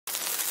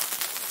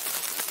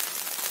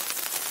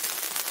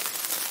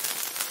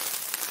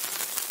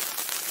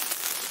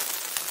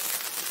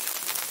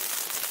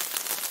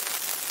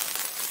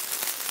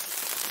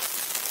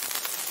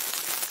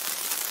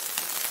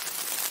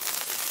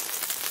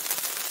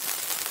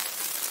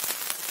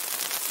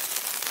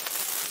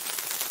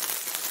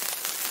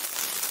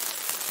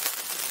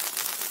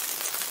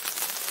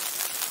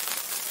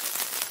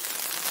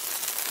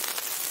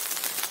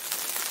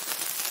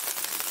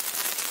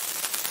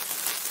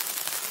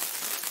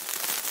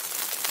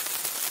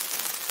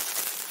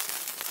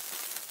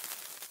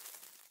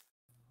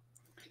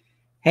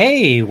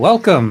Hey,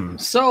 welcome.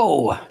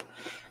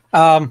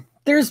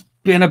 There's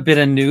been a bit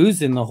of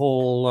news in the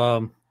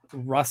whole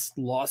Rust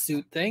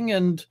lawsuit thing,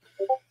 and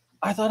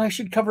I thought I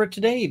should cover it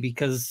today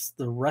because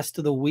the rest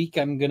of the week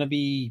I'm going to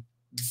be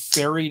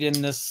buried in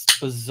this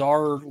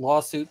bizarre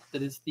lawsuit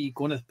that is the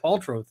Gwyneth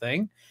Paltrow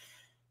thing.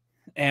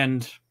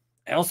 And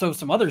I also have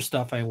some other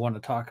stuff I want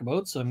to talk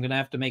about, so I'm going to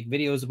have to make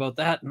videos about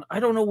that. And I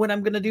don't know when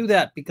I'm going to do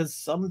that because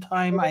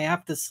sometime I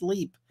have to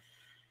sleep.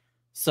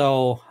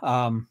 So,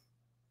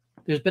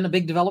 there's been a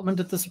big development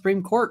at the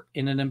Supreme Court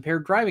in an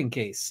impaired driving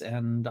case,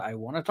 and I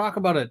want to talk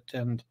about it.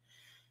 And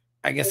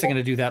I guess I'm going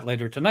to do that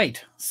later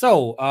tonight.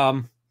 So,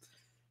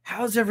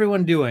 how's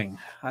everyone doing?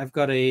 I've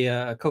got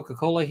a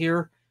Coca-Cola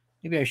here.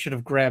 Maybe I should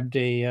have grabbed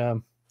a.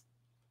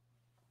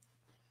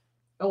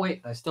 Oh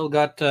wait, I still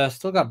got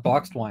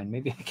boxed wine.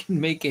 Maybe I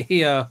can make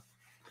a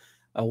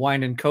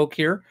wine and Coke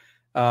here.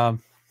 I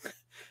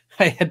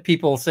had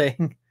people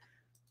saying,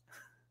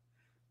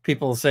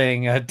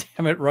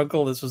 damn it,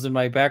 Runkle, this was in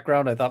my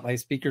background. I thought my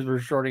speakers were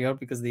shorting out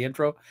because of the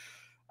intro.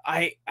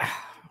 I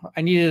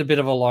needed a bit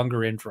of a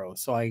longer intro,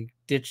 so I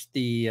ditched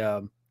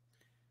the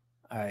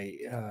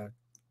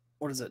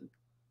what is it?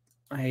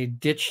 I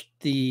ditched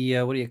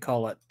the what do you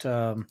call it?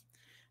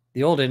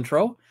 The old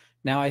intro.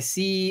 Now I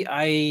see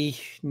I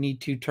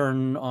need to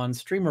turn on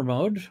streamer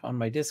mode on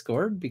my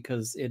Discord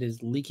because it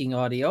is leaking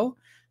audio.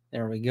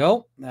 There we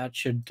go. That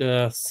should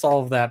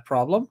solve that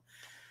problem.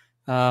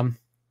 What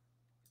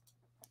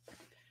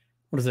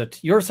is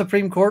it? Your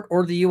Supreme Court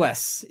or the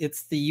U.S.?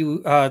 It's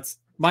it's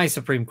my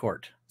Supreme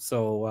Court,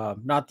 so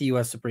not the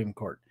U.S. Supreme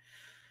Court.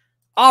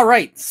 All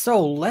right,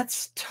 so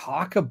let's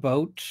talk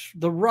about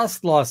the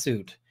Rust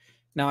lawsuit.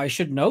 Now, I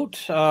should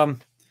note,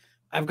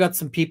 I've got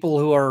some people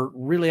who are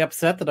really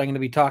upset that I'm going to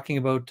be talking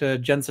about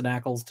Jensen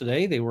Ackles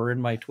today. They were in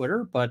my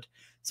Twitter, but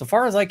so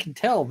far as I can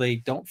tell, they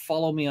don't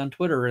follow me on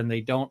Twitter and they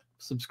don't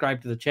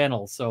subscribe to the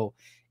channel. So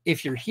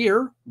if you're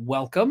here,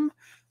 welcome.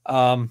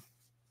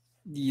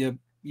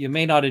 You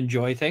may not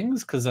enjoy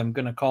things because I'm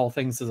going to call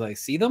things as I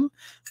see them,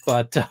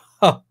 but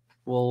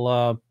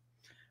we'll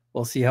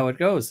see how it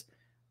goes.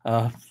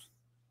 You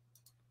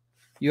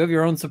have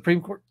your own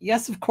Supreme Court?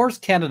 Yes, of course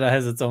Canada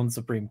has its own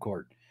Supreme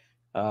Court.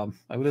 I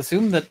would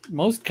assume that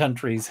most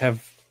countries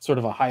have sort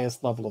of a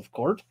highest level of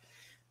court.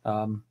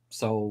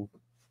 So,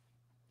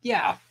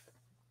 yeah.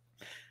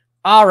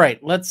 All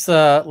right, let's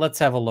have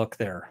a look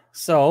there.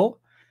 So,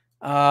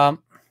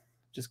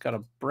 just got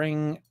to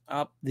bring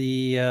up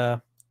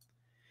the...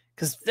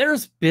 because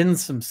there's been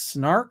some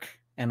snark,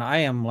 and I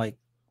am like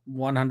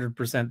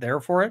 100% there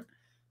for it.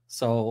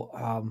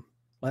 So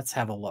let's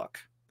have a look.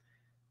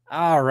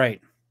 All right.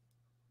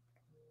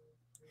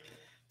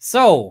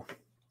 So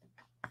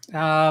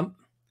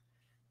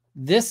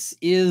this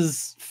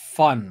is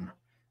fun.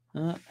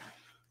 And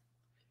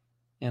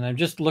I'm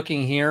just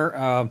looking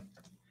here.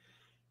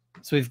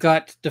 So we've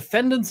got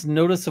defendant's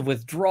notice of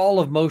withdrawal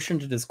of motion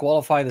to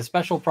disqualify the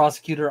special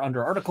prosecutor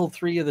under Article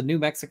 3 of the New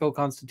Mexico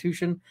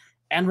Constitution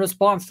and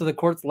response to the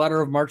court's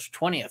letter of March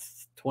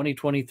 20th,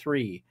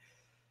 2023.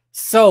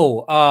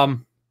 So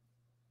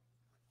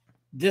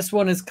this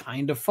one is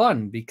kind of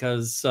fun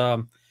because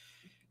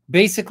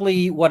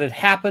basically what had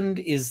happened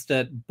is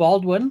that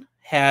Baldwin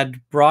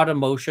had brought a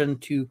motion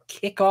to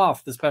kick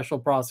off the special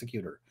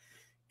prosecutor.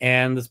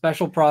 And the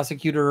special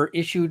prosecutor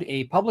issued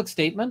a public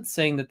statement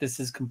saying that this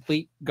is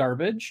complete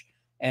garbage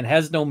and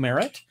has no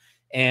merit,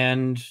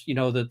 and, you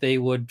know, that they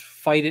would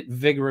fight it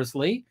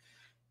vigorously.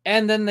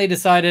 And then they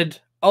decided,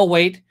 oh,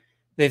 wait,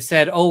 they've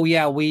said, oh,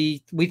 yeah,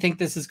 we think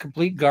this is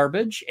complete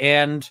garbage,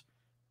 and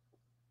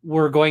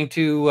we're going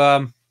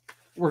to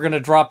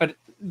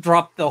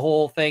drop the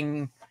whole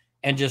thing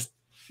and just,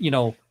 you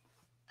know,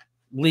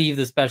 leave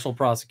the special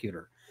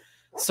prosecutor.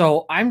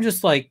 So I'm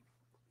just like,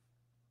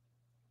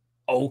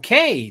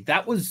 okay,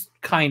 that was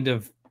kind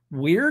of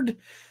weird.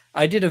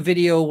 I did a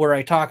video where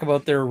I talk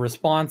about their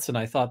response, and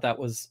I thought that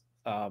was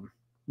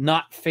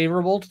not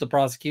favorable to the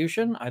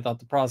prosecution. I thought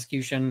the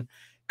prosecution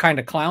kind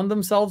of clowned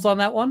themselves on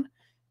that one.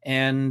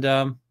 And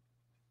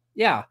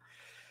yeah.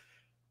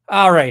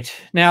 All right.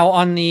 Now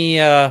on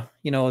the,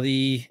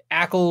 the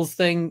Ackles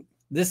thing,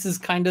 this is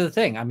kind of the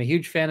thing. I'm a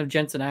huge fan of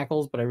Jensen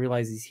Ackles, but I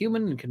realize he's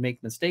human and can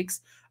make mistakes.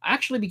 I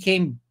actually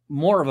became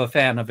more of a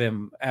fan of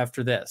him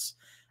after this.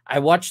 I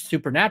watched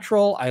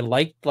Supernatural. I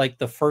liked like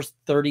the first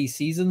 30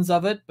 seasons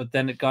of it, but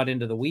then it got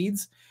into the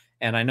weeds.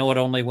 And I know it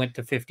only went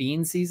to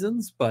 15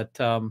 seasons, but,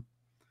 there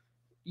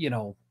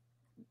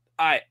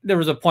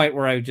was a point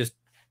where I just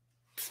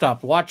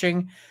stopped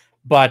watching.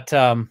 But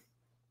the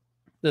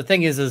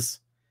thing is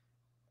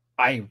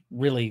I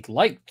really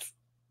liked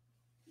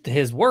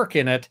his work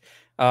in it.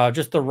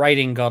 Just the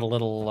writing got a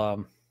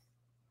little...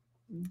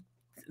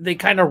 they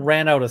kind of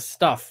ran out of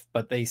stuff,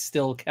 but they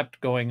still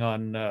kept going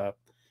on...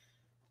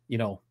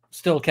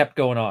 still kept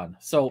going on.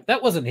 So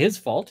that wasn't his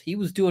fault. He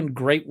was doing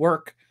great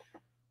work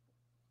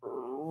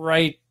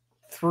right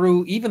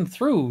through, even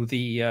through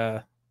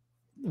the,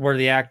 where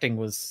the acting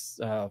was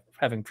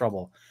having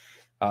trouble.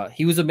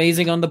 He was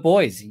amazing on The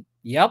Boys.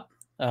 Yep.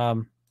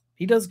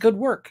 He does good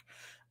work.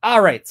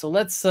 All right. So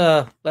let's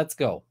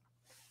go.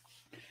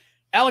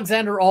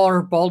 Alexander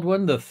R.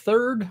 Baldwin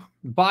III,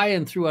 by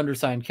and through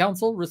undersigned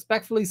counsel,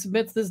 respectfully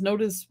submits this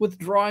notice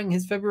withdrawing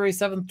his February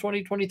 7th,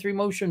 2023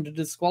 motion to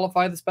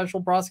disqualify the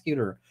special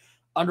prosecutor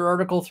under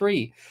Article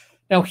 3.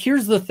 Now,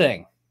 here's the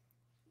thing.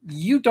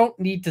 You don't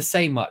need to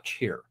say much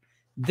here.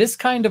 This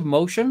kind of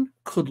motion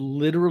could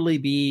literally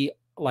be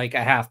like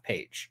a half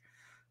page.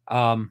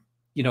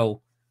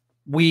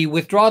 We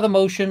withdraw the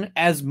motion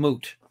as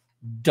moot.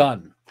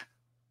 Done.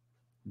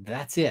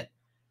 That's it.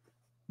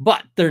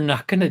 But they're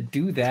not going to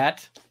do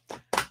that.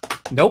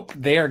 Nope.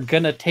 They are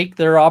going to take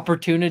their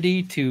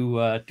opportunity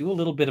to do a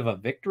little bit of a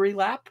victory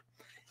lap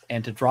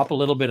and to drop a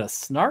little bit of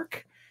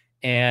snark.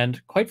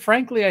 And quite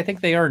frankly, I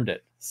think they earned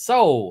it.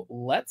 So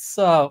let's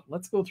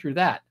go through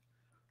that.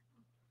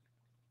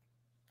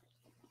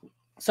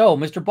 So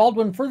Mr.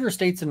 Baldwin further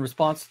states in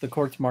response to the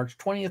court's March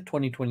 20th,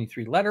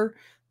 2023 letter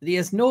that he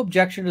has no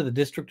objection to the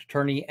district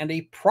attorney and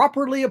a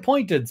properly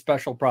appointed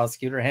special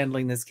prosecutor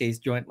handling this case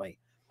jointly.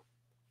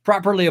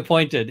 Properly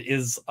appointed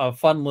is a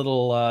fun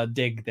little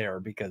dig there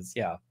because,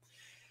 yeah.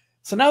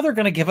 So now they're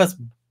going to give us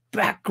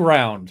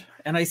background.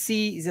 And I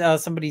see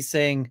somebody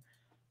saying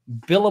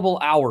billable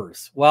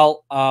hours.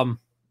 Well,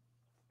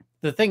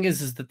 the thing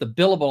is that the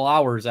billable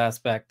hours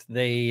aspect,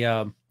 they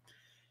don't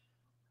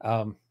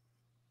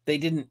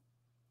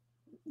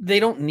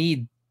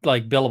need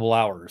like billable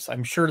hours.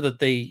 I'm sure that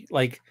they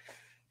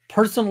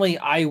personally,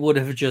 I would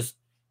have just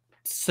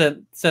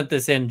sent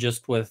this in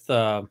just with,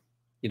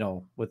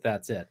 with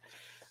that's it.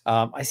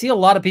 I see a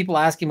lot of people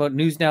asking about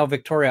News Now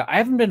Victoria. I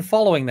haven't been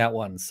following that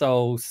one,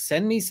 so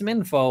send me some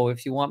info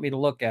if you want me to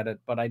look at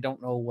it, but I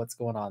don't know what's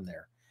going on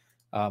there.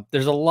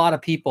 There's a lot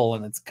of people,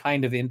 and it's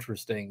kind of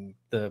interesting,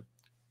 the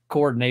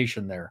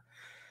coordination there.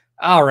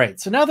 All right,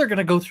 so now they're going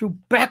to go through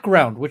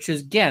background, which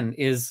is, again,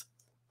 is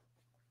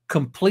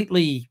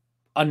completely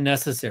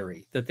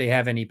unnecessary that they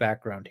have any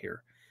background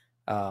here.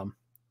 Kale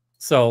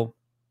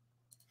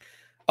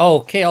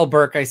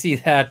Burke, I see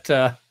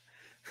that.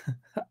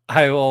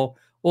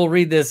 We'll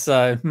read this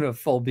in a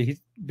full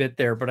bit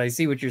there, but I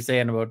see what you're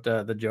saying about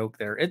the joke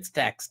there. It's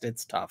text.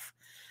 It's tough.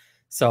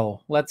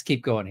 So let's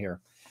keep going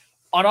here.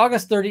 On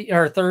August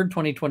 3rd,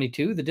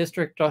 2022, the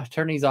district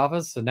attorney's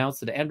office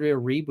announced that Andrea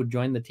Reeb would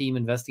join the team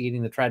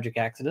investigating the tragic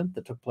accident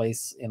that took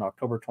place in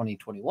October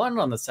 2021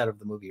 on the set of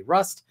the movie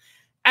Rust.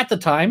 At the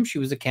time, she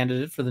was a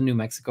candidate for the New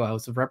Mexico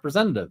House of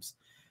Representatives.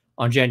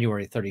 On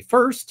January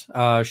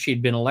 31st,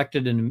 she'd been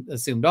elected and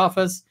assumed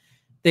office.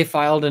 They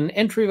filed an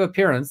entry of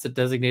appearance that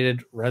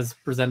designated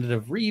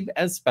Representative Reeb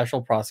as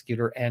special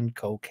prosecutor and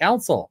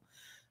co-counsel.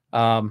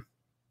 Send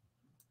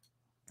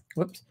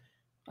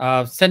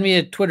me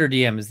a Twitter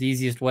DM is the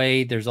easiest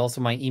way. There's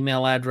also my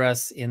email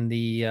address in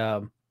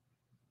the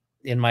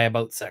in my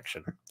about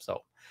section.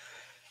 So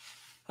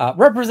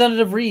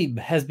Representative Reeb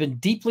has been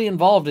deeply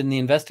involved in the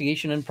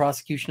investigation and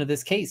prosecution of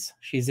this case.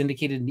 She has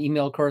indicated in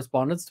email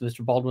correspondence to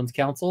Mr. Baldwin's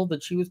counsel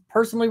that she was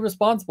personally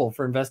responsible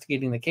for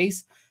investigating the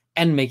case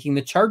and making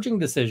the charging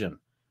decision.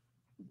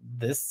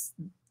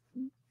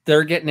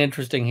 They're getting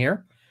interesting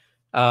here.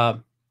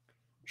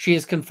 She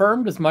has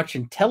confirmed as much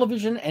in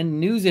television and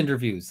news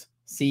interviews.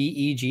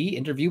 CEG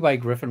interview by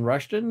Griffin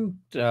Rushton,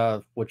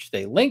 which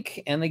they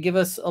link, and they give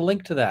us a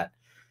link to that,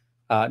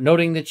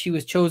 noting that she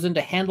was chosen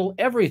to handle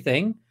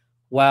everything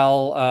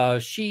while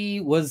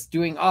she was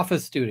doing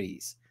office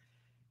duties.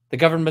 The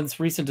government's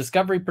recent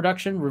discovery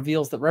production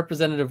reveals that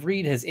Representative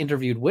Reed has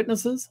interviewed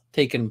witnesses,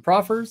 taken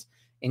proffers,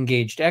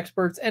 engaged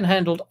experts, and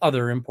handled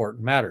other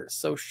important matters.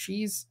 So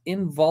she's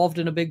involved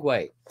in a big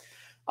way.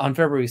 On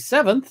February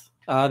 7th,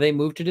 they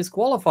moved to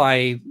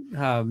disqualify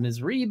Ms.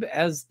 Reeb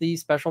as the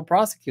special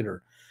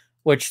prosecutor,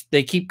 which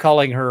they keep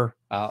calling her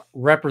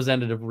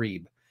Representative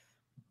Reeb.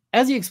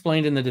 As he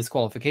explained in the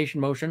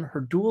disqualification motion, her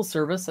dual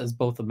service as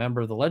both a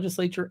member of the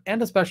legislature and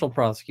a special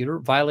prosecutor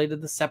violated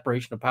the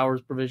separation of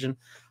powers provision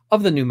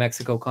of the New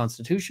Mexico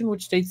Constitution,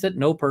 which states that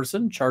no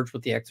person charged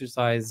with the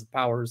exercise of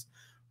powers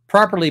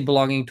properly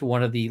belonging to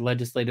one of the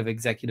legislative,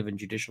 executive, and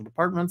judicial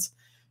departments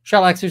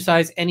shall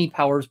exercise any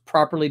powers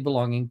properly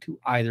belonging to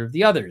either of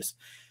the others.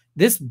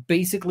 This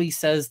basically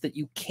says that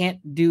you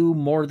can't do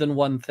more than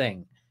one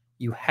thing.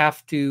 You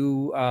have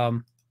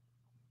to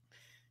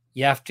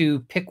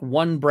pick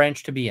one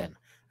branch to be in.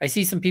 I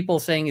see some people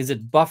saying, is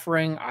it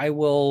buffering? I'm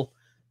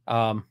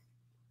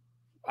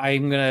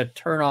going to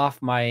turn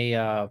off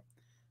my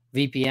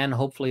VPN.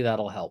 Hopefully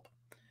that'll help.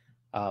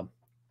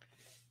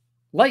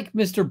 Like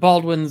Mr.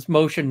 Baldwin's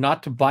motion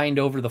not to bind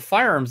over the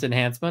firearms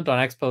enhancement on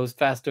ex post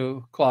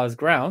facto clause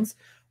grounds,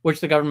 which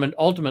the government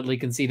ultimately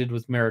conceded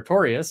was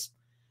meritorious,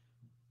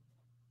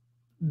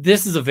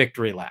 this is a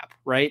victory lap,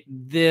 right?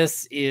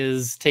 This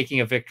is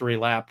taking a victory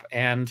lap.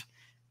 And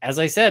as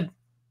I said,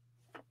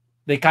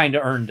 they kind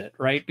of earned it,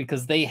 right?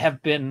 Because they have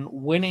been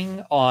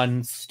winning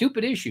on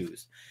stupid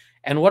issues.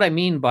 And what I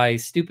mean by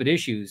stupid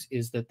issues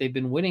is that they've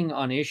been winning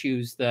on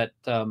issues that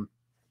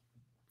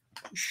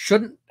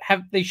shouldn't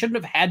have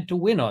had to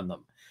win on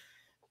them.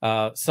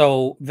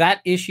 So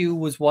that issue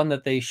was one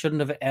that they shouldn't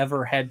have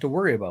ever had to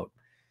worry about.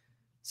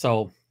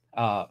 So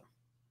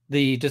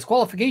The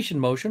disqualification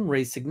motion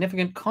raised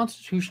significant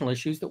constitutional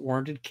issues that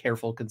warranted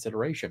careful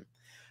consideration.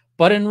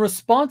 But in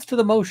response to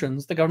the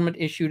motions, the government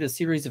issued a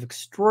series of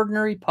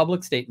extraordinary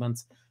public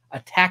statements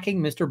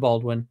attacking Mr.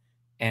 Baldwin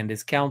and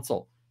his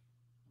counsel.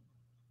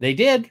 They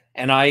did,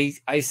 and I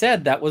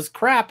said that was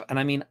crap. And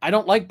I mean, I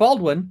don't like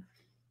Baldwin,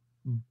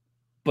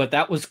 but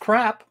that was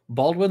crap.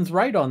 Baldwin's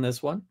right on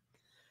this one.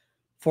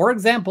 For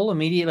example,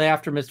 immediately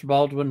after Mr.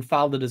 Baldwin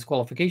filed the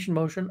disqualification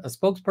motion, a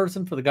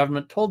spokesperson for the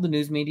government told the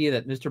news media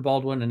that Mr.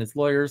 Baldwin and his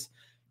lawyers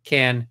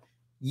can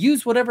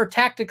use whatever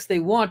tactics they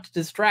want to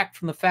distract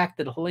from the fact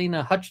that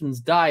Helena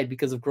Hutchins died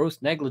because of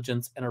gross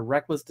negligence and a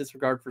reckless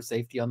disregard for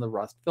safety on the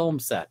Rust film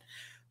set,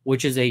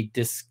 which is a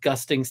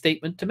disgusting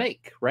statement to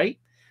make, right?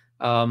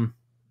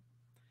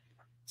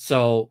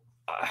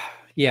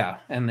 Yeah,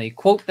 and they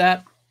quote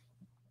that.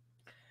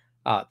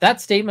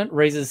 That statement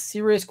raises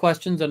serious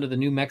questions under the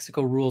New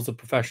Mexico rules of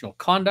professional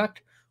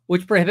conduct,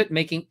 which prohibit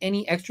making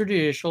any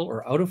extrajudicial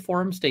or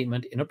out-of-forum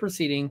statement in a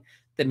proceeding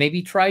that may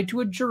be tried to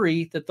a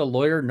jury that the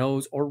lawyer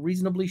knows or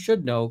reasonably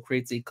should know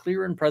creates a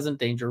clear and present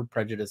danger of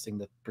prejudicing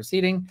the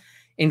proceeding,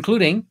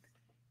 including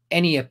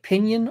any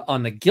opinion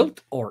on the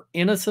guilt or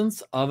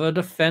innocence of a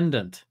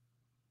defendant.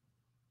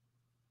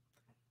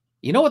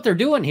 You know what they're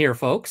doing here,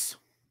 folks?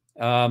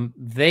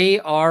 They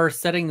are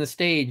setting the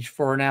stage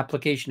for an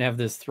application to have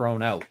this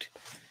thrown out.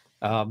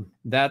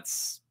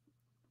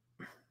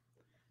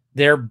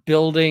 They're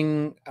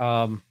building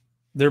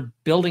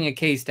a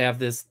case to have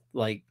this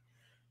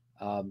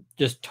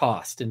just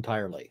tossed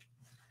entirely.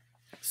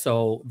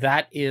 So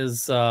that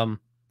is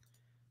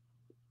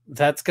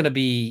that's going to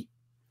be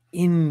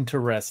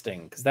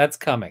interesting because that's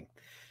coming.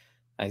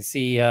 I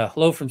see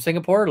hello from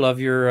Singapore. Love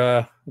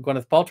your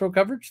Gwyneth Paltrow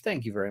coverage.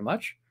 Thank you very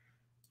much.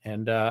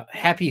 And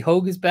Happy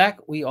Hogue is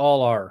back. We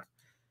all are.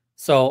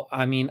 So,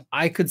 I mean,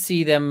 I could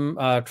see them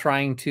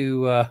trying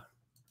to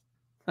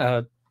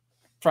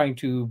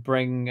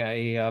bring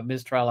a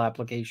mistrial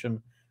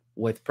application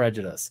with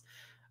prejudice.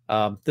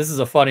 This is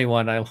a funny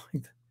one. I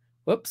like.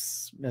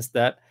 Whoops, missed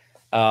that.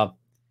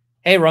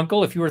 Hey,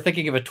 Runkle, if you were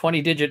thinking of a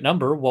 20-digit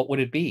number, what would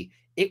it be?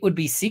 It would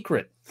be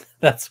secret.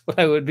 That's what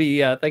I would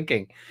be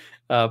thinking.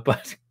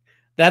 But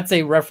that's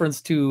a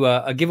reference to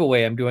a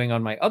giveaway I'm doing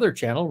on my other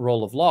channel,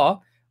 Roll of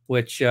Law,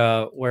 which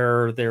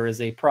where there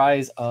is a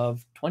prize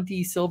of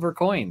 20 silver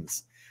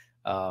coins.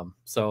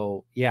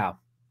 So yeah,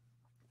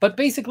 but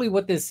basically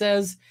what this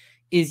says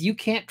is you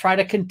can't try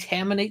to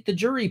contaminate the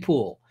jury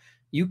pool.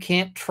 You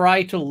can't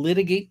try to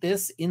litigate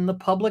this in the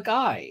public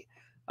eye.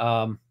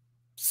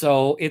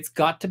 So it's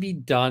got to be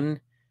done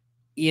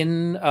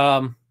in,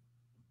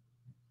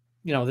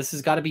 this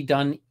has got to be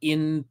done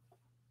in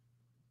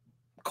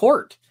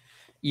court.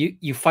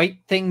 You fight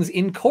things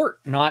in court,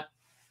 not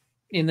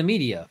in the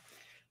media.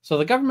 So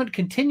the government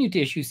continued to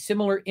issue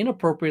similar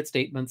inappropriate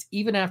statements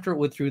even after it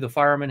withdrew the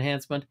firearm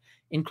enhancement,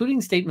 including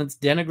statements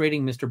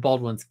denigrating Mr.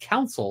 Baldwin's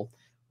counsel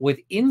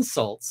with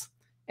insults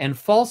and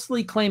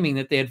falsely claiming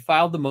that they had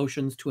filed the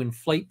motions to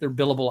inflate their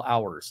billable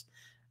hours.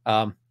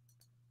 Oh,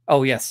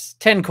 yes,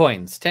 10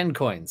 coins.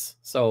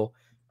 So,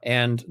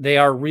 and they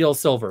are real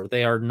silver.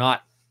 They're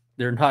not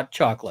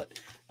chocolate.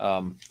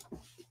 I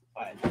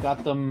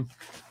got them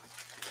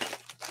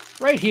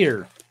right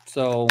here.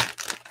 So,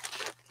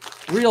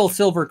 real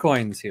silver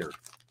coins here.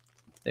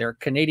 They are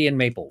Canadian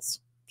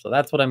maples. So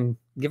that's what I'm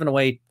giving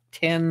away.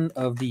 10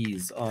 of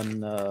these on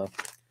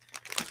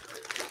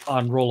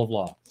Roll of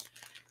Law.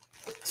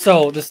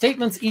 So the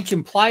statements each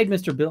implied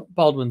Mr.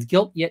 Baldwin's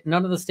guilt, yet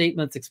none of the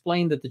statements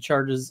explained that the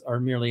charges are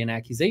merely an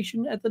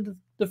accusation and the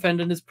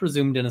defendant is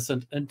presumed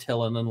innocent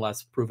until and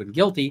unless proven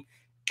guilty,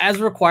 as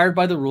required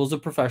by the rules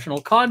of professional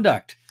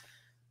conduct.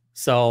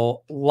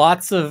 So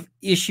lots of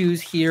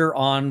issues here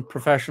on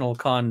professional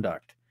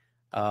conduct.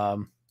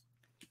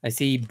 I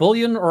see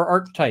bullion or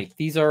archetype.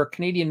 These are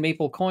Canadian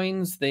maple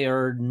coins. They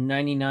are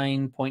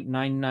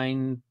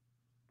 99.99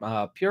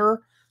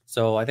 pure.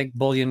 So I think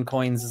bullion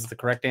coins is the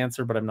correct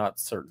answer, but I'm not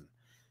certain.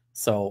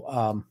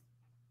 So,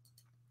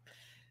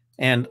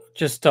 and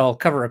just I'll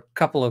cover a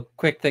couple of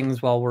quick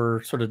things while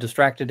we're sort of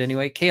distracted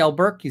anyway. KL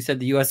Burke, you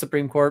said the U.S.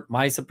 Supreme Court,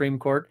 my Supreme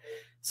Court.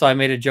 So I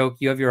made a joke.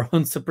 You have your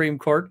own Supreme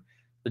Court.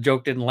 The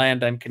joke didn't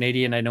land. I'm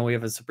Canadian. I know we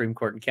have a Supreme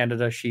Court in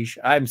Canada. Sheesh.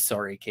 I'm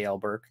sorry, KL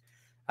Burke.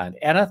 And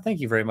Anna, thank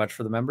you very much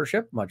for the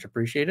membership. Much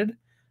appreciated.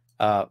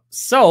 Yeah,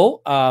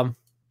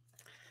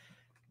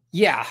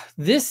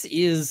 this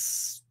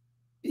is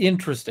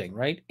interesting,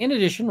 right? In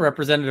addition,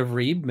 Representative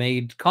Reed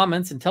made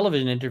comments in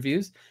television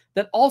interviews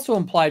that also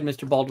implied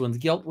Mr. Baldwin's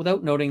guilt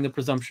without noting the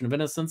presumption of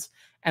innocence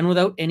and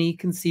without any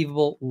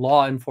conceivable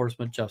law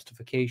enforcement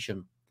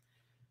justification.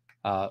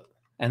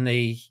 And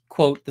they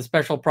quote the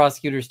special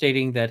prosecutor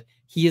stating that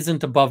he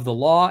isn't above the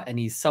law and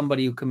he's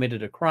somebody who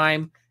committed a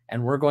crime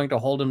and we're going to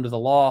hold him to the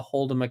law,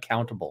 hold him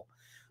accountable.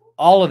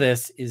 All of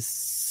this is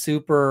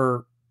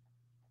super,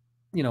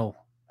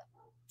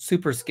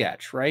 super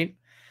sketch, right?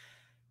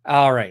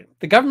 All right.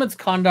 The government's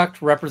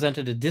conduct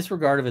represented a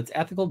disregard of its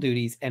ethical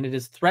duties, and it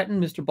has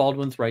threatened Mr.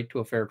 Baldwin's right to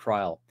a fair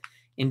trial.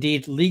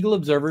 Indeed, legal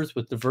observers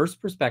with diverse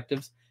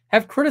perspectives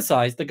have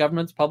criticized the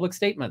government's public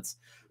statements.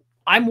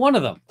 I'm one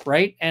of them,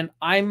 right? And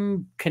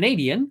I'm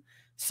Canadian,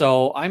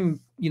 so I'm,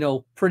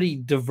 pretty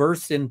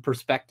diverse in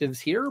perspectives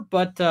here.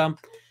 But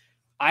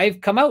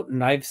I've come out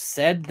and I've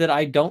said that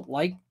I don't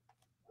like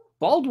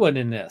Baldwin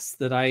in this,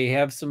 that I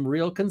have some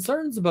real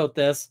concerns about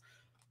this,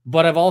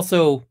 but I've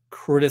also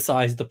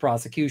criticized the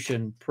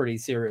prosecution pretty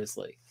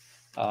seriously.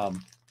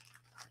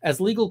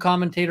 As legal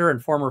commentator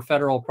and former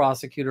federal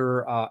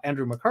prosecutor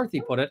Andrew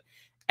McCarthy put it,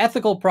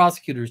 ethical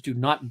prosecutors do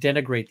not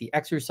denigrate the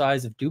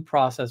exercise of due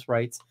process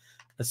rights,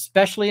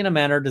 especially in a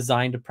manner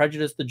designed to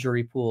prejudice the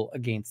jury pool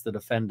against the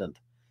defendant.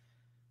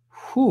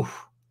 Whew.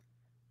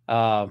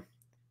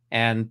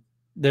 And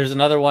there's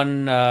another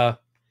one.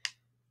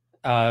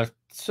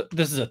 So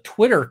this is a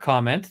Twitter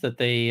comment that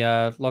they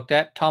looked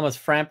at. Thomas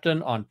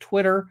Frampton on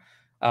Twitter,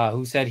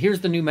 who said,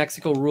 here's the New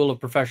Mexico rule of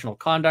professional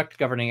conduct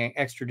governing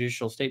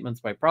extrajudicial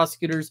statements by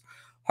prosecutors.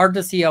 Hard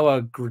to see how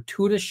a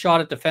gratuitous shot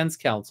at defense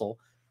counsel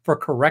for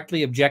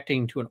correctly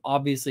objecting to an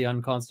obviously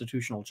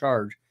unconstitutional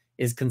charge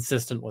is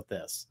consistent with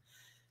this.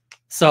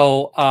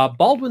 So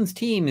Baldwin's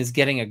team is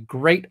getting a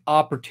great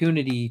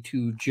opportunity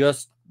to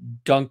just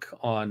dunk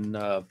on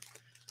them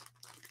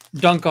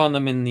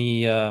in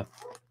the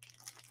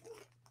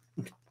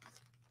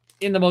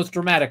most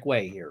dramatic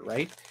way here,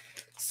 right?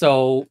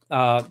 So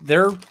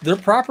they're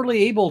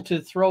properly able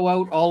to throw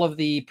out all of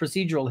the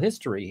procedural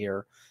history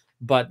here,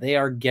 but they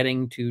are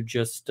getting to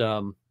just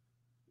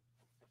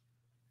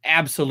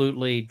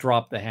absolutely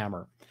drop the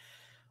hammer.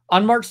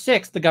 On March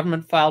 6th, the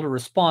government filed a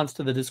response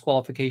to the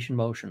disqualification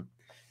motion.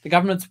 The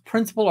government's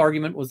principal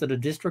argument was that a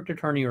district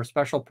attorney or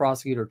special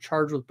prosecutor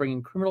charged with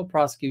bringing criminal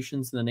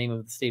prosecutions in the name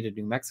of the state of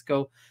New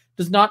Mexico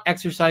does not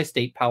exercise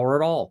state power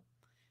at all.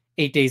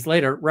 8 days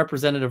later,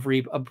 Representative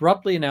Reeb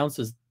abruptly announced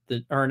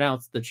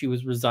that she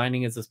was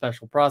resigning as a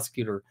special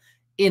prosecutor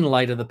in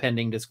light of the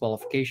pending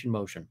disqualification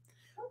motion.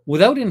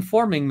 Without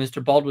informing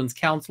Mr. Baldwin's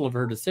counsel of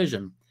her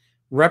decision,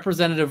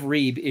 Representative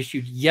Reeb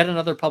issued yet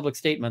another public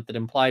statement that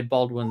implied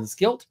Baldwin's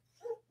guilt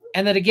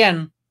and that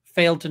again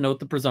failed to note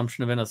the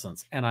presumption of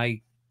innocence. And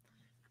I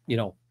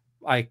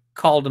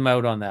called him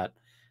out on that.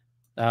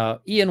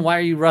 Ian, why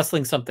are you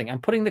rustling something?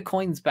 I'm putting the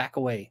coins back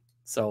away.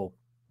 So,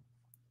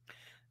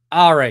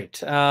 all right.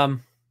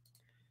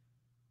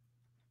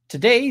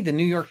 Today, the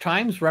New York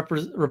Times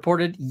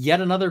reported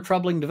yet another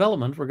troubling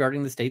development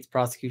regarding the state's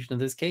prosecution of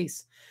this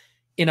case.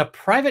 In a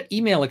private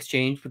email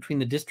exchange between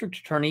the district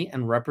attorney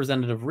and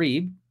Representative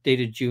Reeb,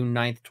 dated June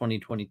 9th,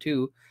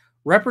 2022,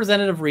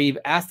 Representative Reeb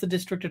asked the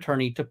district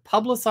attorney to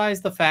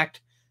publicize the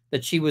fact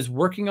that she was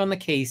working on the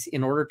case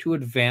in order to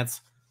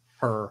advance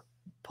her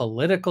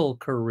political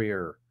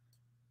career.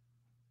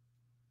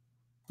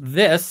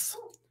 This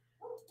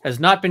has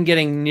not been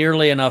getting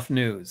nearly enough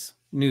news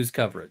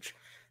coverage.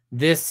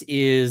 This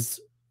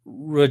is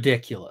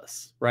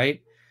ridiculous,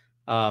 right?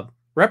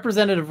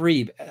 Representative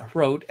Reeb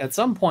wrote, at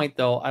some point,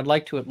 though, I'd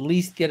like to at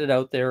least get it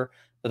out there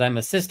that I'm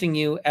assisting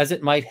you as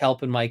it might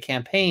help in my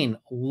campaign.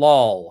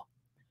 Lol.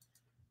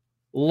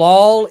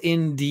 Lol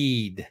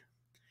indeed.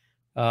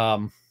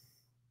 In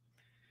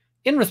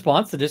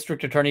response, the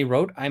district attorney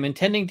wrote, I'm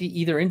intending to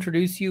either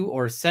introduce you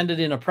or send it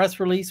in a press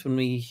release when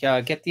we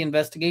get the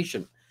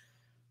investigation.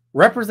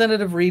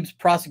 Representative Reeb's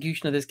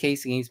prosecution of this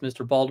case against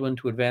Mr. Baldwin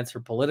to advance her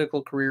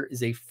political career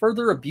is a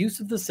further abuse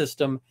of the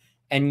system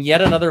and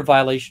yet another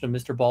violation of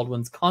Mr.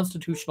 Baldwin's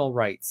constitutional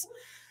rights.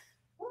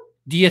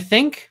 Do you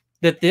think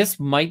that this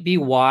might be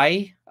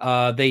why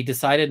they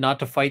decided not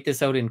to fight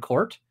this out in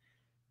court?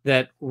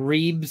 That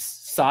Reeb's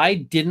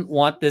side didn't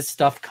want this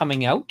stuff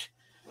coming out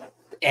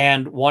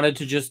and wanted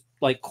to just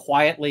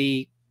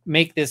quietly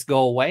make this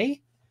go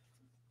away?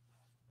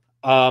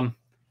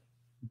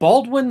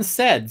 Baldwin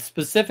said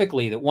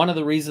specifically that one of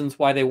the reasons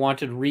why they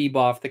wanted Reeb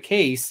off the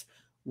case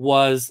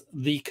was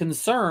the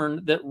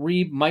concern that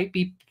Reeb might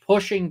be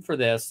pushing for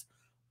this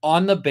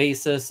on the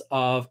basis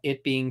of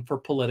it being for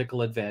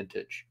political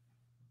advantage.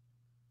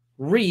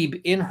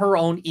 Reeb, in her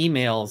own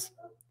emails,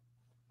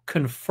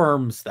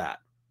 confirms that.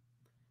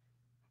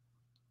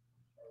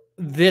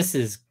 This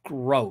is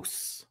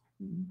gross.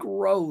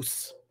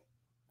 Gross.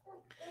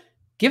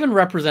 Given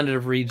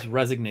Representative Reeb's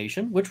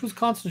resignation, which was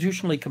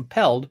constitutionally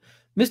compelled,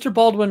 Mr.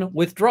 Baldwin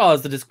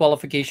withdraws the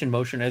disqualification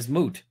motion as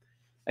moot.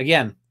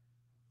 Again,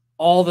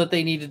 all that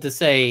they needed to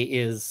say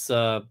is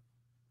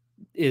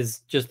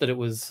just that it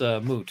was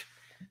moot.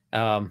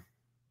 And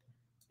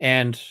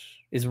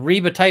is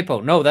Reeb a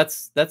typo? No,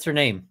 that's her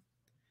name.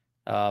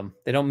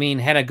 They don't mean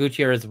Hannah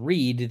Gutierrez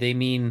Reed. They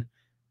mean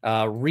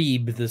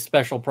Reeb, the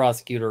special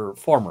prosecutor,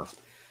 former.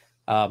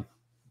 But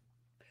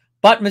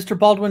Mr.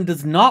 Baldwin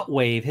does not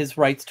waive his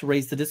rights to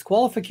raise the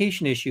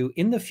disqualification issue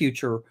in the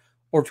future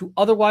or to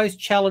otherwise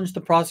challenge the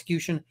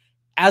prosecution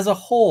as a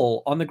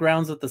whole on the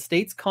grounds that the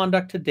state's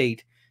conduct to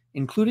date,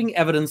 including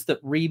evidence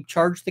that Reeb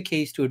charged the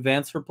case to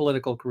advance her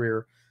political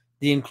career,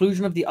 the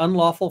inclusion of the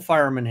unlawful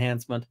firearm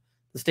enhancement,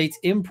 the state's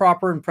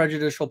improper and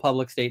prejudicial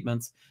public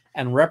statements,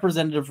 and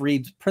Representative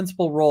Reeb's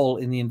principal role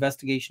in the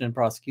investigation and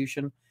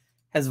prosecution,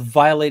 has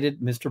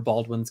violated Mr.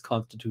 Baldwin's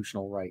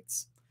constitutional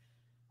rights.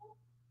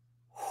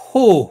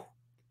 Whew.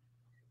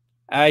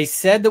 I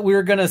said that we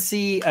were going to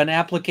see an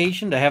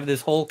application to have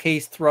this whole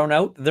case thrown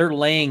out. They're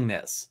laying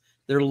this.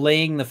 They're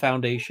laying the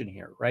foundation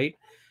here, right?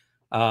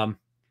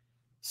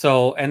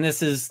 So, and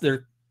this is,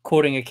 they're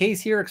quoting a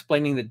case here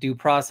explaining that due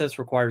process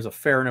requires a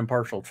fair and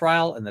impartial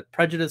trial and that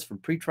prejudice from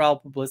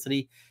pretrial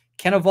publicity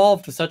can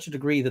evolve to such a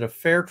degree that a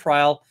fair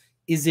trial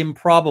is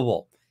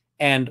improbable.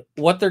 And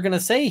what they're going to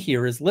say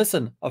here is,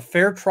 listen, a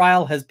fair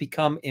trial has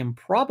become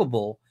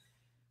improbable,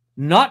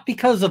 not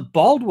because of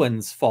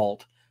Baldwin's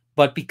fault,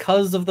 but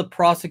because of the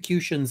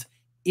prosecution's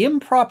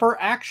improper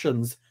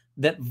actions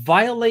that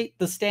violate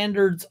the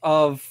standards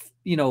of,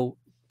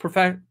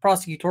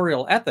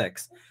 prosecutorial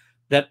ethics,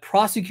 that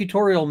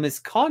prosecutorial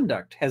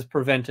misconduct has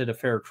prevented a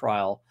fair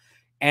trial,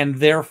 and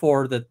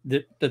therefore that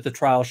the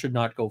trial should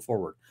not go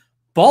forward.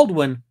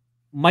 Baldwin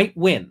might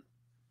win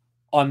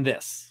on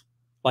this.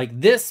 Like,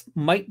 this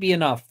might be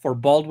enough for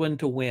Baldwin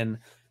to win,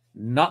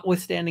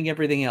 notwithstanding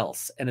everything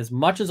else. And as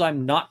much as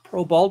I'm not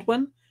pro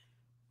Baldwin,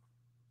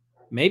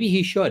 maybe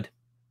he should.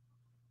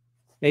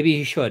 Maybe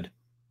he should.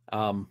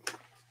 Stating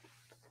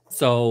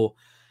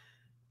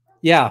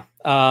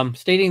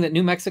that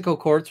New Mexico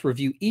courts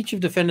review each of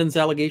defendants'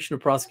 allegation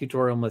of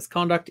prosecutorial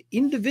misconduct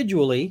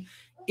individually,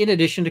 in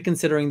addition to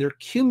considering their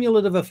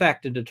cumulative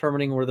effect in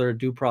determining whether a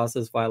due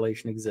process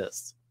violation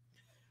exists.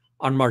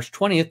 On March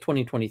 20th,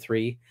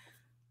 2023,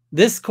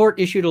 this court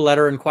issued a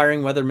letter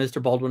inquiring whether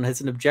Mr. Baldwin has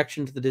an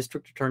objection to the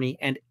district attorney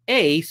and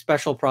a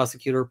special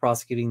prosecutor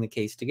prosecuting the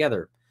case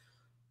together.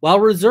 While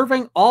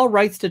reserving all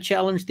rights to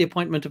challenge the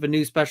appointment of a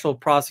new special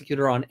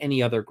prosecutor on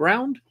any other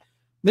ground,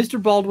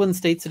 Mr. Baldwin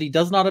states that he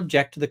does not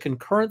object to the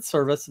concurrent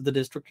service of the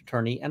district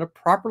attorney and a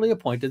properly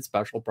appointed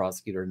special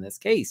prosecutor in this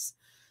case.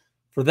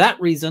 For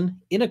that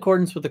reason, in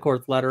accordance with the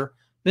court's letter,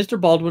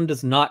 Mr. Baldwin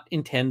does not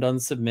intend on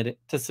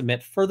to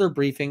submit further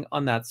briefing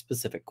on that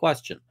specific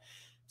question.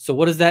 So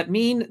what does that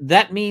mean?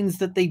 That means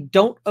that they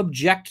don't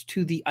object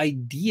to the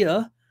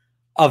idea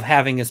of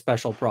having a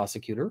special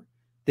prosecutor.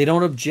 They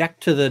don't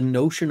object to the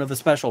notion of a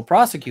special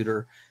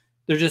prosecutor.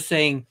 They're just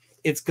saying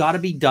it's got to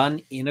be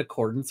done in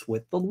accordance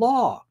with the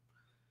law.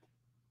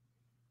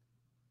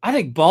 I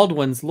think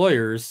Baldwin's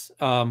lawyers,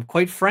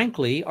 quite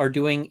frankly, are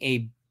doing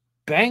a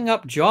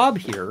bang-up job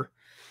here.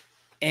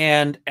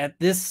 And at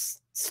this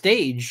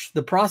stage,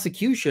 the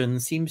prosecution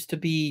seems to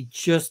be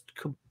just...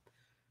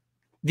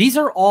 These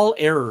are all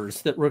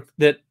errors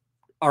that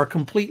are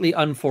completely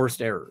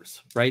unforced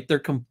errors, right? They're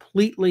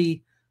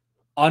completely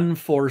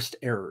unforced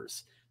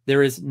errors.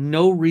 There is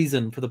no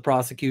reason for the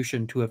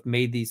prosecution to have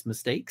made these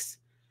mistakes,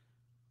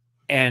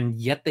 and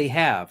yet they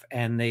have,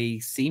 and they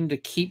seem to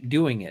keep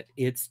doing it.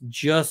 It's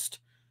just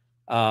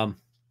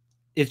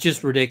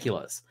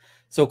ridiculous.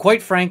 So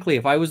quite frankly,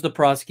 if I was the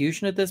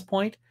prosecution at this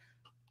point,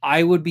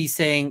 I would be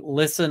saying,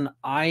 listen,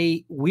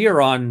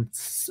 we're on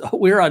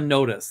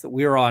notice that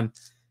we're on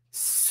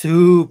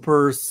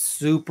super,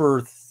 super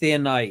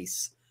thin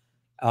ice.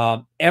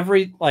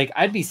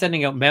 I'd be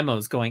sending out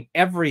memos going,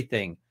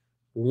 everything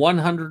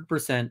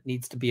 100%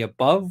 needs to be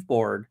above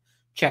board.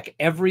 Check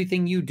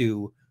everything you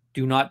do.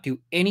 Do not do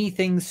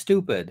anything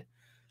stupid.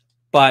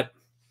 But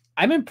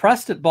I'm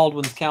impressed at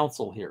Baldwin's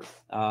counsel here.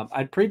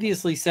 I'd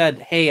previously said,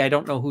 hey, I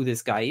don't know who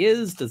this guy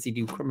is. Does he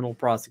do criminal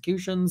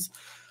prosecutions?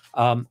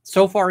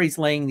 So far, he's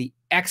laying the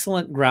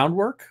excellent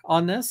groundwork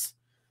on this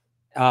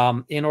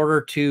in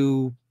order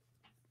to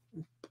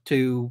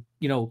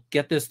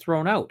get this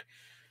thrown out.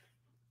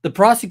 The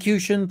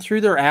prosecution,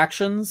 through their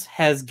actions,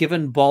 has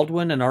given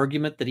Baldwin an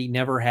argument that he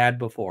never had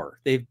before.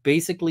 They've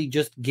basically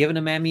just given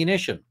him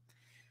ammunition.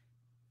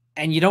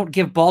 And you don't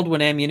give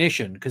Baldwin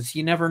ammunition because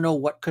you never know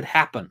what could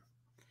happen.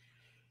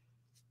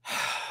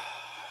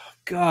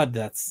 God,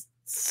 that's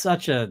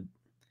such a...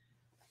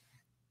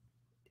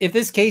 If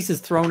this case is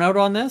thrown out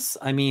on this,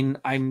 I mean,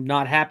 I'm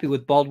not happy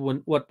with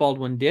what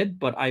Baldwin did,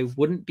 but I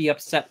wouldn't be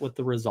upset with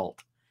the result.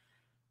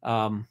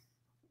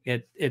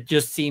 It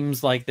just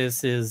seems like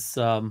this is...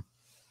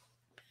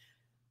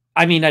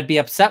 I'd be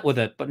upset with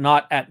it, but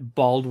not at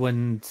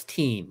Baldwin's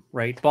team,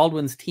 right?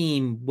 Baldwin's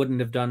team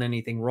wouldn't have done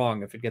anything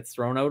wrong if it gets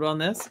thrown out on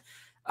this.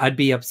 I'd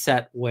be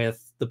upset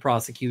with the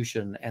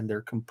prosecution and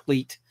their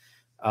complete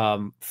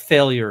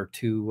failure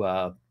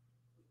to,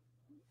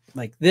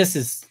 this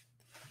is,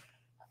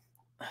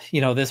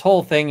 this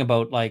whole thing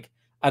about,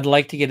 I'd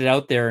like to get it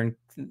out there and,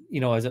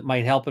 as it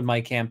might help in my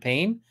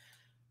campaign.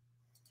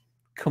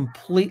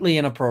 Completely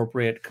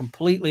inappropriate,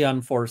 completely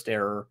unforced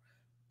error.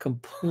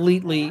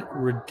 Completely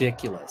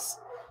ridiculous.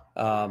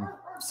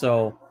 This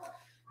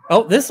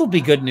will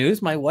be good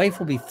news. My wife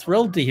will be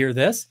thrilled to hear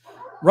this.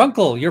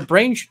 Runkle, your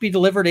brain should be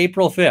delivered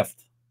April 5th.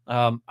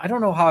 I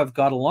don't know how I've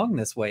got along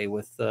this way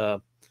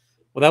without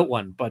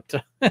one, but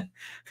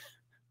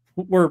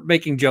we're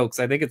making jokes.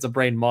 I think it's a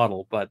brain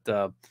model,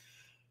 but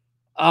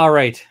all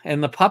right.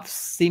 And the pups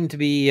seem to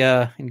be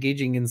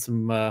engaging in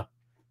some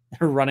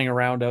running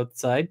around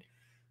outside.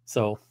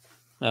 So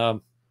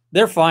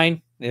they're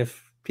fine,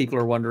 if people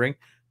are wondering.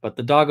 But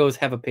the doggos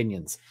have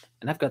opinions.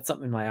 And I've got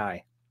something in my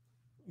eye.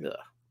 Ugh.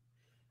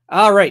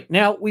 All right.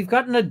 Now, we've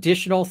got an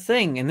additional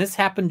thing. And this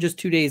happened just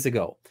 2 days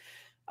ago.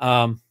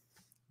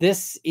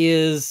 This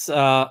is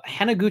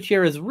Hannah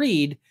Gutierrez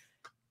Reed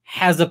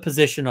has a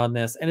position on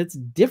this, and it's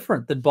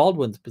different than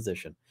Baldwin's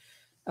position.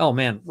 Oh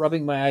man,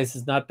 rubbing my eyes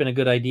has not been a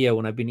good idea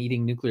when I've been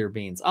eating nuclear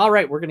beans. All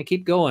right, we're going to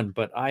keep going,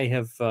 but I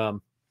have, I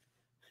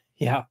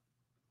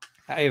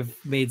have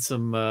made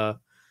some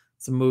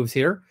moves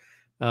here.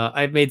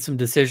 I've made some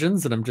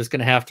decisions, and I'm just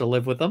going to have to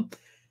live with them.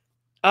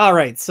 All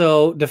right,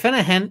 so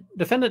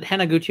defendant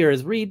Hannah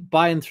Gutierrez Reed,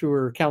 by and through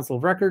her counsel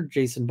of record,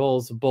 Jason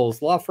Bowles of Bowles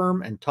Law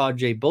Firm and Todd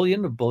J.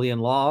 Bullion of Bullion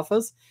Law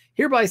Office,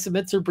 hereby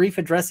submits her brief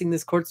addressing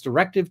this court's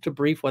directive to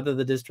brief whether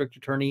the district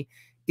attorney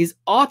is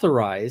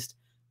authorized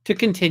to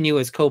continue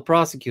as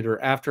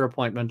co-prosecutor after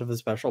appointment of a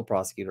special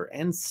prosecutor,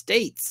 and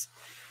states.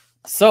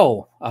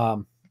 So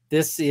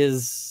this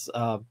is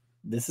going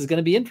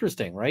to be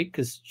interesting, right?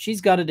 Because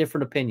she's got a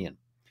different opinion.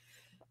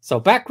 So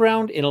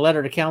background, in a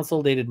letter to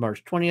counsel dated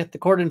March 20th, the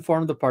court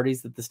informed the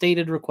parties that the state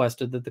had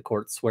requested that the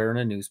court swear in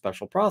a new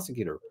special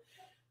prosecutor.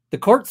 The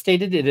court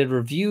stated it had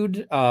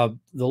reviewed the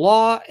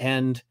law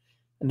and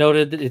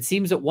noted that it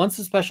seems that once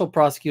a special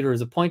prosecutor is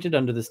appointed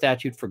under the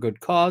statute for good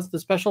cause, the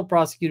special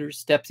prosecutor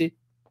steps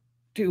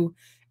into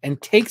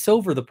and takes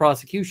over the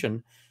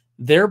prosecution,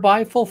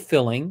 thereby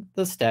fulfilling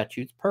the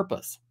statute's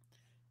purpose.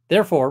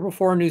 Therefore,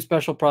 before a new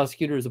special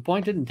prosecutor is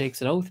appointed and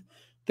takes an oath,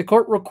 the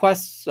court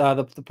requests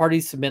that the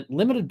parties submit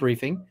limited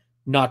briefing,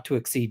 not to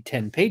exceed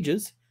 10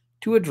 pages,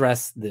 to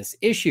address this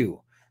issue.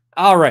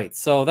 All right,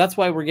 so that's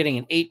why we're getting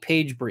an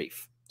 8-page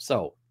brief.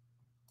 So,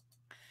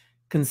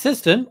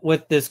 consistent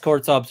with this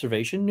court's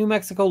observation, New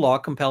Mexico law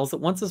compels that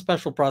once a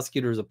special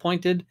prosecutor is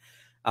appointed,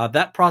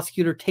 that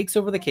prosecutor takes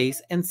over the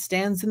case and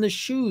stands in the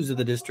shoes of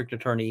the district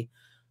attorney,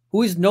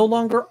 who is no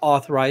longer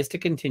authorized to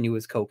continue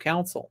as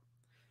co-counsel.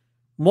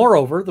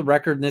 Moreover, the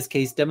record in this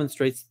case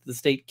demonstrates that the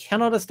state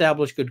cannot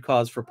establish good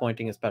cause for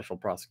appointing a special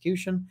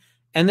prosecution,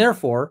 and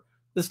therefore,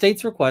 the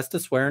state's request to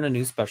swear in a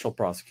new special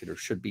prosecutor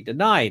should be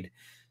denied.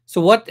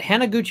 So what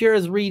Hannah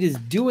Gutierrez Reed is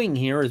doing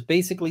here is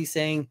basically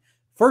saying,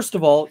 first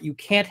of all, you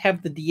can't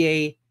have the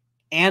DA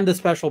and a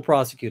special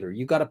prosecutor.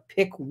 You got to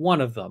pick one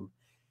of them.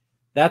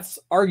 That's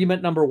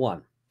argument number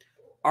one.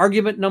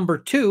 Argument number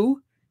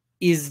two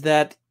is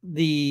that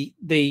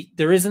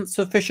there isn't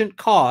sufficient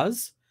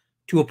cause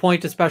to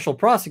appoint a special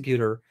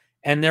prosecutor,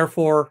 and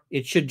therefore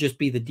it should just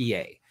be the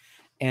DA.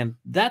 And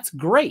that's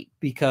great,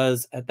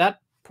 because at that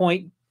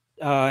point,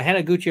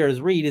 Hannah Gutierrez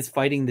Reed is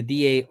fighting the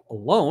DA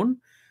alone,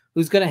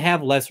 who's going to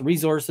have less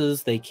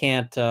resources. They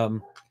can't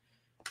sort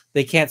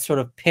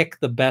of pick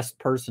the best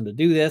person to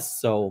do this.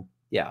 So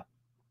yeah.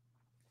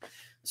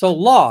 So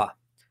law.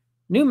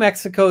 New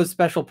Mexico's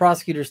special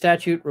prosecutor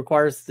statute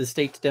requires the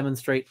state to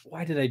demonstrate,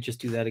 why did I just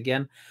do that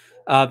again?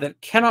 That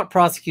cannot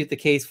prosecute the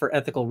case for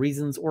ethical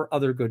reasons or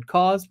other good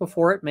cause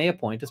before it may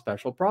appoint a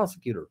special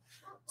prosecutor.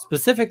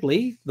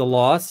 Specifically, the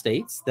law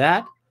states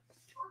that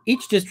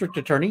each district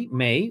attorney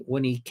may,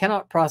 when he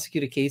cannot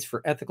prosecute a case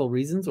for ethical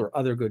reasons or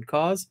other good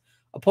cause,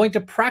 appoint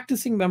a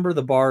practicing member of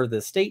the bar of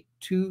the state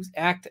to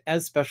act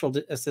as special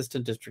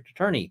assistant district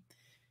attorney.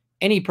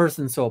 Any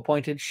person so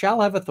appointed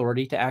shall have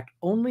authority to act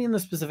only in the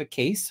specific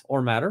case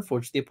or matter for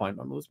which the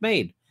appointment was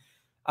made.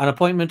 An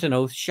appointment and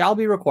oath shall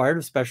be required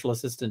of special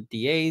assistant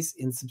DAs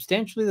in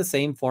substantially the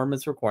same form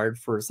as required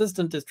for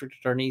assistant district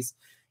attorneys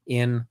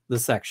in the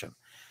section.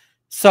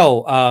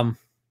 So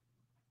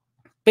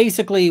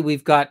basically,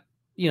 we've got,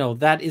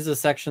 that is a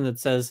section that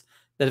says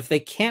that if they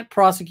can't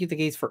prosecute the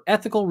case for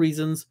ethical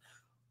reasons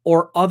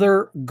or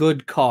other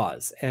good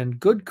cause, and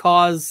good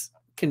cause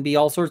can be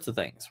all sorts of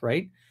things,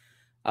 right?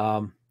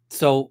 But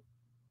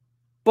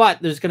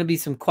there's going to be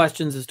some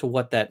questions as to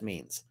what that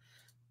means.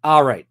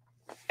 All right.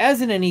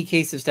 As in any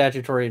case of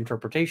statutory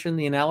interpretation,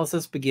 the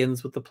analysis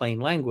begins with the plain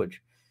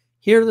language.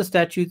 Here, the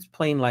statute's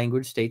plain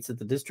language states that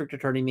the district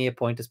attorney may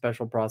appoint a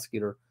special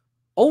prosecutor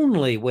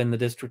only when the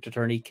district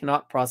attorney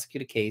cannot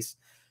prosecute a case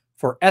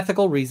for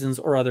ethical reasons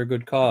or other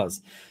good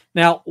cause.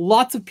 Now,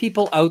 lots of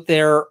people out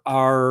there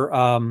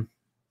are,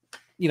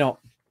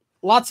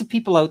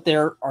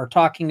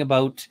 talking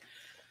about,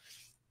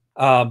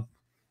 the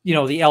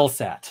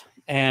LSAT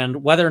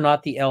and whether or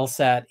not the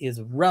LSAT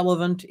is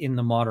relevant in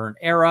the modern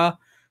era,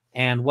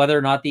 and whether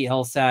or not the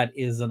LSAT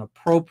is an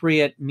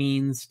appropriate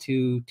means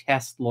to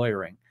test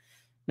lawyering.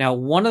 Now,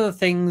 one of the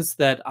things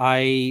that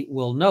I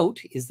will note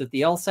is that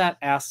the LSAT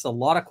asks a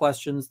lot of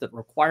questions that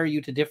require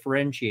you to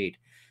differentiate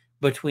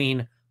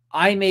between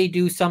I may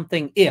do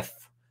something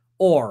if,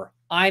 or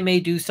I may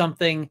do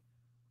something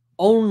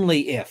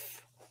only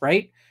if,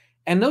 right?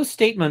 And those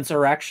statements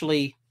are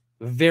actually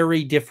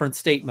very different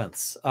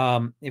statements.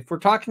 If we're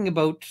talking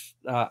about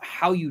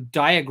how you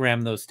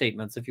diagram those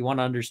statements, if you want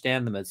to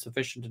understand them as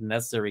sufficient and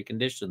necessary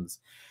conditions,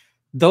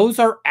 those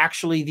are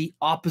actually the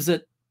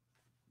opposite.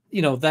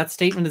 That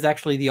statement is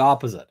actually the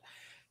opposite.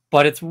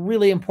 But it's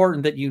really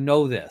important that you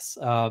know this,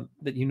 that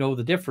you know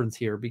the difference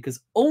here, because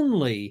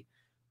only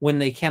when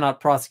they cannot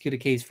prosecute a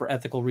case for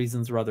ethical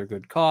reasons or other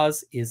good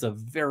cause is a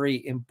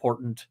very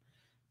important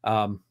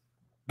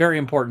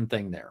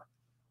thing there.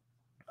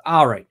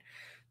 All right.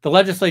 The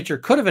legislature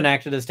could have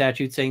enacted a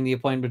statute saying the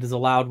appointment is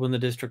allowed when the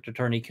district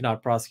attorney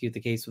cannot prosecute the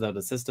case without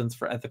assistance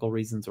for ethical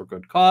reasons or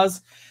good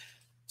cause.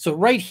 So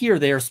right here,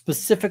 they are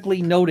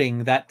specifically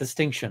noting that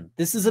distinction.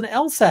 This is an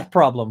LSAT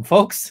problem,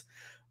 folks.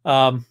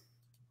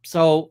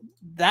 So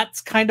that's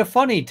kind of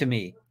funny to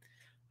me.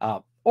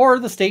 Or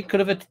the state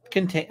could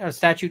have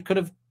statute could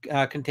have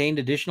contained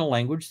additional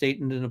language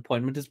stating an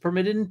appointment is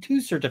permitted in two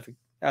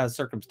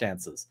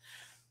circumstances: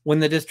 when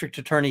the district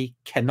attorney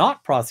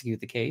cannot prosecute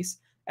the case,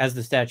 as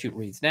the statute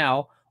reads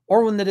now,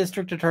 or when the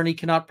district attorney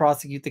cannot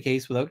prosecute the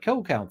case without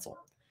co-counsel.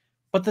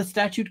 But the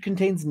statute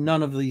contains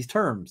none of these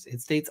terms.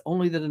 It states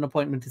only that an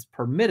appointment is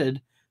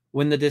permitted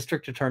when the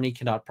district attorney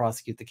cannot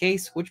prosecute the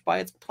case, which by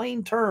its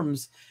plain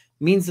terms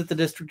means that the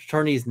district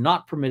attorney is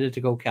not permitted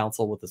to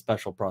co-counsel with a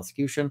special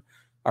prosecution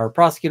or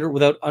prosecutor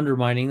without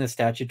undermining the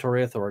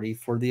statutory authority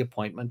for the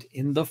appointment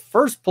in the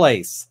first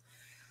place.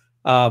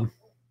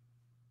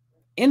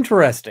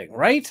 Interesting,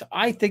 right?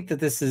 I think that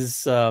this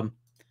is a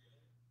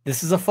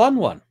fun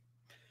one.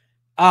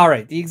 All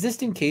right, the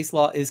existing case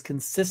law is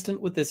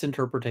consistent with this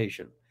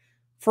interpretation.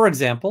 For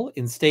example,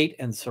 in State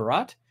and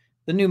Surratt,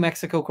 the New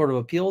Mexico Court of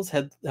Appeals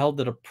had held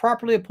that a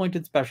properly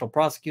appointed special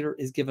prosecutor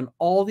is given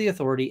all the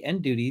authority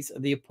and duties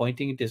of the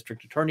appointing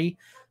district attorney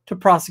to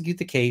prosecute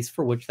the case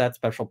for which that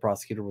special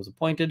prosecutor was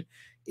appointed,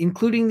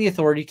 including the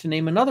authority to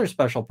name another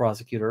special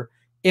prosecutor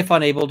if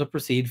unable to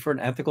proceed for an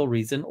ethical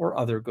reason or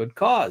other good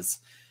cause.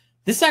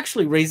 This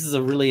actually raises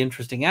a really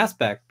interesting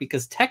aspect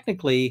because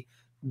technically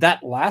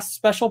that last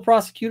special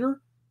prosecutor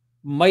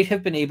might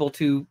have been able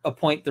to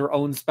appoint their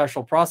own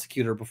special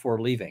prosecutor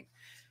before leaving.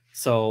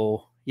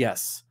 So,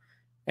 yes.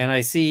 And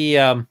I see,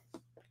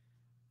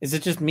 is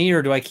it just me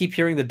or do I keep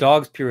hearing the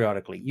dogs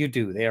periodically? You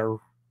do.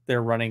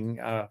 They're running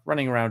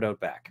around out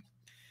back.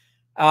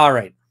 All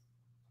right.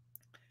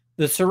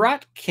 The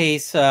Surratt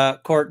case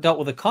court dealt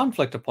with a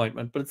conflict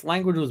appointment, but its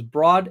language was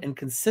broad and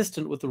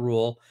consistent with the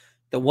rule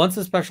that once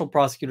a special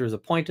prosecutor is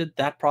appointed,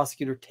 that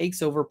prosecutor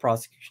takes over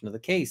prosecution of the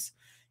case.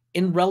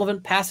 In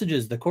relevant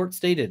passages, the court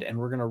stated, and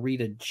we're going to read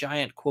a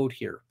giant quote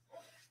here.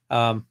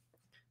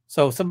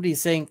 So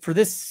somebody's saying, for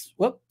this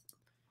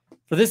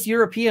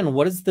European,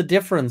 what is the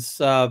difference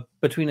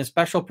between a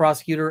special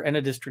prosecutor and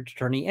a district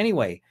attorney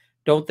anyway?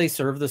 Don't they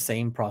serve the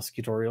same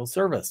prosecutorial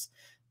service?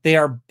 They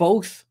are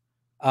both,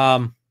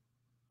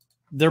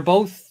 they're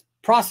both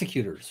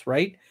prosecutors,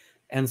 right?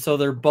 And so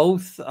they're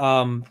both,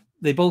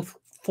 they both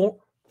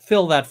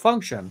fill that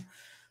function.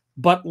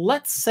 But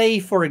let's say,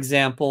 for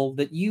example,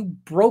 that you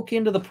broke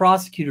into the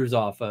prosecutor's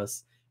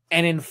office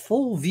and in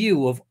full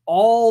view of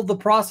all the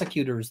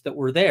prosecutors that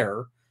were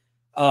there,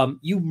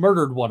 you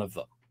murdered one of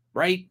them,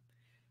 right?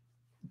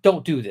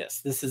 Don't do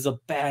this. This is a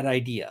bad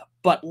idea.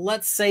 But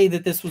let's say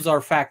that this was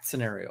our fact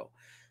scenario.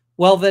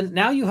 Well, then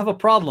now you have a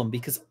problem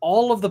because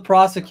all of the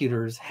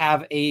prosecutors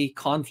have a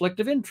conflict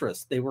of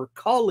interest. They were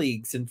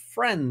colleagues and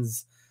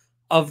friends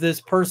of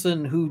this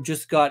person who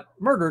just got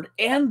murdered,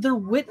 and they're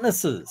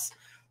witnesses,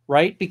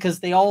 right? Because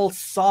they all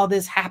saw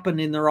this happen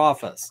in their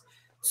office.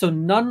 So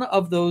none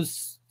of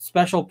those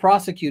special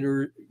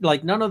prosecutors,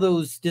 like none of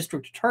those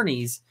district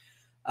attorneys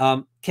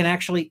can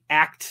actually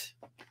act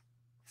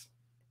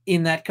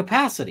in that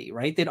capacity,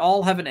 right? They'd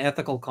all have an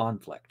ethical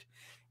conflict.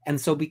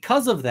 And so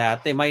because of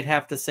that, they might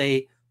have to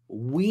say,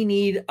 we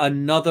need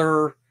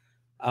another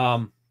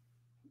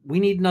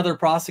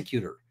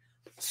prosecutor.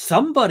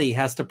 Somebody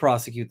has to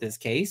prosecute this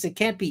case. It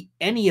can't be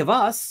any of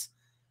us.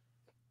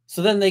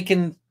 So then they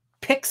can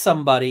pick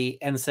somebody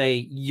and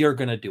say, you're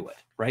going to do it,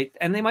 right?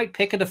 And they might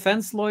pick a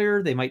defense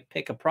lawyer. They might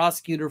pick a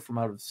prosecutor from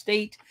out of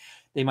state.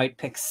 They might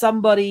pick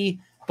somebody,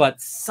 but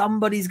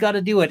somebody's got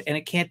to do it, and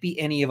it can't be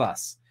any of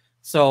us.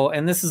 So,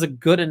 and this is a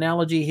good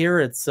analogy here.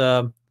 It's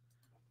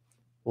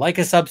like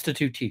a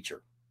substitute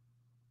teacher.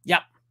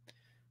 Yep.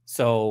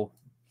 So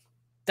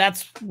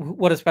that's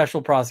what a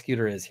special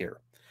prosecutor is here.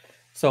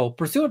 So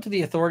pursuant to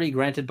the authority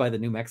granted by the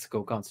New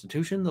Mexico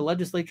Constitution, the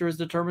legislature has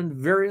determined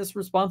various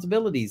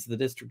responsibilities of the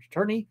district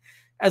attorney,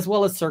 as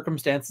well as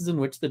circumstances in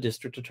which the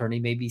district attorney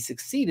may be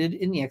succeeded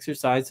in the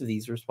exercise of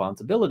these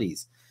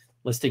responsibilities,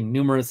 listing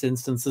numerous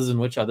instances in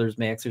which others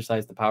may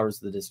exercise the powers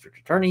of the district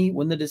attorney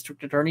when the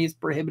district attorney is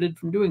prohibited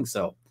from doing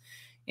so,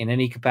 in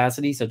any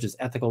capacity such as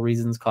ethical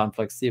reasons,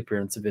 conflicts, the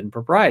appearance of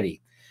impropriety.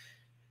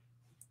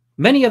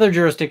 Many other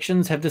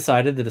jurisdictions have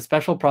decided that a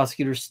special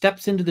prosecutor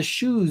steps into the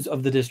shoes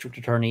of the district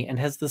attorney and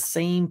has the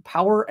same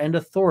power and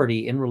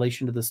authority in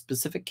relation to the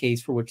specific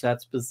case for which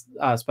that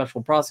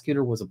special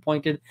prosecutor was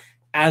appointed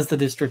as the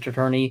district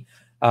attorney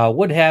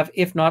would have,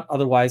 if not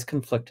otherwise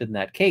conflicted in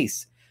that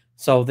case.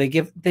 So they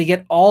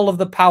get all of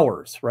the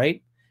powers,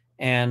 right?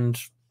 And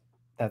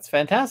that's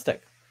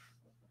fantastic.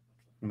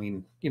 I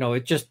mean, you know,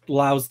 it just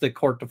allows the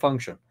court to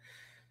function.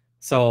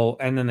 So,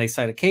 and then they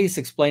cite a case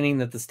explaining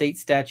that the state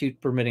statute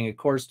permitting a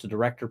court to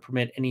direct or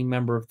permit any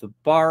member of the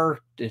bar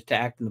to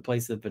act in the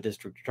place of a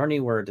district attorney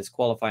where a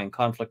disqualifying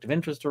conflict of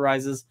interest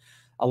arises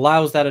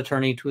allows that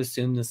attorney to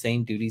assume the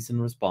same duties and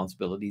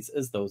responsibilities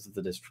as those of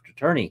the district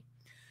attorney.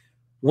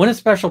 When a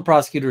special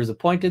prosecutor is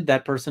appointed,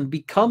 that person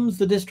becomes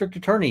the district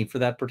attorney for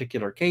that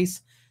particular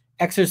case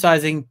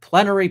exercising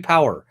plenary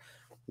power.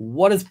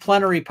 What is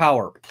plenary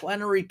power?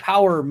 Plenary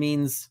power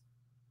means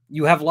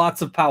you have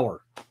lots of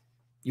power.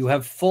 You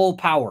have full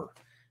power.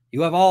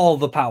 You have all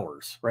the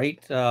powers, right?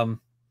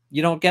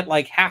 You don't get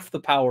like half the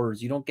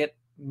powers. You don't get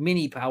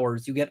mini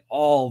powers. You get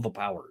all the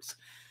powers.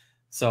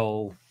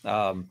 So,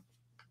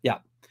 yeah.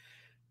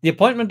 The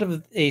appointment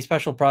of a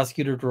special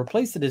prosecutor to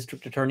replace the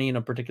district attorney in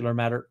a particular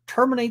matter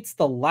terminates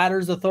the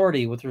latter's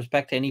authority with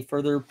respect to any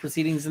further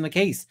proceedings in the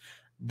case.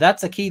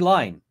 That's a key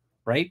line,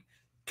 right?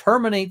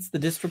 Terminates the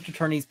district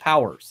attorney's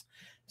powers.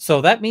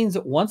 So that means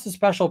that once a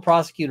special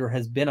prosecutor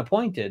has been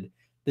appointed,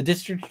 the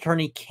district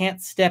attorney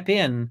can't step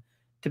in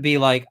to be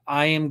like,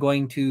 I am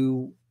going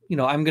to,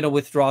 I'm going to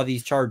withdraw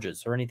these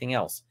charges or anything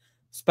else.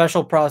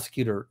 Special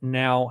prosecutor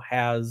now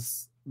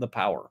has the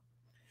power.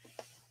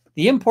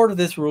 The import of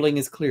this ruling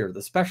is clear.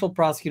 The special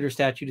prosecutor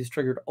statute is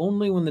triggered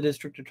only when the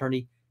district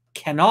attorney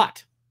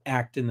cannot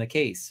act in the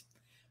case.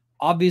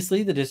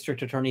 Obviously, the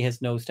district attorney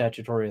has no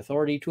statutory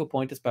authority to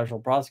appoint a special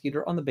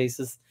prosecutor on the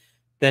basis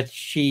that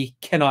she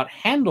cannot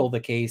handle the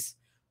case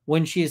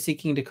when she is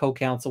seeking to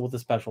co-counsel with a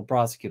special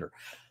prosecutor.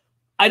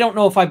 I don't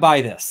know if I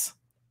buy this.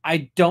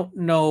 I don't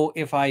know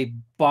if I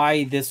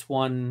buy this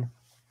one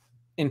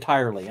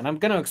entirely. And I'm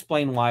going to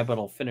explain why, but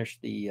I'll finish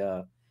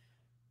the,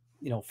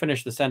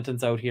 finish the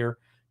sentence out here.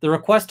 The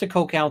request to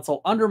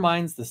co-counsel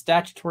undermines the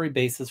statutory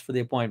basis for the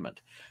appointment.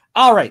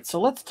 All right, so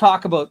let's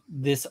talk about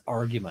this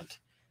argument.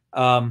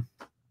 Cannot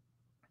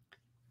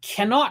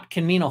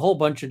can mean a whole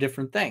bunch of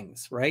different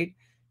things, right?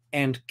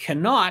 And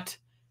cannot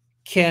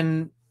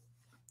can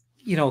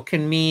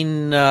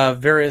mean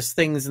various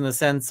things in the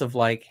sense of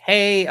like,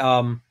 hey,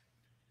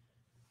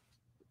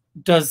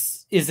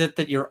 is it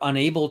that you're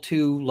unable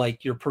to,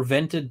 like, you're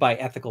prevented by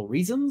ethical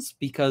reasons?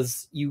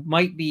 Because you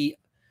might be,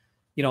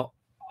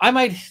 I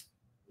might,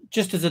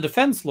 just as a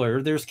defense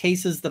lawyer, there's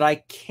cases that I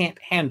can't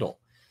handle.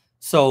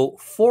 So,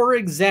 for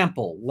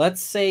example,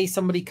 let's say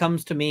somebody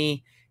comes to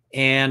me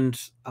and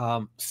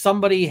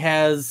somebody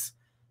has,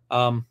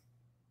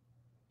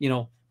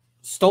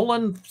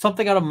 stolen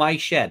something out of my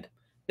shed.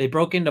 They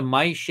broke into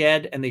my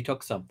shed and they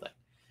took something.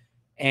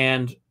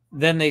 And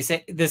then they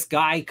say, this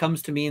guy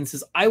comes to me and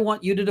says, I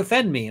want you to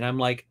defend me. And I'm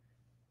like,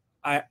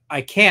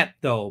 I can't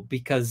though,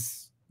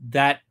 because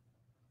that,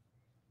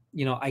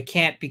 I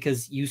can't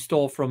because you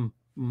stole from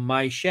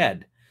my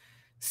shed.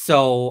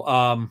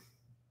 So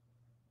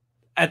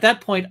at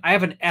that point, I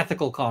have an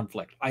ethical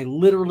conflict. I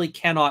literally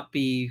cannot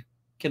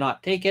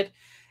take it.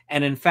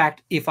 And in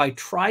fact, if I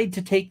tried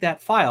to take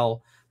that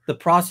file, the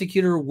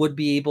prosecutor would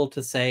be able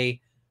to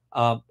say,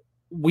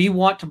 we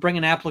want to bring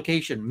an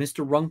application.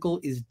 Mr. Runkle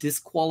is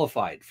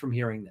disqualified from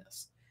hearing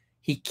this.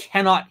 He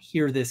cannot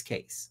hear this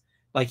case.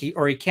 He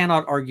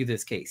cannot argue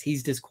this case.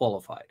 He's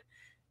disqualified.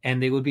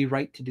 And they would be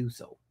right to do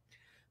so.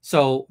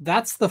 So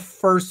that's the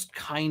first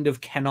kind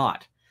of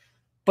cannot.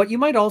 But you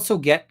might also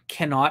get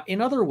cannot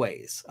in other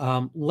ways.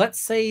 Let's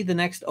say the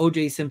next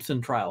O.J.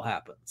 Simpson trial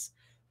happens,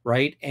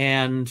 right?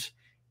 And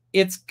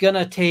it's going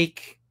to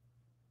take,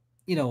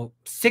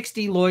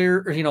 60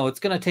 lawyers, it's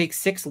going to take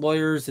 6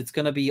 lawyers. It's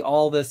going to be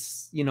all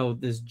this,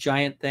 this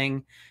giant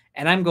thing.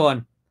 And I'm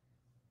going,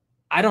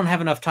 I don't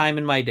have enough time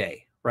in my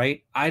day,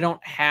 right? I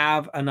don't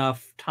have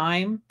enough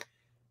time.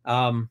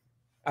 I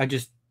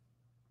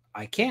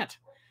can't.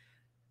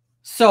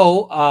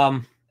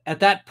 So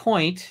at that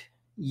point,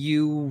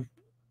 you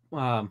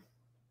have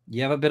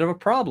a bit of a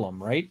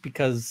problem, right?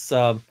 Because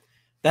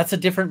that's a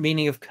different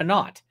meaning of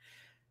cannot.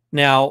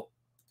 Now,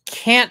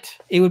 can't,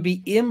 it would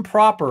be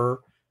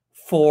improper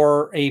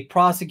for a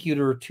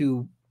prosecutor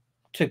to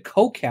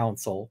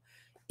co-counsel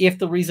if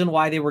the reason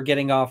why they were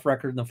getting off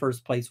record in the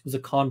first place was a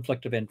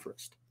conflict of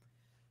interest.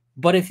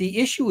 But if the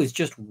issue is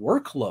just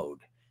workload,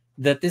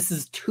 that this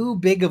is too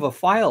big of a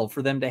file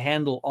for them to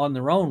handle on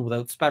their own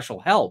without special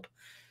help,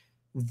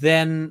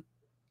 then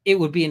it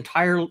would be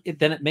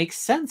then it makes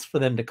sense for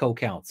them to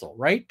co-counsel,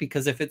 right?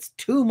 Because if it's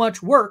too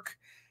much work,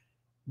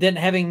 then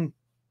having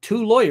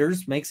 2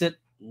 lawyers makes it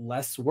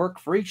less work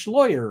for each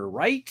lawyer,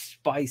 right?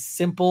 By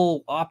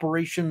simple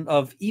operation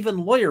of even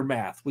lawyer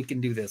math, we can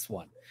do this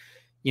one.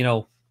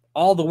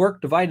 All the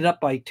work divided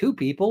up by 2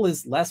 people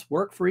is less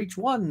work for each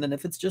one than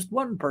if it's just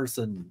one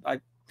person.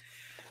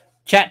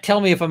 Chat,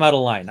 tell me if I'm out of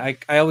line. I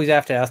always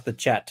have to ask the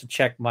chat to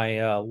check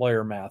my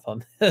lawyer math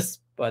on this,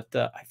 but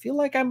I feel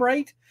like I'm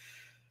right.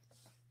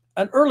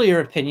 An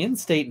earlier opinion,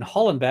 State and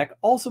Hollenbeck,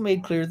 also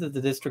made clear that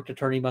the district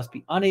attorney must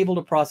be unable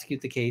to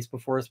prosecute the case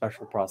before a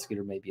special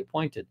prosecutor may be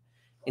appointed.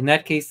 In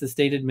that case, the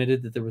state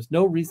admitted that there was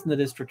no reason the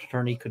district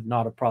attorney could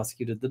not have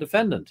prosecuted the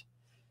defendant.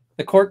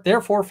 The court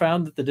therefore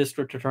found that the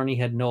district attorney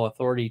had no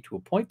authority to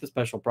appoint the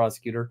special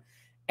prosecutor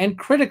and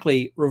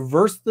critically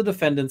reversed the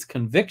defendant's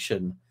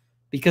conviction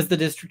because the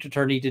district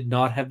attorney did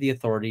not have the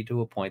authority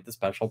to appoint the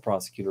special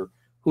prosecutor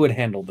who had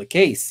handled the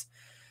case.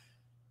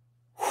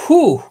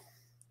 Whew.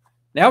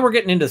 Now we're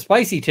getting into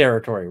spicy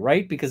territory,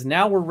 right? Because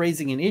now we're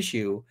raising an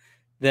issue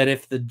that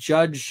if the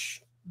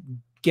judge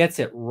gets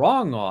it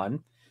wrong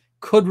on,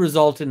 could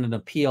result in an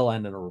appeal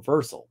and in a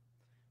reversal.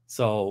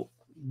 So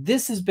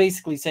this is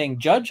basically saying,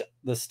 Judge,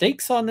 the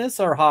stakes on this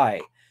are high.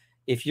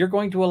 If you're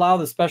going to allow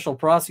the special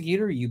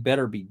prosecutor, you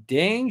better be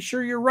dang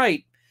sure you're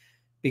right,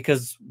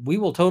 because we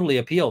will totally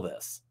appeal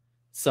this.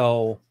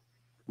 So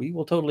we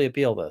will totally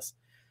appeal this.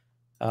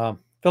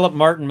 Philip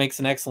Martin makes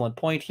an excellent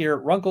point here.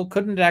 Runkle,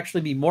 couldn't it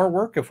actually be more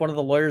work if one of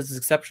the lawyers is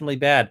exceptionally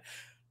bad?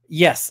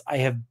 Yes, I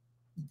have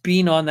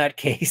been on that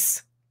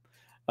case.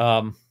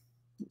 It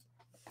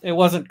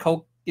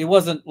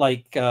wasn't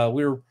like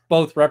we were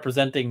both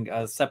representing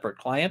a separate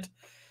client,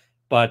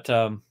 but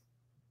the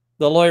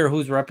lawyer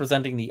who's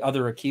representing the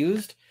other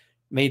accused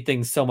made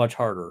things so much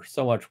harder,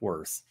 so much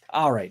worse.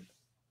 All right.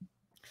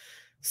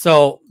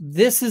 So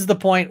this is the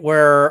point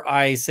where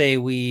I say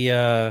we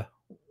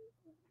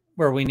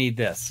need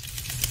this.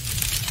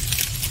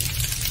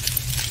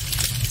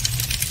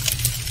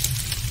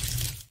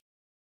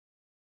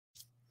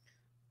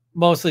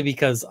 Mostly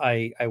because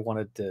I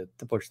wanted to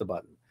push the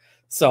button.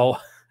 So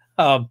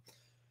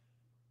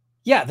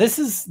yeah, this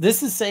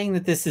is saying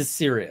that this is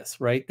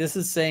serious, right? This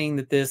is saying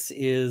that this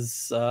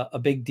is a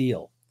big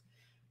deal.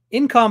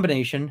 In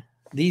combination,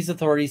 these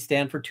authorities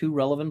stand for two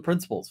relevant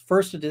principles.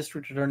 First, a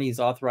district attorney is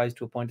authorized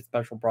to appoint a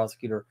special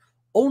prosecutor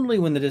only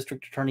when the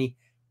district attorney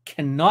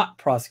cannot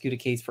prosecute a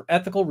case for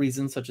ethical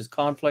reasons such as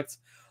conflicts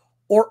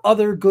or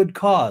other good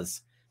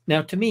cause.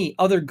 Now, to me,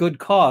 other good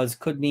cause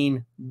could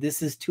mean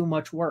this is too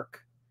much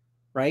work,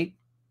 right?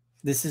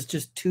 This is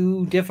just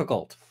too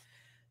difficult.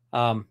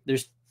 And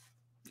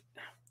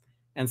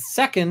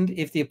second,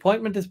 if the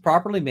appointment is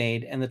properly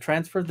made and the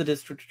transfer of the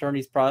district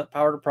attorney's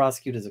power to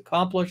prosecute is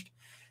accomplished,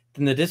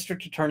 then the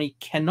district attorney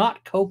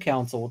cannot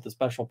co-counsel with the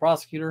special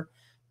prosecutor,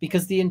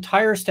 because the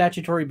entire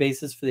statutory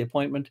basis for the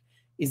appointment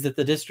is that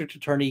the district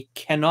attorney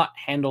cannot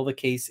handle the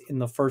case in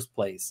the first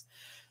place.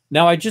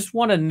 Now, I just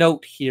want to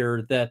note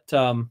here that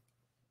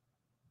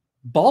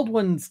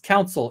Baldwin's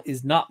counsel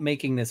is not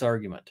making this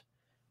argument.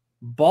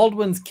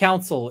 Baldwin's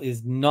counsel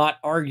is not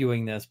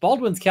arguing this.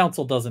 Baldwin's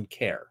counsel doesn't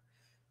care.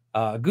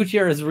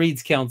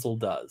 Gutierrez-Reed's counsel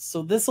does.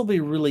 So this will be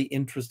really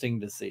interesting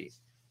to see.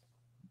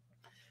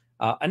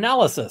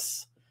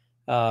 Analysis.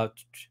 The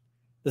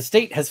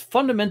state has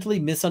fundamentally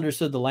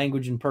misunderstood the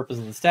language and purpose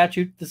of the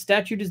statute. The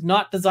statute is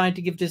not designed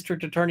to give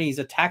district attorneys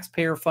a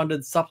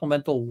taxpayer-funded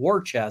supplemental war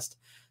chest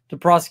to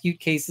prosecute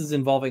cases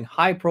involving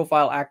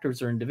high-profile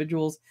actors or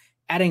individuals,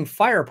 adding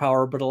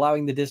firepower but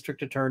allowing the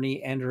district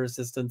attorney and her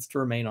assistants to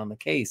remain on the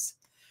case.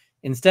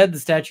 Instead, the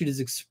statute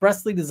is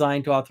expressly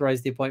designed to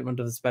authorize the appointment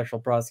of a special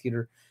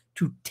prosecutor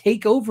to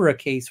take over a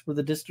case where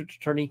the district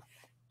attorney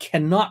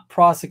cannot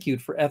prosecute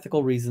for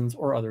ethical reasons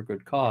or other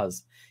good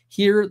cause.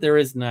 Here, there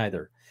is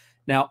neither.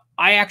 Now,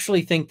 I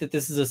actually think that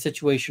this is a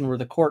situation where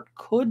the court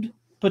could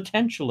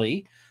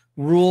potentially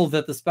rule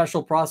that the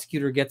special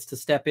prosecutor gets to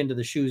step into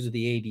the shoes of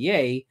the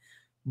ADA,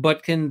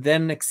 but can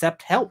then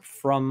accept help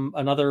from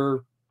another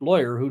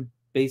lawyer who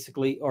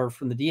basically, or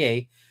from the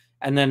DA,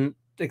 and then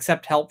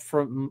accept help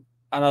from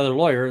another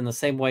lawyer in the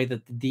same way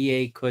that the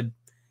DA could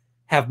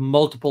have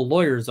multiple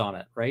lawyers on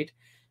it, right?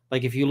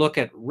 Like if you look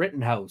at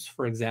Rittenhouse,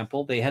 for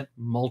example, they had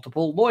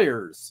multiple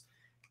lawyers.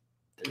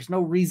 There's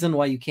no reason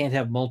why you can't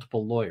have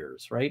multiple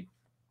lawyers, right?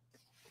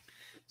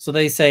 So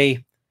they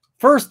say,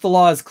 first, the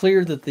law is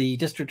clear that the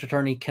district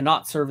attorney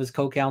cannot serve as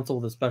co-counsel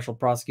with a special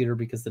prosecutor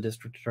because the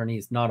district attorney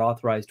is not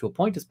authorized to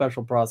appoint a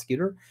special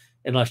prosecutor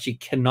unless she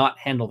cannot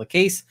handle the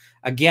case.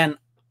 Again,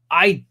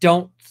 I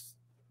don't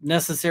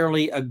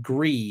necessarily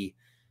agree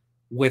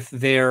with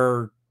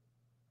their,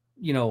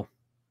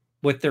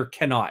 with their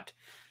cannot.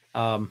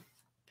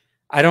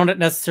 I don't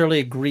necessarily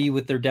agree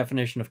with their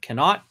definition of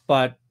cannot,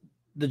 but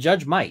the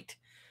judge might.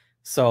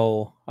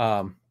 So,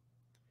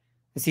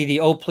 see, the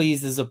oh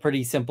please is a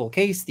pretty simple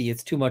case. The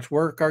it's too much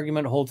work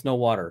argument holds no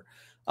water.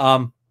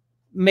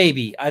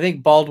 Maybe. I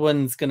think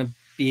Baldwin's going to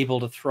be able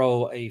to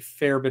throw a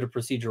fair bit of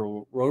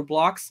procedural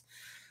roadblocks,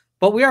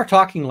 but we are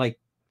talking like,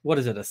 what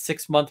is it, a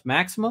 6-month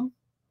maximum?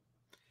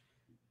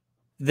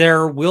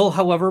 There will,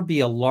 however, be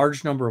a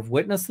large number of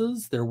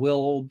witnesses. There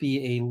will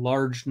be a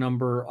large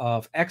number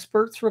of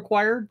experts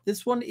required.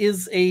 This one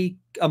is a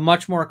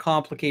much more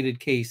complicated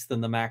case than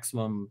the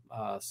maximum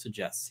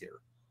suggests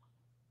here.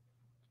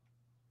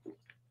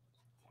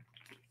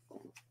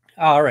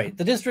 All right.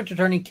 The district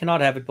attorney cannot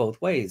have it both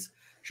ways.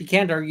 She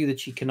can't argue that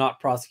she cannot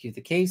prosecute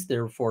the case,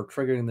 therefore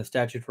triggering the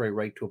statutory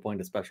right to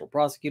appoint a special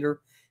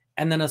prosecutor,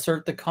 and then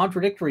assert the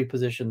contradictory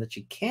position that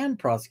she can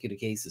prosecute a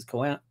case as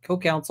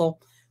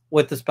co-counsel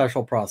with the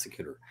special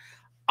prosecutor.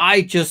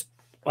 I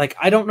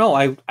don't know.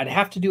 I'd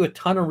have to do a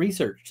ton of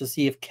research to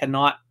see if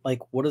cannot,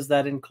 what does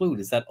that include?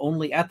 Is that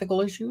only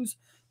ethical issues,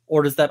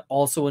 or does that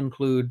also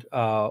include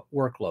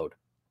workload?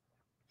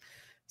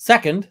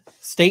 Second,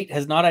 state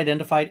has not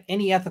identified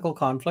any ethical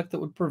conflict that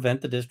would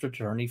prevent the district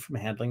attorney from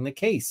handling the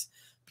case,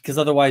 because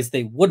otherwise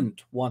they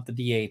wouldn't want the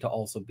DA to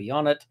also be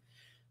on it.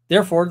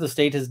 Therefore, the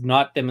state has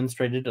not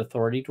demonstrated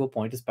authority to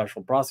appoint a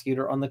special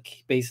prosecutor on the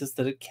basis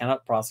that it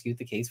cannot prosecute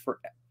the case for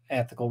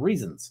ethical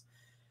reasons.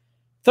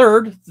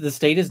 Third, the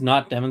state has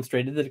not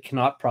demonstrated that it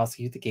cannot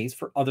prosecute the case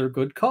for other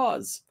good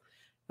cause.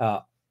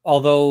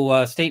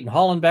 Although State and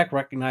Hollenbeck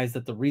recognize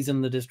that the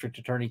reason the district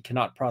attorney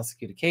cannot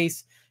prosecute a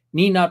case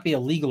need not be a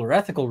legal or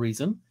ethical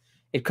reason,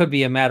 It could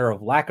be a matter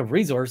of lack of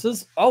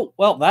resources. Oh,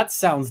 well, that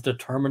sounds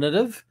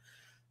determinative.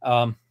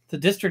 The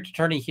district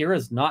attorney here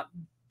has not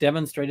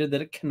demonstrated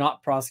that it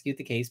cannot prosecute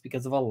the case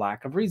because of a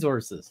lack of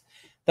resources.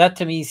 That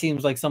to me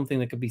seems like something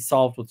that could be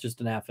solved with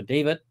just an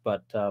affidavit,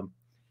 but to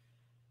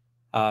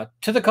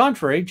the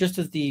contrary, just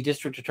as the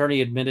district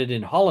attorney admitted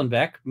in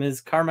Hollenbeck,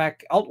 Ms.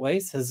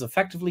 Carmack-Altweis has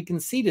effectively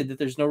conceded that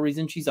there's no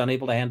reason she's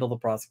unable to handle the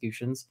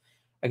prosecutions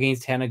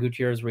against Hannah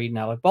Gutierrez-Reed and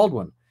Alec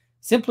Baldwin.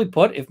 Simply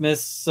put, if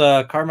Ms.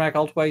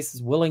 Carmack-Altweis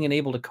is willing and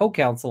able to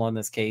co-counsel on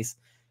this case,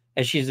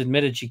 as she's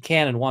admitted she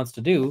can and wants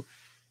to do,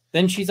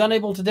 then she's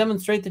unable to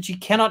demonstrate that she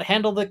cannot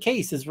handle the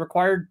case as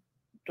required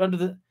under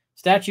the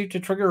statute to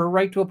trigger her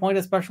right to appoint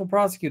a special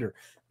prosecutor.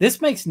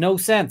 This makes no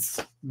sense,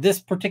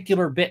 this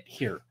particular bit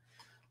here.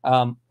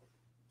 And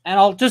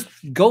I'll just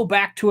go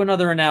back to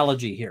another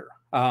analogy here.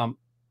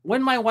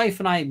 When my wife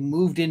and I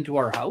moved into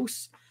our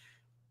house,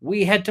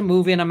 we had to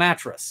move in a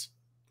mattress.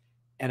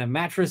 And a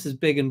mattress is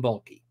big and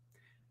bulky.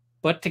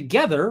 But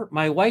together,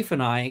 my wife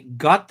and I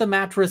got the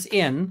mattress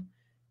in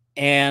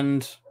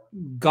and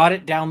got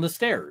it down the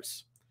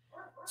stairs.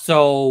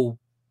 So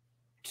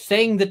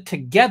saying that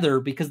together,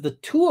 because the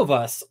two of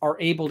us are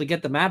able to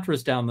get the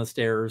mattress down the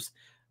stairs,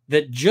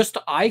 that just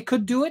I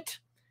could do it,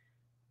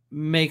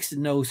 makes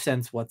no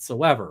sense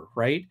whatsoever,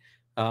 right?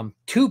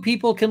 Two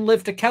people can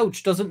lift a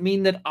couch doesn't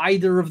mean that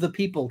either of the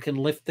people can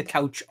lift the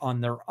couch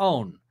on their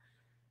own.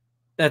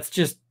 That's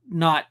just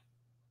not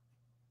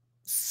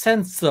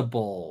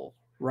sensible,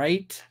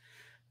 right?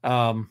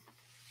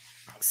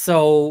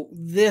 So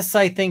this,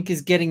 I think,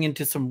 is getting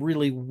into some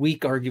really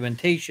weak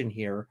argumentation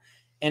here.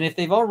 And if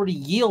they've already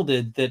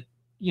yielded that,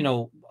 you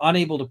know,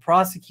 unable to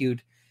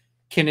prosecute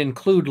can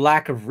include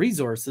lack of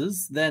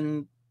resources,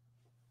 then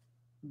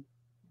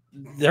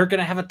they're going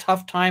to have a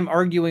tough time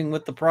arguing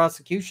with the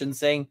prosecution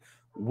saying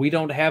we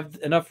don't have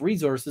enough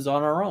resources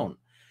on our own.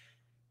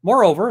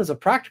 Moreover, as a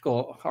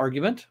practical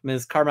argument,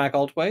 Ms.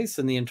 Carmack-Altweis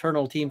and the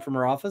internal team from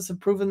her office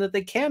have proven that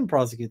they can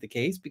prosecute the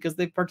case because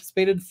they've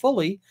participated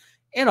fully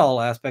in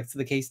all aspects of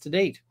the case to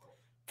date.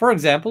 For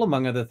example,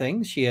 among other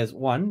things, she has,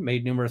 1,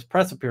 made numerous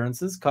press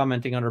appearances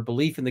commenting on her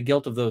belief in the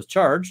guilt of those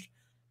charged.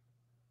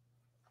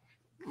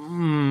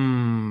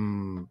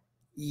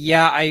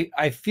 Yeah,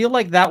 I feel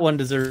like that one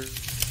deserves...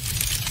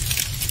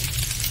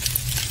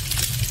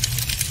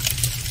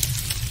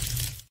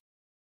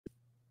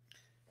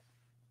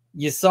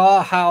 You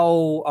saw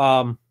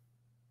how,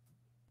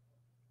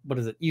 what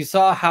is it? You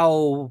saw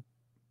how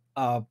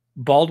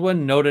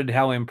Baldwin noted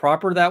how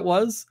improper that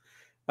was.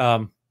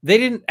 They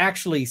didn't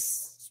actually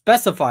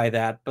specify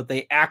that, but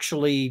they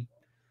actually,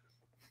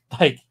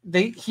 like,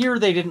 they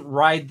didn't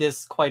ride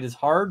this quite as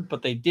hard,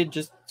 but they did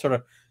just sort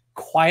of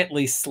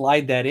quietly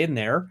slide that in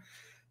there.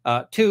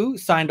 2,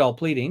 signed all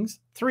pleadings.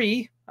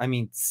 3, I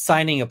mean,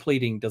 signing a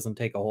pleading doesn't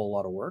take a whole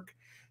lot of work.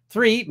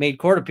 3, made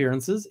court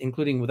appearances,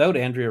 including without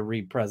Andrea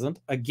Reed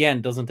present.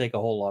 Again, doesn't take a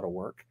whole lot of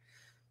work.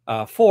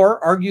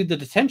 4, argued the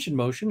detention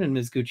motion in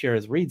Ms.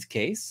 Gutierrez-Reed's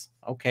case.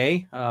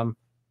 Okay.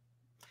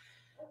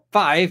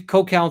 5,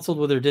 co-counseled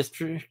with her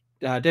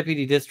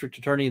deputy district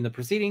attorney in the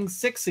proceedings.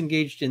 6,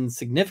 engaged in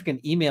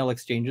significant email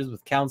exchanges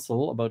with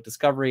counsel about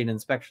discovery and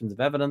inspections of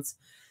evidence.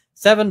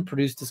 7,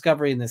 produced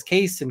discovery in this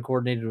case and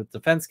coordinated with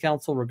defense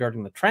counsel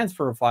regarding the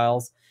transfer of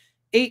files.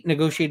 8,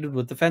 negotiated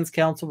with defense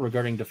counsel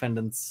regarding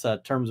defendants'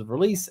 terms of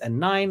release. And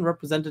 9,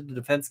 represented the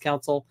defense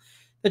counsel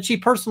that she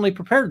personally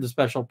prepared the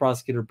special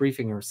prosecutor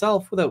briefing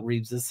herself without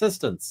Reeves'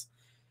 assistance.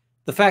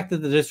 The fact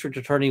that the district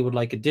attorney would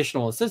like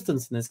additional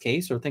assistance in this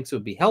case or thinks it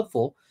would be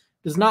helpful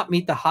does not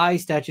meet the high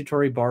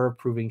statutory bar of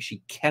proving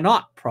she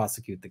cannot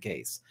prosecute the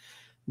case.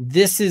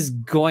 This is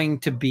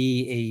going to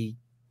be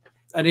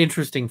an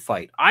interesting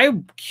fight.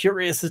 I'm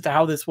curious as to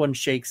how this one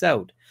shakes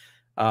out.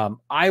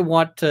 I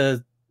want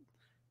to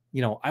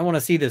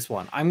see this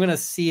one. I'm going to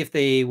see if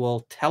they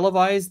will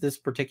televise this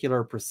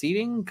particular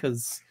proceeding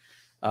because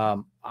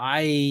I'm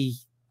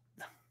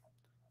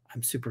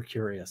super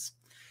curious.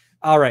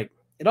 All right.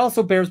 It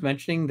also bears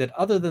mentioning that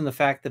other than the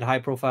fact that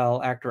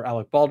high-profile actor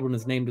Alec Baldwin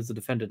is named as a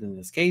defendant in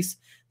this case,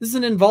 this is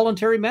an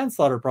involuntary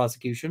manslaughter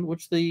prosecution,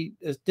 which the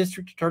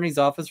district attorney's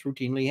office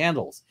routinely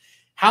handles.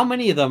 How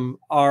many of them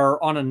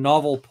are on a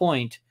novel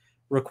point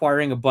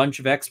requiring a bunch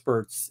of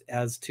experts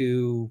as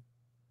to,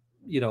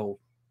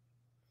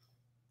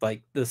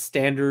 like the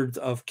standards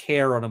of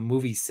care on a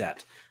movie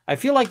set? I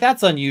feel like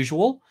that's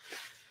unusual.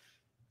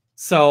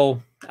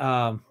 So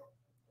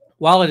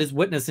while it is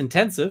witness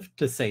intensive,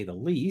 to say the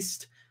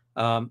least,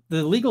 the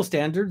legal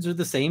standards are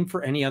the same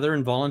for any other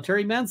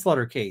involuntary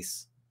manslaughter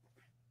case.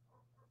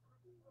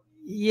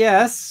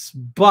 Yes,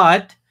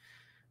 but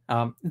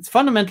it's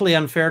fundamentally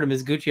unfair to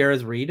Ms.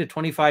 Gutierrez-Reed, a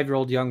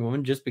 25-year-old young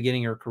woman just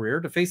beginning her career,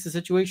 to face a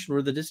situation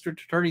where the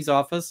district attorney's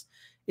office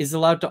is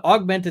allowed to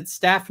augment its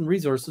staff and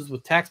resources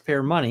with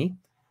taxpayer money,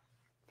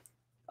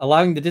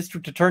 allowing the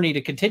district attorney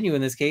to continue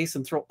in this case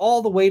and throw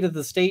all the weight of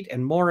the state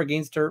and more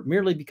against her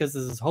merely because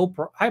this is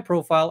high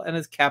profile and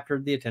has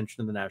captured the attention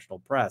of the national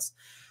press.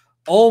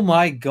 Oh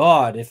my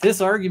God. If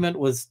this argument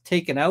was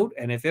taken out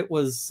and if it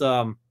was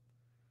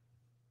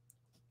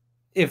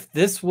if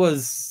this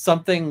was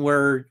something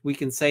where we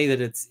can say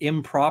that it's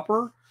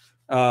improper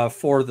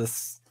for the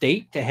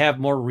state to have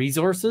more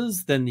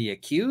resources than the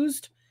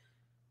accused,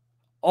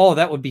 oh,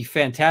 that would be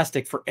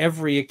fantastic for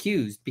every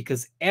accused,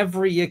 because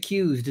every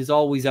accused is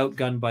always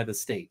outgunned by the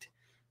state.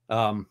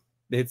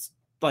 It's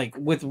like,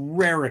 with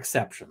rare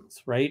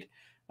exceptions, right?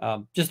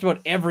 Just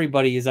about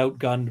everybody is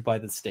outgunned by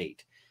the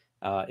state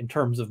in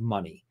terms of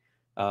money.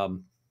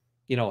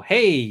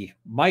 Hey,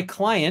 my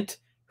client,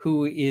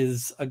 who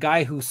is a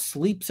guy who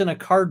sleeps in a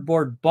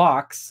cardboard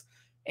box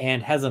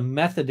and has a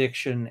meth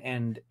addiction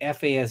and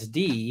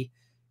FASD,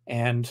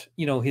 and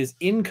his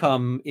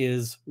income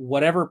is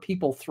whatever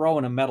people throw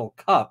in a metal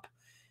cup,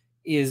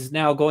 is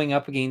now going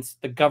up against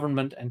the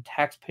government and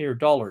taxpayer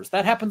dollars.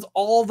 That happens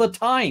all the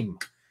time,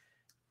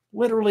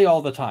 literally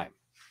all the time.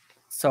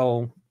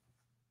 So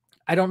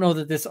I don't know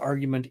that this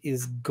argument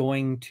is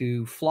going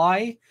to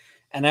fly,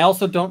 and I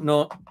also don't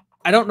know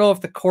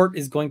if the court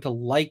is going to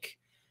like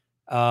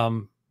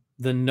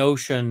the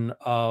notion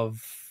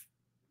of,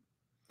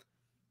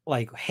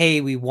 like,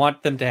 hey, we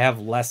want them to have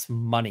less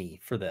money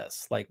for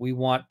this. Like, we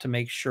want to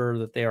make sure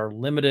that they are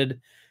limited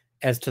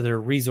as to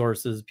their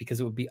resources, because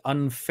it would be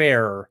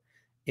unfair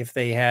if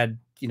they had,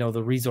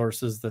 the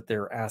resources that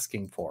they're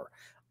asking for.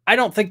 I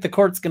don't think the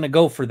court's going to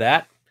go for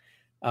that.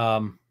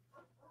 And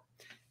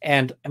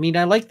I mean,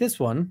 I like this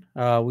one.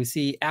 We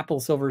see Apple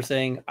Silver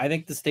saying, I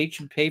think the state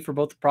should pay for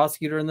both the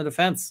prosecutor and the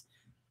defense.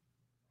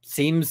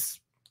 Seems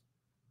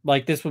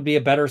like this would be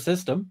a better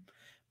system,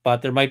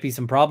 but there might be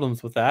some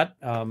problems with that.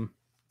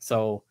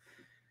 So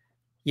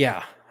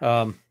yeah,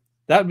 that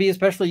would be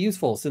especially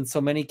useful since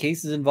so many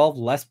cases involve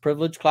less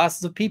privileged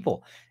classes of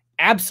people.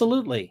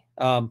 Absolutely.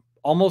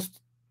 Almost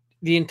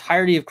the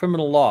entirety of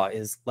criminal law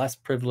is less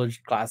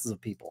privileged classes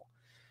of people.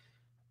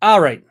 All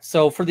right.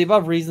 So for the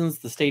above reasons,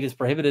 the state is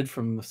prohibited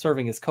from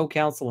serving as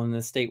co-counsel in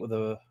this state with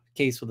a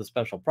case with a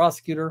special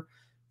prosecutor.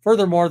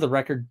 Furthermore, the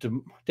record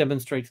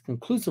demonstrates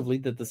conclusively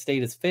that the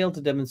state has failed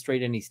to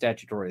demonstrate any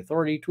statutory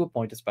authority to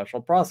appoint a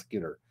special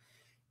prosecutor.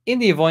 In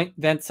the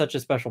event such a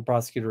special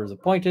prosecutor is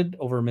appointed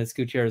over Ms.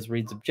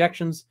 Gutierrez-Reed's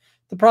objections,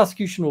 the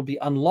prosecution will be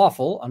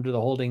unlawful under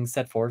the holdings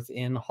set forth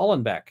in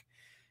Hollenbeck.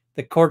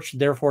 The court should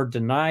therefore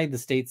deny the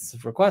state's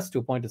request to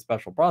appoint a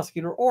special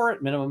prosecutor, or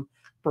at minimum,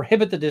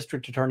 prohibit the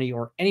district attorney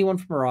or anyone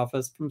from her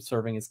office from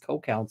serving as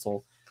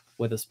co-counsel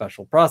with a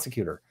special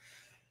prosecutor.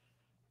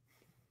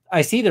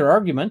 I see their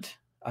argument.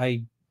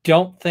 I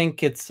don't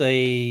think it's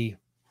I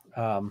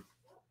don't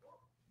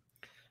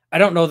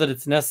know that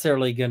it's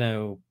necessarily going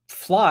to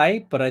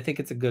fly, but I think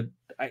it's a good,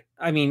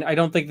 I mean, I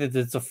don't think that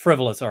it's a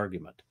frivolous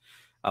argument.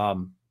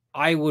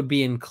 I would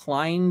be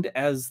inclined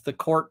as the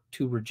court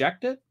to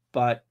reject it,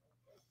 but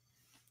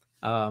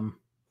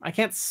I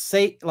can't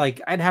say,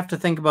 like, I'd have to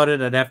think about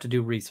it. I'd have to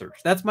do research.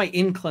 That's my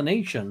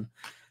inclination,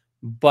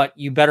 but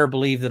you better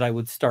believe that I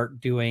would start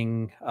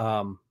doing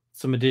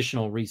some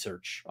additional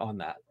research on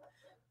that.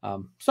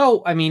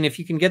 So, I mean, if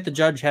you can get the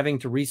judge having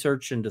to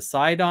research and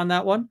decide on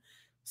that one,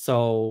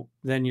 so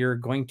then you're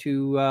going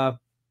to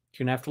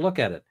have to look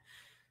at it.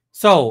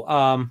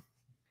 So,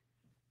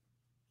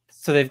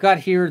 so they've got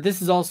here, this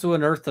is also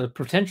unearthed a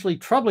potentially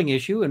troubling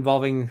issue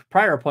involving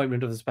prior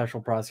appointment of a special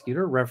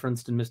prosecutor,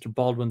 referenced in Mr.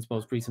 Baldwin's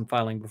most recent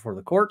filing before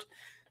the court.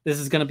 This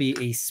is going to be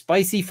a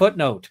spicy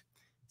footnote.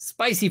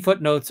 Spicy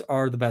footnotes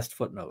are the best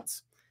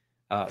footnotes.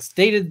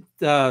 Stated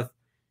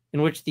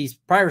in which these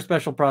prior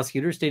special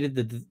prosecutors stated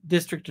that the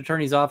district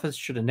attorney's office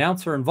should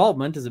announce her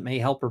involvement as it may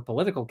help her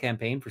political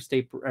campaign for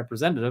state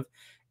representative,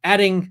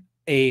 adding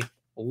a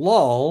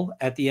lol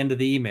at the end of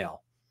the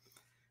email.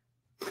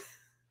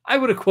 I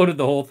would have quoted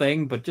the whole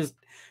thing, but just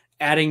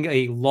adding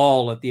a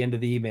lol at the end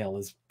of the email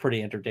is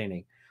pretty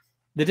entertaining.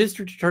 The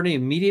district attorney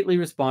immediately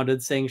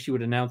responded, saying she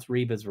would announce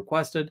Reeb as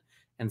requested,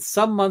 and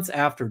some months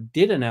after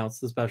did announce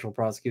the special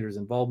prosecutor's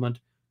involvement.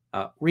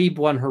 Reeb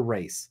won her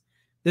race.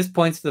 This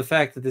points to the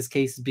fact that this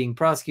case is being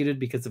prosecuted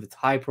because of its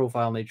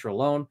high-profile nature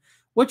alone,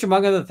 which,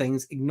 among other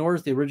things,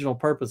 ignores the original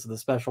purpose of the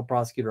special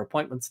prosecutor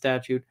appointment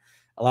statute,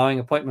 allowing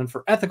appointment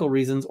for ethical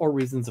reasons or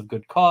reasons of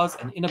good cause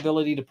and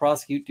inability to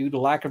prosecute due to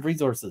lack of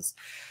resources.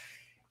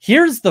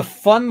 Here's the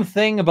fun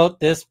thing about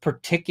this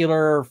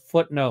particular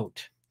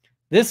footnote.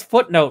 This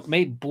footnote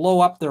may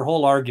blow up their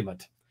whole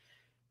argument,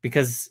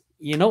 because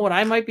you know what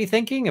I might be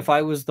thinking if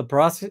I was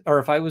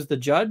if I was the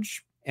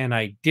judge and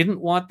I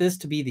didn't want this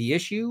to be the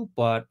issue,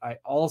 but I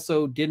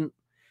also didn't.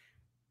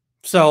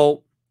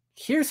 So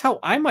here's how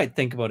I might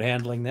think about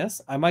handling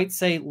this. I might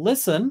say,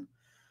 listen,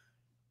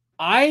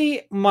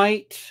 I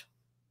might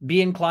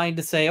be inclined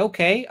to say,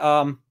 okay,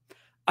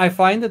 I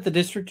find that the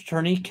district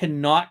attorney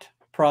cannot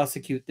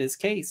prosecute this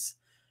case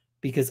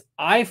because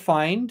I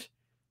find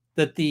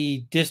that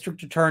the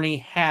district attorney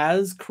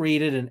has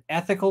created an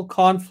ethical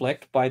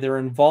conflict by their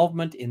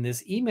involvement in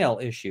this email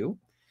issue,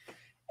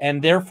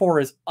 and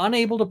therefore is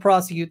unable to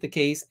prosecute the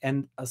case,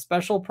 and a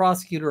special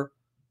prosecutor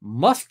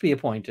must be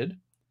appointed,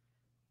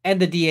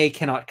 and the DA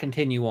cannot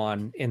continue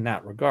on in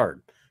that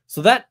regard.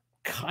 So that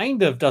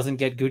kind of doesn't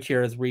get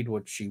Gutierrez-Reed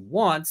what she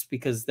wants,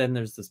 because then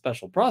there's the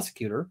special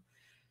prosecutor.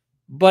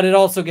 but it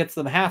also gets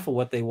them half of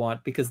what they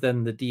want because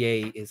then the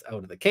DA is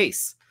out of the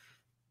case.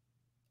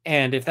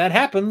 And if that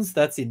happens,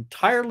 that's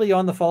entirely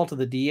on the fault of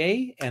the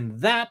DA, and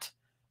that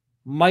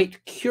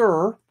might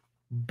cure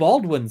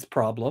Baldwin's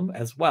problem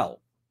as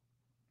well.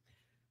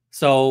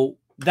 So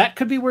that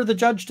could be where the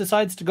judge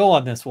decides to go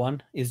on this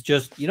one, is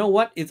just, you know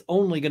what, it's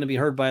only going to be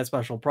heard by a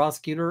special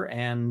prosecutor,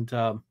 and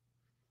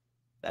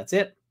that's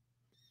it.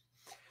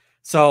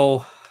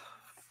 So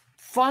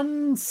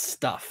fun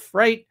stuff,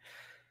 right?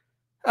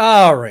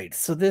 All right,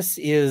 so this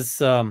is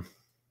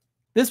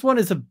this one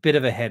is a bit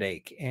of a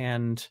headache,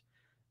 and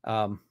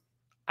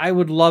I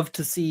would love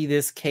to see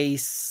this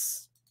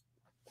case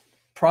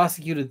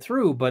prosecuted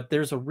through, but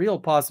there's a real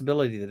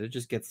possibility that it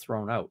just gets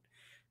thrown out.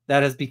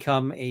 That has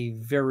become a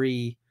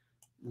very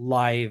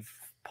live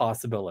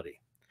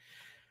possibility.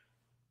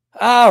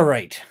 All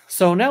right,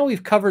 so now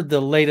we've covered the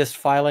latest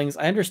filings.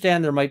 I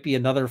understand there might be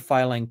another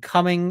filing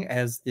coming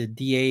as the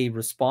DA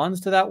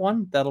responds to that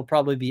one. That'll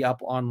probably be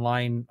up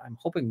online, I'm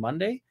hoping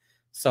Monday.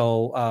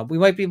 So we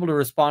might be able to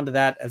respond to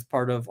that as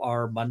part of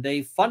our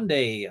Monday Fun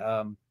Day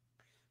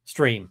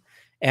stream.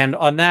 And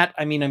on that,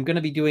 I mean, I'm going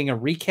to be doing a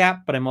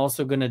recap, but I'm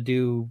also going to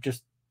do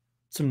just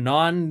some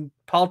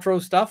non-Paltrow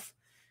stuff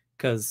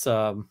because,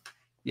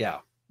 yeah.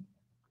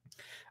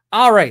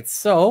 All right,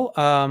 so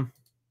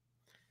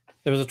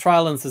there was a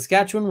trial in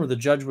Saskatchewan where the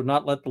judge would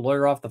not let the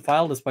lawyer off the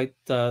file despite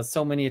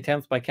so many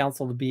attempts by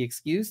counsel to be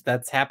excused.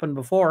 That's happened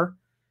before.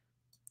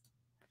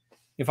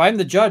 If I'm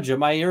the judge,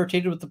 am I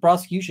irritated with the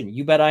prosecution?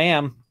 You bet I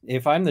am.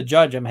 If I'm the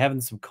judge, I'm having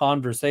some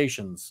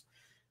conversations.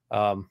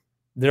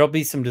 There'll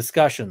be some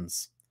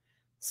discussions.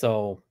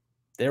 So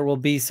there will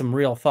be some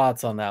real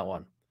thoughts on that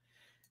one.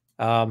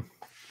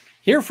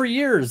 Here for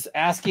years,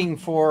 asking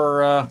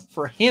for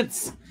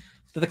hints.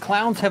 Do the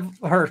clowns have,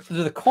 or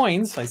do the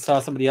coins, I saw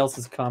somebody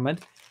else's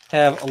comment,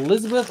 have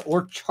Elizabeth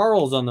or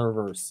Charles on the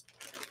reverse?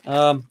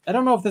 I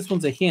don't know if this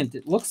one's a hint.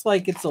 It looks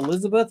like it's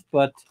Elizabeth,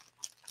 but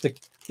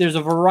there's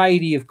a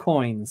variety of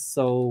coins.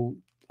 So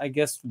I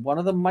guess one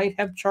of them might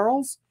have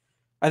Charles.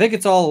 I think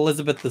it's all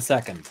Elizabeth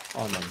II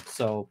on them.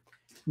 So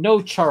no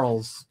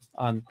Charles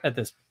on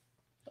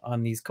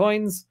these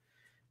coins,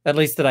 at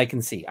least that I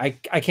can see. I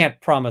can't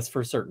promise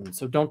for certain,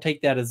 so don't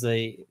take that as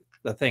a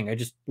thing. I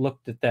just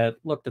looked at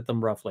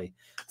them roughly.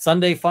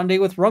 Sunday Fun Day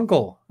with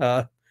Runkle.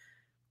 That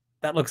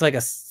looks like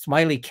a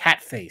smiley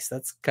cat face.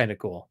 That's kind of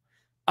cool.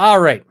 All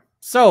right,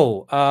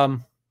 so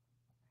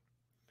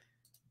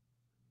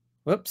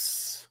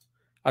whoops,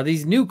 are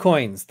these new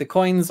coins? The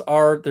coins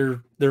are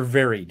they're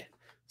varied.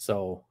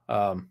 So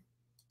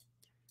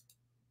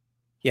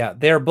yeah,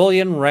 their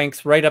bullion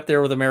ranks right up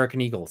there with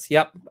American Eagles.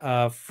 Yep.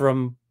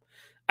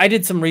 I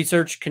did some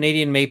research.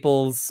 Canadian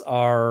maples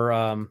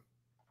are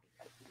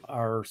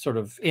sort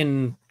of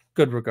in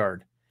good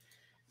regard.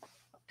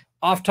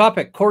 Off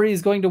topic. Corey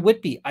is going to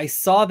Whitby. I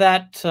saw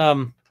that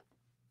come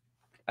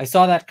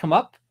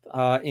up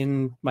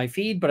in my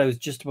feed, but I was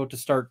just about to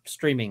start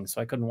streaming,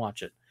 so I couldn't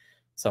watch it.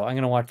 So I'm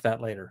going to watch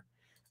that later.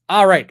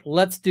 All right,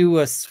 let's do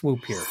a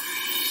swoop here.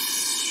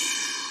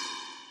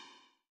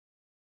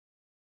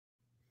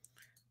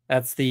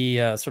 That's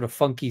the sort of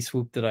funky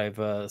swoop that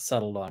I've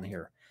settled on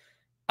here.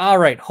 All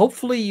right.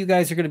 Hopefully you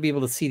guys are going to be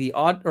able to see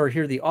the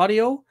hear the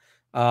audio.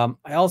 I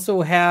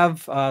also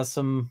have I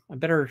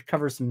better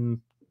cover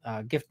some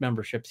gift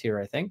memberships here,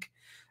 I think.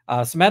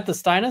 Samantha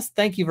Steinis,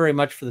 thank you very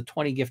much for the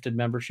 20 gifted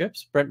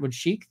memberships. Brentwood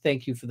Chic,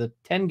 thank you for the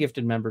 10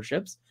 gifted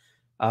memberships.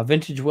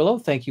 Vintage Willow,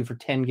 thank you for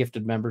 10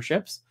 gifted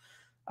memberships.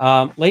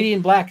 Lady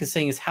in Black is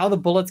saying, is how the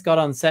bullets got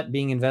on set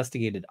being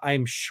investigated?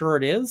 I'm sure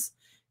it is.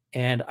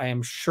 And I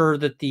am sure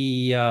that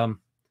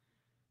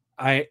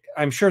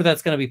I'm sure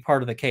that's going to be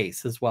part of the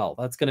case as well.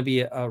 That's going to be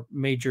a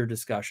major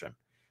discussion.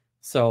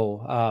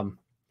 So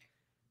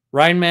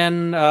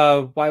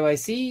Ryanman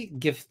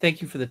YYC,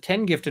 thank you for the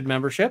 10 gifted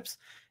memberships.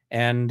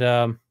 And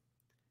what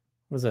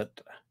was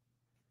it?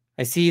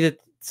 I see that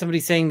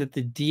somebody's saying that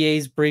the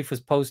DA's brief was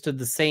posted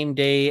the same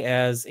day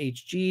as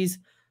HG's.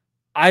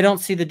 I don't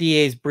see the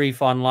DA's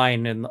brief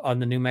online on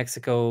the New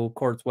Mexico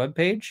court's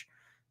webpage.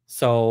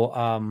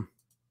 So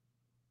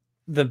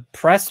the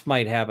press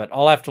might have it.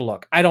 I'll have to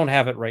look. I don't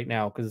have it right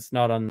now because it's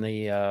not on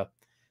the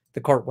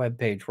court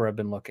webpage where I've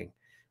been looking.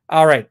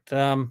 All right.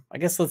 I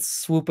guess let's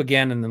swoop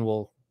again and then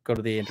we'll go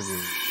to the interview.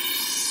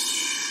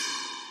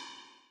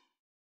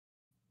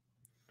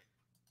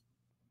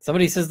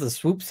 Somebody says the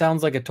swoop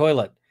sounds like a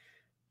toilet.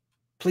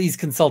 Please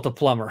consult a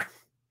plumber.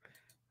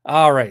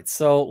 All right.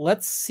 So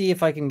let's see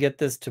if I can get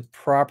this to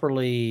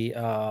properly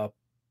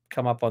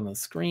come up on the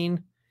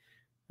screen.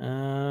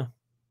 There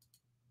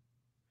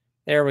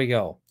we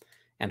go.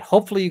 And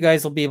hopefully you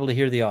guys will be able to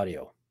hear the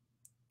audio.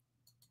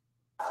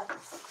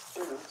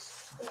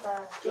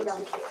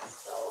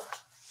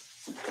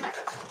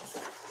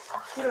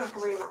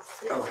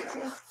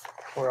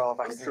 We're all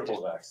vaccinated.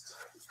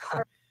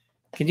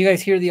 Can you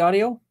guys hear the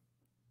audio?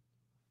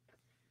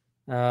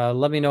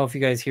 Let me know if you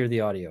guys hear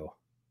the audio.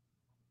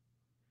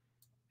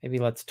 Maybe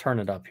let's turn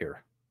it up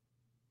here.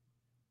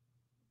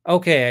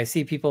 Okay, I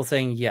see people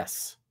saying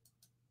yes.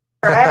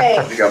 All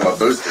right. You got my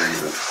booster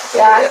even.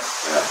 Yeah.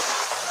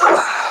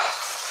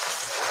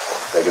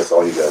 guess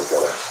all you guys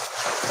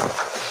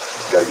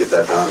gotta get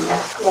that done.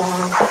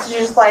 Yeah. Did you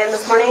just fly in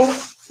this morning?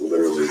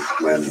 Literally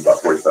landed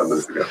about 45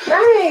 minutes ago.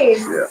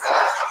 Nice. Yeah.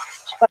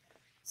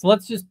 So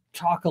let's just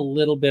talk a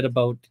little bit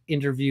about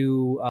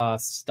interview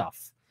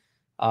stuff.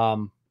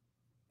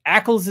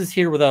 Ackles is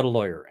here without a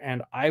lawyer,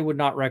 and I would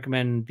not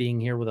recommend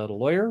being here without a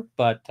lawyer,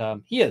 but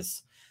he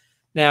is.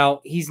 Now,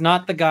 he's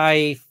not the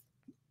guy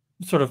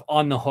sort of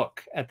on the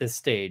hook at this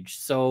stage.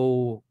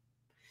 So,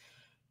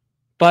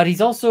 but he's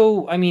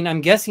also, I mean,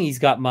 I'm guessing he's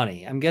got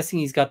money. I'm guessing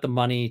he's got the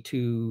money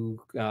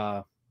to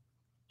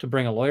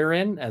bring a lawyer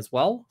in as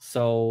well.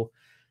 So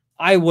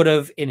I would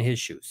have in his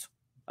shoes.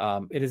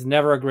 It is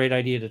never a great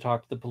idea to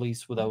talk to the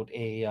police without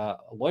a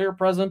lawyer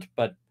present,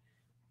 but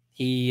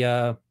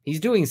he's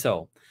doing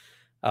so.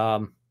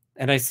 And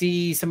I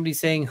see somebody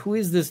saying, "Who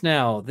is this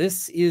now?"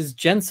 This is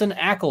Jensen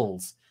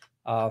Ackles,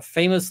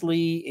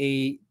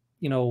 famously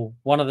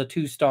one of the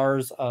 2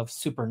 stars of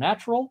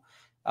Supernatural.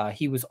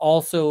 He was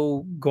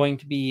also going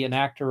to be an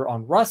actor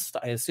on Rust.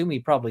 I assume he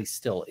probably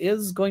still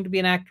is going to be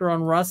an actor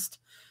on Rust.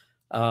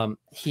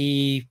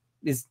 He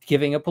is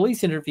giving a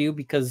police interview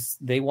because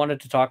they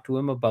wanted to talk to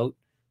him about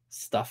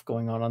stuff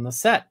going on the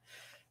set.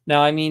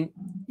 Now, I mean,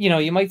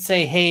 you might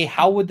say, hey,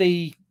 how would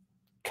they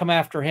come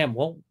after him?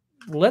 Well,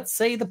 let's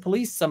say the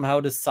police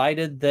somehow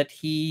decided that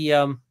he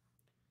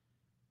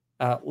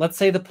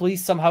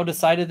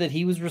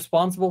was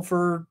responsible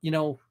for,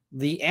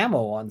 the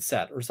ammo on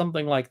set or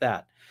something like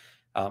that.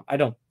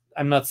 I'm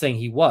not saying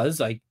he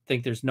was. I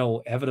think there's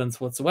no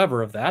evidence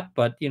whatsoever of that,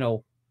 but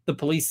the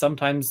police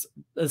sometimes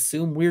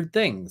assume weird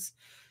things.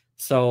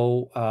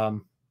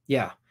 So,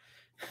 yeah,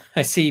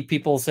 I see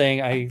people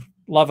saying, I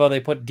love how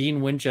they put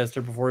Dean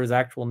Winchester before his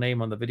actual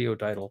name on the video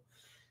title.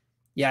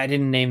 Yeah, I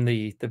didn't name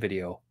the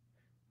video.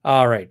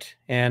 All right.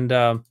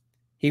 And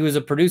he was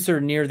a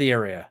producer near the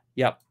area.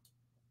 Yep.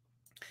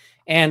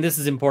 And this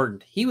is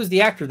important. He was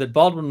the actor that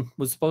Baldwin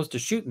was supposed to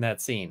shoot in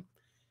that scene.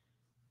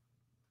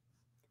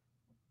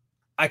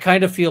 I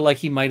kind of feel like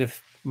he might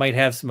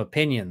have some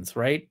opinions,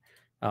 right?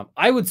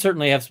 I would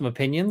certainly have some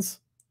opinions.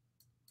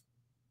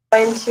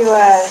 Going to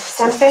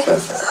Santa Fe?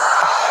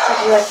 How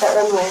do you like that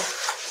runway?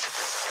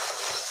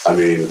 I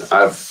mean,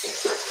 I've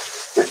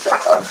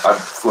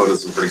floated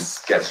some pretty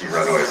sketchy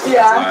runways at the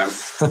time.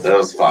 That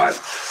was fine.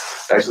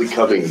 Actually,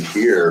 coming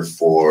here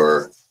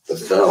for the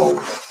film,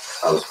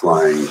 I was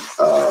flying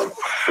from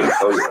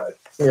Telluride.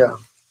 Yeah.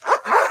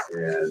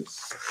 And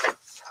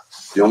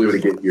the only way to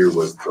get here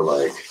was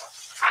to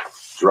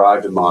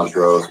drive to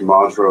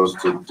Montrose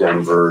to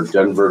Denver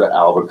to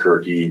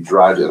Albuquerque,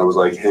 and I was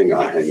like, hang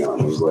on.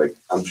 I was like,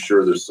 I'm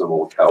sure there's some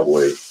old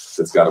cowboy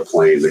that's got a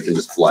plane that can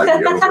just fly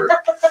me over.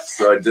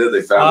 So I did.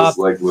 They found this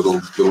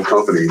little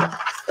company,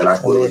 and I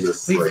flew in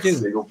this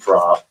single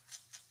prop,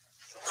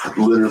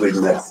 literally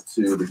next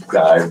to the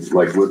guy,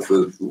 with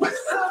the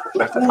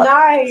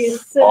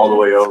nice all the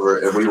way over,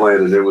 and we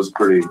landed. It was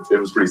pretty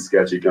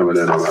sketchy coming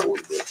in on that one,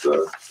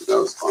 but that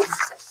was fun.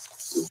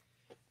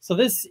 So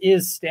this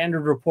is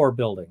standard rapport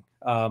building.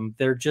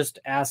 They're just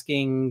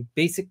asking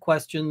basic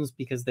questions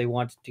because they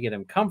want to get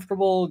him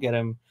comfortable, get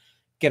him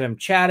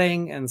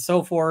chatting, and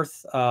so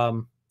forth.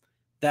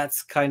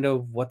 That's kind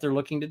of what they're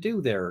looking to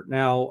do there.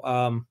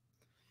 Now,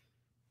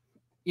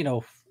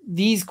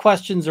 these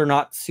questions are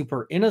not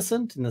super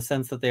innocent in the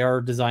sense that they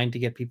are designed to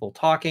get people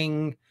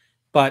talking,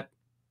 but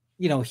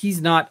he's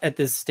not at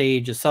this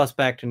stage a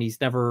suspect, and he's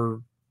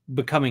never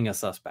becoming a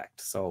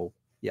suspect. So,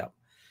 yeah.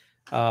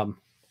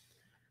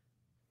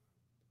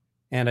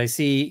 And I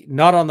see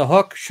not on the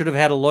hook, should have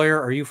had a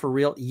lawyer. Are you for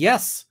real?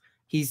 Yes,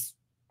 he's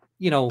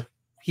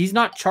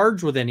not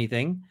charged with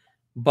anything,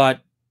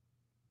 but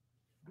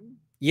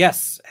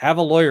yes, have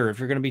a lawyer if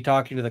you're going to be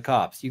talking to the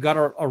cops. You got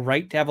a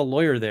right to have a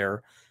lawyer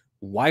there.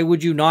 Why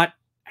would you not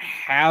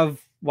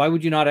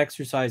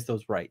exercise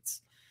those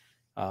rights?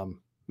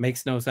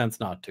 Makes no sense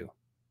not to.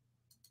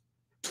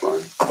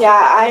 Yeah,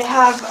 I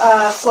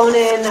have flown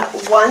in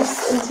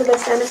once into the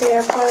Santa Fe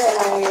airport, and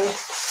I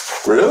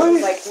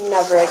really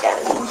never again.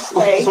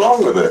 What's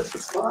wrong with it?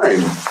 It's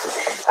fine.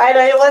 I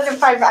know it wasn't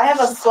fine, but I have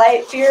a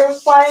slight fear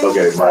of flying.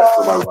 Okay,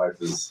 my wife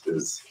is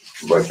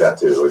like that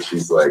too.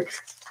 She's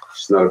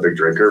not a big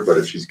drinker, but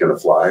if she's gonna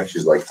fly,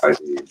 she's like, I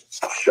need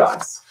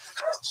shots.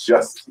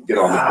 Just get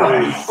on the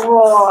plane.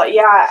 Well,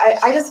 yeah,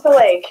 I just feel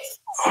like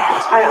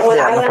when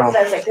I landed,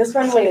 I was like, this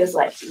runway is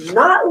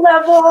not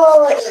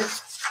level.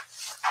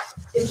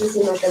 It just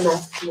seemed like a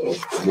mess to me.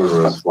 I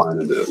remember I was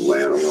flying into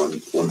Atlanta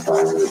one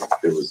time, and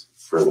it was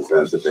for an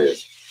event that they had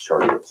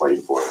chartered a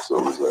plane for. So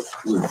it was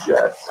a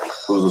jet.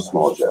 It was a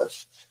small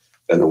jet.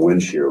 And the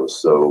wind shear was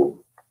so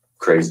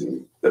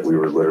crazy that we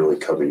were literally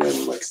coming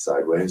in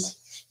sideways.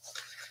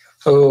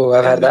 Oh,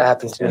 I've had that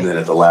happen to me. And then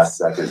at the last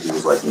second, he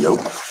was like,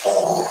 nope.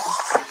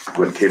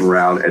 When came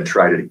around and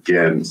tried it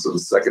again. So the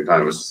second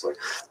time, it was just like,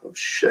 oh,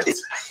 shit.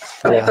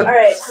 Yeah. All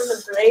right, time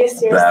to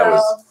brace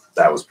yourself.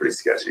 That was pretty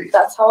sketchy.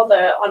 That's how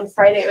on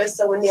Friday, it was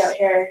so windy out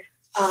here.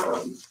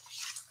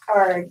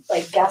 Our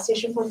gas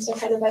station pumps are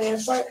kind of by the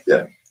airport.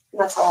 Yeah. And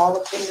that's how all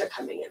the planes are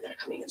coming in. They're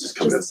coming in. Just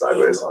coming in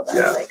sideways.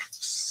 Yeah.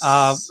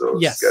 So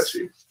yes.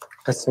 Sketchy.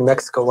 That's New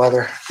Mexico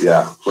weather.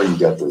 Yeah, well, you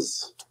got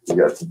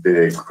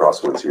big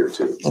crosswinds here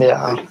too.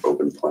 Yeah. Big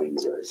open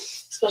plains, right?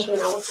 Especially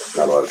now with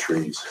Not a lot of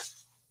trees.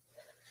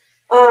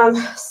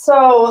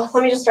 So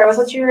let me just start with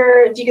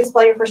if you could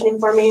spell your first name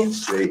for me.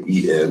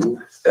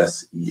 Jensen.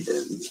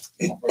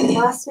 And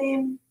last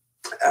name?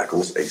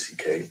 Ackles,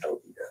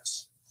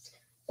 Ackles.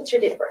 What's your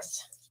date of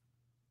birth?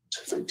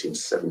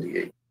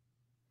 1978.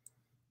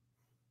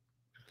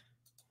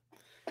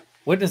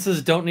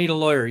 Witnesses don't need a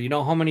lawyer. You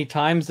know how many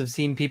times I've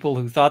seen people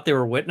who thought they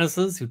were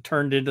witnesses who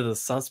turned into the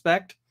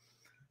suspect?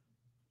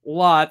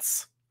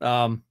 Lots.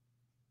 You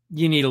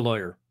need a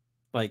lawyer.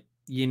 Like,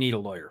 you need a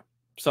lawyer.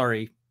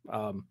 Sorry.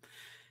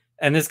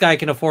 And this guy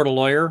can afford a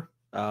lawyer.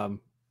 I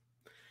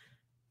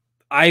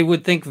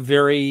would think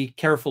very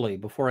carefully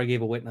before I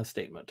gave a witness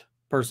statement,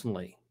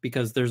 personally,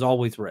 because there's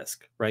always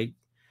risk, right?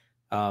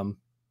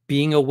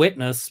 Being a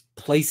witness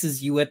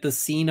places you at the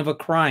scene of a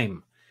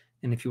crime.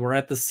 And if you are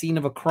at the scene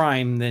of a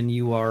crime, then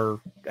you are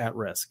at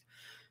risk.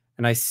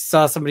 And I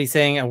saw somebody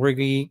saying, are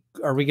we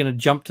going to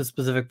jump to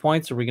specific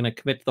points? Are we going to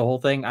commit to the whole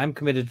thing? I'm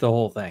committed to the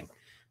whole thing.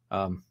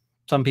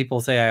 Some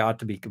people say I ought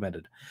to be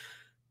committed.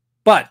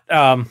 But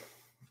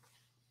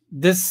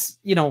this,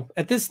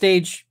 at this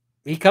stage,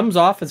 he comes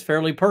off as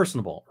fairly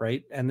personable,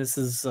 right? And this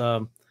is,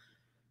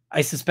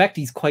 I suspect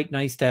he's quite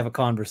nice to have a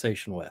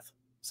conversation with.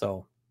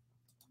 So,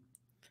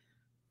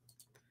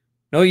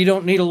 no, you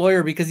don't need a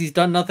lawyer because he's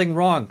done nothing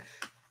wrong.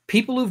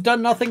 People who've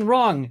done nothing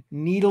wrong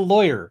need a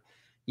lawyer.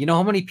 You know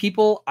how many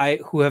people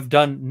who have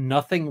done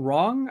nothing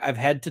wrong I've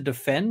had to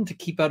defend to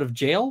keep out of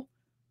jail?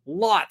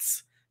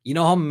 Lots. You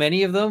know how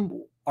many of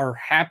them are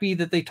happy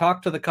that they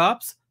talk to the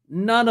cops?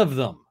 None of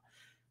them.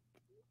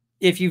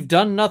 If you've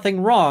done nothing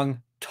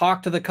wrong,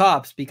 talk to the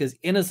cops, because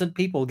innocent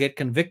people get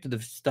convicted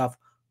of stuff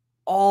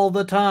all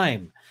the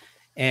time.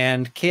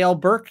 And Kale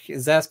Burke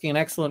is asking an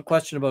excellent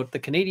question about the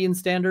Canadian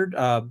standard.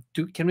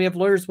 Can we have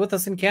lawyers with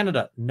us in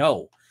Canada?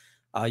 No.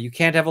 You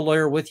can't have a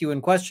lawyer with you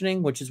in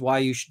questioning, which is why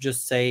you should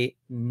just say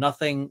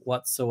nothing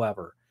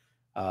whatsoever.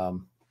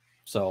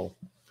 So,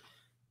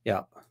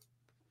 yeah.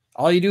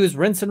 All you do is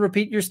rinse and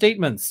repeat your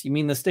statements. You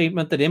mean the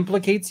statement that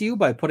implicates you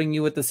by putting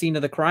you at the scene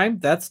of the crime?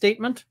 That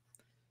statement?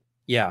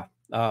 Yeah.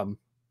 Get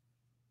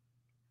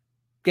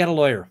a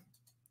lawyer.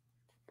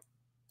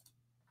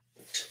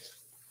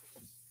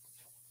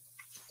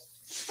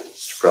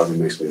 Probably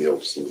makes me the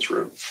oldest in this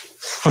room.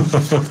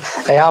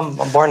 Hey, I'm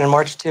born in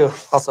March too.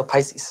 Also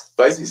Pisces.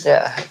 Pisces?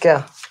 Yeah, heck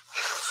yeah.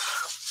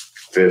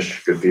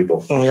 Fish, good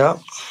people. Yeah.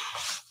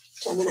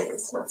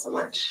 Geminis, not so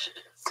much.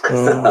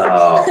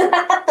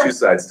 Oh, two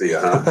sides to you,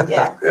 huh?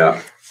 Yeah.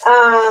 Yeah.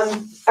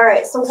 All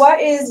right. So what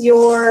is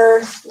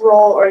your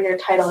role or your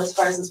title as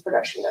far as this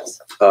production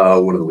goes?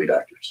 One of the lead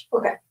actors.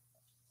 Okay.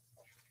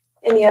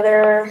 Any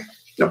other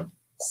No.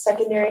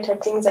 secondary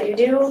type things that you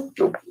do?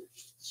 Nope.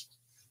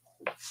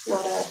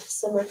 Not a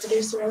similar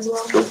producer as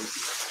well? Nope.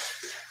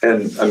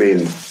 And I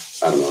mean,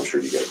 I don't know, I'm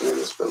sure you guys know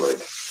this, but like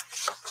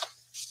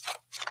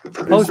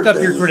Post up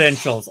your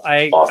credentials.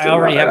 I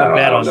already have a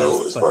bet on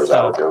this. As far as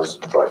that goes,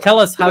 but tell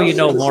us how you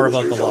know more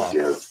about the law.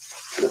 Give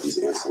kind of these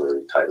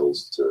ancillary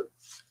titles to,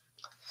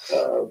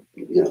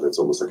 that's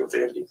almost like a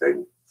vanity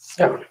thing.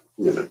 Yeah.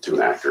 To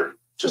an actor,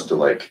 just to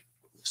like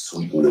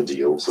sweeten the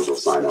deal, so they'll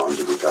sign on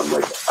to become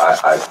like.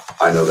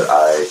 I know that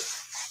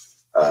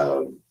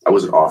I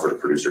wasn't offered a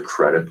producer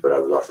credit, but I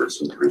was offered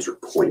some producer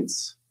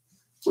points,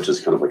 which is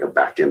kind of like a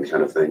back end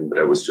kind of thing. But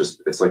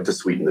it's like to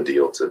sweeten the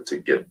deal to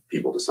get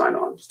people to sign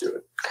on to do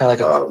it. Kind of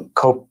like a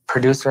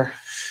co-producer.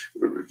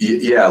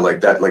 Yeah,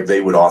 like that. Like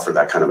they would offer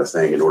that kind of a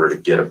thing in order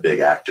to get a big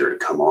actor to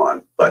come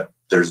on, but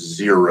there's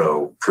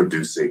zero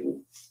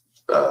producing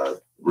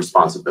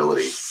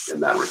responsibility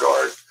in that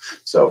regard.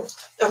 So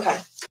Okay.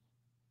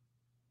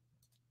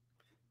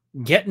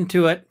 Get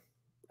into it.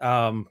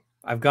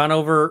 I've gone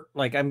over,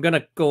 I'm going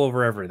to go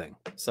over everything.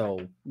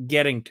 So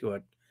getting to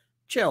it,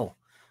 chill.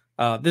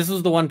 This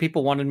was the one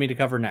people wanted me to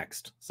cover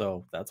next.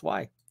 So that's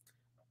why.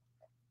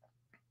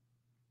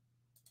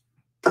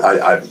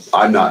 I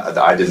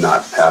did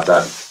not have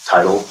that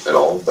title at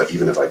all, but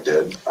even if I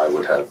did, I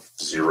would have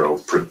zero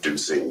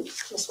producing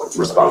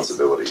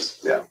responsibilities.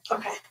 Yeah.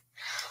 Okay.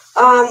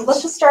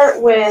 Let's just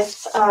start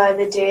with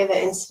the day of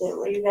the incident.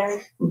 Were you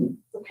there? Mm-hmm.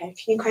 Okay.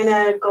 Can you kind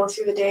of go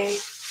through the day?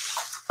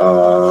 It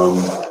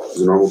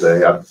was a normal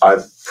day. I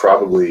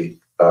probably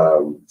I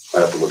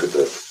have to look at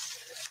the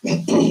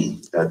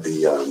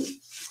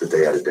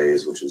day out of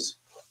days, which is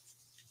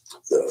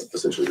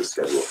essentially the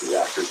schedule for the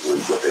actors,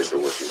 what days they're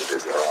working, what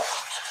days they're off.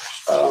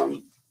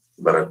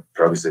 But I'd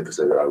probably safe to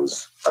say that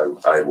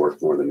I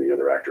worked more than the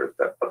other actor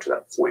up to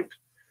that point.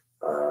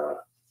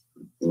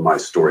 My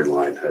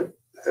storyline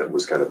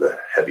was kind of the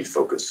heavy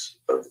focus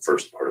of the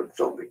first part of the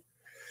filming.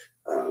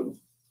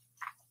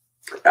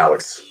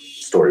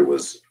 Alex's story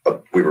was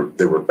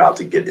they were about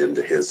to get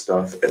into his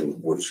stuff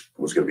and was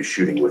going to be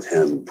shooting with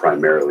him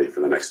primarily for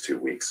the next 2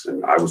 weeks,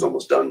 and I was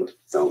almost done with the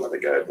film. I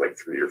think I had like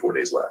 3 or 4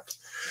 days left.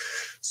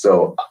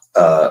 So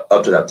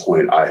up to that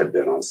point, I had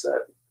been on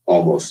set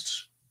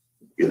almost,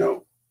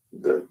 the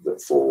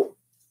full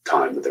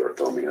time that they were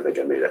filming. I think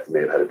I may have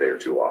had a day or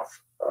two off.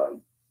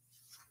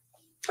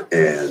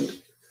 And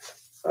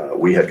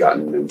we had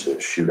gotten into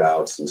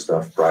shootouts and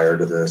stuff prior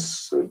to this.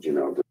 So, you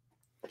know.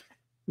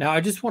 Now,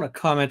 I just want to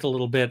comment a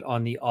little bit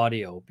on the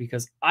audio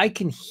because I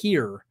can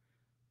hear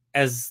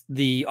as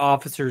the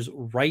officers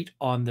write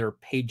on their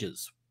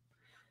pages.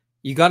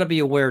 You got to be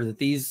aware that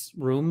these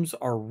rooms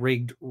are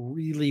rigged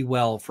really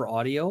well for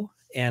audio.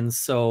 And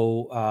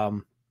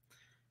so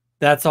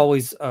that's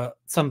always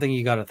something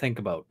you got to think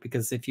about,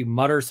 because if you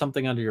mutter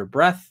something under your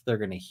breath, they're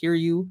going to hear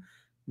you.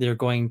 They're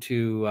going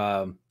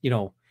to, you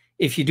know,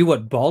 if you do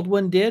what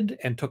Baldwin did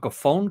and took a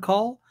phone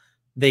call,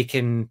 they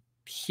can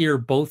hear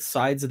both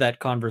sides of that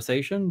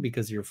conversation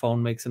because your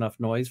phone makes enough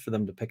noise for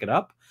them to pick it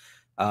up.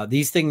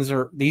 These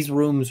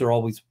rooms are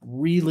always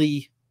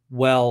really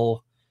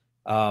well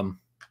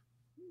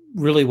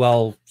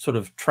sort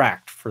of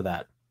tracked for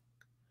that.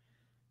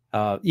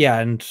 Yeah,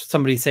 and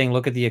somebody's saying,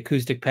 look at the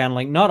acoustic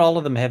paneling. Not all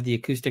of them have the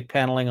acoustic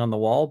paneling on the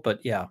wall,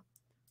 but yeah.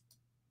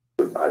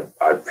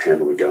 I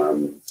handle a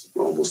gun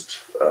almost,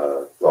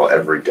 well,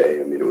 every day.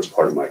 I mean, it was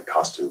part of my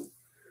costume.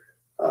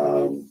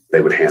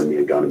 They would hand me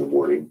a gun in the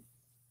morning.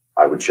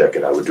 I would check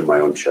it. I would do my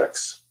own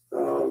checks.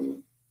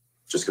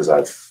 Just because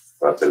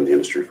I've been in the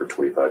industry for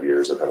 25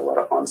 years. I've had a lot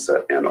of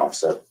onset and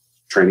offset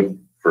training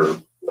for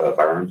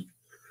firearms.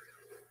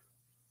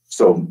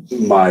 So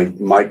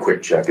my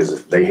quick check is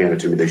if they hand it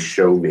to me, they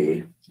show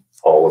me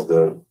all of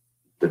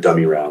the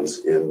dummy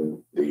rounds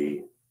in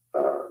the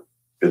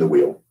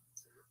wheel,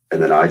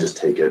 and then I just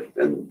take it.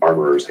 And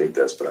armorers hate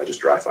this, but I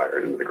just dry fire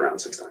it into the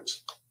ground 6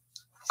 times.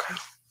 Okay.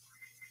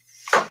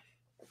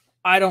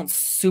 I don't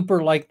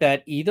super like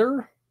that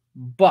either,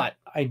 but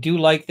I do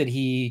like that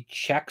he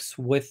checks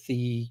with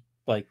the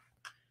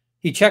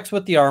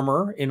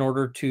armor in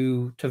order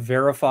to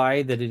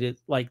verify that it is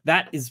like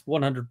that is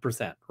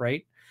 100%,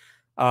 right?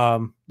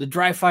 The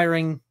dry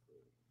firing,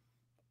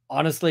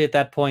 honestly, at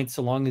that point,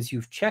 so long as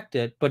you've checked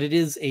it, but it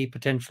is a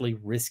potentially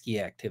risky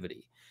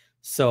activity.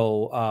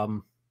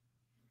 So,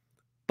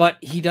 but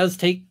he does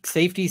take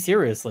safety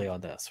seriously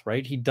on this,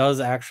 right? He does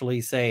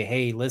actually say,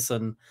 hey,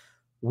 listen,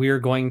 we're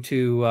going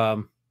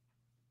to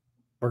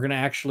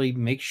actually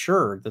make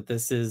sure that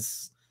this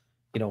is,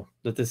 you know,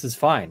 that this is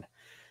fine.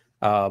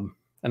 And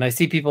I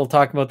see people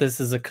talking about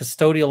this as a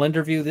custodial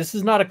interview. This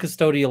is not a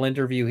custodial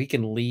interview. He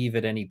can leave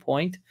at any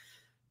point.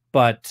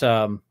 But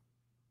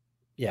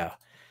yeah.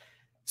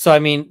 So, I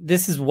mean,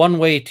 this is one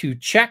way to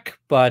check,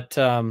 but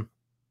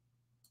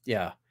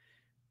yeah.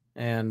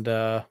 And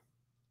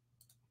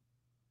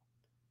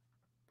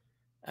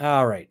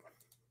all right.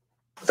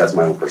 That's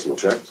my own personal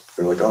check.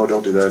 They're like, oh,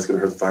 don't do that. It's going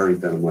to hurt the firing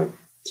pin. I'm like,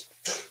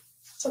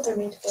 That's what they're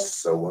made to do.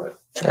 so what?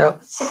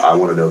 Yep. I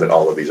want to know that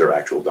all of these are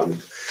actual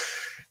dummies.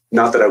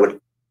 Not that I would.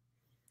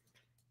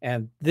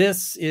 And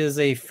this is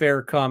a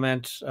fair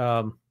comment.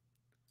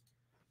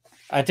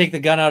 I take the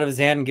gun out of his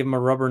hand and give him a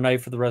rubber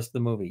knife for the rest of the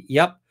movie.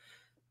 Yep.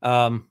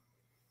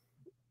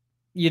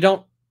 You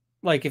don't,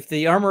 like, if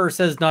the armorer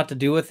says not to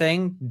do a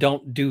thing,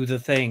 don't do the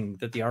thing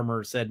that the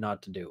armorer said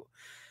not to do.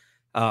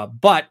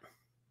 But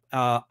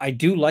I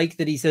do like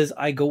that he says,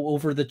 I go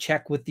over the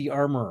check with the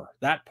armorer.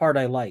 That part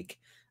I like.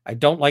 I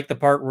don't like the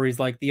part where he's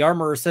like, the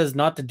armorer says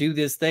not to do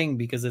this thing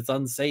because it's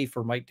unsafe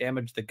or might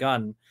damage the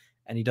gun,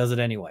 and he does it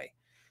anyway.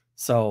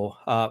 So,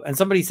 and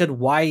somebody said,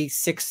 why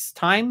 6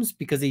 times?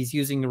 Because he's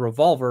using a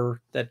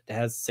revolver that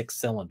has 6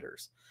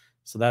 cylinders.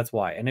 So that's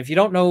why. And if you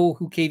don't know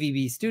who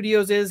KVB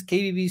Studios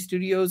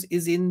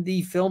is in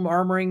the film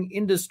armoring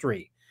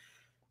industry.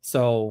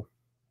 So,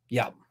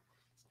 yeah.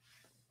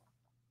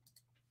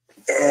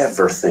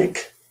 Ever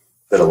think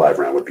that a live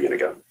round would be in a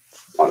gun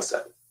on a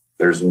set?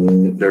 There's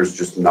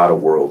just not a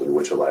world in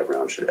which a live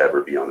round should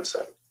ever be on a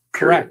set. Period.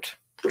 Correct.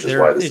 Which is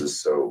why this is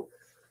so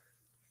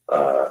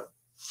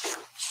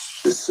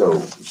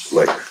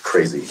like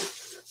crazy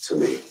to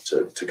me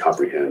to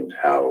comprehend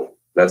how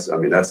that's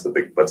all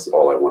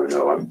I want to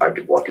know. I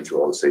could walk you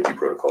through all the safety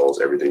protocols,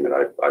 everything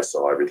that I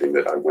saw, everything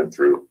that I went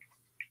through.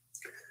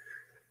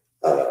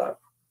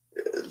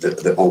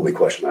 The only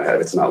question I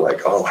have, it's not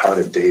like, oh, how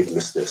did Dave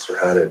miss this? Or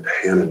how did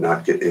Hannah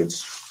not get it?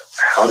 It's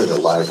how did a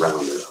live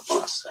round end up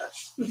on a set?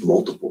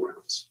 Multiple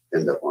rounds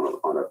end up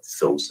on a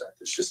film set.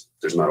 It's just,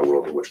 there's not a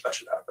world in which that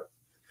should happen.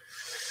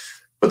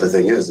 But the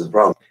thing is the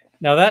problem.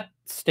 Now that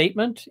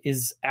statement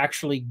is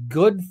actually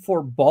good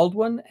for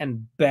Baldwin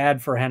and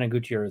bad for Hannah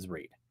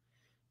Gutierrez-Reed.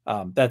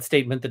 That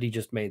statement that he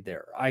just made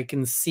there. I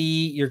can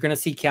see you're going to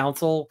see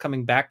counsel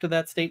coming back to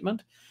that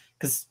statement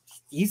because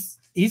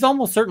he's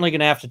almost certainly going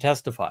to have to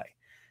testify.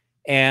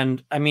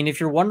 And I mean, if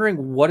you're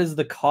wondering what is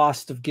the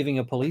cost of giving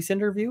a police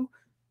interview,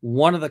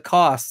 one of the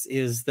costs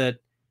is that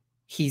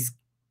he's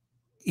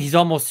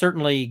almost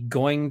certainly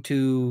going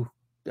to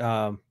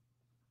have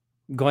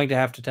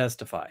to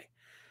testify,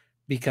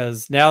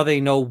 because now they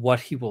know what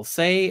he will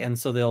say, and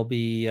so they'll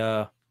be,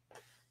 so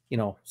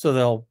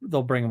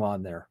they'll bring him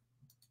on there.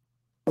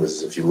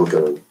 If you look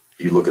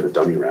at a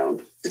dummy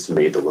round, it's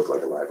made to look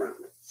like a live round.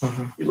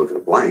 Mm-hmm. You look at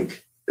a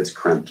blank, it's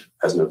crimped,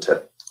 has no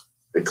tip.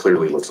 It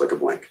clearly looks like a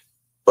blank,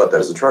 but that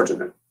is a charge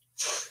in it.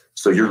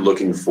 So you're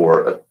looking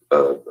for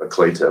a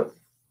clay tip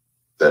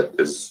that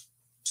is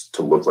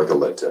to look like a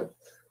lead tip,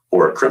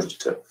 or a crimped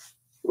tip,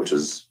 which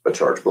is a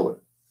charged bullet,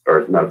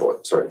 or not a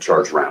bullet, sorry, a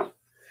charged round.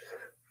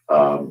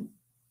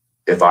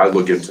 If I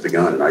look into the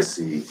gun and I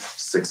see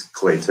 6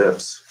 clay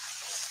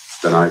tips,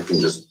 then I can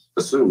just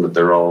assume that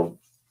they're all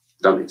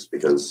dummies,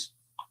 because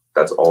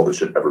that's all that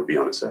should ever be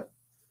on a set.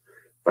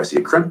 If I see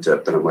a crimp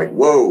tip, then I'm like,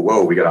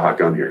 whoa, we got a hot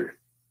gun here.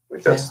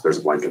 Like there's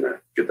a blank in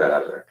there. Get that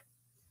out of there.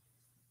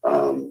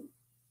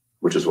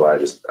 Which is why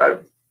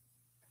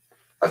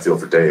I feel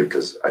for Dave,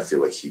 because I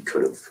feel like he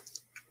could have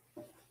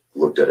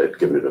looked at it,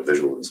 given it a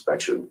visual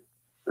inspection,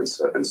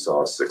 and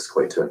saw 6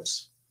 clay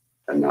tips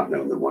and not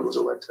known that one was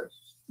a lead tip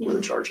with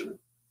a charge in it.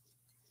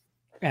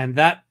 And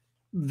that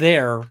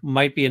there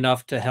might be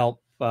enough to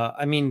help.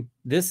 I mean,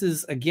 this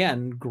is,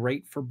 again,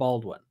 great for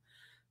Baldwin.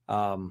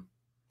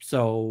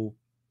 So,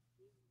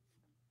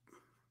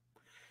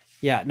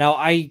 yeah. Now,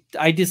 I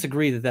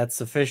disagree that that's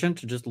sufficient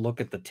to just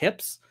look at the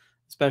tips,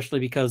 especially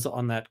because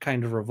on that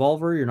kind of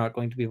revolver, you're not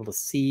going to be able to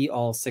see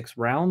all 6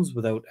 rounds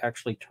without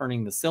actually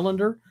turning the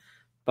cylinder.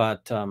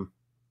 But,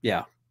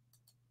 yeah.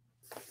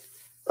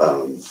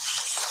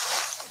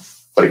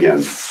 But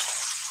again,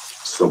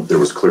 so there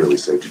was clearly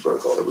safety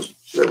protocol that was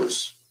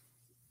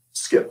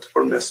skipped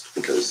or missed,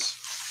 because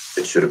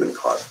it should have been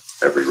caught.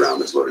 Every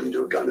round that's loaded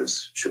into a gun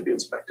should be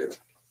inspected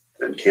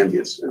and can be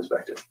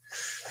inspected.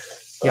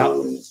 Yeah.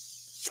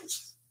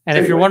 And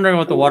if you're wondering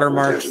what the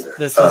watermarks,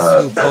 this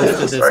is who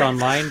posted this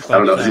online. But, I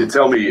don't know.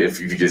 Tell me if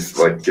you just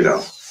if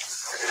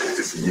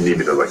you need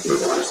me to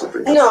move on or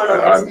something.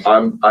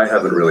 No. I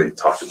haven't really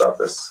talked about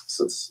this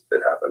since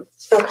it happened.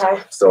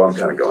 Okay. So I'm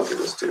kind of going through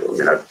this too. I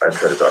mean, I've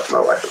tried to talk to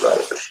my wife about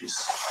it, but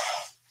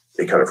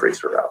it kind of freaks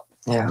her out.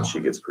 Yeah. And she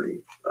gets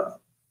pretty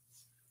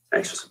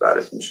anxious about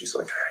it, and she's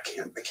like, I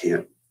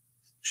can't.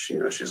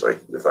 She's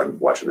like, if I'm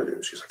watching the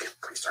news, she's like,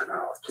 please turn that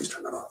off. Please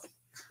turn that off.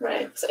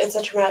 Right. It's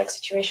a traumatic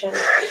situation.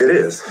 It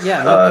is.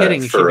 Yeah, no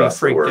kidding. For us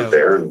that were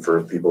there, and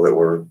for people that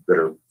are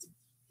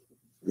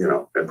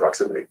in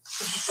proximity.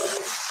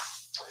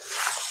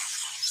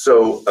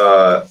 So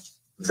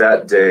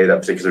that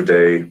particular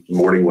day,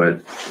 morning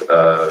went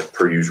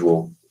per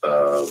usual.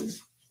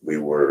 We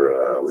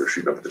were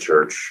shooting up at the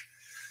church.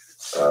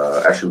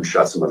 Actually, we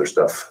shot some other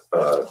stuff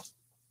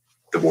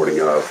the morning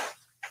of.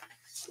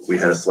 We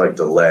had a slight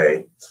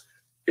delay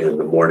in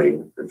the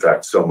morning. In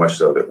fact, so much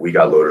so that we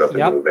got loaded up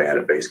into a van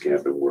at base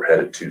camp, and we're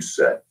headed to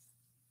set.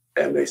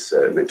 And they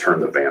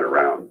turned the van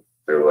around.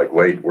 They were like,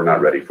 wait, we're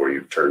not ready for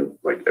you. Turn,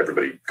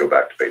 everybody go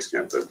back to base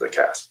camp, the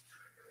cast.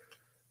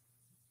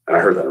 And I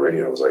heard that on the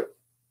radio, and I was like,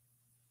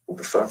 what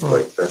the fuck?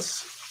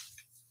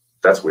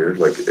 That's weird.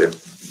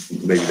 If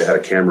maybe they had a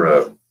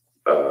camera,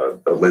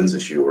 a lens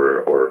issue,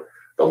 or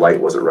the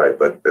light wasn't right,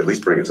 but at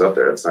least bring us up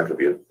there. It's not going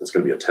to be it's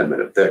going to be a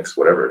 10-minute fix,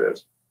 whatever it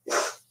is.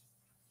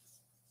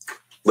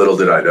 Little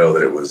did I know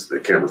that it was the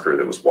camera crew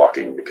that was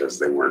walking, because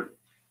they weren't.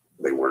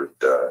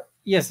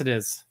 Yes, it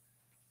is.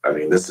 I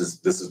mean, this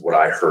is what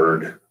I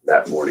heard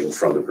that morning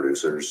from the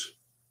producers.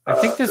 I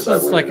think this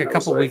was a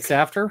couple weeks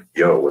after.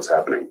 Yo, what's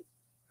happening?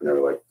 And they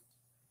were like,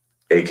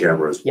 a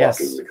camera is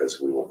walking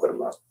because we won't put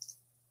them up.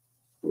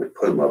 I'm like,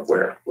 put them up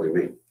where? What do you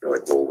mean? They're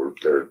like, well,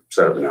 they're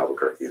set up in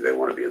Albuquerque. They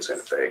want to be in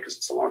Santa Fe because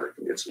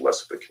it's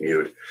less of a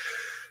commute.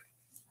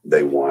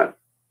 They want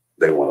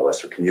a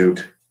lesser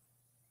commute.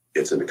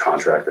 It's in the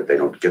contract that they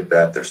don't get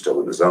that. They're still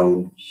in the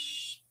zone.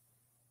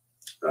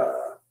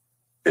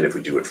 And if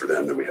we do it for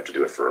them, then we have to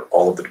do it for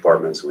all of the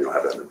departments. And we don't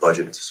have that in the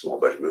budget. It's a small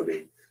budget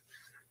movie.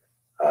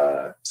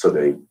 So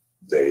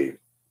they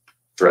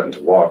threatened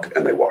to walk,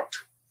 and they walked.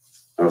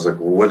 I was like,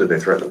 well, when did they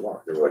threaten to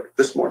walk? They were like,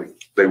 this morning.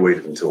 They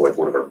waited until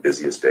one of our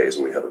busiest days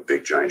when we have a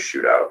big giant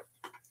shootout.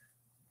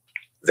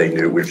 They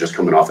knew we were just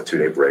coming off a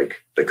 2-day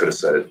break. They could have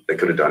said it. They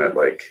could have done it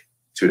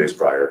 2 days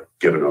prior,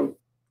 given them.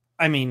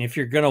 I mean, if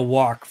you're going to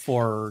walk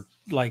for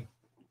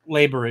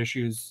labor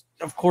issues,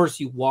 of course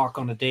you walk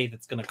on a day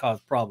that's going to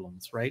cause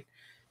problems, right?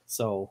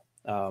 So,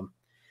 and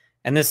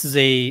this is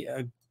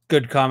a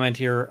good comment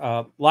here.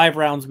 Live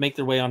rounds make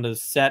their way onto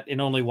set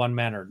in only one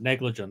manner: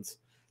 negligence.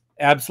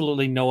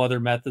 Absolutely no other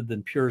method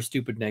than pure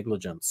stupid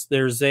negligence.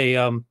 There's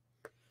a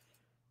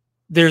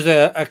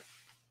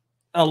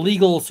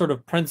legal sort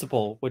of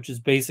principle, which is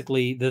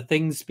basically the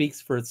thing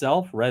speaks for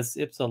itself, res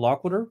ipsa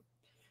loquitur.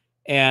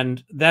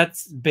 And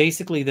that's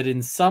basically that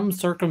in some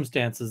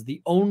circumstances,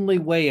 the only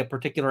way a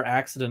particular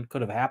accident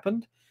could have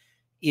happened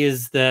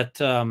is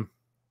through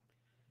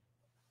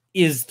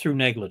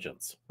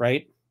negligence,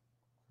 right?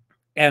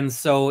 And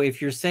so if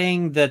you're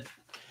saying that,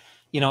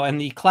 and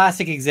the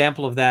classic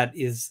example of that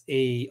is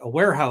a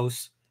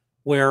warehouse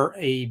where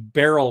a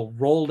barrel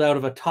rolled out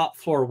of a top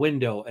floor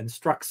window and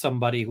struck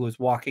somebody who was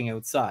walking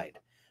outside,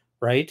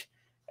 right?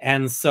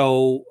 And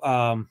so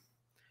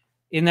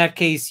in that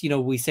case,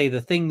 we say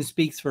the thing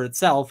speaks for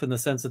itself, in the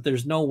sense that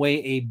there's no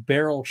way a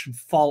barrel should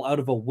fall out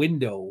of a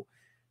window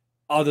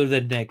other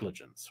than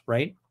negligence,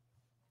 right?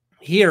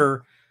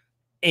 Here,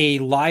 a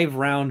live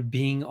round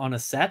being on a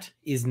set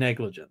is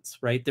negligence,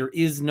 right? There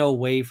is no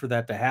way for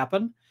that to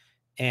happen,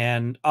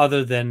 and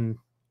other than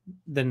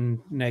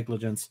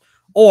negligence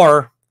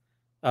or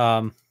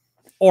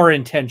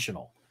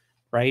intentional.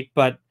 right?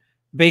 But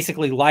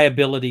basically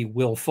liability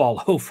will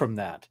follow from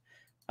that.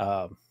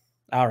 All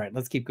right,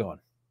 let's keep going.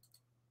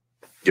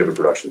 Given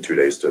production 2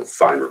 days to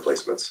find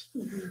replacements.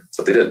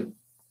 So they didn't.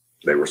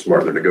 They were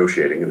smart. They're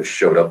negotiating, and they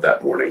showed up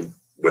that morning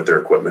with their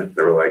equipment.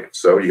 They were like,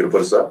 "So you gonna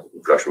put us up?"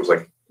 And production was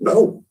like,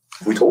 "No,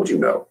 we told you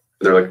no."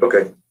 And they're like,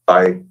 "Okay,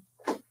 bye."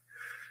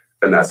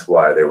 And that's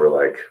why they were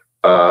like,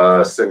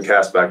 "Send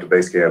cast back to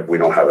base camp. We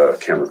don't have a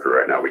camera crew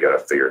right now. We got to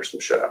figure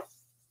some shit out."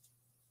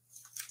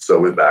 So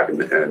we went back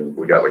and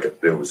we got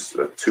it was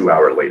a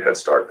 2-hour late head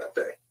start that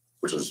day,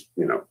 which was,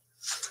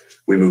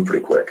 we moved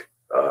pretty quick,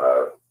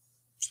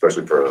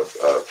 especially for a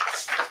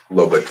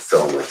low budget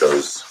film like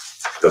those.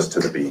 Those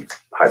tend to be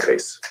high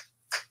pace.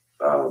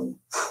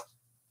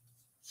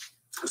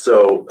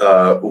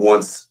 So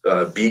once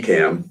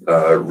B-Cam,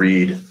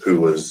 Reed,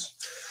 who was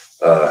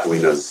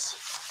Helena's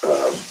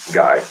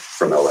guy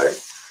from LA,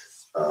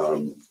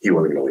 he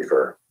wasn't going to leave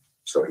her.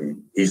 So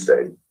he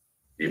stayed,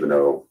 even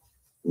though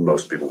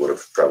most people would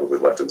have probably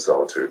left in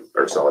solitude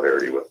or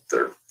solidarity with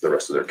the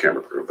rest of their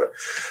camera crew. But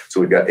so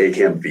we've got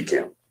A-Cam,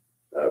 B-Cam.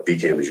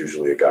 B-Cam is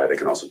usually a guy that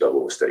can also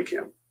double with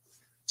Steadicam.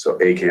 So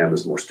A-Cam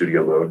is more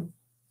studio mode.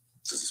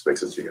 Does this make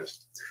sense to you guys?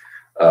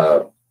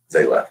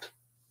 They left.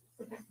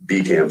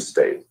 B-Cam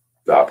stayed.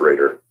 The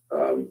operator,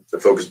 the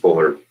focus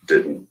puller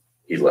didn't.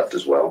 He left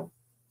as well.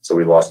 So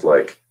we lost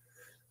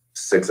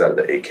 6 out of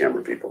the 8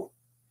 camera people.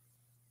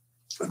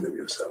 Maybe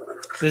it was 7.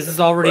 This is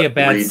already a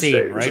bad Reed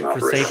scene, right?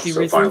 For safety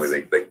reasons. So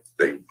finally,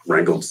 they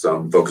wrangled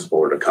some focus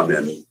puller to come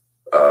in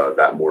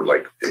that more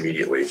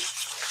immediately,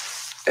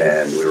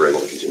 and we were able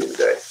to continue the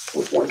day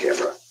with 1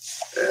 camera.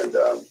 And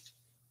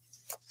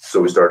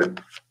so we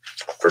started.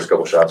 First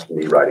couple shots,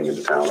 me riding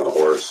into town on a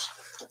horse,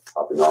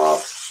 hopping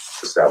off,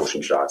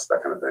 establishing shots,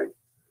 that kind of thing.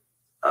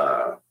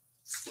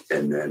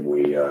 And then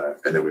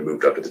we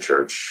moved up to the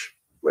church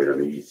later in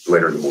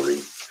the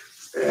morning,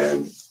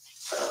 and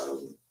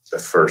the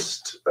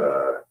first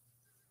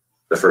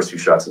few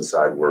shots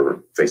inside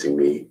were facing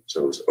me,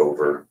 so it was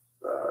over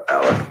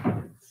Alec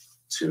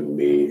to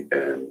me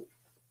and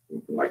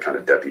my kind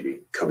of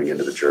deputy coming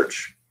into the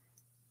church,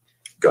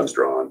 guns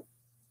drawn,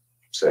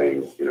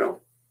 saying,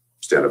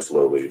 stand up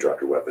slowly, drop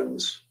your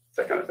weapons,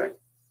 that kind of thing.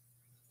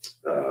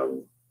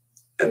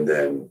 And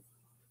then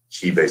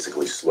he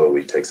basically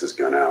slowly takes his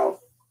gun out,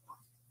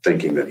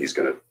 thinking that he's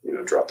going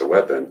to, drop the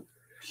weapon.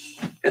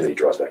 And then he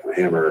draws back on the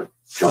hammer,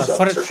 jumps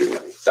up, and starts shooting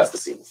at me. That's the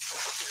scene.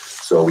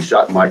 So we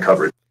shot my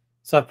coverage.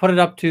 So I put it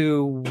up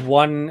to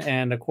 1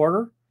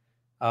 1/4.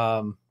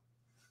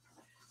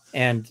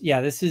 And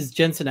yeah, this is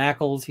Jensen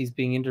Ackles. He's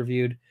being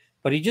interviewed,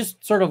 but he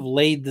just sort of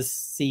laid the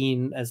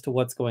scene as to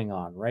what's going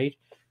on, right?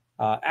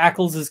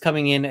 Ackles is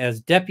coming in as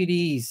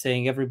deputy. He's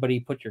saying, everybody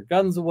put your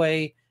guns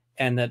away,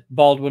 and that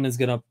Baldwin is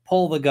going to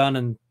pull the gun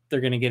and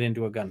they're going to get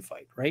into a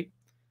gunfight, right?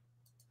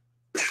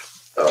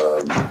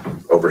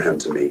 Over him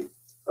to me,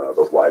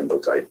 both wide and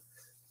both tight.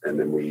 And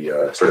then we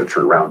sort of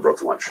turned around and broke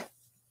for lunch.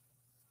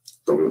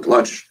 So we went to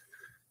lunch,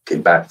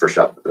 came back, first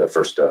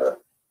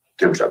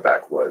camera shot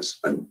back was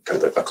kind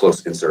of a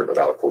close insert of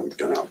Alec pulling the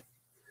gun out.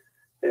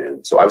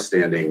 And so I was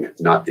standing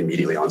not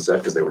immediately on set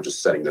because they were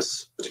just setting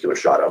this particular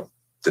shot up.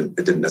 It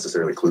didn't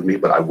necessarily include me,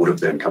 but I would have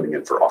been coming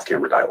in for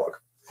off-camera dialogue.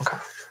 Okay.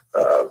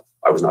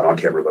 I was not on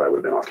camera, but I would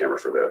have been off camera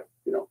for the,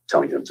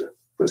 telling him to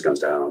put his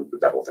guns down,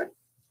 that whole thing,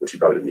 which he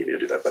probably didn't need me to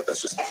do that, but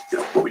that's just,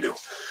 what we do.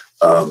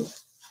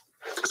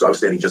 So I was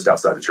standing just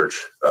outside the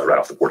church, right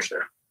off the porch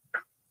there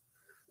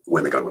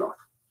when the gun went off.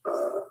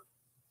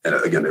 And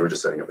again, they were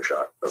just setting up a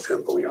shot of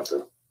him pulling out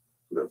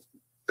the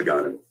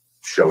gun and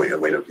showing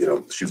Elena,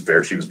 she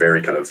was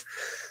very kind of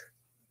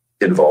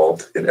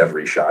involved in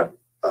every shot.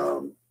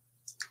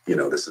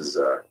 This is,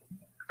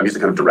 I'm used to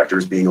kind of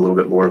directors being a little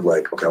bit more of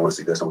okay, I want to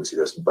see this, I want to see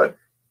this. But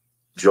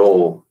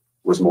Joel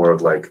was more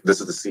of this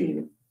is the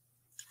scene.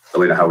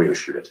 Elena, how are we going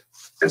to shoot it?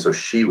 And so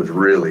she was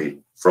really,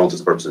 for all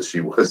intents and purposes,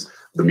 she was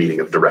the meaning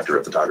of director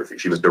of photography.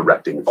 She was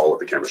directing all of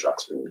the camera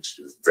shots, and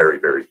she was very,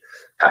 very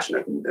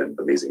passionate and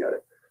amazing at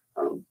it.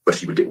 But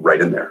she would get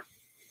right in there.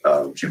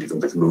 She would even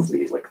move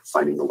me,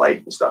 finding the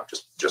light and stuff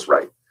just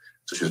right.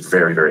 So she was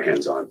very, very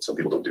hands-on. Some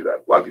people don't do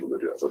that. A lot of people don't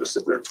do that. They'll just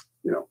sit there,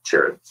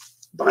 chair it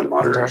behind the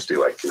monitor and just be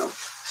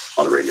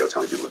on the radio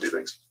telling people to do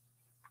things.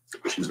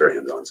 But she was very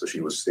hands-on. So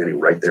she was standing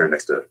right there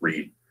next to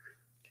Reed.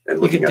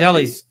 And you can tell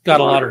he's got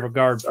a lot of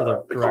regard for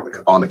the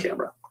director. On the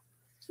camera,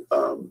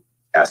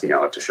 asking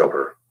Alec to show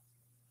her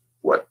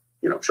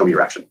show me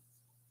your action.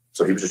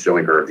 So he was just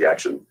showing her the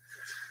action,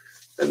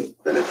 and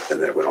then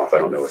it went off. I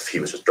don't know if he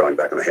was just drawing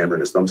back on the hammer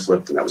and his thumb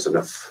slipped, and that was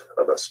enough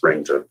of a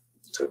spring to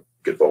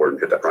get forward and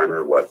hit that primer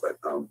or what. But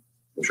I'm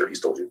sure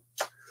he's told you.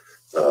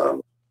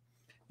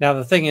 Now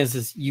the thing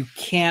is you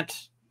can't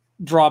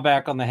draw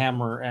back on the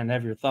hammer and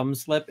have your thumb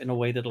slip in a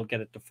way that'll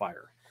get it to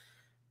fire.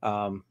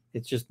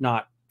 It's just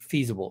not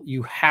feasible.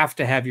 You have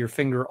to have your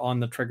finger on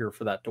the trigger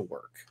for that to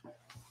work,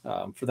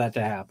 for that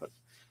to happen,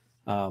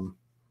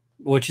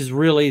 which is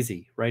real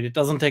easy, right? It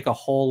doesn't take a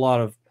whole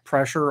lot of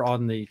pressure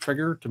on the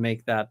trigger to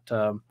make that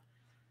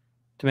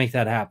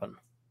happen.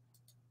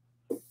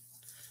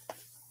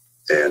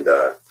 And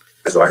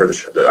And so I heard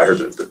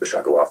the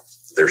shot go off.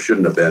 There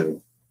shouldn't have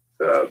been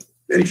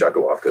any shot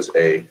go off because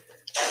it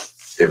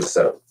was a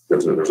setup. There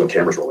was no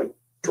cameras rolling.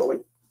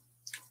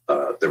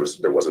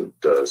 There wasn't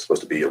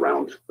supposed to be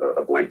around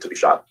a blank to be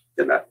shot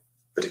in that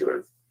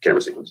particular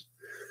camera sequence,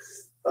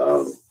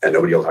 and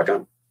nobody yelled hot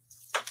gun.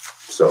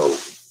 So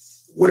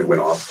when it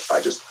went off,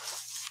 it just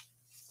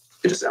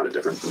sounded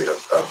different. I mean,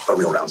 a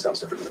real round sounds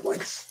different than a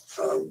blank,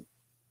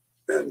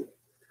 and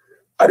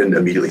I didn't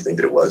immediately think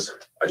that it was.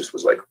 I just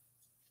was like,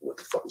 "What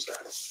the fuck was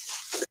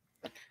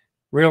that?"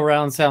 Real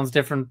round sounds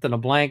different than a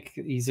blank.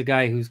 He's a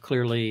guy who's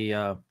clearly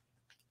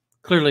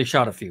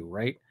shot a few,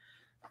 right?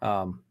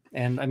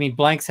 And I mean,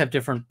 blanks have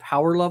different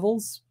power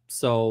levels.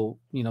 So,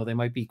 you know, they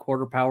might be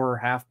quarter power,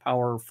 half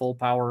power, full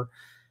power.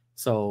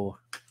 So,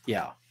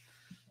 yeah.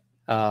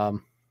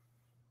 And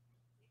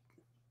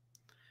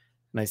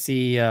I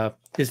see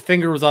his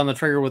finger was on the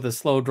trigger with the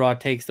slow draw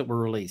takes that were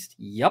released.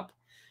 Yep.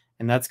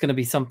 And that's going to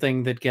be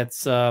something that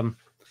gets,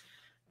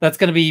 that's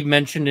going to be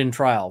mentioned in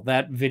trial.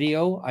 That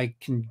video, I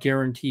can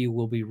guarantee you,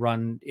 will be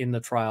run in the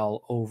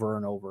trial over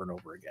and over and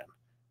over again.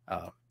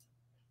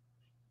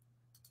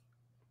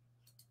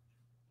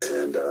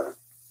 And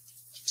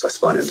so I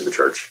spun into the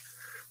church.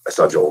 I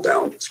saw Joel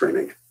down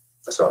screaming.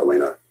 I saw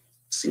Elena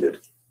seated,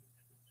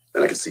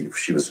 and I could see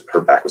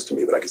her back was to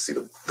me, but I could see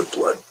the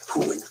blood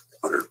pooling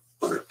on her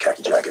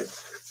khaki jacket.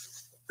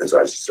 And so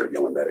I just started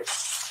yelling medic.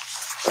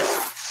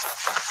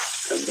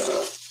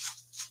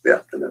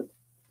 And then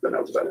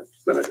that was about it.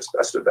 Then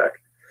I stood back.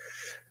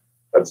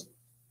 I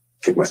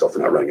kicked myself for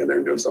not running in there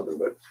and doing something,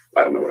 but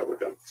I don't know what I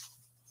would have done.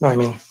 No, I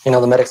mean, you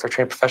know, the medics are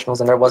trained professionals,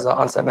 and there was an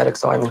on-set medic,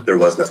 so I mean, there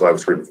was. That's why I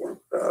was screaming for him.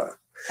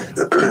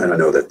 And I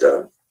know that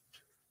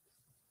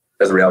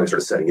as the reality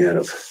started setting in,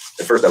 at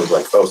first I was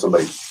like, oh,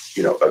 somebody,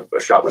 you know,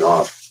 a shot went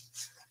off.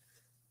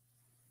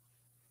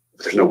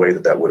 But there's no way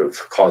that would have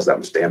caused that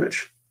much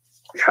damage.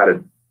 How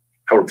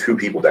are two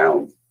people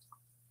down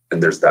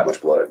and there's that much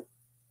blood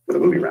with a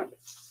movie round?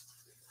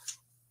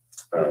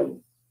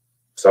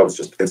 So I was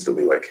just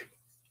instantly like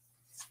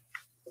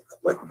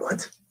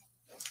what?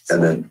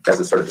 And then as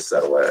it started to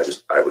settle,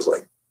 I was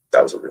like,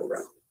 that was a real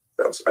round.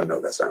 I know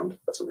that sound.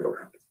 That's a real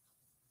round.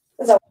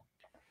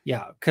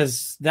 Yeah,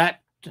 because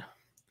that,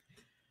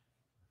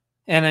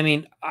 and I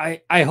mean, I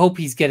hope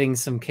he's getting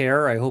some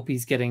care. I hope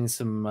he's getting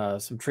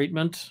some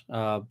treatment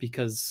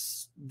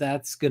because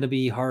that's going to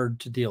be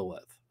hard to deal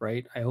with,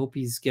 right? I hope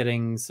he's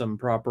getting some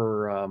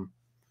proper.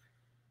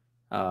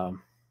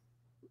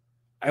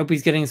 I hope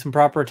he's getting some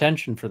proper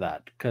attention for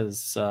that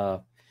because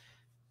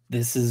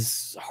this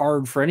is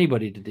hard for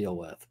anybody to deal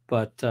with.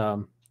 But I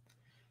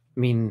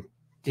mean,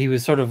 he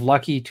was sort of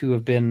lucky to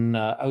have been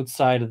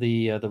outside of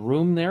the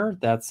room there.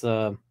 That's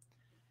a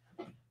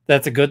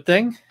good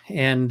thing.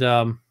 And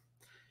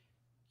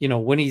you know,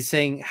 when he's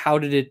saying how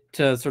did it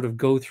sort of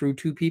go through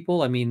two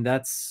people, I mean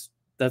that's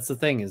the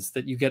thing, is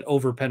that you get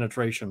over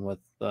penetration with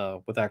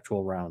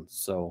actual rounds.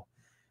 So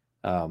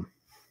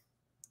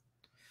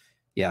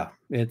yeah,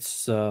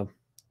 it's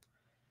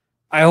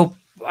I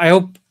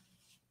hope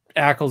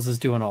Ackles is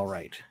doing all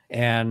right.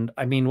 And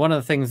I mean, one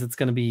of the things that's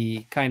going to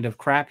be kind of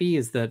crappy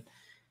is that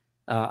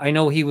I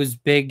know he was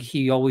big.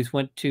 He always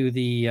went to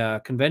the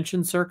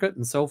convention circuit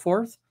and so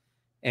forth.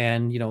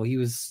 And, you know,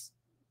 he's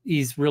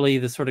really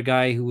the sort of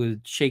guy who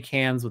would shake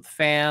hands with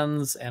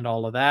fans and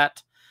all of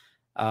that.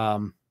 I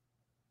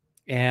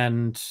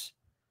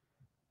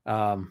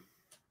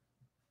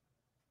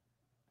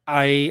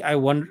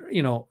wonder,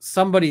 you know,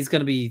 somebody's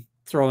going to be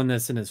throwing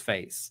this in his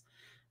face.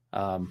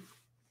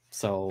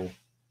 So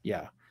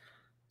yeah.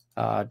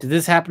 Did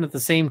this happen at the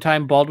same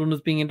time Baldwin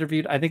was being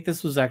interviewed? I think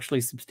this was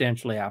actually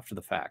substantially after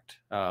the fact.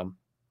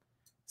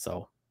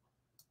 So.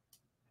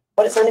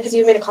 What it sounded, because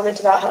you made a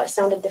comment about how it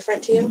sounded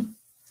different to you.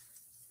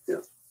 Yeah.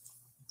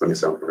 Let me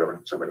sound like a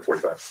reverend. Sound like a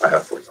 45. I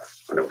have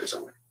 45. I know what they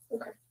sound like.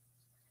 Okay.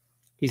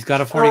 He's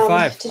got a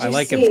 45. Did I you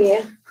like see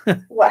him.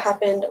 what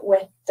happened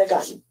with the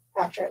gun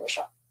after it was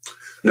shot?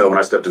 No, when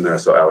I stepped in there, I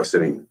saw Alex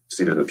seated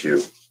in the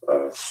pew,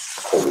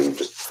 holding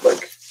just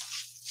like,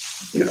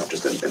 you know,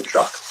 just in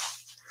shock.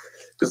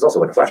 Because it's also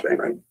like a flashbang,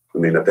 right? I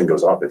mean, that thing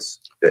goes off.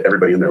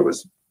 Everybody in there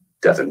was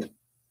deafened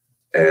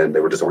and they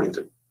were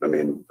disoriented. I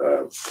mean,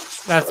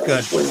 that's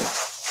good. When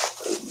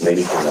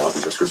Mamie came out,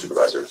 who's our crew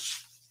supervisor,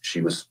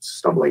 she was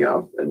stumbling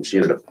out and she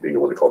ended up being the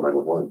one that called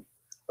 911.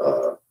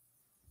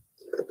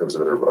 There was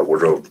another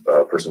wardrobe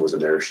person was in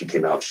there. She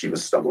came out, she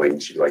was stumbling.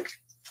 She like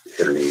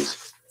hit her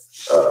knees.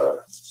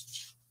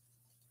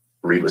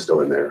 Reed was still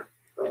in there.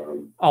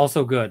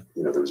 Also good.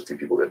 You know, there was a few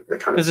people that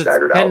kind of staggered out.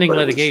 Because it's pending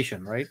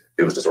litigation, right?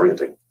 It was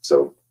disorienting.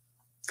 So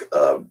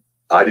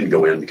I didn't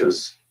go in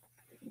because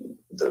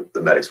the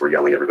medics were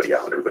yelling everybody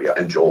out.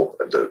 And Joel,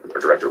 our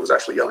director, was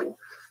actually yelling,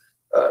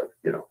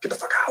 you know, get the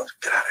fuck out,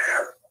 get out of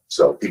here.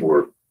 So people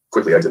were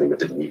quickly exiting that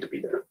didn't need to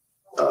be there.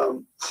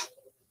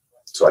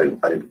 So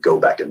I didn't go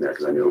back in there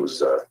because I knew it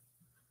was,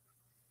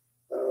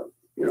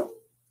 you know,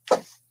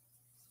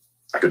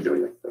 I couldn't do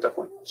anything at that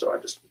point. So I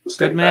just was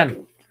good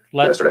man.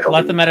 Let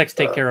the medics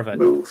take care of it.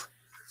 Move.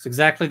 It's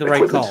exactly the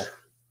right call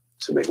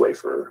to make way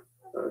for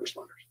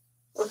responders.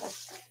 Okay.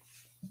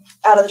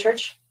 out of the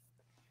church.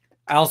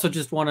 I also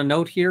just want to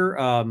note here,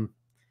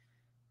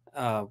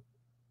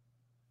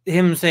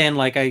 him saying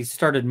like I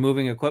started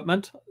moving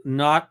equipment.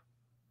 Not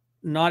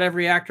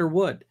every actor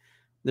would.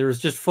 There was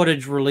just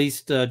footage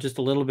released just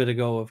a little bit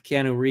ago of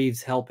Keanu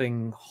Reeves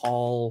helping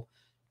haul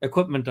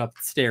equipment up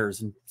the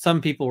stairs, and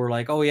some people were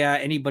like, "Oh yeah,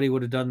 anybody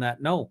would have done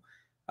that." No,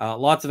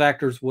 lots of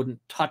actors wouldn't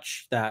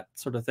touch that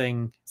sort of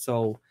thing.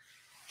 So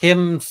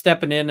him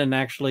stepping in and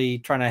actually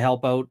trying to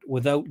help out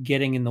without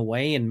getting in the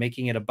way and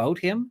making it about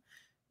him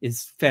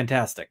is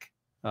fantastic.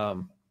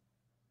 Out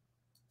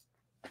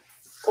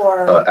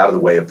of the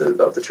way of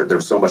the church. There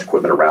was so much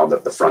equipment around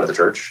the front of the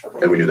church,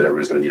 and we knew that everybody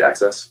was going to need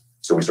access.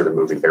 So we started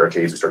moving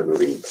barricades, we started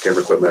moving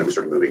camera equipment, we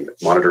started moving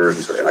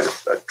monitors, and I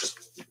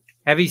just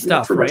heavy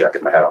stuff. Threw my right? jacket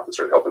and my hat off and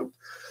started helping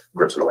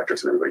Grips and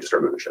Electrics, and everybody just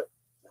started moving shit.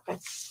 Okay.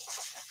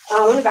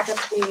 I'm going to back up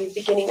to the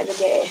beginning of the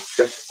day.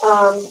 Okay.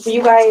 Were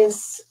you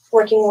guys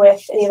working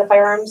with any of the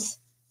firearms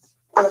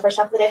on the first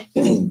half of the day?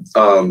 I mean,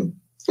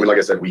 like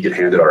I said, we get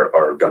handed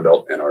our gun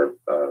belt and our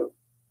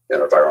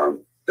firearm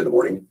in the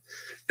morning,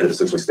 and it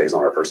essentially stays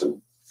on our person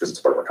because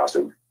it's part of our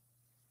costume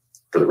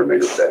for the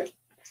remainder of the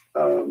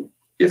day.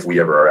 If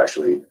we ever are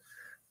actually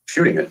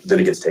shooting it,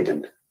 then it gets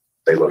taken.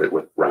 They load it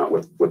with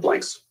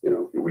blanks. You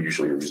know, we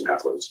usually are using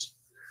half loads,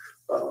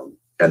 and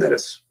then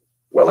it's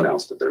well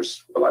announced that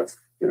there's a live,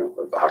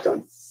 a hot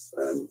gun,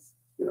 and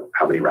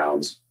how many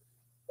rounds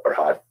are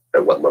hot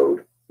at what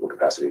load, what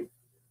capacity,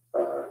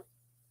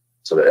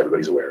 so that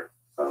everybody's aware.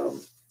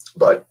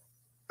 But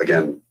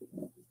again,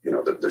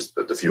 there's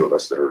the few of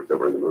us that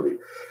were in the movie.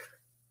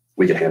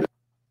 We get handed.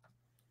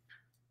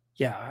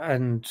 Yeah,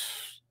 and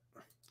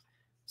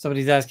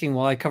somebody's asking,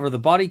 will I cover the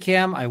body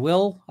cam? I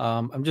will.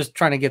 I'm just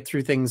trying to get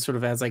through things sort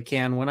of as I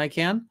can when I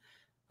can.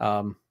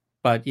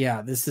 But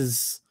yeah, this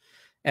is,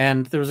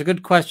 and there was a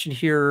good question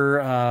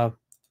here.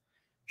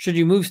 Should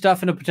you move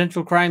stuff in a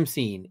potential crime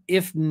scene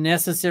if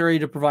necessary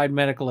to provide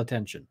medical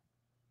attention?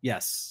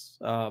 Yes.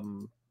 I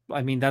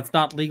mean, that's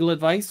not legal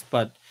advice,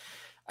 but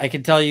I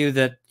can tell you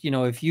that,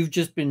 if you've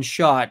just been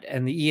shot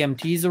and the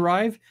EMTs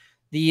arrive,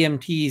 the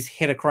EMTs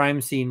hit a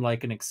crime scene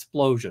like an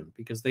explosion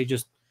because they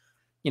just,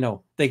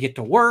 they get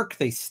to work,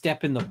 they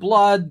step in the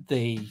blood,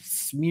 they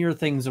smear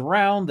things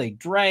around, they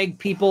drag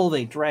people,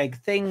 they drag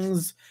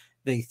things,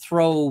 they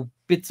throw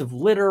bits of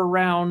litter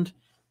around.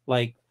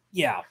 Like,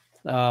 yeah,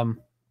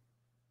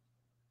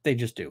 they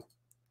just do.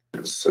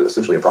 It's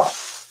essentially a prop,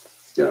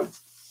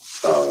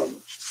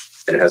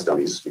 and it has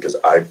dummies because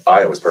I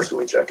always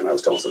personally check, and I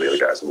was telling some of the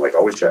other guys, I'm like,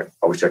 always check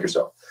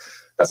yourself.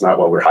 That's not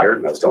why we're hired,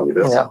 and I was telling you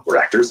this. Yeah. We're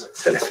actors,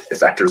 and if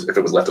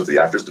it was left up to the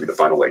actors to be the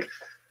final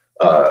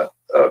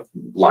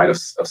line of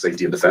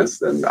safety and defense,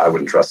 then I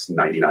wouldn't trust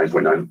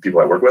 99.9 people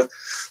I work with,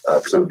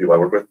 percent of the people I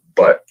work with.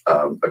 But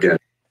again,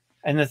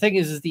 and the thing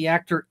is the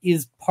actor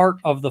is part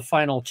of the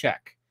final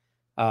check.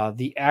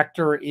 The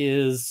actor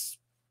is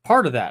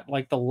part of that.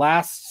 Like the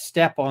last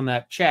step on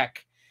that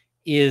check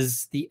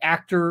is the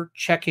actor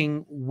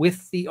checking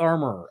with the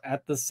armorer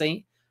at the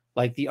same,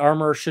 like the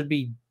armorer should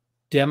be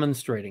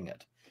demonstrating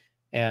it.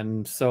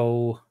 And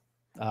so,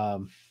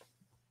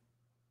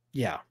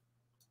 yeah.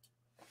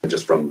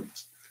 Just from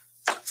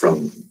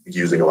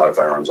using a lot of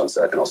firearms on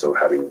set and also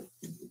having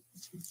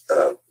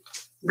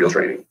real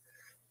training,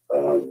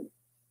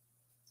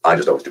 I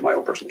just always do my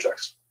own personal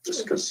checks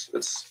just because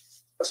it's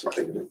a smart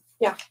thing to do.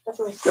 Yeah,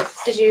 definitely. Yeah.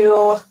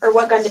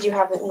 What gun did you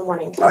have in the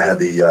morning? I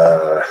had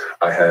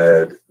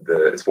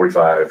it's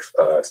 45.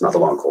 It's not the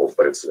long Colt,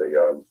 but it's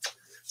the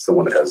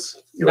one that has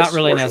US not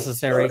really Marshal,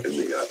 necessary. In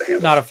the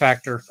handle. Not a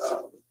factor.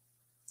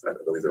 I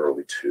believe there were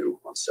only 2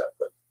 on set,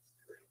 but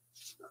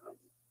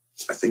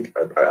I think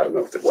I don't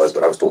know if it was,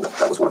 but I was told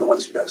that was one of the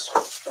ones you guys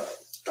found.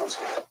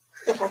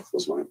 Okay.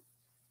 Was mine.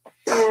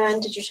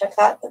 And did you check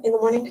that in the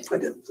morning? I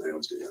did. I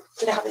always do. Yeah.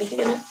 Did it have anything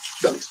in it?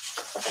 Dummies.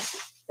 Okay.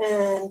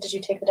 And did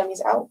you take the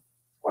dummies out,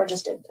 or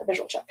just did a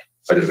visual check?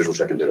 I did a visual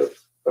check and did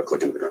a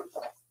click into the ground.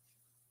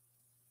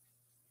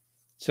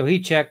 So he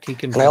checked. He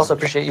can. And I also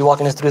appreciate you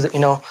walking us through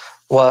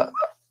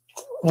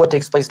what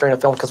takes place during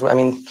the film, because I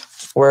mean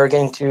we're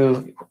getting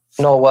to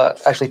know what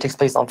actually takes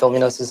place on film.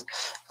 This is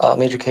a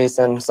major case,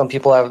 and some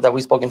people that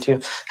we've spoken to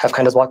have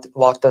kind of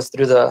walked us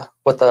through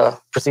what the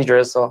procedure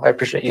is. So I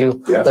appreciate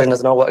you letting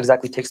us know what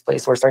exactly takes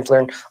place. We're starting to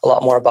learn a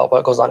lot more about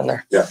what goes on in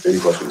there. Yeah, any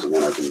questions, and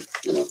then I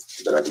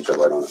can shed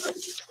light on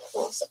it.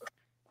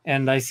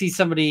 And I see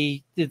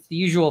somebody, it's the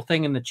usual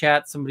thing in the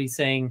chat, somebody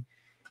saying,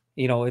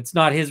 it's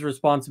not his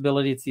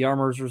responsibility, it's the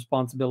armorer's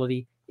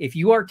responsibility. If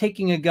you are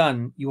taking a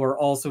gun, you are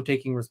also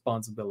taking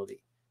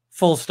responsibility.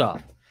 Full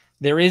stop.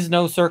 There is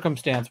no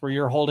circumstance where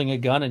you're holding a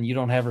gun and you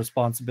don't have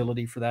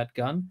responsibility for that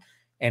gun.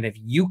 And if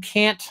you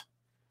can't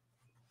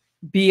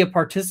be a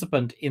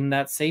participant in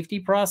that safety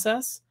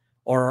process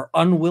or are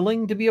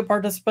unwilling to be a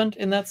participant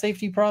in that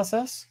safety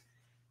process,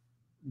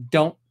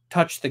 don't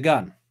touch the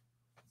gun.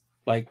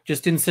 Like,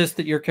 just insist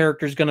that your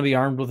character is going to be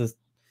armed with a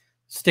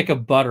stick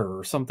of butter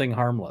or something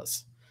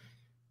harmless.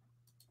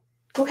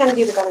 Who handed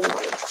you the gun in the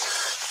morning?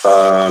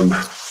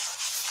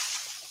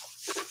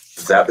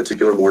 That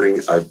particular morning,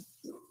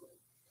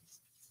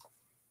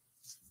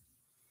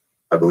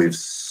 I believe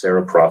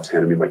Sarah Props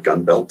handed me my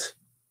gun belt,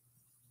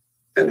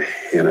 and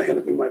Hannah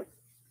handed me my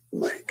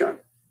gun.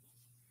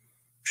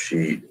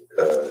 She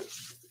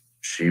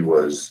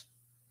was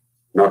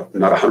not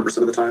 100%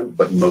 of the time,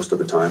 but most of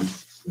the time,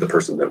 the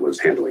person that was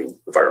handling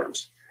the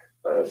firearms.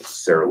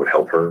 Sarah would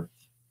help her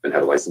and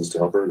had a license to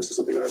help her. This is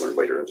something that I learned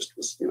later. I just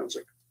was, I was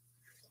like,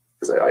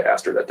 because I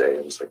asked her that day,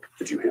 I was like,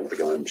 did you handle the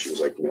gun? She was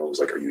like, no. I was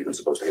like, are you even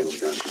supposed to handle the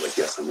gun? She was like,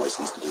 yes, I'm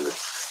licensed to do it.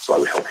 So I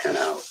would help Hannah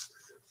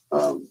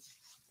out.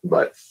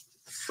 But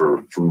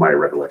from my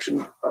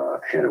recollection,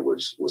 Hannah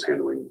was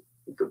handling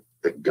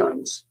the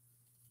guns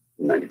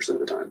 90% of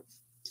the time.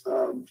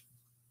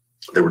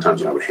 There were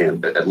times when I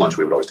would at lunch,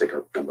 we would always take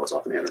our gun belts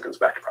off and hand our guns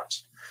back to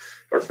Props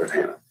or to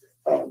Hannah.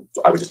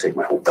 So I would just take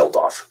my whole belt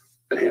off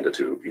and hand it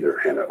to either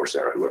Hannah or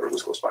Sarah, whoever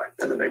was close by.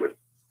 And then they would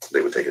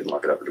take it and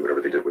lock it up and do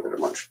whatever they did with it at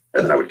lunch.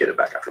 And then I would get it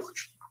back after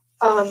lunch.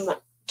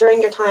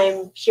 During your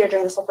time here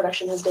during this whole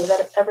production, has David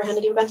ever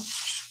handed you a gun?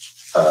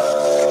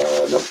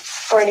 No.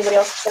 Or anybody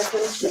else?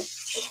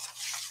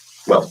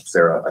 No. Well,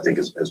 Sarah, I think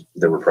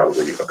there were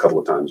probably a couple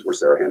of times where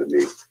Sarah handed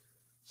me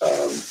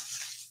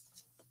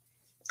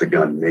the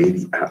gun.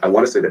 Maybe I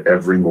want to say that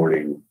every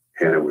morning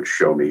Hannah would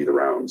show me the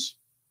rounds.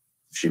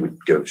 She would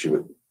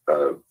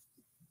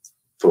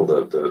pull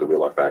the wheel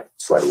lock back,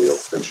 slide a wheel,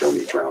 then show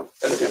me each round,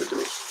 and then hand it to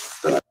me.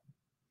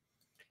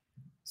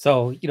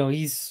 So,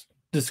 he's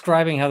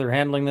describing how they're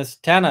handling this.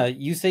 Tana,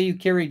 you say you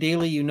carry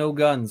daily,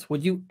 guns.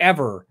 Would you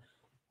ever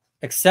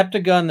accept a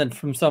gun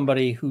from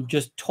somebody who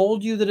just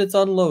told you that it's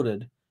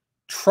unloaded,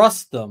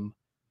 trust them,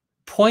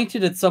 point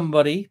it at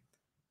somebody,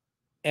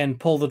 and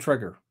pull the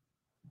trigger?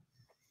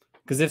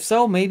 Because if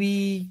so,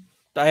 maybe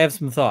I have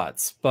some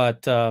thoughts.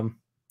 But,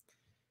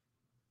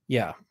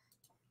 yeah.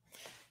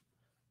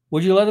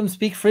 Would you let him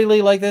speak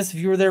freely like this if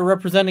you were there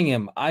representing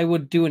him? I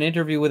would do an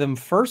interview with him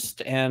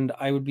first, and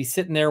I would be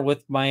sitting there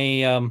with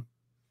my,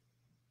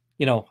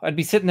 I'd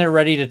be sitting there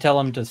ready to tell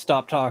him to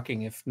stop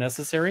talking if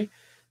necessary.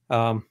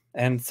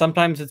 And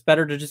sometimes it's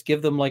better to just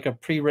give them like a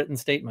pre-written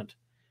statement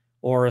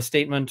or a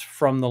statement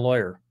from the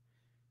lawyer.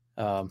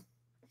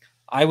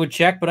 I would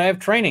check, but I have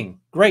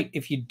training. Great.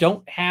 If you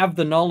don't have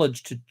the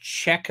knowledge to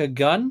check a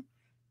gun,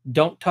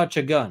 don't touch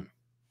a gun.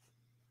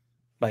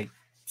 Like,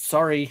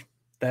 sorry,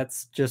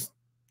 that's just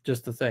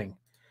the thing.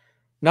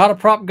 Not a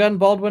prop gun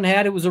Baldwin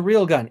had. It was a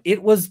real gun.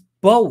 It was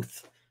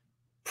both.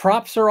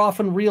 Props are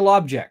often real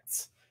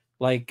objects.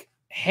 Like,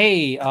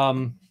 hey,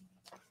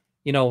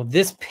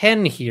 this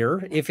pen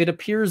here, if it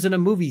appears in a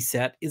movie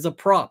set, is a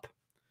prop.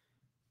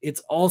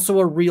 It's also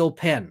a real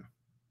pen,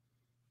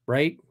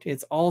 right?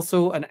 It's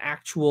also an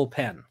actual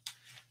pen.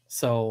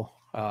 So,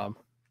 I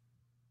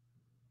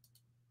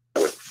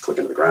would click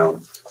into the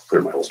ground,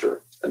 clear my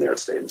holster, and there it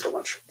stayed until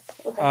lunch.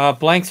 Okay.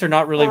 Blanks are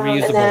not really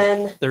reusable.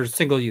 Then, they're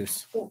single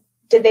use.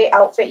 Did they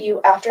outfit you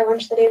after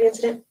lunch the day of the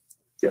incident?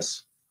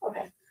 Yes.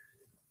 Okay.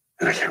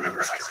 And I can't remember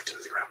if I clicked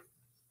into the ground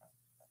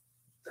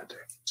that day.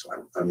 So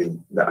I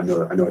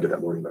know I did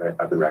that morning, but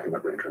I've been racking my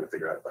brain trying to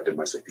figure out if I did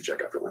my safety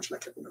check after lunch, and I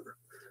can't remember.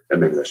 And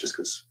maybe that's just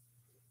because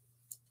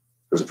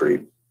it was a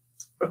pretty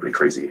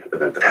crazy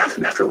event that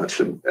happened after lunch,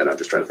 and I'm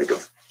just trying to think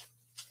of.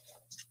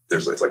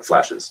 It's like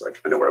flashes.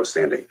 Like I know where I was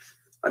standing,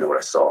 I know what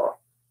I saw,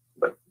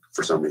 but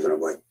for some reason I'm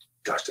like,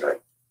 gosh,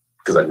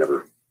 because I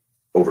never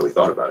overly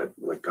thought about it.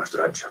 I'm like, gosh,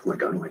 did I check my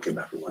gun when I came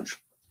back from lunch?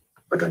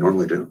 Like I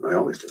normally do. I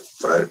always do.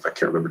 But I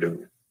can't remember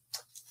doing it.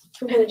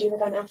 Who handed you the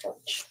gun after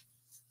lunch?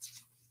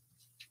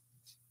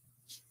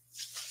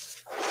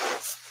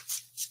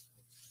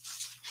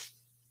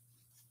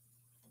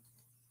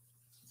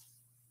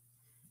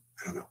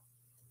 I don't know.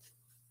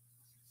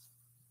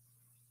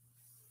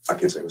 I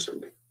can't say with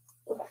certainty.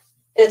 Okay.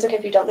 And it's okay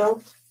if you don't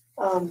know,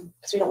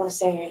 because we don't want to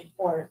say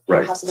or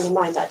Right. have something in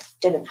mind that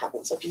didn't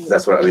happen. So if you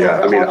That's what.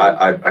 Yeah. I mean,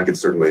 I could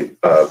certainly.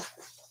 I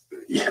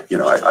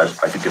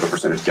could give a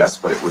percentage guess,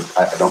 but it was.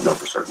 I don't know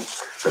for certain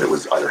that it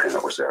was either Hannah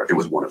or Sarah. It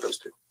was one of those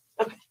two.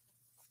 Okay.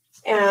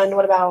 And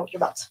what about your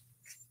belt?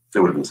 It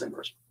would have been the same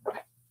person.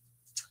 Okay.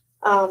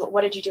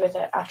 What did you do with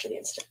it after the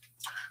incident?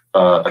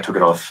 I took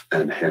it off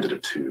and handed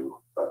it to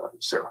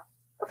Sarah.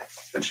 Okay.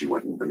 And she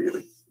went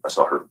immediately. I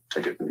saw her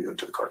take it immediately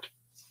to the cart.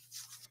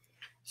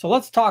 So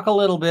let's talk a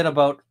little bit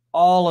about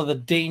all of the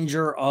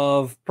danger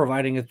of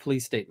providing a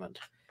police statement.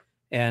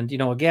 And,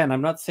 again,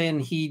 I'm not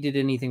saying he did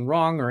anything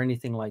wrong or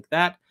anything like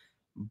that,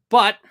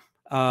 but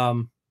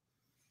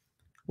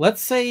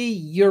let's say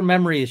your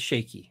memory is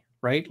shaky,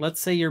 right?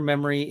 Let's say your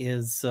memory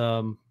is,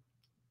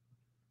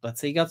 let's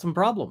say you got some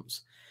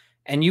problems,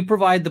 and you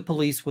provide the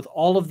police with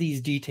all of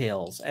these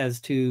details as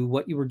to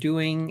what you were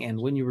doing and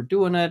when you were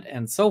doing it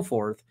and so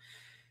forth.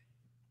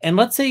 And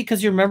let's say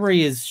because your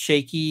memory is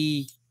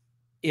shaky,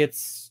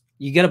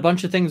 you get a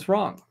bunch of things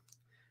wrong.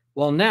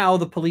 Well, now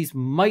the police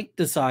might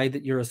decide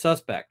that you're a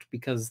suspect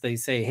because they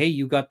say, hey,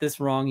 you got this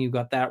wrong, you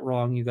got that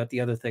wrong, you got the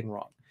other thing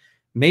wrong.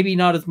 Maybe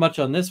not as much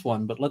on this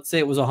one, but let's say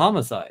it was a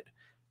homicide,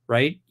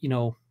 right?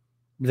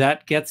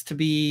 That gets to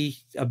be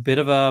a bit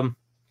of a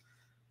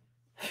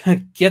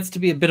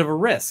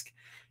risk.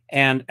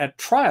 And at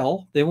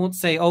trial, they won't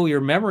say, oh,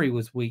 your memory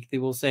was weak. They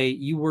will say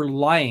you were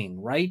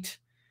lying, right?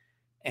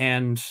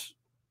 and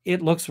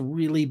it looks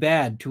really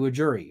bad to a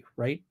jury,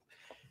 right?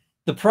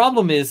 The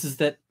problem is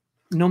that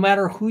no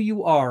matter who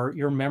you are,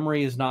 your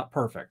memory is not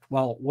perfect.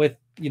 Well, with,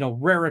 you know,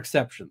 rare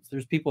exceptions.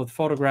 There's people with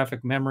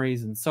photographic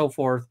memories and so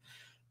forth,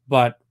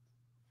 but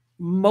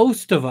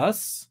most of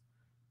us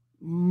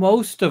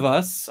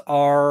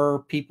are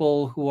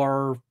people who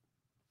are,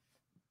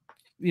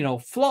 you know,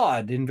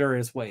 flawed in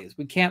various ways.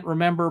 We can't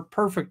remember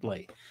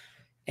perfectly.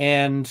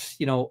 And,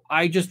 you know,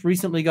 I just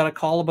recently got a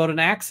call about an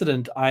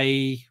accident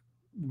I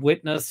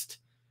witnessed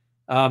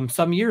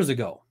some years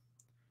ago.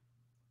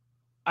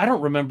 I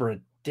don't remember a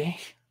day.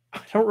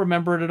 I don't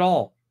remember it at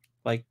all.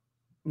 Like,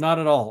 not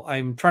at all.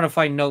 I'm trying to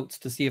find notes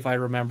to see if I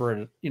remember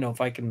it, you know,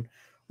 if I can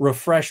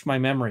refresh my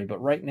memory.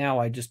 But right now,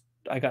 I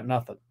got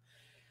nothing.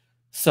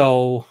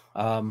 So,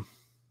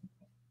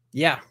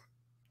 yeah.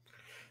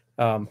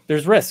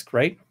 There's risk,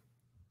 right?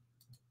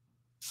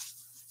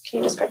 Can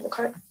you describe the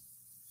cart?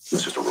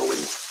 It's just a rolling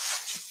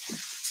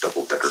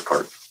double-decker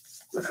cart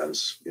that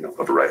has, you know,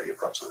 a variety of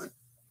props on it.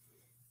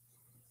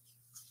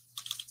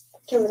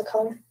 Do you remember the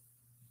color?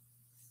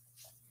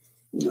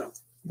 No,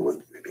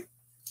 blue maybe.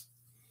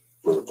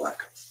 Blue or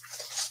black.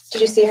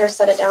 Did you see her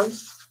set it down?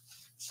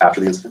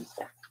 After the incident?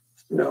 Yeah.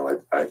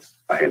 No, I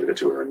handed it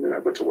to her and then I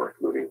went to work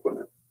moving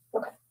equipment.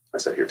 Okay. I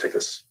said, here, take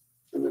this.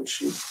 And then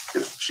she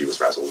was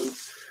frazzled. And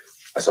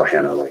I saw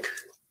Hannah like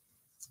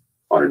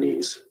on her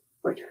knees,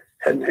 like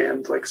head in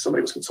hand, like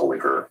somebody was consoling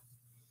her.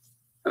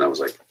 And I was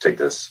like, take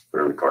this, put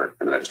her in the cart.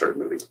 And then I just started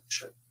moving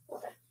shit.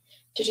 Okay.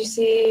 Did you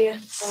see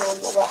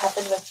what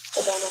happened with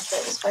the gun after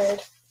it was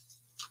fired?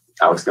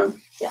 Alex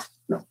gun? Yeah.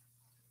 No.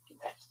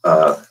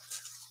 Okay.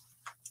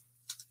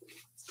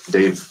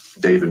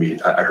 Dave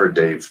immediately, I heard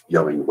Dave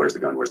yelling, where's the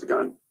gun? Where's the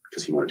gun?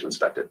 Because he wanted to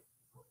inspect it.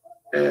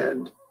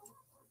 And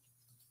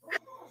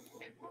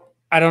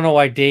I don't know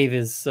why Dave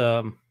is,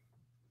 you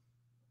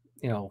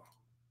know,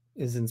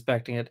 is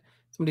inspecting it.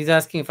 Somebody's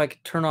asking if I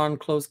could turn on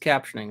closed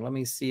captioning. Let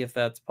me see if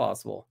that's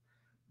possible.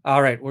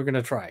 All right, we're going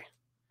to try.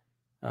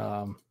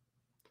 There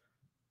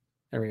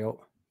we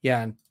go.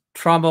 Yeah, and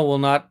trauma will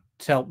not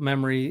help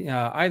memory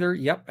either.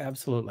 Yep,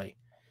 absolutely.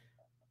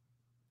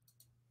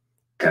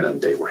 Hannah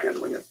and Dave were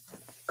handling it.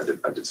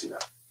 I did see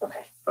that.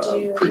 Okay.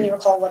 Can you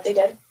recall what they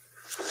did?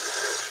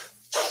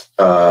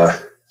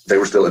 They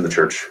were still in the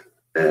church,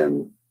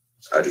 and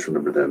I just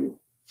remember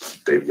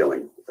Dave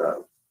yelling,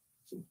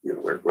 you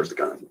know, where's the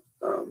gun?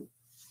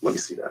 Let me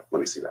see that. Let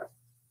me see that.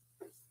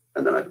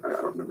 And then I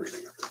don't remember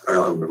anything after that. I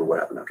don't remember what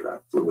happened after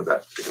that with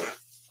that particular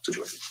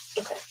situation.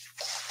 Okay.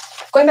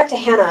 Going back to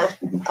Hannah,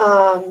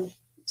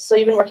 so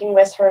you've been working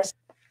with her.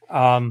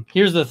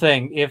 Here's the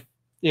thing.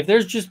 If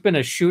there's just been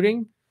a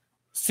shooting,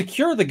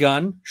 secure the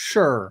gun,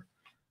 sure.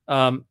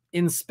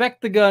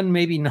 Inspect the gun,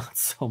 maybe not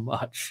so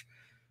much.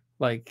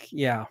 Like,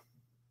 yeah.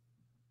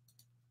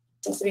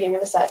 Since the beginning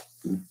of the set.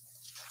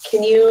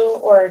 Can you,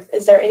 or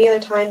is there any other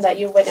time that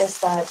you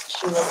witnessed that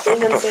she was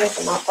being unsafe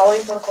and not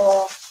following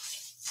protocol?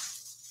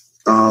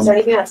 Is there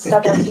anything that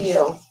stuck out to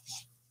you?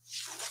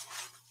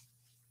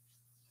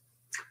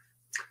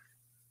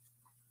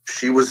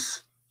 She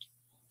was,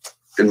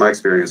 in my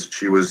experience,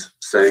 she was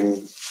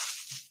saying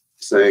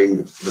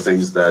the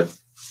things that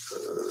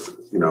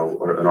you know,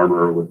 an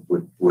armorer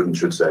would and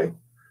should say.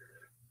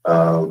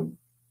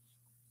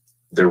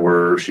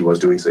 She was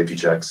doing safety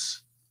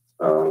checks.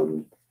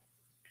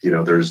 You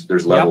know,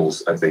 there's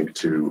levels, I think,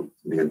 to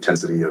the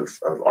intensity of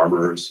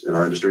armorers in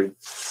our industry.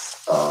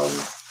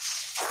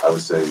 I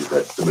would say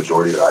that the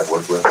majority that I've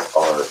worked with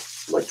are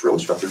like drill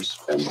instructors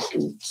and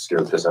can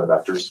scare the piss out of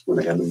actors when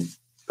they hand them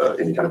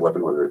any kind of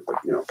weapon, whether,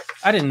 you know.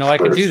 I didn't know I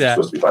could do that.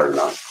 Supposed to be fired or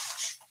not.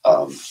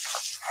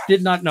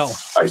 Did not know.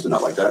 I used to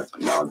not like that.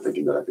 Now I'm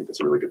thinking that I think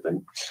it's a really good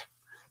thing.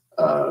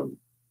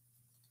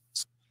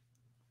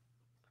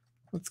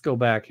 Let's go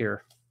back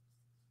here.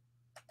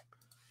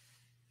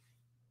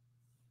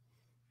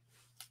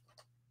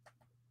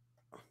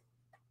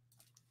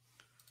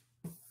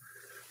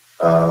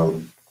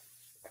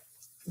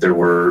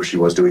 She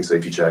was doing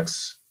safety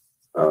checks.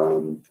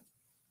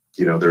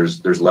 You know,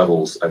 there's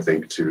levels, I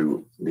think,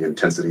 to the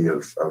intensity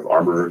of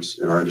armorers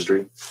in our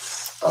industry.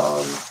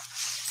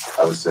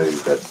 I would say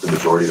that the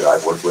majority that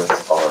I've worked with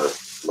are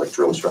like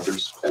drill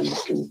instructors and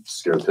can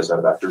scare the piss out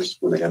of actors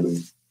when they hand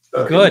them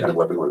any kind of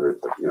weapon, whether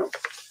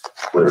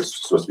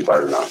it's supposed to be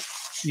fired or not.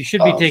 You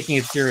should be taking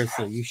it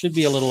seriously. You should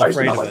be a little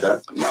afraid of it.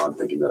 That. Now I'm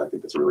thinking that I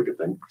think it's a really good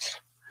thing.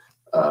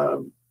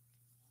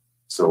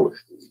 So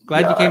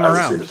glad you came I would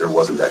around. say that there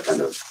wasn't that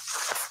kind of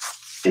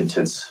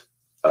intense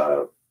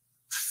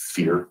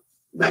fear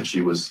that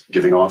she was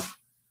giving off.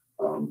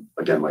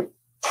 Again, like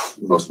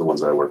most of the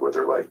ones that I work with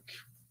are like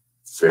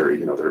very,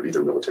 you know, they're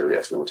either military,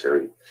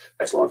 ex-military,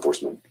 ex-law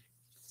enforcement.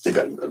 They've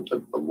got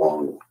a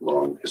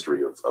long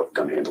history of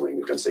gun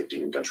handling, gun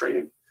safety, and gun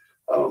training.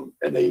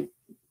 And they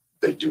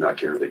do not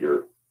care that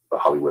you're a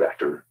Hollywood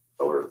actor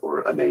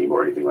or a name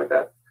or anything like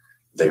that.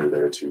 They are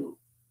there to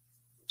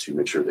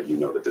make sure that you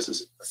know that this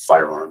is a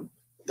firearm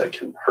that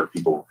can hurt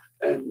people,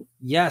 and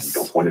yes, you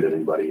don't point it at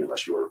anybody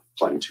unless you're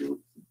planning to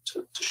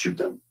shoot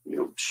them.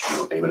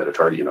 Aim it at a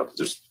target.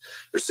 There's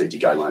safety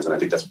guidelines, and I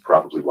think that's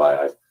probably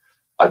why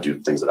I do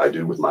things that I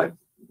do with my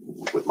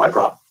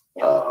prop.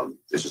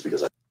 It's just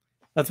because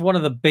that's one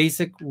of the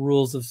basic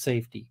rules of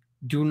safety.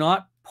 Do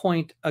not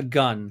point a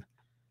gun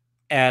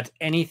at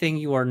anything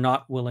you are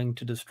not willing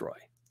to destroy.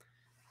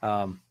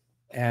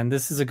 And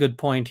this is a good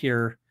point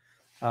here.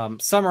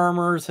 Some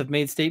armorers have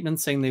made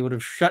statements saying they would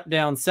have shut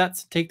down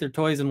sets, take their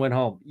toys, and went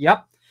home.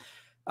 Yep.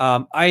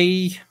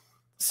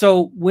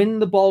 So when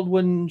the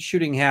Baldwin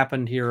shooting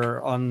happened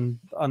here on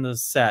the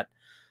set,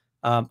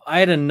 I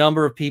had a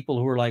number of people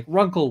who were like,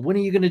 Runkle, when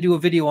are you going to do a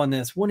video on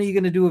this? When are you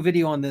going to do a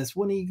video on this?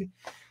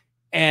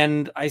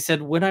 And I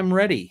said, when I'm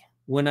ready,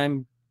 when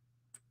I'm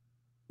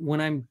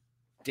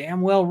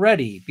damn well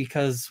ready,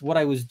 because what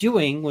I was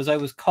doing was I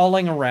was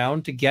calling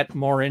around to get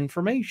more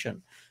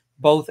information,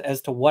 both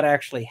as to what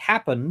actually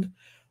happened,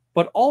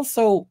 but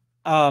also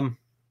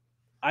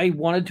I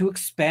wanted to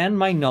expand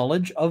my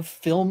knowledge of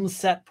film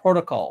set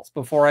protocols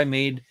before I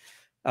made,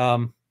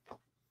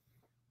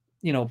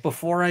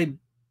 before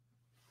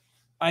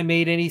I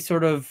made any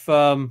sort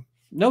of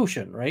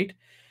notion, right?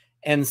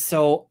 And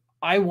so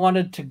I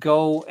wanted to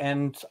go,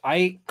 and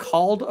I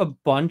called a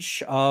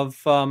bunch of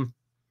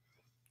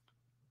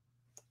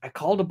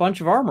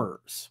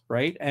armorers,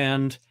 right?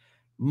 And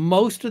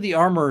most of the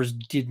armorers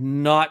did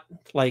not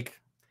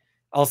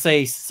I'll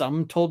say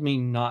some told me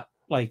not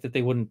that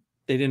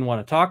they didn't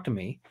want to talk to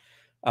me.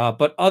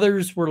 But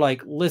others were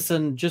like,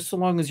 listen, just so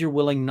long as you're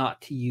willing not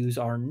to use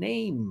our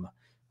name,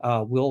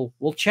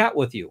 we'll chat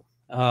with you.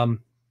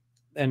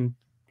 And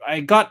I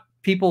got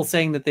people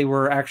saying that they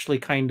were actually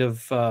kind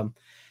of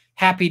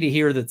happy to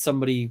hear that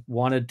somebody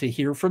wanted to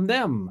hear from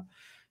them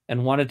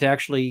and wanted to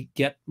actually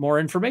get more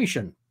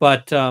information.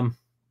 But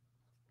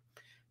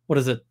what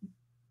is it?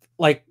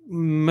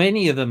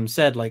 Many of them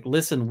said,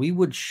 listen, we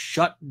would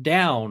shut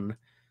down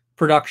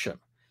production.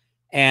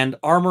 And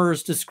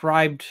armorers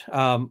described,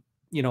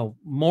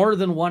 more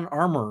than one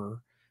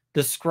armorer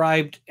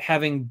described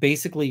having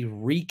basically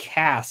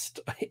recast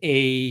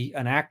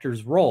an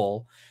actor's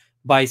role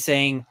by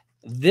saying,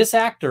 this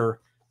actor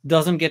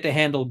doesn't get to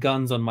handle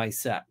guns on my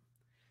set.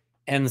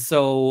 And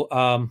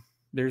so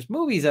there's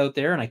movies out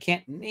there, and I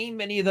can't name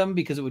any of them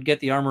because it would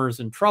get the armorers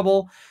in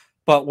trouble,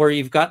 but where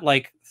you've got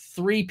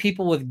 3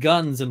 people with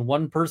guns and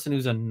one person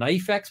who's a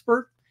knife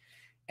expert.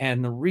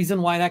 And the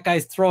reason why that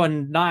guy's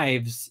throwing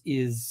knives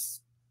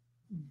is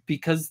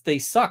because they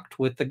sucked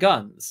with the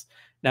guns.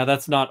 Now,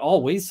 that's not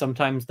always.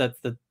 Sometimes that's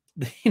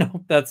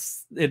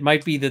it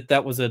might be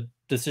that was a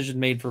decision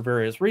made for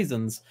various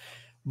reasons.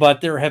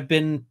 But there have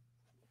been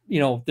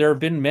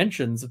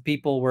mentions of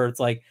people where it's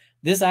like,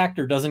 this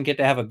actor doesn't get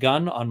to have a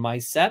gun on my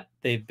set.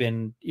 They've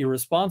been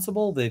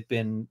irresponsible. They've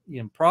been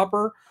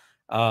improper.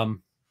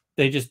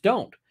 They just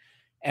don't.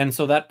 And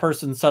so that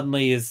person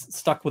suddenly is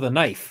stuck with a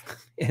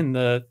knife in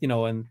the,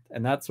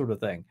 and that sort of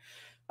thing.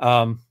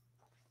 And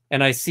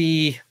I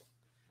see,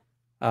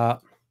 how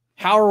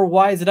or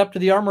why is it up to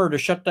the armorer to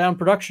shut down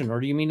production? Or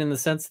do you mean in the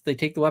sense that they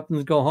take the weapons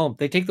and go home?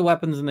 They take the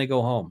weapons and they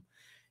go home.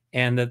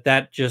 And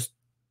that just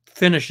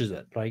finishes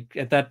it.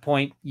 At that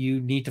point, you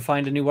need to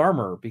find a new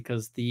armorer,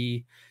 because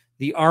the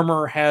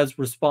armorer has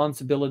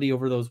responsibility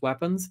over those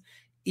weapons,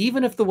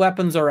 even if the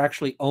weapons are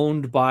actually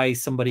owned by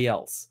somebody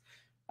else.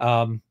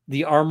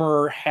 The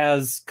armorer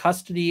has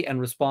custody and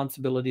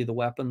responsibility of the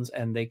weapons,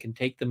 and they can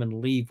take them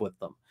and leave with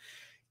them.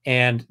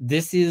 And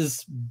this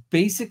is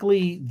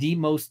basically the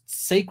most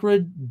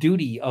sacred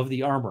duty of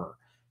the armorer.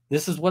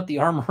 This is what the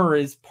armorer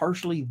is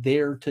partially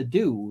there to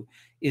do,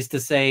 is to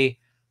say,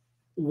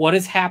 what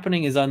is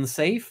happening is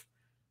unsafe.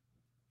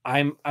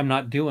 I'm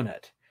not doing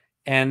it.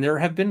 And there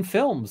have been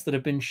films that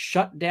have been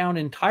shut down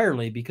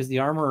entirely because the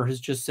armorer has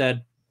just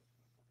said,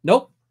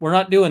 nope, we're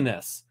not doing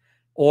this.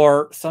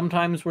 Or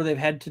sometimes where they've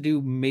had to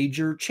do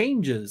major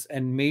changes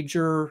and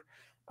major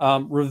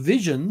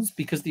revisions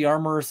because the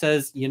armorer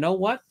says, you know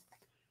what?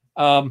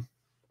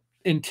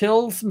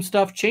 Until some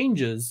stuff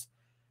changes,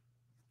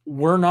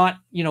 we're not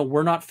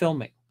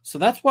filming. So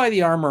that's why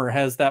the armorer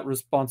has that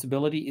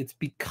responsibility. It's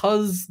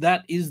because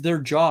that is their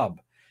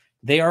job.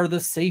 They are the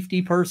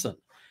safety person.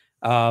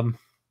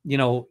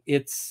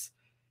 It's,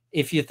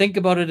 if you think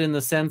about it in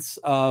the sense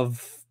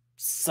of,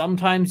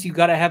 sometimes you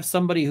got to have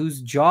somebody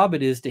whose job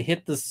it is to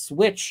hit the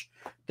switch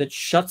that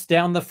shuts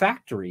down the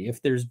factory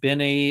if there's been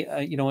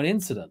an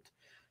incident.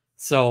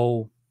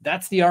 So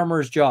that's the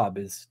armorer's job,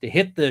 is to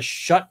hit the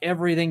shut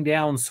everything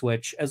down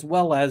switch, as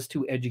well as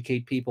to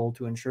educate people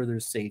to ensure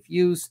there's safe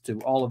use, to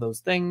all of those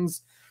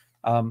things.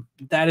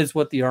 That is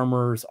what the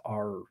armorers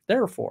are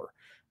there for.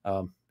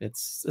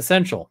 It's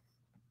essential.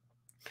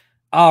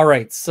 All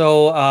right.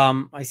 So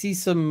I see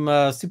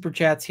some super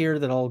chats here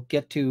that I'll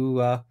get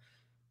to.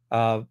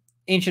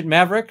 Ancient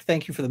Maverick,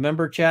 thank you for the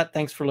member chat.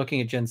 Thanks for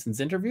looking at Jensen's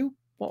interview.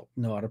 Well,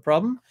 not a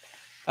problem.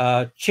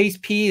 Chase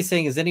P is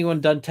saying, has anyone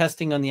done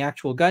testing on the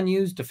actual gun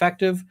used?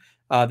 Defective.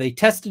 They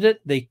tested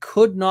it. They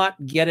could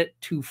not get it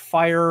to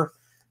fire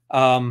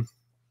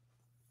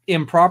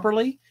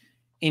improperly,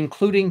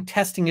 including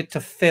testing it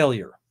to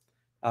failure.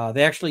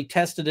 They actually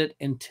tested it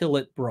until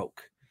it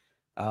broke.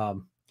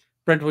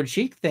 Brentwood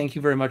Sheik, thank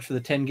you very much for the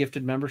 10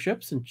 gifted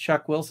memberships. And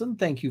Chuck Wilson,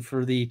 thank you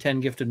for the 10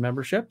 gifted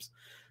memberships.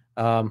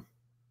 Basically,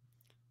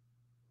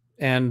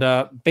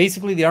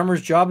 the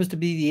armor's job is to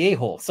be the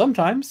a-hole.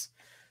 Sometimes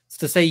it's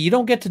to say you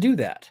don't get to do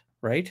that,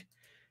 right?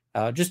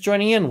 Just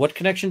joining in, what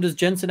connection does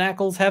Jensen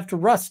Ackles have to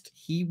Rust?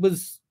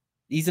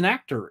 He's an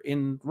actor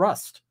in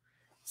Rust.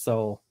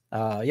 So,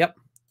 yep.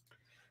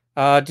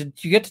 Did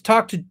you get to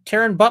talk to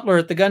Taron Butler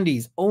at the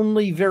Gundies?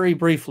 Only very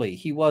briefly.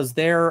 He was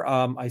there.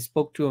 I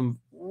spoke to him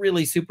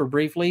really super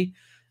briefly.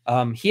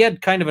 He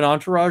had kind of an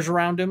entourage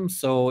around him,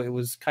 so it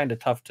was kind of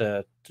tough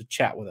to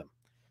chat with him.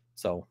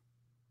 So,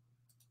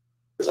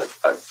 because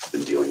I've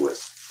been dealing with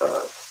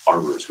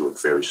armorers who are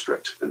very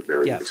strict and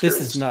very experienced.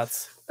 This is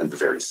nuts. And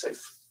very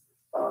safe.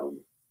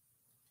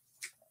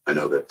 I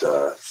know that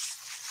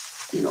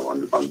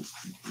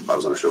I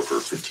was on a show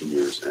for 15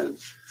 years, and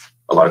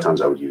a lot of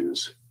times I would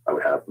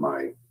have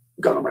my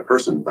gun on my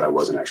person, but I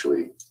wasn't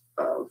actually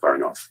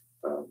firing off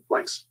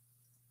blanks.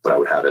 But I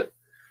would have it,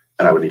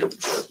 and I would need to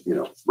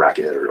rack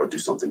it or do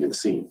something in the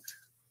scene.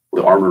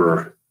 Well, the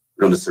armorer,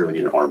 you don't necessarily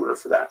need an armorer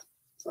for that.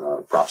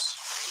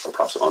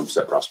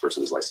 On-set props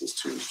person is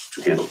licensed to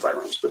handle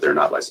firearms, but they're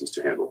not licensed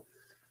to handle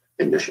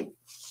ignition.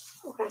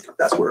 Okay.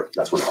 That's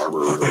when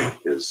armorer really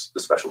is the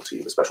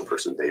specialty, the special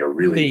person. They are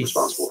really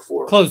responsible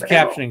for closed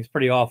captioning is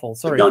pretty awful.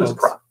 Sorry, the gun folks. is a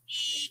prop.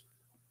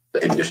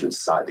 The ammunition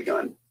inside the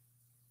gun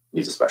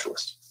needs a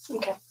specialist.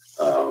 Okay.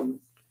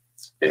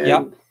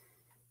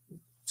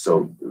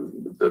 So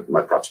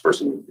my props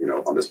person,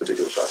 on this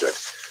particular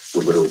project,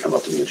 would literally come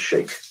up to me and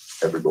shake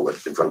every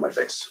bullet in front of my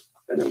face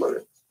and then load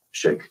it.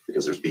 Shake,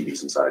 because there's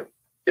BBs inside,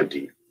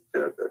 empty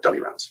dummy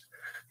rounds.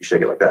 You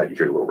shake it like that, you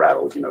hear a little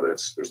rattle, you know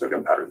that there's no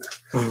gunpowder in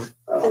there.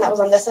 Mm-hmm. And that was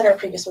on this set or a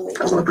previous one?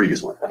 That was on the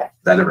previous one. Okay.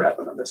 That never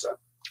happened on this set.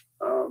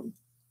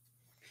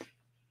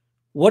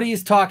 What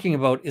he's talking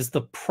about is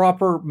the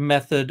proper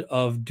method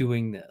of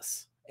doing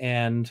this.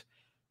 And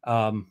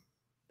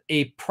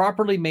a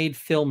properly made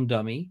film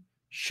dummy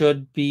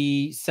should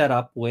be set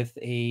up with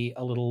a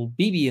little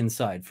BB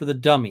inside for the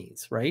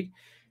dummies, right?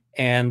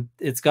 And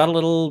it's got a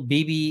little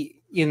BB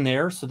in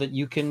there so that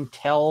you can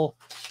tell.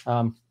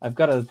 I've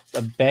got a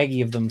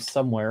baggie of them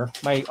somewhere.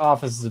 My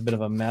office is a bit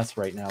of a mess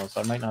right now, so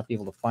I might not be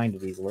able to find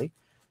it easily.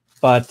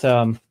 But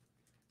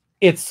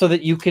it's so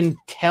that you can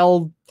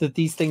tell that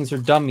these things are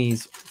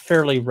dummies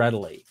fairly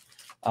readily.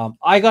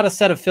 I got a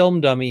set of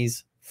film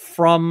dummies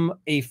from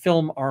a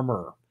film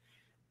armorer.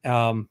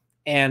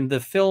 And the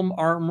film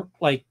armor,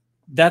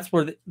 that's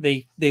where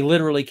they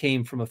literally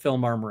came from, a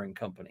film armoring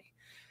company.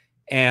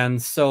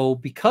 And so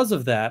because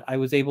of that, I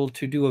was able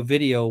to do a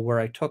video where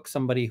I took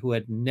somebody who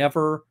had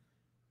never,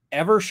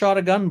 ever shot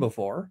a gun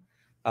before.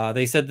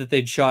 They said that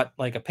they'd shot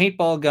like a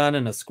paintball gun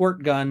and a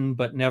squirt gun,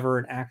 but never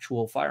an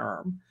actual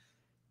firearm.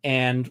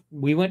 And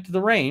we went to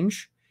the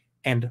range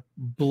and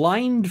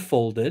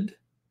blindfolded.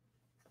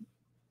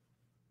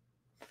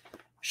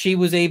 She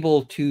was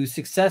able to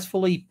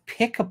successfully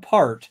pick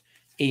apart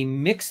a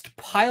mixed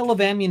pile of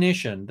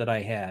ammunition that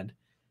I had.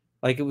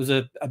 Like it was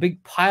a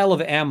big pile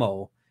of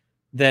ammo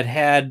that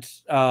had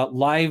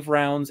live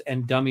rounds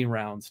and dummy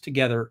rounds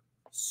together,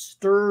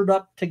 stirred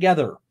up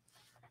together,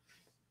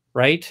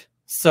 right?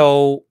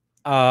 So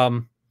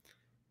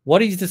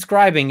what he's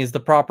describing is the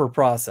proper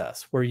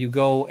process where you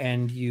go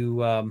and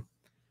you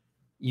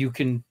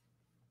can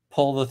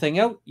pull the thing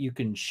out, you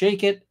can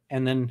shake it,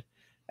 and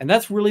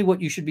that's really what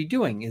you should be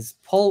doing is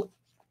pull.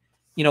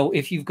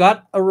 If you've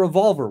got a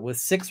revolver with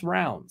 6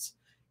 rounds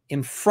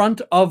in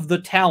front of the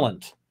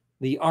talent,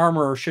 the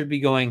armorer should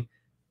be going,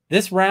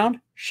 this round,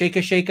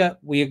 shaka,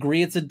 we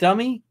agree it's a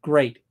dummy,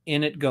 great,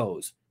 in it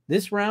goes.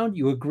 This round,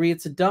 you agree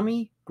it's a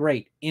dummy,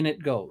 great, in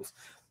it goes.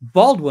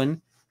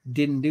 Baldwin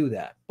didn't do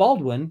that.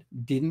 Baldwin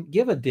didn't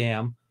give a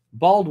damn.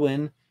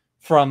 Baldwin,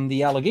 from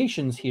the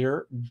allegations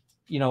here,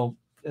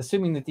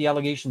 assuming that the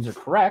allegations are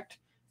correct,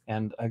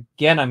 and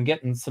again, I'm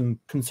getting some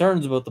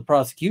concerns about the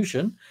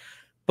prosecution,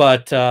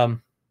 but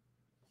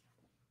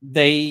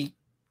they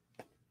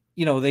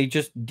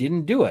just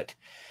didn't do it.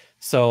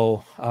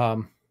 So,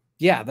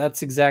 yeah,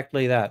 that's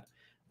exactly that.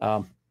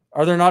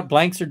 Are there not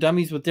blanks or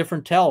dummies with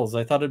different tells?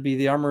 I thought it'd be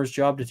the armorer's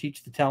job to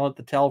teach the talent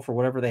the tell for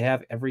whatever they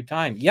have every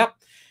time. Yep.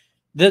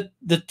 The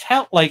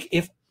tell,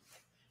 if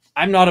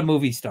I'm not a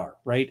movie star,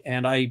 right?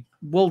 And I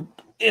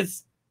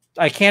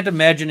can't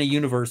imagine a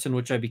universe in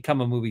which I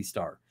become a movie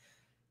star.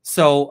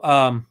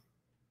 So,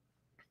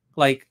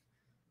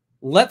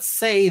 let's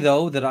say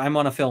though that I'm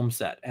on a film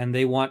set and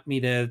they want me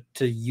to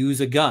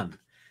use a gun.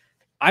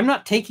 I'm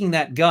not taking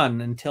that gun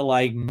until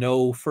I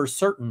know for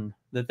certain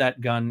that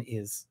that gun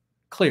is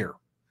clear,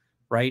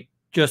 right?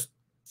 Just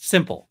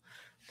simple,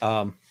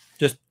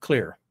 just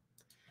clear.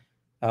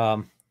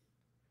 Trent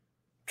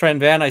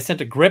Van, I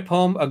sent a grip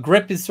home. A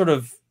grip is sort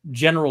of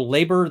general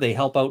labor. They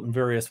help out in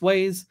various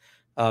ways.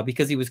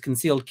 Because he was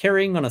concealed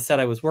carrying on a set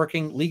I was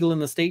working, legal in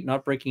the state,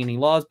 not breaking any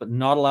laws, but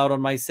not allowed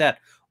on my set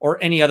or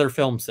any other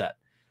film set.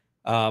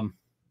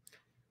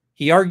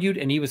 He argued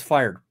and he was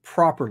fired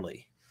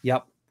properly.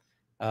 Yep.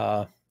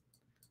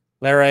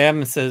 Lara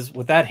M says,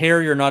 with that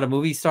hair, you're not a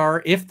movie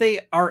star. If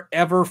they are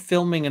ever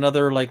filming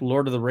another like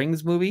Lord of the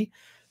Rings movie,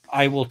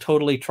 I will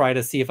totally try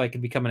to see if I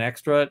can become an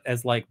extra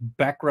as like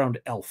background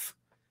elf.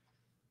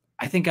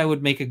 I think I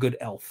would make a good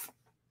elf.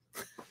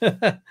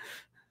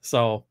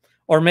 So,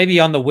 or maybe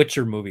on the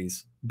Witcher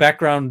movies,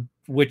 background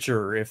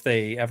Witcher, if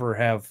they ever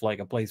have like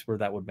a place where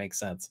that would make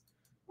sense.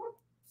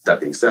 That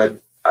being said,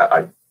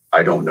 I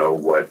don't know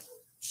what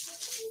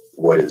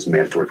is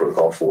mandatory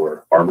protocol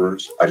for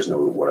armorers. I just know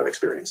what I've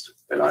experienced,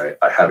 and I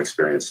have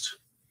experienced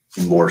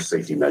more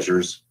safety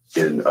measures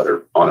on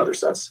other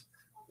sets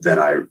than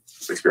I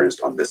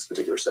experienced on this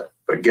particular set.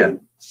 But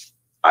again,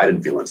 I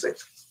didn't feel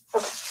unsafe.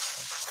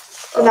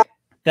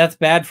 That's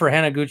bad for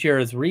Hannah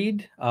Gutierrez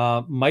Reed.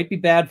 Might be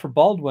bad for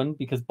Baldwin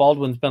because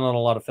Baldwin's been on a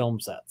lot of film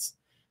sets,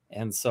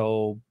 and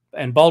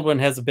Baldwin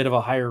has a bit of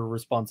a higher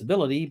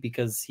responsibility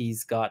because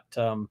he's got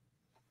some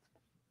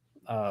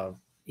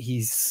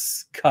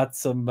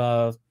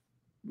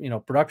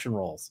production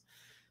roles.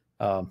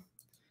 I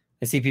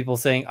see people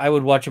saying I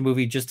would watch a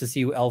movie just to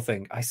see you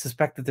elfing. I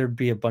suspect that there'd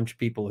be a bunch of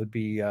people who'd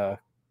be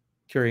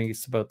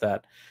curious about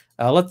that.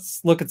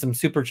 Let's look at some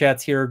super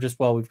chats here just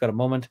while we've got a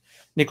moment.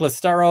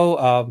 Nicholas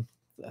Starro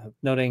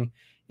noting,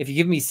 if you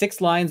give me 6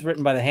 lines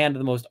written by the hand of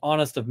the most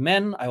honest of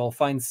men, I will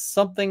find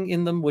something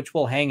in them which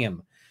will hang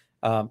him.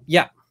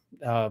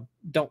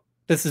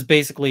 This is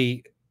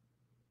basically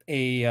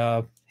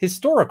a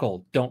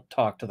historical don't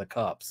talk to the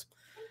cops.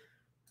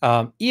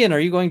 Ian, are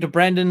you going to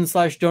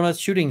Brandon/Donuts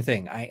shooting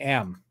thing? I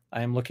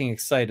am looking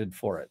excited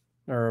for it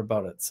or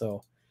about it.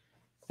 So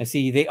I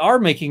see they are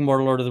making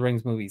more Lord of the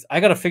Rings movies.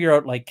 I got to figure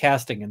out like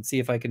casting and see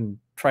if I can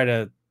try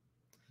to,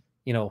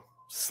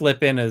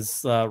 slip in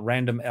as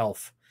random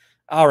elf.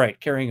 All right,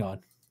 carrying on.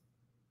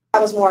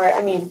 That was more,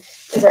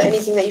 is there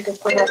anything that you could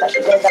point out that she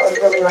did that was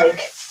really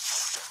like...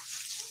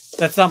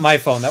 That's not my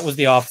phone. That was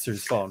the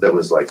officer's phone. That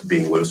was like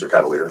being loose or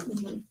cavalier.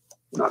 Mm-hmm.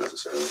 Not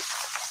necessarily.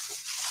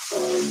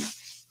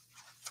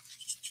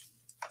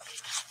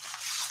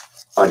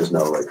 I just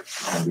know, like,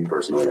 me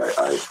personally,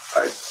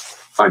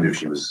 I knew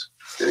she was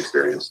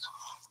inexperienced.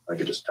 I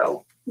could just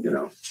tell,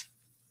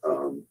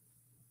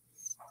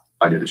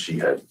 I knew that she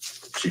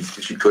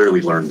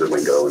clearly learned the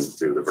lingo and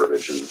knew the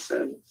verbiage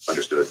and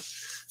understood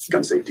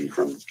gun safety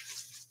from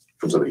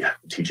somebody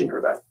teaching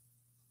her that.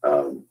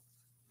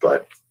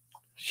 But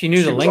she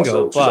knew the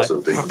lingo. She's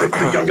also the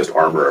youngest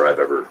armorer I've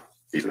ever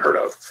even heard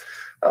of.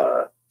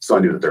 So I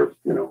knew that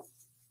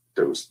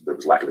there was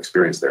lack of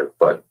experience there.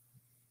 But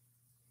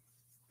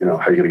how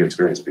are you going to get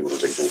experience if people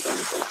don't take things from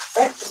you?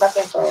 Right,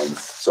 exactly.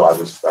 So I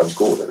was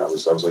cool with it. I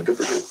was like, good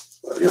for you.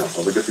 I was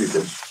like, good for you,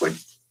 kid. Like,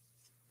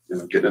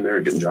 getting in there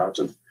and getting jobs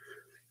and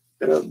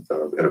in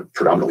a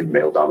predominantly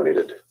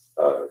male-dominated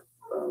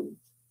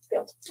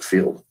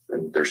field.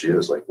 And there she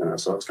is. Like,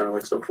 so I was kind of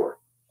like stoked for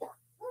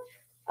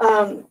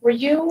her. Were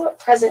you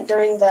present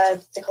during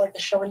they call it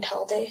the show and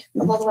tell day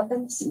of all the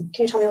weapons?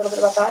 Can you tell me a little bit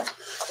about that?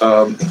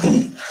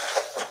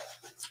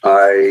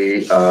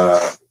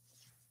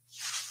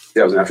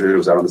 It was an afternoon. It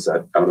was out on the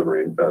set, out on the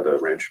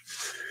ranch.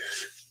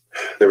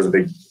 There was a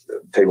big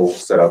table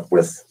set up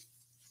with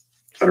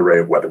an array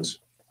of weapons,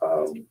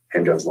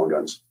 handguns, long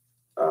guns,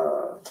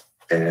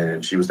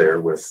 and she was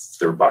there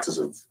there were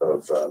boxes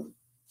of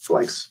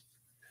blanks,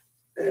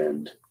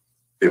 and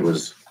it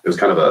was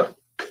kind of a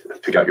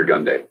pick out your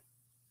gun day.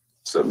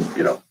 So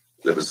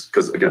it was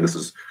because again this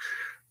was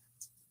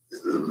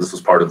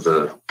part of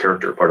the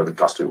character, part of the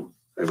costume.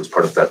 It was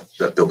part of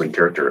that building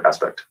character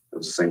aspect. It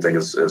was the same thing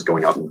as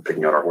going out and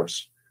picking out our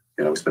horse.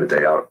 We spent a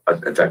day out.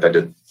 In fact, I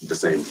did the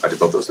same. I did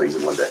both those things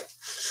in one day.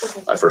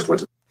 I first went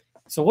to.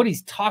 So what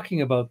he's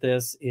talking about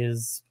this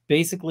is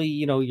basically,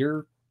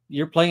 you're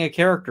playing a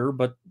character,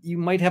 but you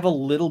might have a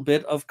little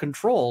bit of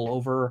control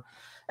over,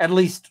 at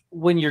least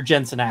when you're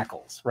Jensen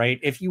Ackles, right?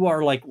 If you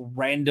are like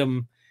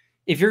random,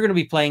 if you're going to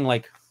be playing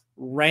like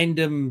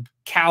random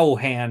cow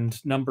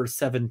hand number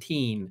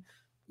 17,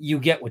 you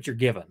get what you're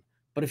given.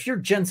 But if you're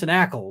Jensen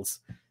Ackles,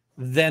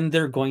 then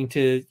they're going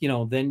to,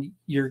 then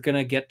you're going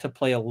to get to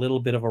play a little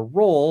bit of a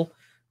role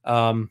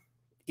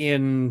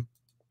in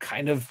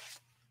kind of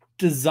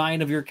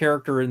design of your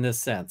character in this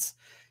sense.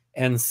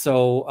 And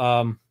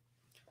so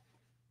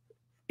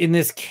in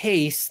this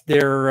case,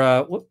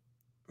 in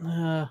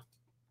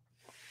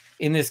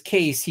this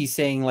case, he's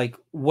saying like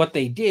what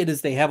they did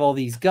is they have all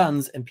these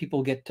guns and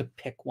people get to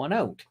pick one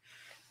out.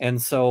 And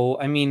so,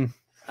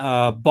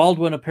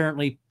 Baldwin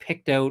apparently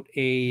picked out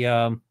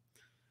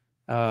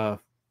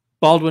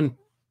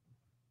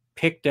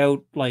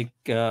like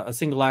a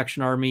single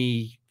action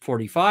army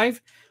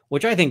 45,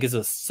 which I think is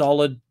a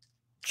solid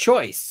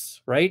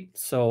choice, right?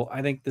 So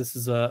I think this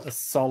is a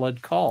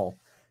solid call.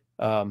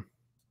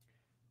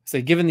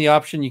 So given the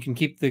option, you can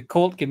keep the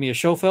Colt, give me a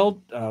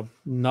Schofield.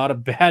 Not a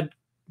bad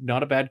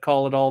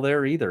call at all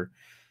there either.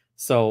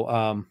 So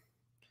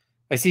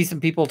I see some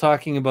people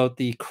talking about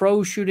the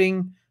crow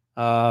shooting.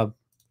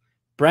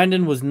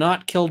 Brandon was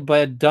not killed by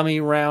a dummy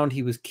round.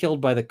 He was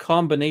killed by the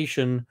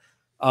combination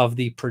of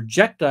the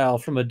projectile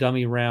from a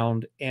dummy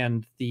round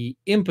and the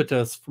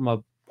impetus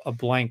from a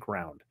blank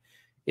round.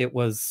 It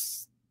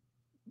was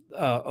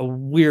a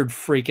weird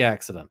freak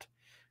accident.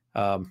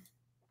 Hi,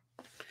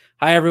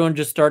 everyone.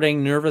 Just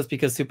starting, nervous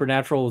because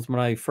Supernatural was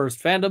my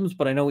first fandoms,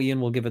 but I know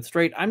Ian will give it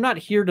straight. I'm not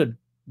here to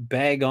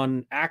bag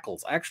on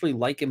Ackles. I actually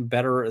like him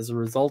better as a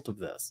result of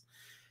this.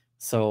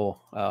 So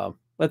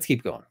let's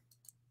keep going.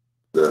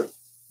 To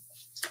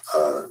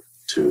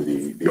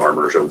the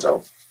armor show and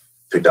tell,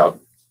 picked out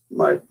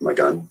my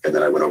gun, and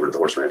then I went over to the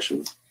horse ranch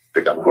and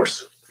picked out my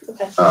horse.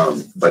 Okay.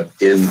 But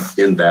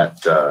in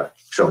that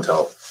show and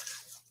tell,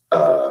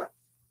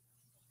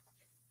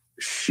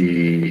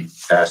 she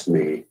asked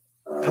me,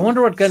 I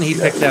wonder what gun he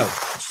picked out.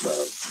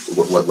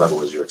 What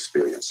level is your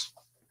experience?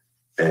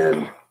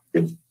 And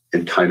in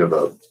kind of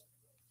a,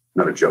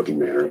 not a joking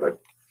manner, but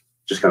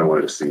just kind of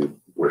wanted to see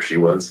where she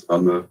was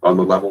on the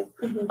level.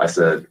 Mm-hmm. I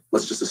said,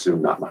 let's just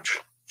assume not much.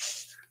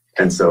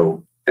 And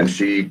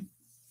she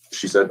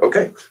said,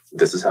 okay,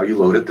 this is how you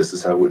load it. This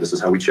is how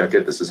we check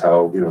it. This is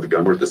how, the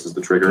gun works. This is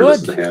the trigger. Good.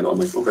 This is the handle. I'm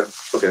like,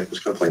 okay,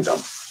 just kind of playing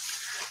dumb.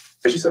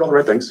 And she said all the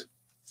right things.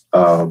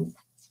 But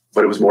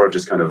it was more of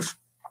just kind of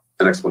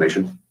an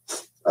explanation.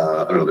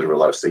 I don't know, there were a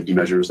lot of safety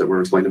measures that were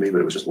explained to me,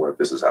 but it was just more of,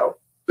 this is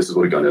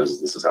what a gun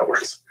is. This is how it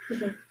works.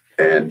 Mm-hmm.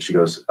 And she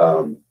goes,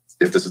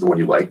 if this is the one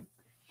you like,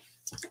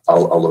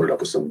 I'll load it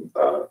up with some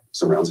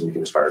rounds and you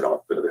can just fire it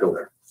off into the hill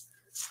there.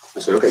 I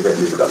said, okay, great.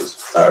 These are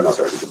guns. No,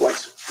 sorry, these are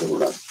blanks.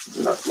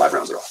 They're not live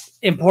rounds at all.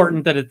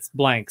 Important that it's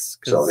blanks.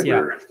 So I think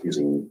we're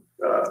using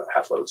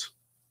half loads.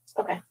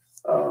 Okay.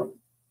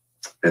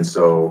 And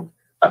so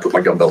I put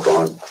my gun belt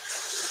on,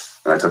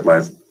 and I took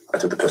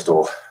the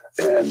pistol,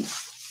 and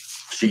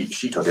she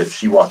took it.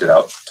 She walked it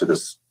out to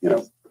this,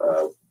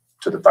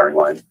 to the firing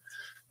line,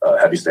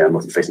 had me stand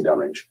looking facing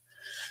downrange,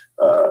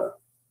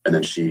 and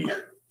then she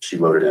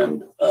loaded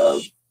in a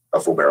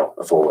full barrel,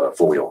 a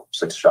full wheel,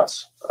 6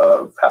 shots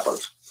of half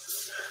loads.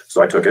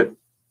 So I took it,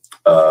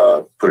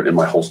 put it in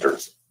my holster,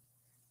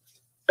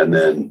 and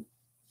then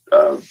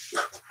kind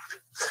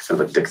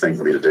of a dick thing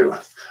for me to do,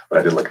 but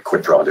I did like a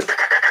quick draw and just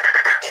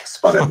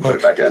spun it and put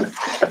it back in.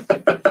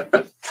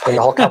 The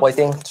whole cowboy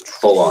thing?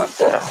 Full on.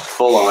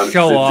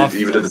 Show off.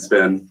 Even did the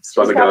spin,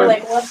 spun the gun.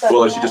 Like,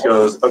 well, she just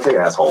goes, okay,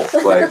 asshole.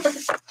 Like,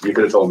 you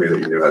could have told me that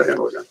you knew how to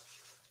handle a gun.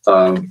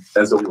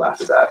 And so we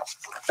laughed at that.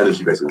 And then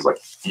she basically was like,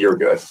 you're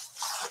good.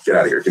 Get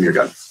out of here. Give me your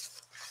gun.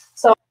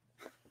 So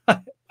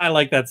I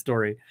like that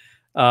story.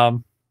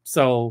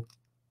 So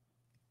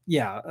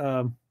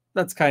yeah,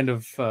 that's kind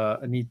of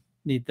a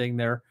neat thing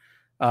there.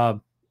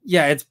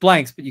 Yeah, it's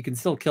blanks, but you can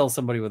still kill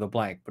somebody with a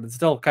blank, but it's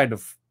still kind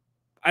of,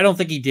 I don't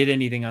think he did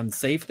anything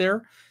unsafe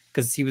there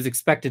because he was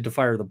expected to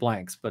fire the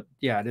blanks, but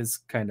yeah, it is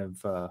kind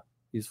of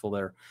useful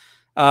there.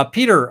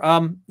 Peter,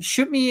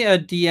 shoot me a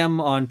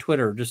DM on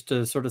Twitter just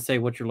to sort of say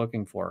what you're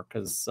looking for.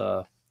 Cause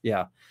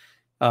yeah.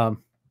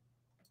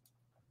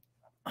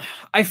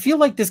 I feel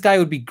like this guy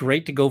would be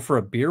great to go for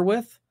a beer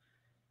with.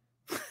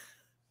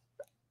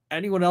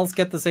 Anyone else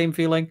get the same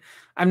feeling?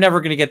 I'm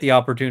never going to get the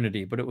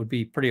opportunity, but it would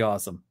be pretty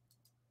awesome.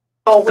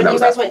 Oh, when you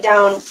guys went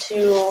down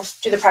to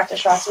do the practice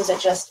shots, was it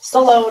just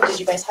solo? Did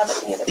you guys have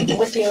any other people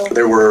with you?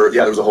 There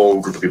was a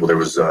whole group of people. There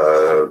was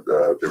a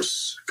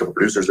couple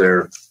producers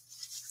there.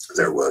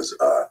 There was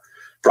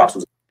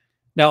props.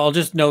 Now, I'll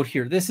just note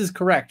here, this is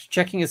correct.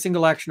 Checking a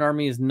single action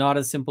army is not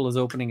as simple as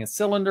opening a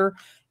cylinder.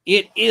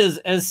 It is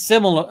as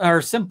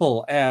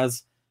simple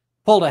as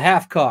pull a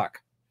half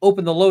cock,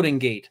 open the loading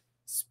gate,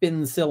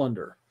 spin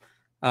cylinder.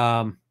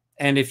 And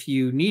if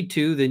you need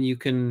to, then you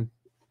can,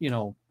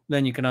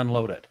 then you can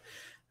unload it.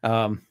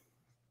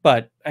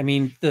 But I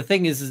mean, the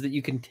thing is that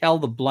you can tell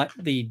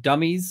the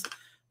dummies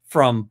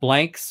from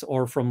blanks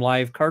or from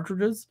live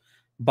cartridges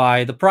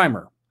by the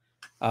primer.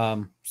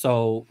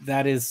 So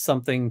that is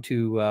something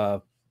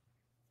to,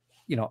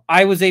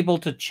 I was able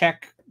to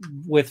check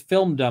with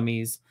film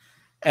dummies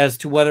as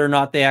to whether or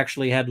not they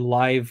actually had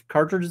live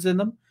cartridges in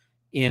them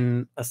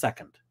in a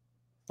second.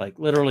 Like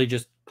literally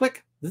just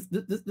click.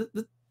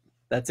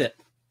 That's it.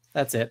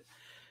 That's it.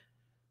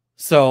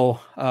 So,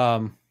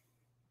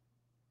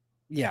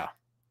 yeah,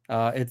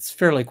 it's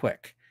fairly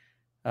quick.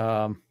 He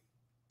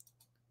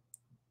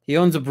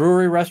owns a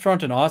brewery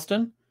restaurant in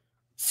Austin.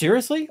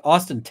 Seriously?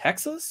 Austin,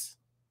 Texas?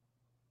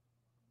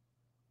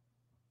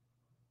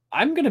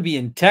 I'm going to be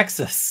in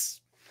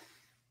Texas.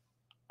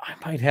 I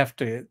might have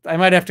to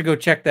go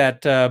check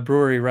that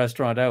brewery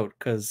restaurant out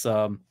because,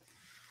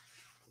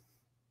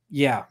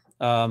 yeah.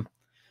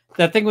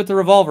 That thing with the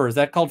revolver, is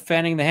that called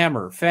fanning the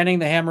hammer? Fanning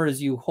the hammer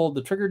is you hold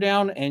the trigger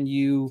down and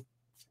yeah.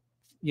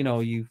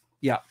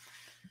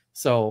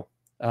 So,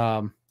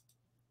 I'm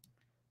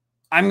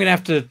going to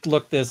have to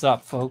look this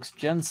up, folks.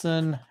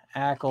 Jensen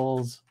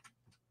Ackles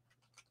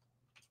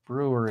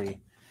Brewery.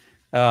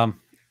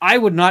 I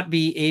would not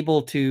be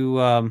able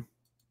to,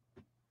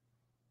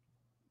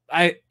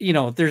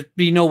 there'd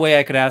be no way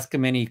I could ask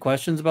him any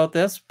questions about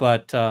this,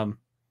 but I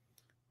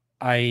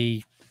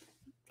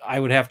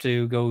would have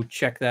to go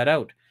check that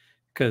out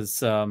because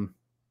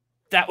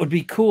that would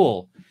be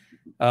cool.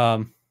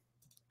 Go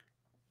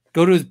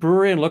to his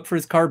brewery and look for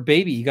his car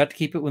Baby. He got to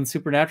keep it when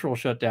Supernatural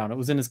shut down. It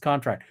was in his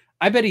contract.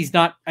 I bet he's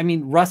not. I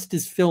mean, Rust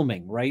is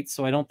filming, right?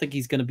 So I don't think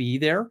he's going to be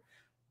there.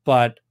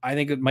 but I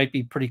think it might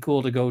be pretty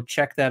cool to go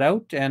check that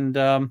out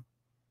and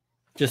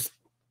just,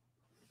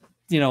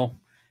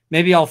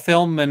 maybe I'll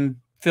film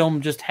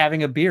just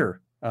having a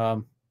beer.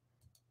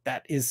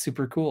 That is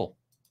super cool.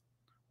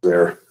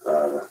 There,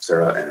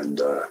 Sarah and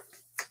I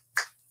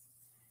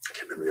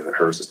can't remember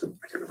her assistant.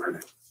 I can't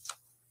remember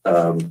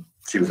her name.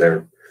 She was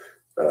there.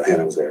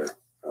 Hannah was there.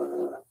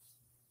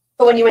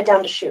 But when you went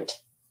down to shoot.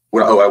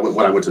 When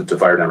I went to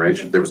fire down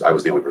range, I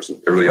was the only person.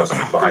 Everybody else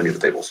was behind me at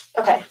the tables.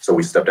 Okay. So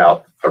we stepped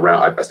out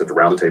around. I stepped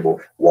around the table,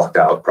 walked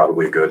out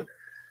probably a good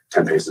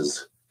 10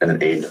 paces, and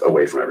then aimed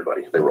away from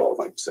everybody. They were all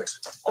like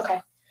 6.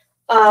 Okay.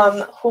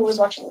 Who was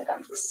watching the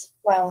guns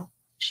while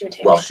she would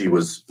take? While she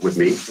was with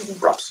me,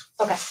 props.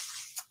 Okay.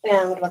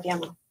 And what about the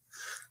ammo?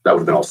 That would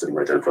have been all sitting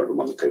right there in front of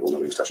them on the table.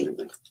 Nobody was touching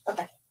anything.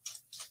 Okay.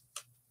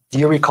 Do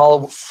you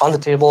recall on the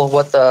table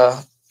what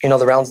the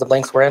rounds the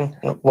blanks were in?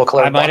 What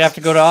color? I might have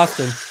to go to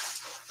Austin.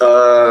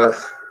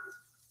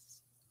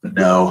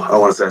 No, I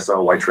want to say I saw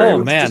a white tray. Oh,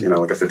 with man. just,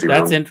 like a 50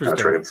 That's round interesting.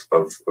 tray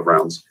of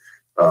rounds.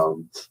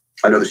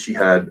 I know that she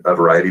had a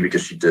variety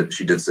because she did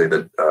say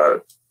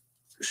that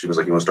she was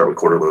like, you want to start with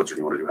quarter loads or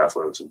do you want to do half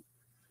loads? And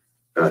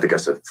I think I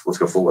said, let's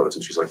go full loads.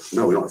 And she's like,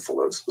 no, we don't have full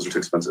loads. Those are too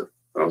expensive.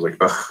 And I was like,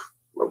 ugh,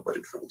 low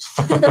budget films.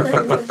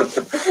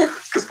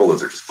 Because full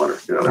loads are just funner.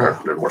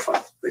 They're more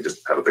fun. They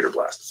just have a bigger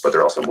blast, but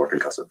they're also more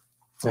concussive.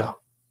 Yeah.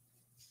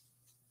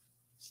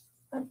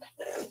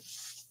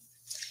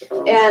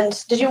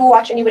 And did you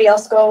watch anybody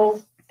else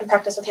go and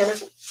practice with Hannah?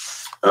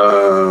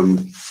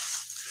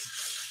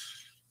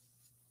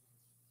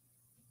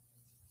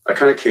 I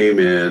kind of came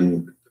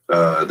in.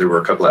 There were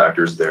a couple of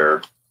actors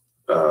there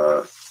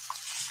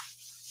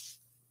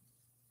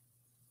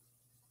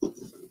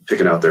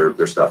picking out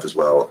their stuff as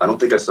well. I don't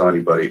think I saw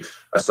anybody.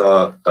 I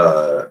saw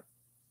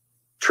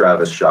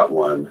Travis shot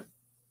one.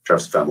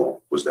 Travis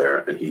Femmel was there,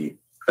 and I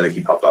think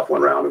he popped off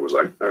one round and was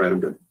like, all right, I'm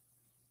good.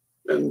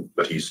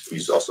 But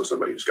he's also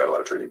somebody who's got a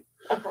lot of training.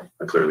 Okay.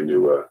 I clearly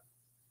knew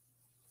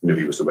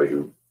he was somebody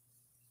who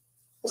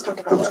was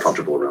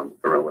comfortable around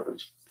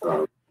weapons.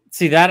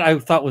 See, that I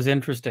thought was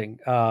interesting.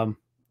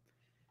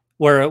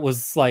 Where it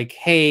was like,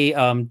 hey,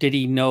 did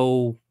he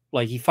know,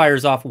 like he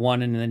fires off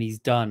one and then he's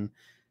done.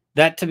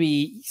 That to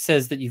me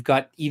says that you've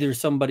got either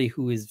somebody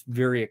who is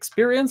very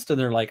experienced and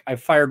they're like, I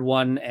fired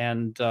one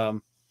and,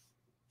 oh,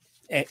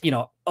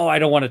 I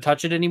don't want to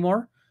touch it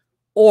anymore.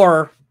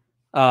 Or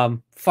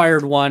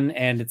fired one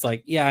and it's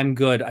like, yeah, I'm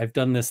good. I've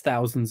done this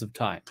thousands of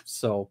times.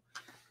 So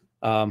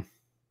it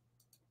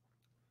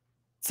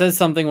says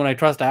something when I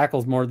trust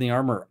Ackles more than the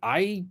armor.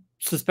 I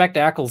suspect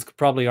Ackles could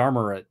probably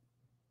armor it.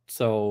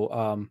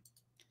 So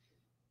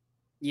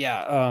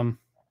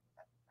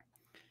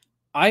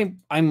I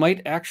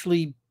might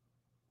actually.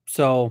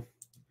 So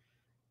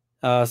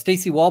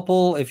Stacy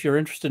Walpole, if you're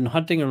interested in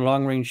hunting or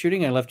long range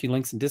shooting, I left you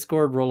links in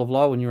Discord, Roll of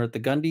Law when you were at the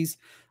Gundies.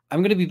 I'm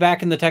going to be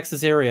back in the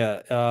Texas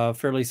area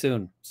fairly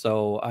soon,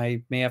 so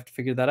I may have to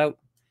figure that out.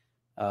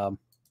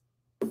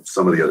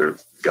 Some of the other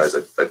guys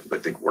I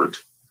think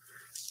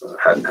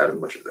hadn't had a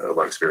lot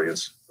of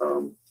experience.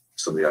 Some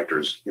of the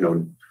actors,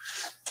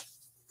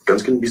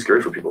 guns can be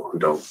scary for people who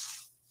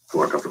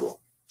aren't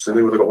comfortable. Same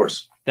thing with a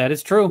horse. That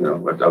is true.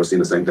 I was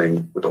seeing the same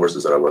thing with the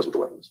horses that I was with the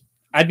weapons.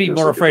 I'd be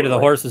more afraid of the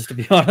horses, to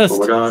be honest. Oh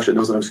my gosh, it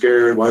knows that I'm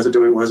scared. Why is it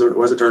doing? Why is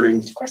it turning?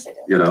 Of course they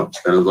do. And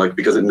it's like,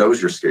 because it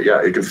knows you're scared.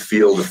 Yeah, it can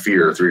feel the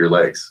fear through your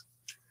legs.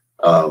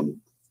 I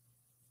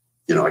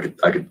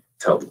could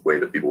tell the way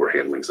that people were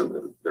handling some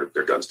of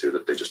their guns too,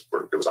 that they just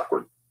were. It was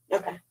awkward.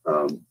 Okay.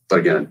 But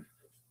again,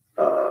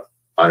 I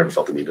never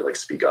felt the need to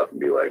speak up and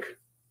be like,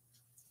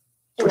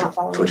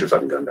 put your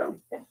fucking gun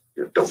down. Yeah.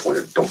 Don't point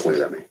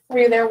it at me. Were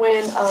you there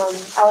when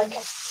Alec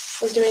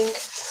was doing?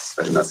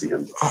 I did not see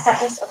him.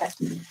 Practice? Okay.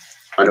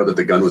 I know that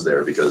the gun was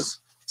there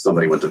because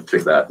somebody went to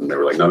pick that and they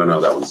were like, no,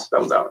 that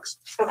one's Alex.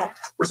 Okay.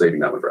 We're saving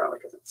that one for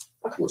Alec, I think.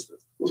 Okay. Was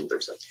what they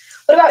said.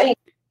 What about any?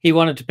 He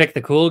wanted to pick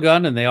the cool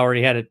gun, and they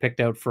already had it picked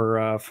out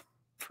for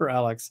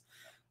Alex.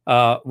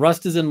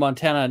 Rust is in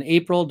Montana in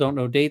April. Don't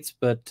know dates,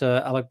 but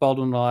Alec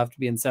Baldwin will have to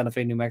be in Santa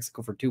Fe, New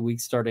Mexico for 2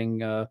 weeks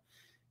starting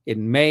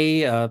in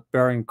May,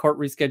 barring court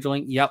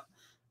rescheduling. Yep.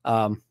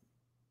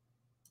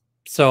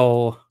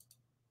 So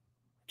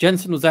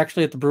Jensen was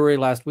actually at the brewery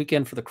last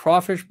weekend for the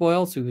crawfish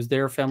boil. So he was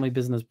there, family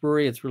business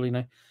brewery. It's really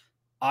nice.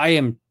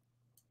 I'm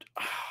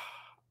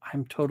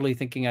totally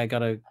thinking I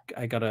gotta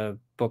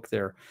book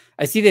there.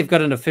 I see they've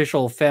got an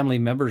official family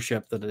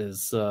membership that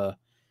is that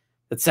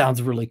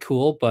sounds really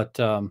cool, but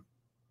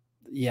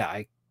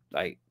yeah,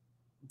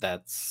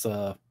 that's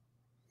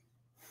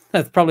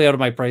probably out of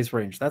my price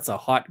range. That's a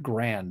hot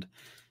grand.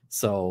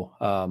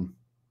 So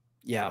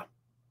yeah.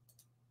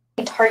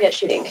 Target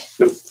shooting?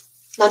 Nope.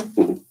 None?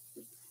 Mm-hmm.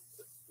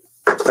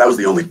 That was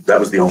the only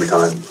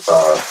time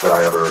that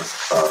I ever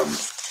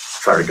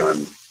fired a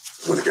gun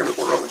when the cameras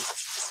weren't rolling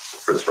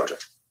for this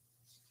project.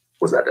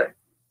 Was that day.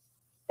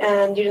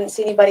 And you didn't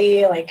see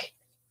anybody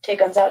take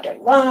guns out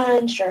during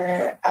lunch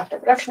or after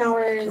production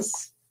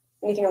hours?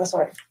 Anything of the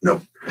sort?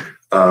 No.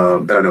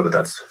 And I know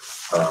that's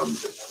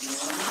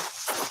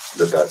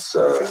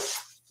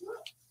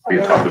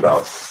being talked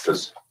about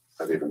because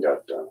I've even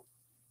got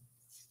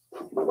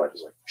my wife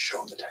is like,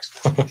 show him the text.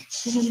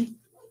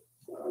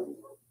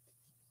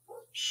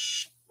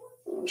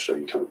 I'll show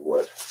you kind of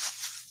what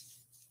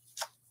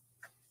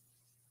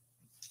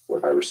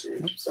I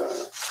received.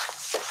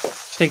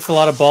 Takes a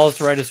lot of balls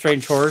to ride a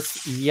strange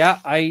horse. Yeah,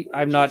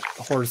 I'm not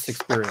horse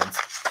experienced.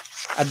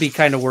 I'd be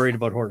kind of worried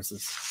about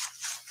horses.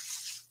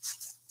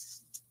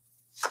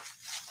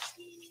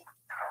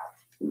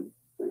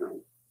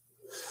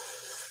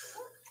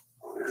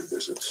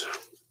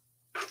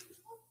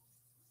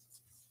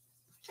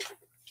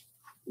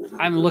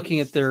 I'm looking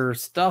at their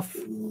stuff.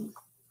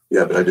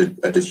 Yeah, but I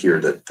did hear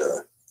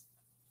that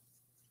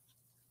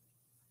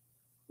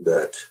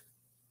that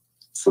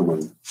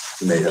someone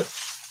may have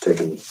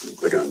taken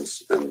the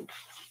guns and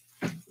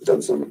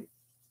done some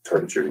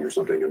target shooting or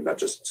something, and that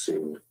just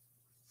seemed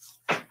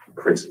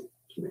crazy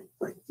to me.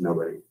 Like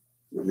nobody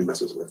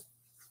messes with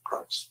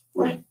props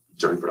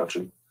during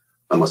production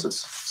unless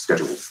it's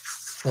scheduling.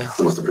 Yeah.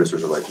 Unless the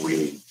producers are like,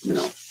 we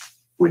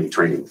need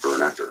training for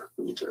an actor.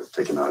 We need to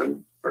take him out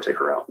or take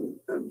her out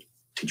and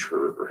teach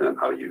her or him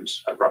how to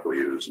properly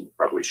use and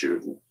properly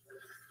shoot. And,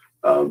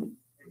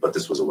 but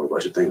this was a low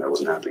budget thing that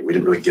wasn't happening. We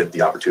didn't really get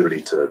the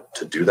opportunity to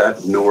do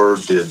that, nor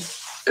did,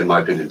 in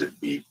my opinion, I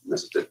didn't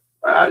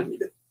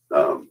need it.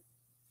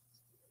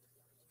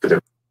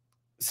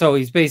 So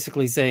he's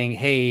basically saying,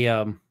 hey,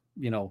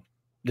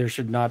 there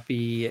should not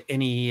be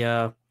any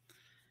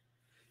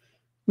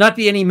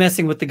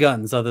messing with the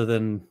guns other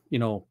than,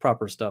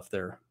 proper stuff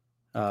there.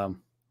 I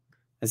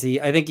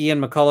think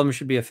Ian McCullum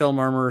should be a film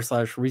armorer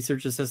 /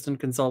 research assistant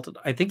consultant.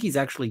 I think he's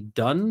actually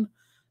done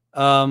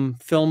film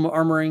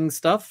armoring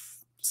stuff.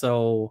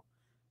 So,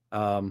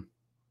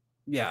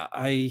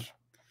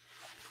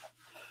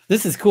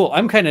 this is cool.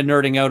 I'm kind of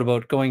nerding out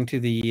about going to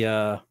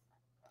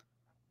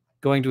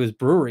his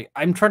brewery.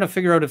 I'm trying to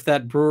figure out if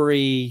that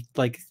brewery,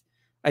 like,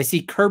 I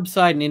see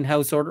curbside and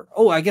in-house order.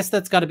 Oh, I guess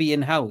that's got to be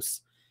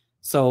in-house.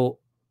 So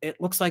it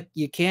looks like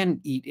you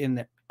can eat in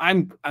there.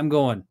 I'm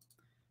going.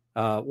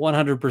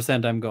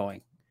 100% I'm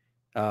going.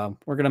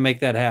 We're going to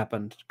make that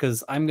happen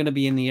because I'm going to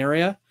be in the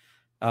area.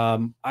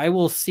 I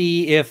will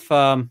see if,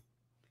 I'm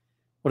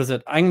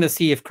going to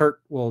see if Kurt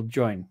will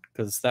join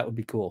because that would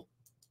be cool.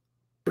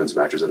 Been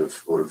some actors that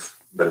would have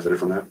benefited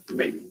from that,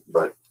 maybe,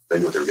 but they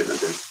knew what they were getting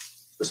into.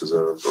 This is a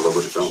low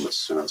budget film.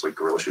 It's like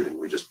guerrilla shooting.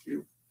 You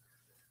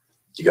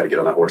got to get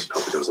on that horse and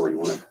hope it goes the way you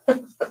want it.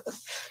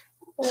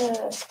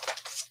 It's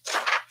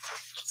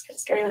kind of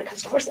scary when it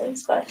comes to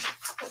horses, but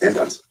and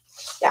guns.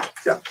 Yeah.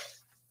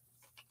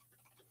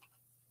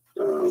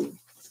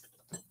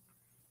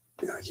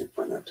 I can't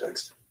find that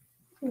text.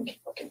 Okay,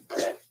 looking for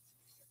it.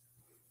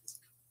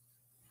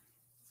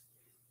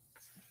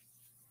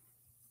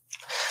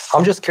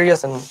 I'm just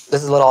curious, and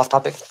this is a little off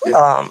topic.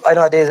 Yeah. I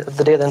know the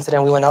day of the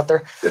incident, we went out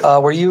there. Yeah.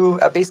 Were you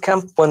at base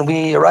camp when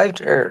we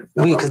arrived, or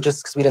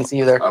because we didn't see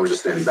you there? I was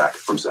just standing back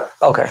from set.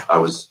 Okay. I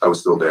was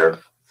still there.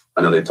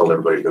 I know they told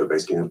everybody to go to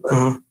base camp, but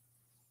I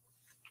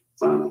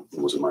don't know.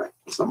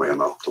 It's not my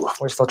MO to look.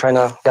 We're still trying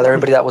to gather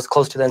everybody that was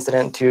close to the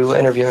incident to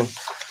interview. And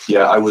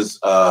Yeah, I was.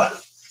 I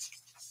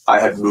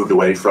had moved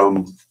away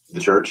from the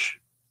church,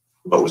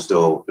 but was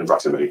still in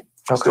proximity,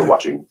 still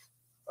watching.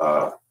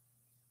 In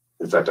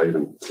fact, I think I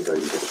even took a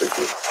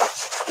picture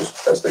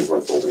just as things were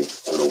unfolding.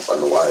 I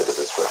don't know why I did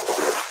this,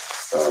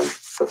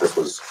 but this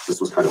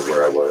was kind of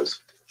where I was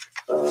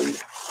in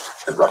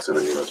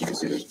proximity. Like you can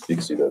see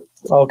the.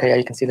 Okay, yeah,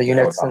 you can see the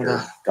units and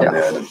the. Coming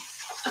in, and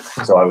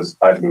so I'd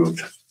probably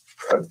moved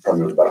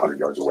about 100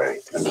 yards away,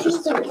 and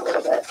just.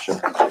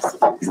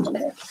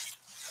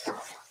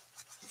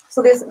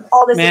 So there's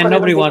all this. Man,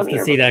 nobody wants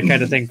to see that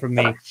kind of thing from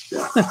me.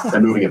 Yeah,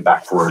 and moving it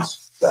back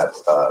towards that.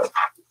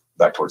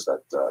 The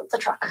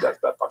truck.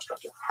 That box truck.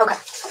 Yeah. Okay.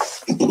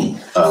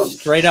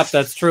 Straight up,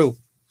 that's true.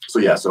 So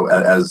yeah, so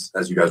as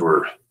you guys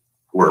were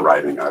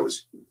arriving, I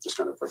was just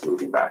kind of like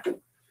moving back, and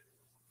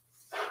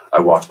I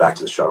walked back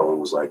to the shuttle and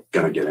was like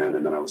gonna get in,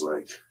 and then I was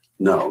like,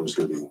 no, I'm just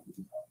gonna be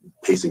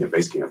pacing at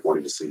base camp,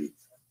 wanting to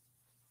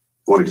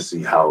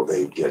see how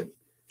they get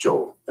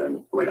Joel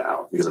and Elena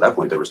out, because at that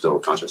point they were still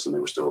conscious and they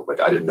were still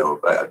like, I didn't know.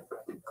 I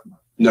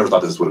never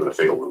thought that this would have been a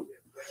fatal wound.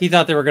 He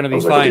thought they were going to be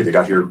fine. fine. Okay, they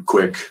got here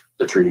quick.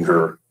 They're treating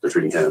her. They're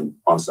treating him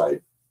on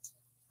site.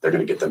 They're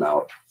going to get them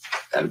out.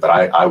 But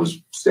I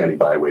was standing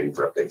by waiting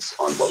for updates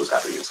on what was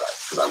happening inside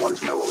because I wanted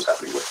to know what was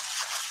happening with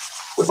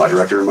my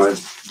director and my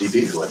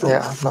DP, who I've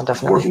been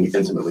definitely working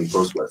intimately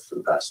close with for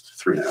the past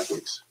 3.5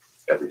 weeks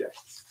every day.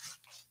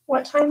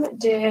 What time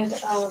did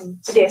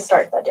the day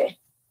start that day?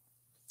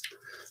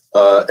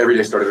 Every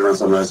day started around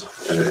sunrise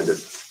and it ended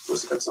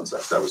at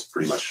sunset. That was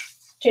pretty much.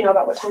 Do you know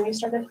about what time you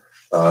started?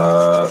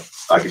 I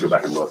could go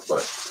back and look,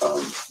 but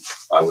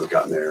I would have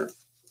gotten there.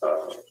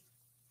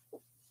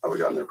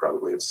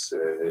 Probably at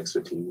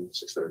 6:15,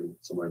 6:30,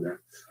 somewhere in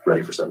there,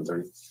 ready for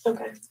 7:30.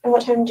 Okay. And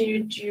what time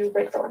did you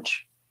break for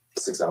lunch?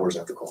 6 hours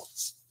after call.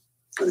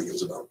 I think it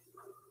was about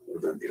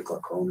 8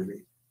 o'clock call,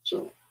 maybe.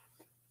 So,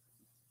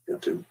 yeah,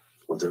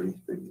 1:30,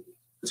 maybe.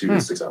 It's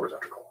usually 6 hours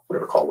after call,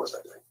 whatever call was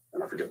that day.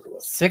 And I forget what it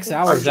was. 6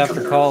 hours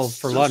after call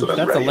for lunch.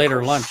 That's a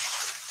later lunch.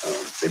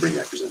 They bring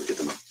the actors in to get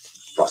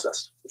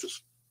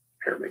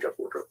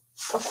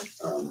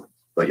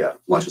But yeah,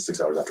 lunch is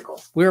 6 hours after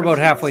call. We were about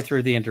halfway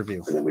through the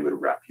interview. And then we would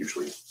wrap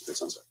usually at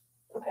sunset.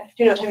 Okay.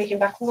 Do you know what time you came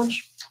back from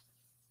lunch?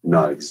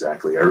 Not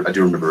exactly. I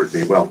do remember it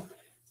being, well,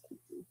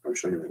 I'm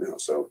showing you right now.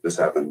 So this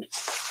happened,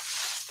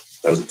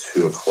 that was at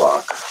 2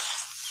 o'clock.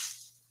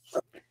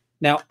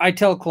 Now, I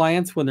tell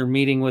clients when they're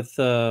meeting with,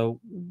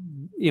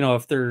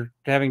 if they're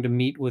having to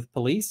meet with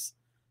police,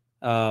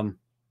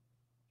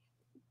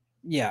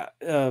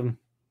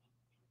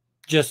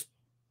 just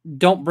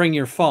don't bring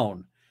your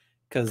phone,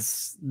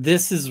 because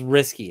this is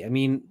risky. I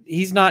mean,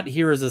 he's not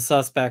here as a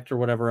suspect or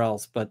whatever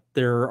else, but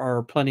there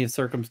are plenty of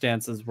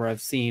circumstances where I've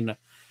seen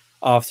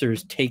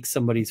officers take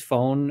somebody's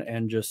phone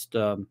and just,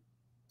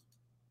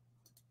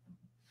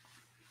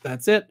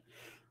 that's it.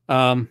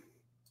 Now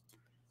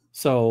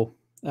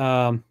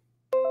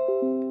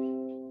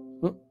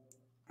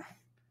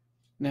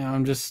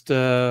I'm just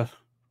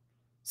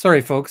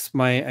sorry, folks.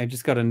 I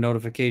just got a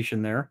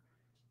notification there.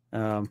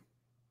 All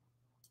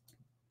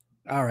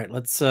right,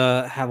 let's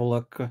have a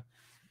look.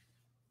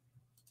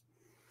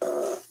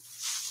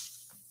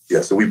 Yeah,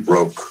 so we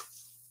broke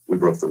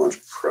the lunch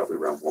probably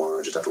around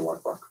 1, just after 1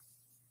 o'clock,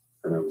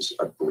 and it was,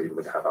 I believe,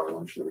 like a half-hour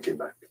lunch, and then we came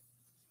back.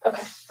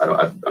 Okay.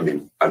 I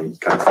mean, I'm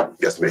kind of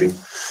guesstimating.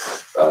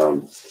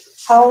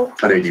 How?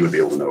 An AD would be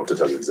able to know, to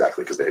tell you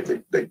exactly, because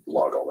they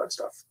log all that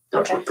stuff.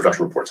 Okay.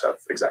 Production reports have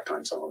exact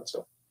times on all that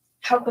stuff.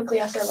 How quickly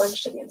after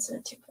lunch did the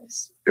incident take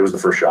place? It was the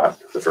first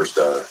shot. The first,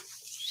 I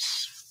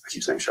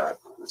keep saying shot.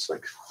 It's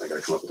like I got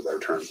to come up with a better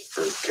term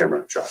for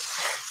camera shot.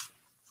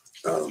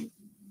 It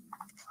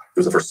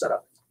was the first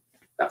setup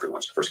after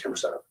lunch. The first camera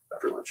setup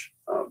after lunch.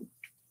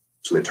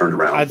 So they turned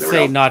around. I'd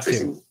say not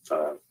facing,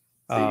 to.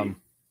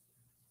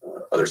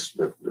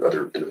 The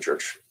other end of the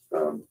church,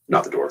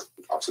 not the door.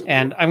 Opposite.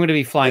 And I'm going to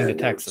be flying to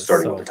Texas.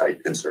 Starting with the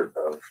tight insert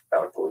of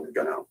Alec pulling the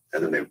gun out,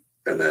 and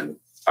then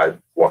I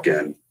walk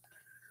in.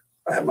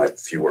 I have my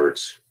few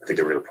words. I think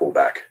they were going to pull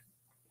back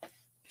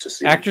to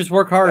see. Actors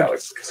work hard.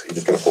 Alex, he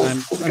just pull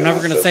I'm never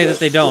going to say that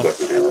they don't.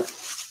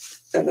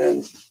 And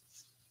then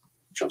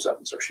jumps up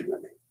and starts shooting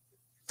at me.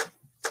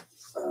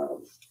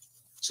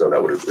 So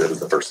that was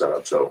the first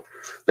setup. So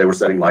they were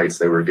setting lights,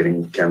 they were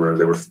getting camera,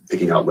 they were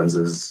picking out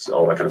lenses,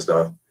 all that kind of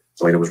stuff.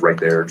 Selena was right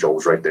there, Joel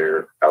was right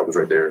there, Alec was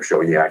right there,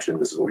 showing the action.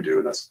 This is what we do,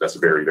 and that's a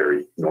very,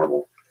 very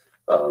normal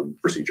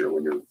procedure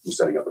when you're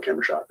setting up a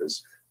camera shot.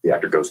 Is the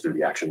actor goes through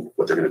the action,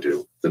 what they're going to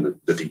do. Then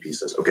the DP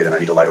says, okay, then I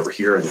need a light over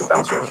here, I need to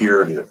bounce right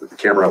here, I need to put the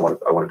camera, I want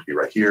it to be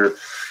right here.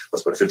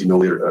 Let's put a 50 mil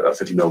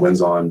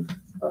lens on.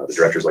 The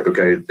director's like,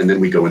 okay, and then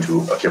we go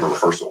into a camera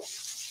rehearsal,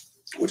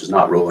 which is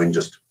not rolling,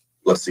 just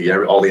let's see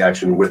all the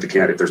action with the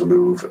camera. If there's a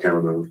move, a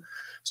camera move.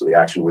 So the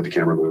action with the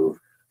camera move,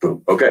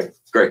 boom. Okay,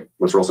 great.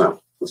 Let's roll sound.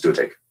 Let's do a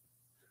take.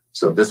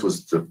 So this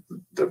was the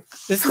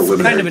this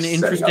is kind of an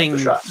interesting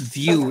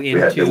view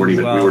into.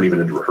 We weren't even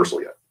into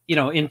rehearsal yet.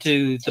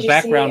 Into the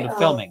background of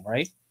filming,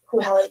 right? Who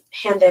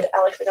handed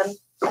Alec the gun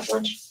at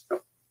lunch?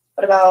 No.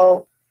 What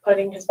about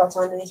putting his belts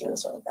on, anything of the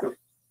sort like that? No.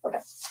 Okay.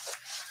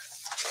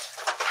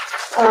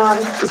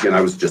 Again,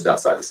 I was just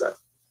outside the set.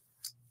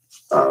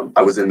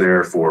 I was in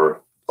there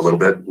for a little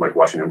bit, like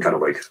watching him kind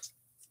of like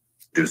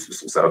do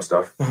some setup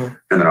stuff. And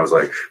then I was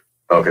like,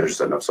 oh, okay, they're just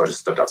setting up. So I just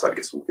stepped outside to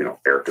get some,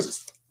 air,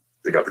 because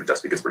it got pretty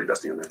dusty. It gets pretty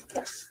dusty in there.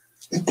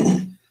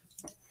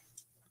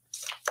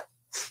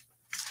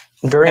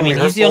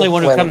 He's the only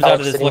one who comes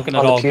out of this looking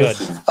at all good.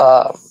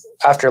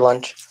 After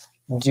lunch,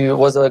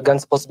 was the gun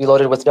supposed to be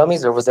loaded with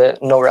dummies, or was it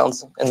no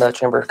rounds in the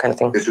chamber kind of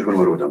thing? It should have been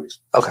loaded with dummies.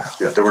 Okay.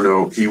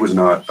 Yeah, he was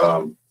not,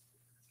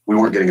 we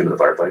weren't getting into the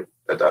firefight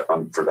at that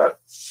for that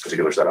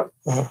particular setup.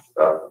 I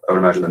would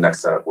imagine the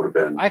next setup would have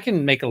been. I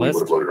can make a list. We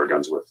would have loaded our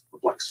guns with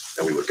blanks,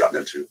 and we would have gotten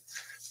into.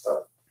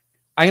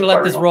 I'm going to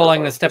let this roll. I'm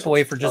going to step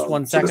away for just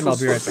 1 second. I'll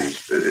be right back.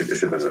 It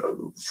should have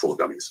been full of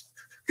dummies,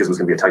 because it was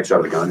going to be a tight shot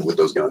of the gun with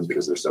those guns,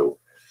 because they're so.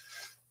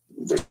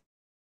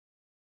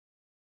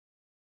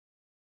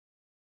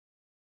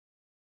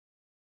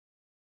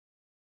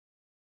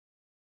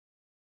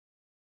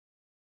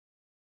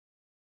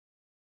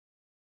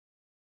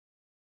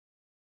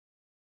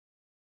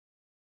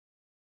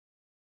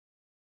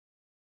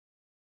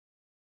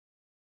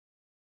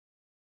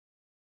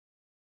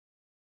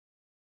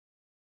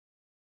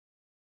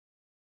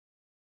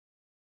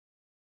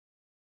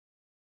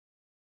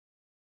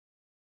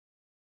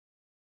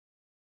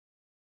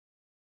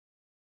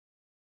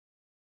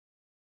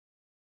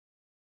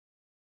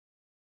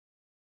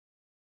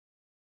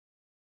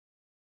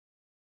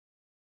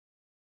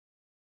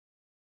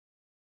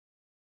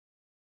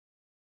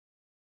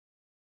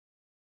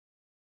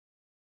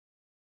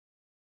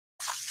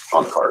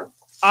 On the card.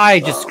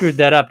 I just screwed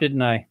that up,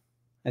 didn't I?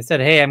 I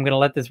said, hey, I'm going to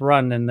let this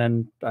run, and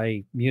then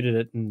I muted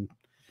it, and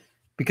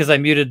because I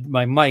muted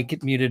my mic,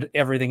 it muted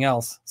everything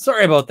else.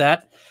 Sorry about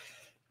that.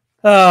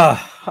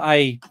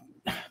 I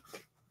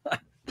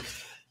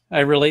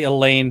really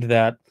elaned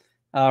that.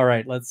 All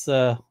right, let's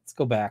go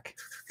back.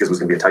 Because it was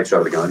going to be a tight shot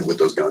of the gun with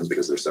those guns,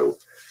 because they're so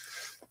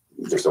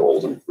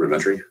old and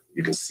rudimentary.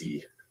 You can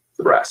see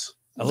the brass.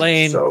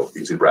 Elaine. So you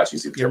can see the brass, you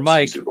see the your tips,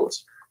 mic. you see the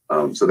bullets.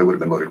 So they would have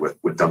been loaded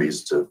with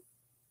dummies to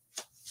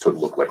to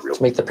look like real.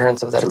 To make the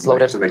appearance of that it's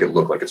loaded. To make it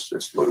look like it's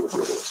loaded with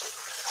real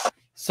bullets.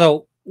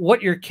 So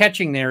what you're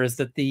catching there is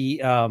that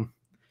the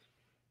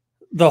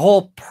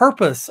whole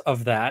purpose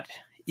of that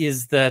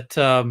is that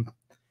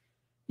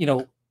you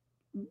know,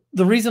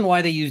 the reason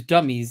why they use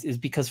dummies is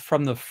because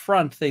from the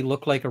front they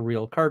look like a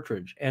real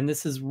cartridge, and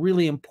this is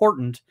really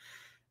important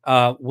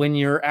when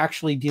you're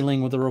actually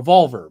dealing with a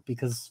revolver,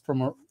 because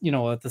from a, you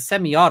know, at the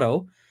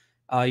semi-auto,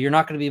 you're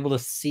not going to be able to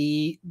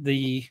see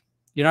any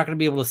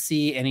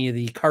of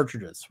the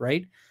cartridges,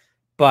 right?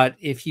 But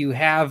if you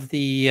have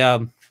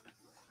the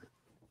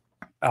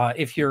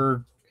if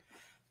you're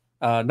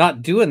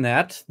not doing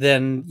that,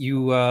 then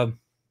you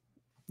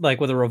like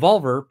with a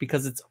revolver,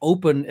 because it's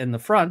open in the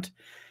front,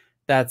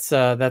 that's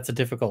a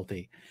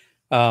difficulty.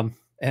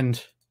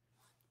 And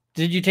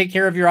did you take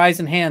care of your eyes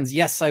and hands?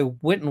 Yes, I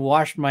went and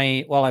washed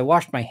my, well, I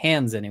washed my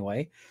hands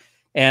anyway.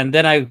 And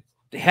then I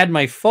had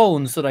my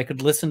phone so that I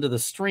could listen to the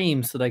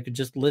stream, so that I could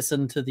just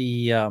listen to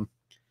the,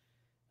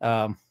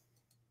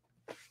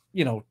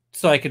 you know,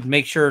 so I could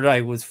make sure that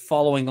I was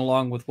following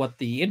along with what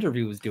the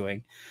interview was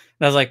doing.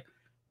 And I was like,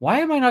 why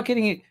am I not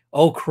getting it?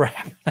 Oh,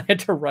 crap. I had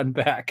to run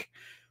back.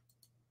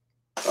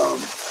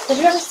 Did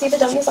you ever see the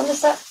dummies on the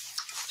set?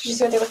 Did you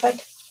see what they look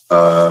like?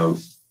 I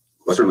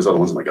certainly saw the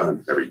ones in my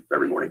gun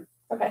every morning.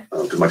 Okay.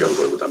 Because my gun was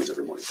loaded with dummies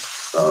every morning.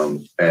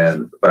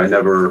 But I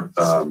never,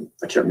 I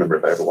can't remember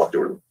if I ever walked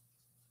over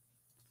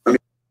them.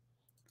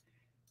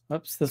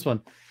 Oops, this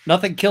one.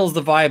 Nothing kills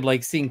the vibe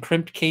like seeing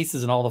crimped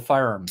cases in all the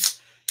firearms.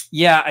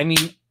 Yeah, I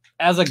mean,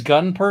 as a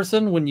gun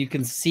person, when you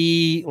can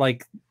see,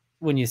 like,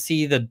 when you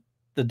see the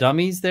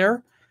dummies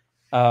there,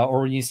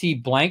 or when you see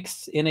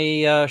blanks in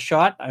a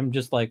shot, I'm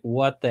just like,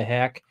 what the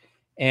heck?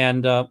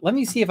 And let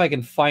me see if I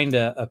can find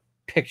a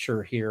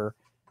picture here.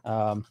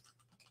 Because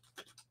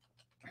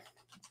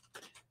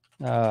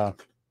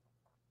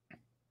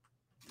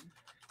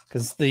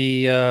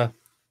the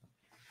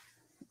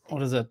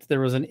what is it?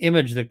 There was an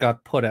image that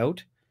got put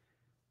out,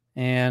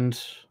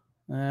 and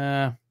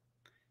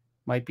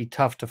might be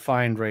tough to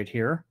find right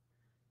here.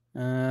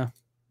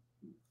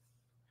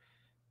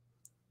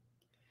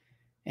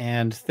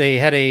 And they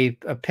had a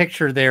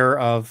picture there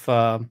of,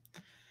 I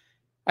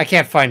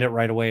can't find it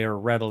right away or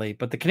readily,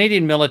 but the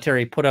Canadian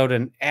military put out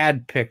an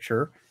ad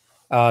picture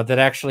that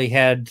actually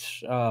had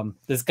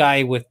this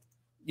guy with,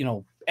 you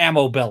know,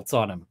 ammo belts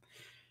on him.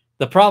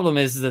 The problem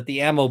is that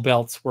the ammo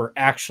belts were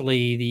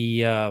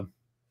actually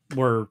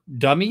were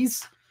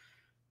dummies.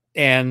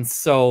 And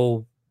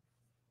so,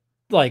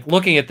 like,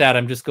 looking at that,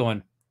 I'm just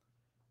going,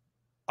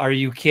 are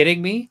you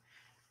kidding me?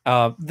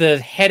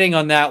 The heading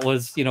on that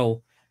was,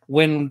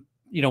 when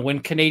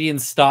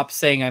Canadians stop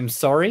saying I'm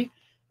sorry,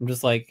 I'm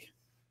just like,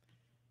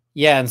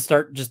 yeah, and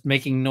start just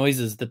making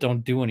noises that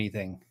don't do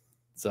anything.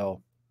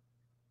 So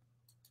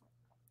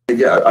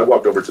yeah, I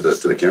walked over to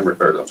the camera,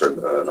 or I'm sorry,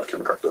 not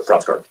camera card, the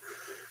props card,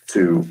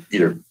 to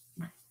either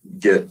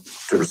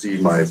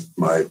receive my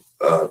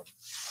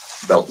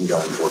belt and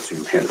gun, or to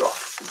hand it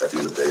off at the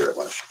end of the day or at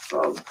lunch.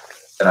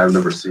 And I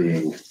remember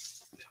seeing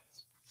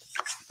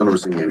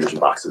the ammunition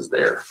boxes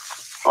there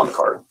on the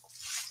card.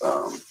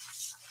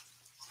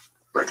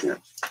 But I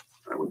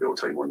wouldn't be able to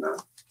tell you more than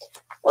that.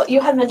 Well,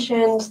 you had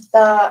mentioned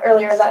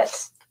earlier that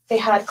they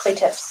had clay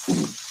tips.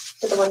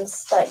 Did the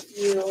ones that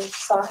you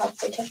saw have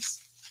clay tips?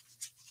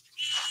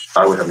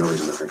 I would have no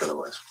reason to think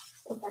otherwise.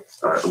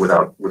 Okay.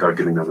 Without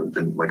getting them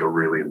in like a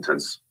really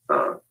intense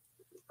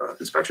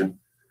inspection,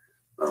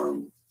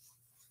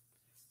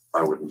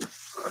 I wouldn't.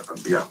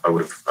 I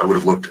would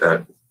have looked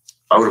at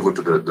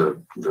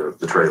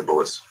the tray of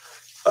bullets.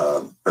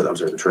 I'm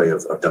sorry, the tray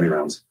of dummy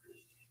rounds,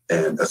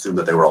 and assumed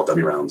that they were all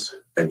dummy rounds,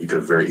 and you could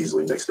have very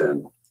easily mixed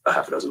in a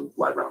half a dozen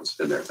live rounds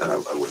in there, and I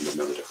wouldn't have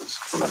known the difference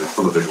from a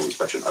visual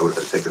inspection. I would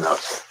have had to take them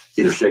out,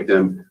 either shake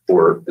them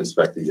or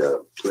inspect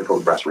what they call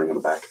the brass ring on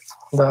the back.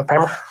 The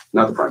primer?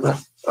 Not the primer.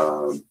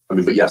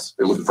 But yes,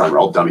 it was the primer.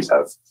 All dummies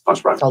have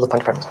punch primer. All the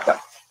punch primers. Yeah.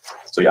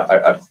 So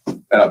yeah,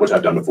 which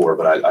I've done before,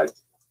 but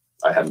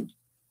I hadn't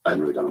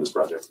really done on this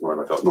project,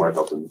 nor I felt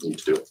the need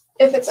to do it.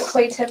 If it's a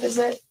clay tip, is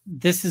it?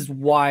 This is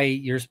why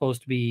you're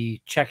supposed to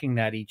be checking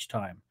that each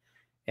time.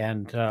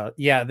 And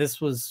yeah, this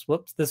was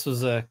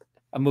a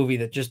movie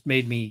that just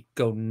made me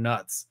go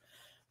nuts.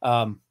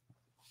 What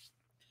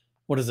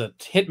is it?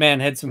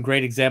 Hitman had some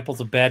great examples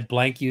of bad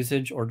blank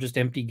usage or just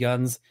empty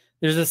guns.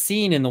 There's a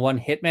scene in the one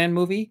Hitman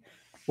movie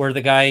where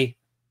the guy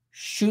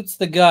shoots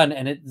the gun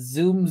and it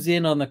zooms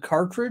in on the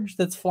cartridge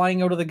that's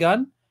flying out of the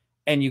gun,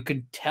 and you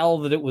could tell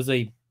that it was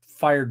a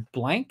fired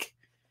blank.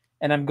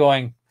 And I'm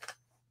going,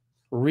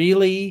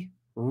 really?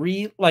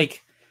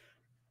 Like,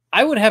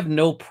 I would have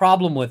no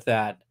problem with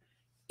that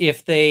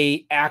if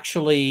they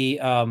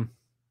actually, I'd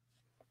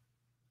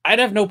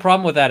have no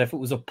problem with that if it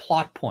was a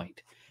plot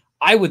point.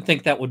 I would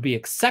think that would be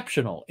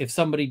exceptional if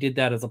somebody did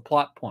that as a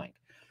plot point,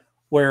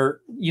 where,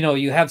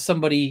 you have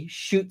somebody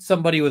shoot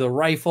somebody with a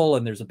rifle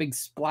and there's a big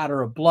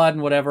splatter of blood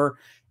and whatever,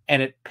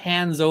 and it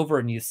pans over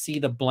and you see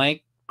the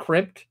blank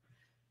crimped.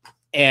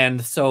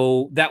 And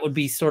so that would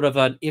be sort of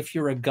if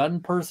you're a gun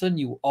person,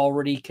 you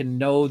already can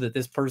know that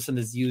this person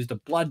has used a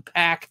blood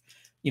pack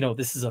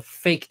this is a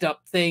faked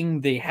up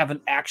thing. They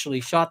haven't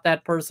actually shot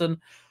that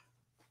person.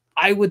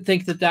 I would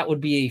think that that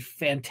would be a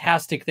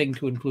fantastic thing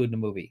to include in a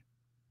movie,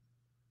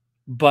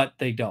 but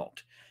they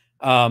don't.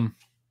 And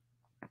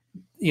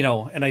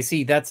I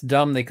see that's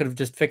dumb. They could have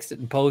just fixed it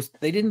in post.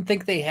 They didn't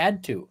think they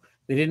had to.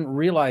 They didn't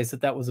realize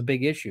that that was a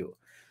big issue.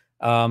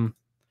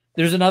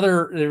 There's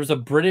a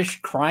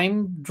British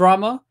crime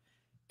drama.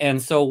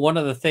 And so one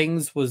of the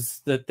things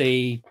was that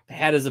they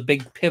had as a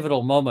big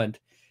pivotal moment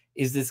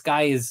is this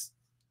guy is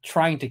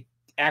trying to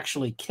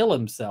actually kill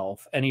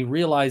himself. And he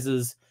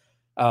realizes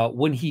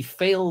when he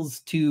fails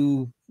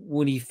to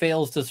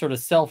sort of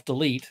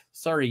self-delete,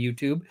 sorry,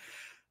 YouTube,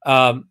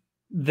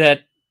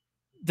 that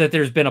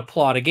there's been a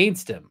plot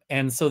against him.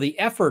 And so the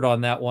effort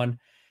on that one,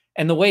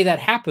 and the way that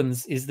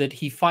happens is that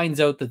he finds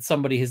out that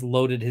somebody has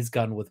loaded his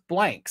gun with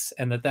blanks,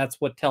 and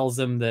that's what tells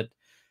him that,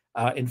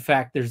 in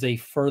fact, there's a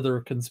further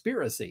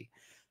conspiracy.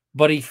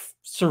 But he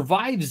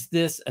survives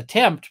this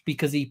attempt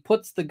because he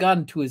puts the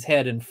gun to his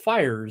head and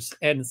fires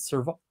and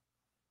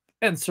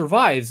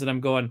survives. And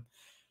I'm going,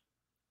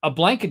 a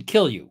blank could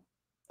kill you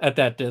at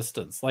that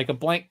distance, like a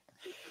blank.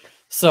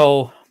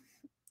 So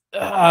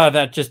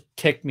that just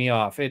ticked me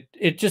off.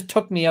 It just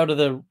took me out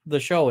of the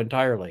show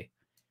entirely.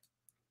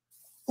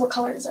 What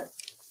color is it?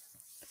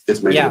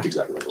 It's made to look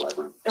exactly like a live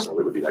round, so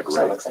it would be that gray.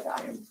 So it looks like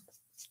iron.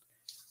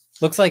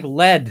 Looks like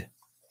lead.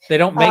 They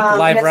don't make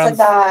live and it rounds.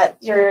 Said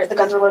that the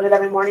guns were loaded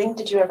every morning.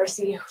 Did you ever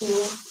see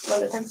who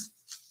loaded them?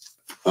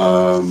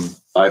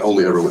 I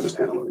only ever witnessed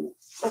Hannah loading.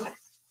 Okay.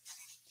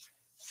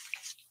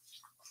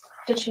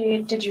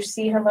 Did you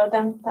see her load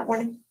them that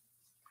morning?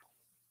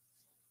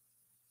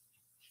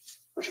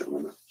 I should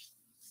remember.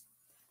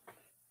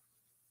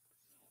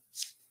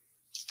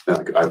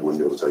 I wouldn't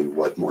be able to tell you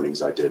what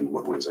mornings I did and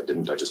what mornings I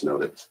didn't. I just know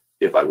that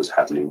if I was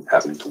happening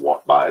to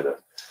walk by the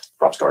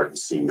props card and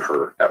seeing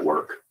her at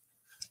work,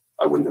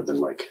 I wouldn't have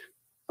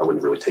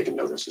really taken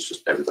notice. It's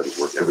just everybody's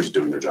work. Everybody's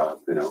doing their job.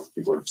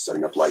 People are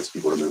setting up lights.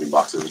 People are moving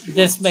boxes.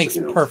 This makes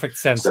perfect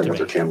sense to setting me. up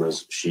their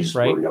cameras. She's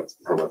loading up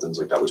her weapons.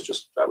 Like that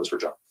was her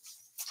job.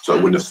 So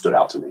it wouldn't have stood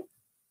out to me.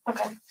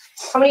 Okay.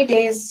 How many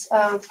days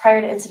prior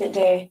to incident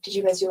day did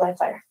you guys do live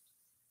fire?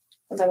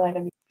 Was there live?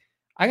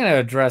 I'm going to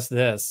address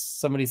this.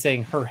 Somebody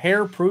saying her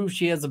hair proves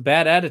she has a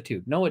bad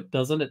attitude. No, it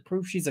doesn't. It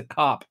proves she's a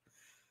cop.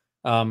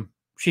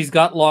 She's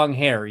got long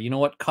hair. You know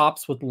what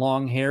cops with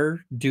long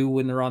hair do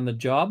when they're on the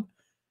job?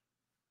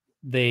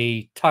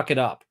 They tuck it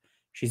up.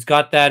 She's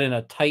got that in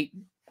a tight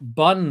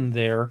bun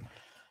there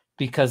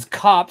because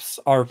cops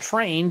are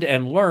trained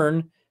and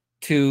learn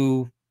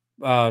to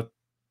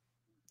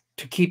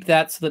keep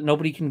that so that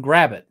nobody can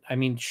grab it. I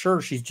mean, sure,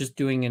 she's just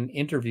doing an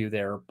interview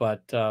there,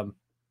 but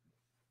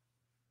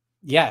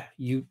yeah,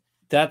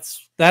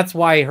 that's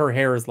why her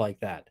hair is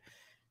like that,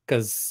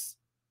 because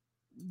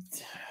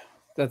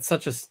that's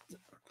such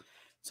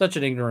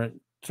an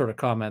ignorant sort of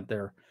comment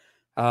there.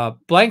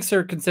 Blanks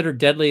are considered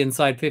deadly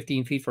inside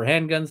 15 feet for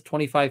handguns,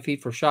 25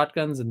 feet for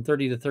shotguns, and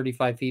 30 to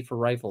 35 feet for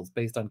rifles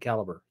based on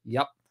caliber.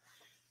 Yep.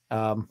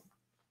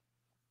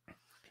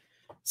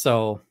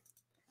 So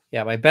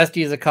yeah, my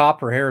bestie is a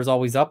cop. Her hair is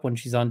always up when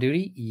she's on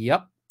duty.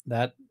 Yep.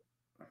 That's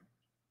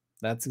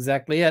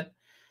exactly it.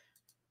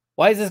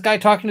 Why is this guy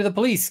talking to the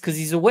police? Because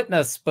he's a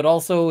witness, but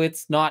also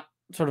it's not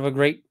sort of a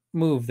great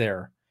move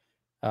there.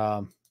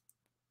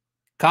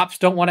 Cops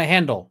don't want to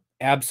handle.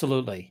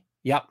 Absolutely.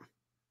 Yep.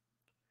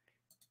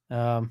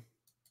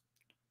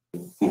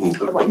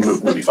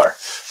 Movie fire.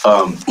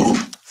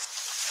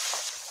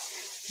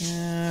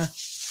 Yeah.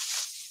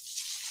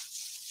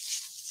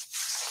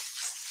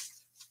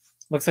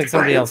 Looks like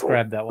somebody else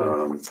grabbed that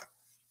one.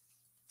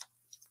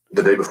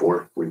 The day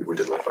before we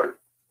did live fire,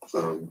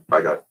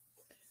 I got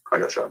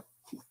shot.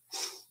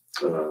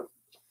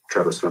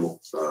 Travis Fimmel,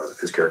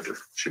 his character,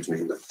 shoots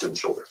me in the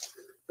shoulder,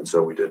 and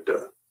so we did.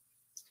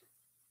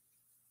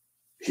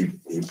 He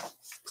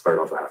fired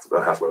off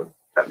a half load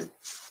at me.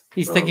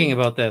 He's thinking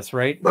about this,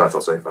 right? But I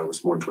felt safe. I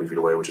was more than 20 feet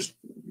away, which is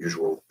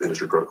usual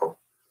industry protocol.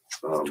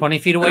 20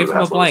 feet away from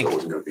a blank. So it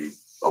wasn't going to be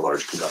a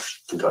large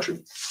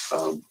concussion.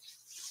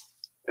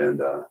 And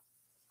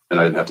I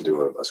didn't have to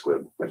do a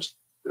squib. I just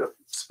did a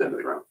spin to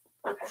the ground.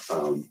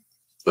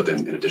 But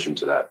then in addition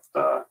to that,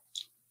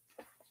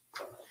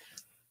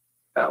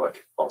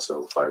 Alec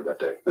also fired that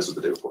day. This was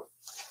the day before.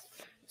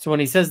 So when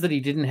he says that he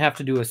didn't have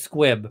to do a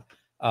squib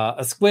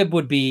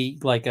would be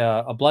like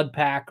a blood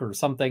pack or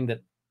something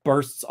that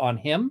bursts on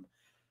him.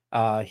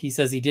 He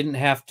says he didn't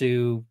have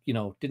to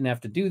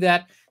do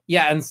that.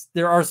 Yeah, and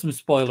there are some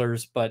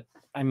spoilers, but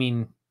I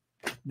mean,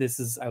 this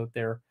is out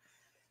there.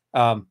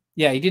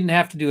 Yeah, he didn't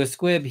have to do a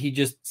squib. He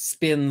just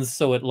spins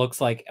so it looks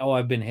like, oh,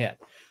 I've been hit.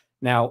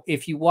 Now,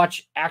 if you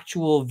watch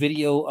actual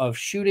video of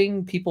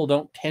shooting, people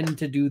don't tend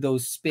to do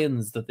those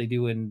spins that they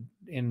do in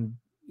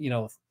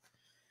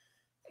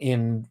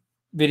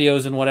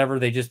videos and whatever.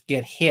 They just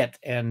get hit.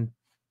 And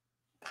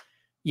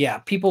yeah,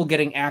 people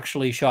getting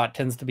actually shot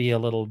tends to be a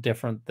little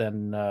different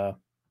than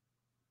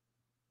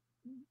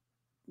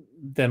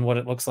what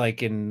it looks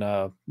like in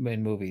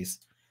movies.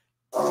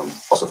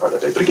 Also fired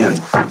that day. But again,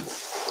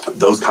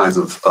 those kinds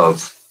of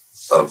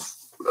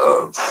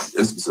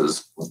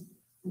instances,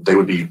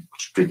 they'd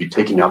be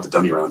taking out the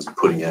dummy rounds and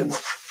putting in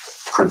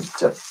crimp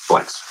tip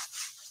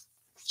blanks.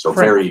 So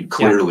very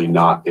clearly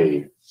not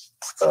a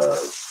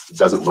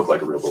doesn't look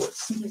like a real bullet.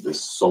 The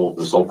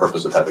sole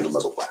purpose of having a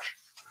muzzle flash.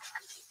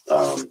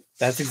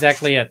 That's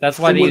exactly it. That's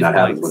why they use that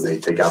happens blanks. when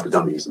they take out the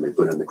dummies and they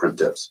put in the crimp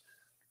tips.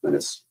 And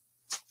it's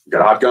you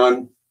got a hot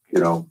gun,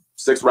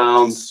 6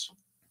 rounds.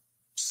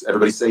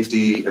 Everybody's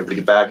safety. Everybody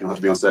get back. You don't have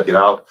to be on set. Get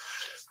out.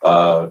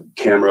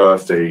 Camera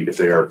if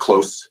they are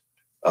close.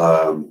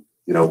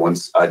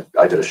 Once I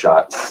did a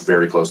shot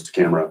very close to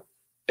camera,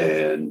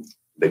 and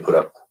they put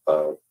up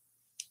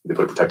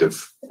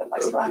protective.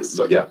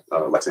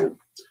 Lexan.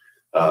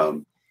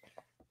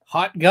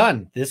 Hot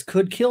gun. This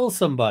could kill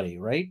somebody,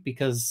 right?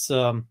 Because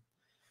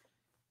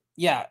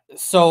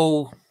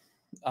so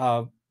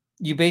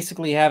you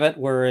basically have it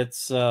where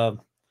it's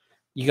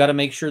you got to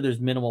make sure there's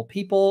minimal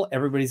people.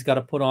 Everybody's got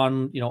to put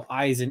on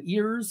eyes and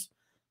ears.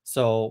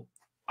 So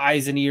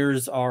eyes and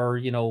ears are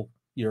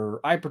your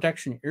eye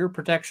protection, ear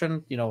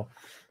protection.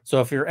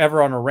 So if you're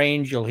ever on a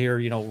range, you'll hear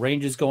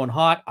ranges going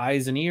hot,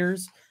 eyes and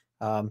ears.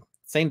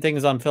 Same thing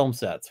as on film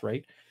sets,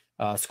 right?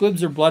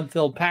 Squibs are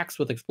blood-filled packs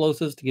with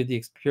explosives to give the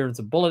experience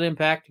of bullet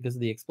impact because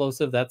of the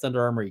explosive. That's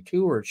Under Armour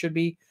 2, or it should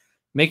be.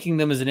 Making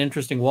them is an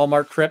interesting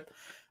Walmart trip.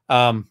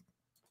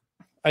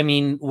 I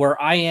mean,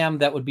 where I am,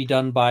 that would be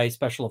done by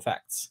special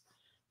effects.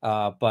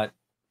 But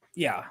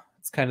yeah,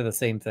 it's kind of the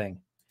same thing.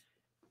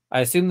 I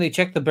assume they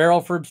check the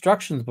barrel for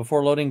obstructions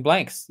before loading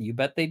blanks. You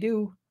bet they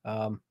do.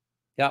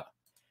 Yeah.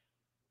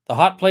 The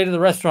hot plate of the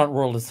restaurant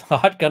world is the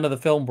hot gun of the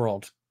film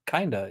world.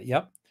 Kinda,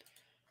 yep.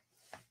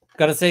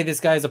 Got to say, this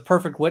guy is a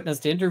perfect witness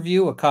to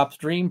interview, a cop's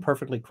dream,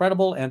 perfectly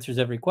credible, answers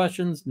every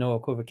question, no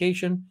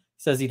equivocation,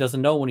 says he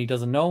doesn't know when he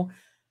doesn't know.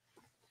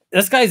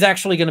 This guy's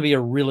actually going to be a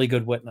really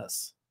good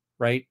witness,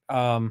 right?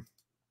 I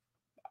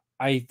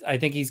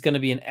think he's going to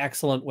be an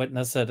excellent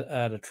witness at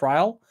a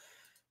trial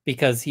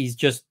because he's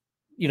just,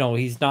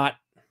 he's not.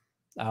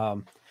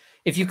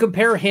 If you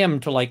compare him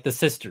to like the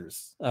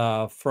sisters,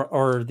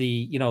 or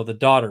the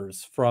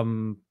daughters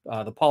from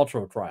the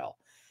Paltrow trial,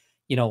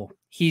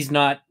 he's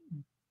not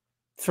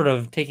sort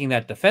of taking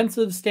that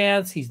defensive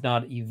stance. He's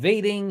not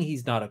evading.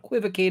 He's not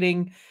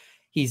equivocating.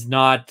 He's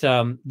not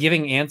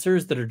giving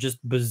answers that are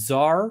just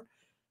bizarre.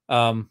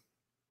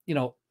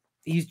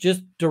 He's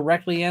just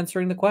directly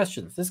answering the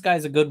questions. This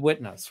guy's a good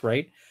witness,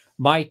 right?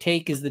 My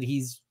take is that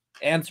he's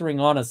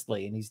answering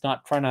honestly, and he's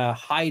not trying to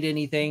hide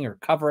anything or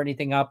cover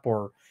anything up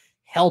or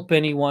help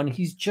anyone.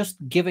 He's just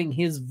giving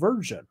his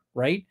version,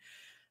 right?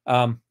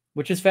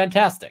 Which is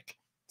fantastic.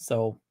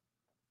 So,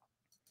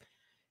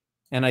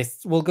 and I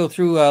will go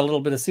through a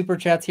little bit of super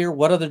chats here.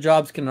 What other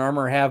jobs can an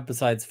armor have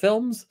besides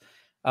films?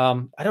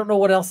 I don't know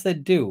what else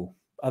they'd do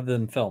other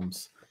than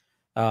films.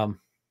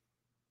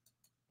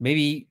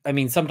 Maybe,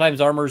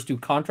 sometimes armorers do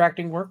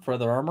contracting work for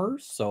other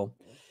armorers. So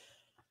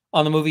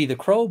on the movie The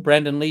Crow,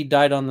 Brandon Lee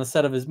died on the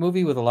set of his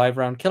movie with a live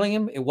round killing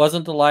him. It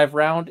wasn't a live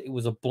round. It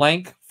was a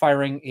blank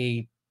firing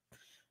a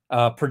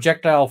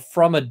projectile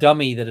from a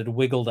dummy that had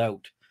wiggled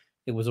out.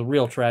 It was a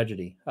real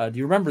tragedy. Do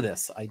you remember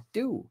this? I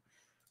do.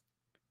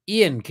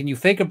 Ian, can you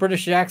fake a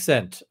British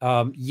accent?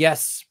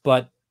 Yes,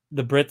 but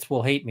the Brits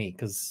will hate me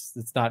because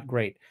it's not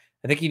great.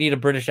 I think you need a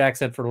British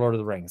accent for Lord of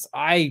the Rings.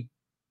 I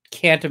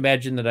can't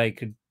imagine that I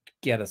could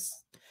get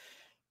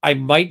I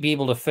might be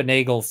able to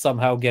finagle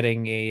somehow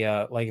getting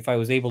a, if I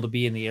was able to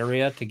be in the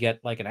area to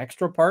get like an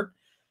extra part.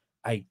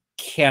 I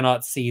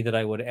cannot see that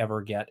I would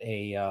ever get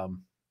a,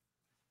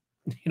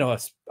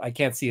 I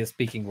can't see a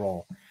speaking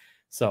role.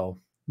 So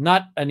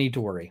not a need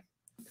to worry.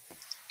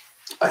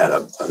 I had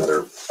I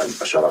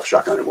shot off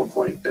shotgun at one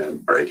point,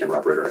 and our A-camera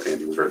operator,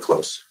 Andy, was very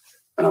close.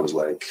 And I was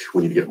like,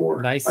 we need to get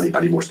more. Nice. I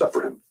need more stuff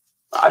for him.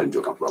 I didn't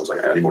feel comfortable. I was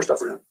like, I need more stuff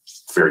for him.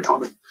 Very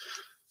common.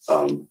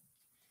 I've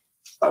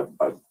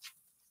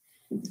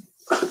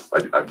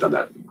done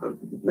that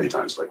many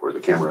times, like where the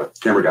camera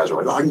guys are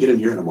like, oh, I can get in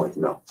here. And I'm like,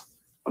 no,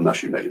 I'm not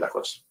shooting at you that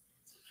close.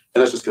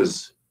 And that's just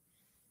because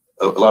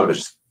a lot of it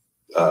just,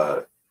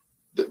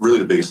 really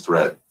the biggest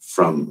threat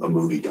from a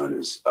movie gun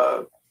is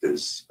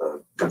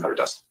gunpowder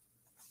dust.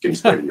 Getting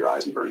sprayed in your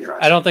eyes and burning your eyes.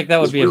 I don't think that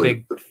would be really a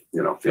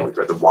big, feeling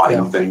threat. The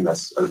wadding thing,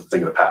 that's a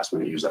thing of the past. We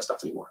don't use that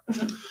stuff anymore.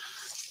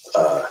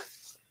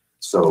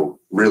 So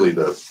really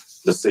the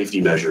safety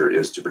measure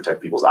is to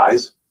protect people's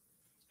eyes.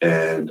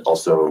 And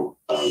also,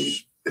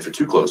 if you're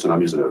too close, and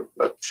I'm using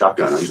a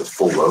shotgun, I use a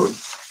full load,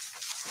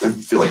 I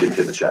feel like getting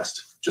hit in the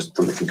chest just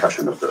from the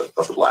concussion of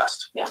the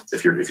blast. Yeah.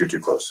 If you're too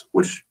close,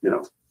 which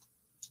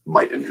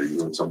might injure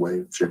you in some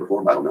way, shape, or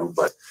form. I don't know,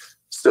 but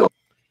still.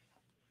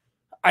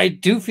 I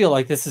do feel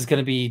like this is going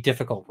to be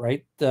difficult,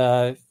 right?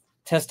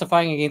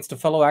 Testifying against a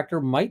fellow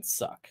actor might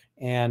suck,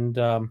 and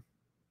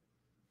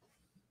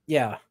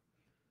yeah.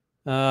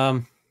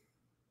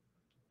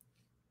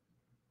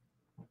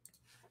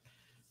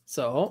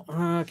 So,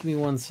 give me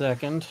 1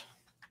 second.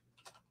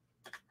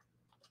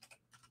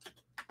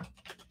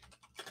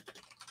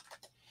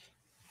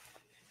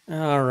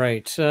 All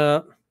right.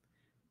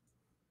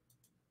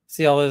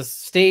 See all this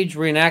stage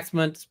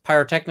reenactment,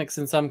 pyrotechnics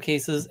in some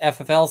cases,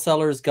 FFL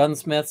sellers,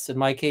 gunsmiths. In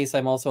my case,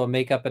 I'm also a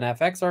makeup and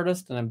FX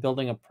artist, and I'm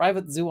building a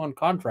private zoo on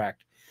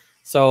contract.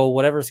 So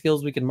whatever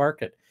skills we can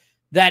market.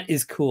 That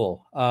is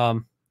cool.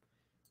 I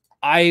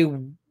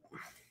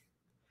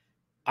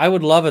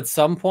would love at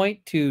some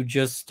point to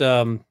just,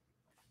 it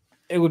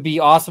would be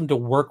awesome to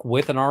work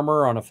with an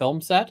armor on a film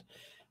set,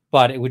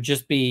 but it would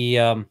just be,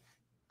 you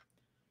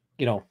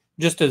know,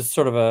 just as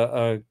sort of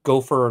a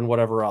gopher and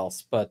whatever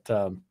else. But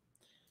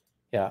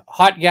yeah,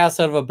 hot gas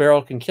out of a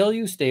barrel can kill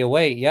you. Stay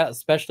away. Yeah,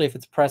 especially if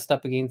it's pressed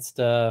up against,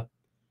 yeah.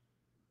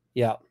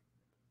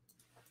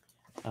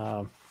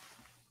 All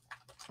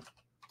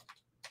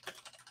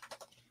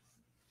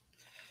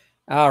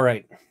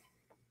right.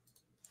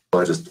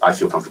 I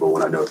feel comfortable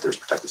when I know that there's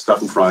protected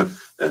stuff in front,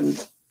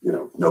 and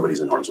nobody's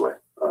in harm's way.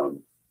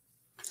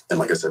 And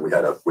like I said, we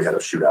had a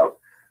shootout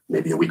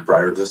maybe a week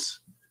prior to this,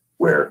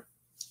 where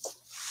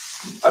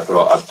I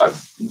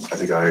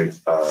think I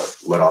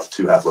let off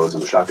 2 half loads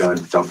on the shotgun,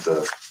 dumped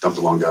the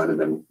long gun, and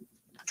then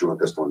drew a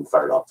pistol and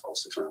fired off all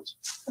 6 rounds.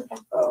 Okay.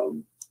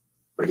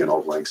 But again,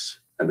 all blanks.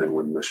 And then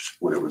when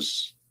it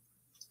was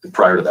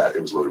prior to that,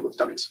 it was loaded with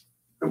dummies.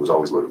 It was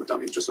always loaded with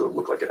dummies, just so it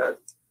looked like it had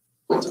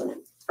bullets in it.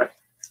 Right.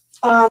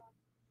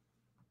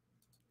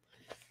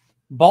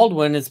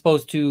 Baldwin is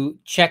supposed to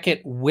check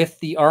it with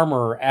the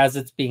armor as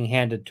it's being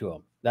handed to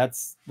him.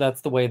 That's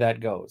the way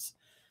that goes.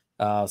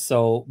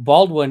 So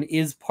Baldwin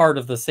is part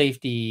of the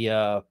safety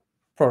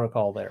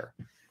protocol there.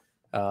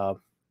 And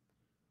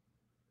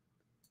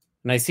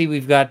I see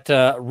we've got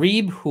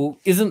Reeb, who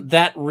isn't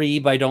that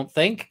Reeb, I don't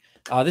think.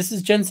 This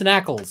is Jensen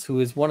Ackles,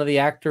 who is one of the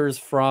actors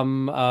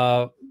from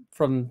the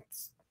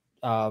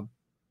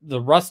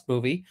Rust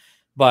movie,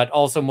 but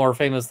also more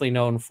famously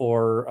known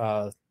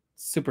for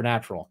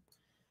Supernatural.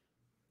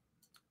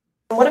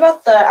 What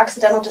about the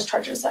accidental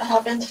discharges that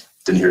happened?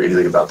 Didn't hear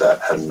anything about that.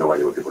 Had no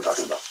idea what people were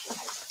talking about.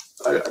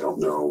 I don't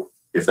know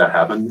if that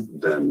happened.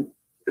 Then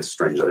it's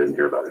strange I didn't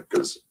hear about it,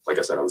 because, like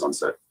I said, I was on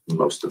set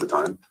most of the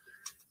time.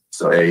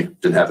 So A,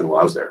 didn't happen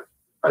while I was there.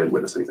 I didn't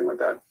witness anything like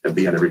that. And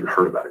B, I never even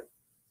heard about it.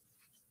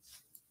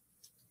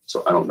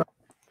 So I don't know.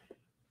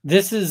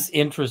 This is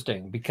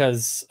interesting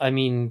because, I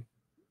mean,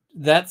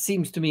 that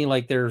seems to me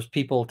like there's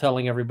people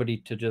telling everybody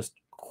to just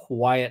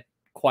quiet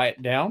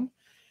down.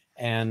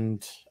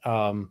 And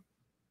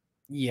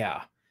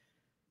yeah.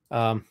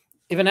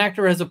 If an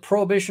actor has a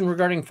prohibition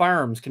regarding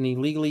firearms, can he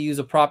legally use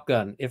a prop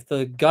gun? If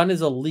the gun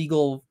is a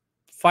legal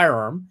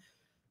firearm,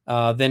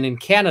 then in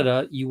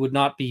Canada, you would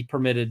not be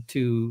permitted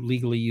to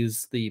legally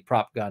use the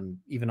prop gun,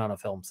 even on a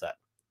film set.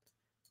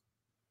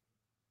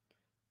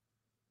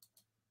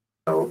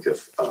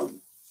 If, what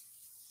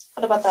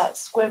about that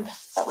squib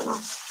that went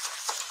off?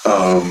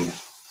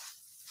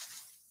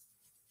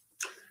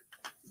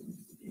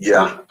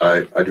 Yeah,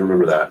 I do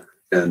remember that.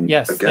 And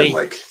yes, again,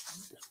 like,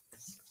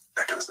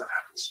 that kind of stuff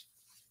happens.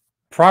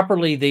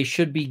 Properly, they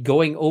should be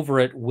going over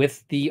it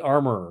with the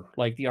armor.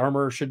 Like, the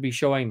armor should be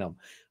showing them.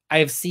 I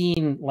have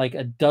seen like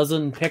a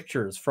dozen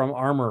pictures from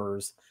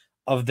armorers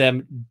of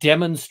them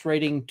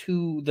demonstrating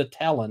to the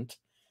talent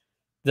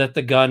that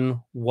the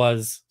gun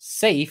was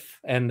safe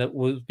and that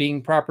was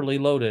being properly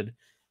loaded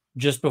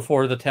just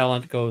before the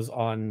talent goes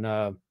on,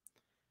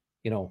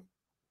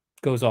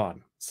 goes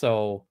on.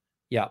 So,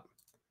 yeah.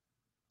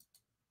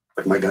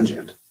 Like my gun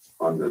jammed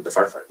on the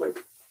firefight. Like,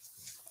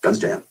 guns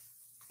jam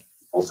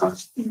all the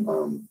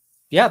time.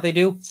 Yeah, they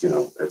do.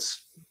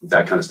 It's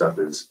that kind of stuff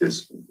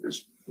is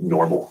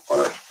normal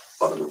on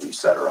a movie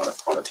set or on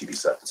a TV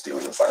set that's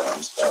dealing with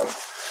firearms.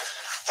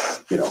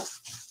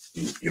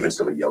 You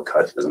instantly yell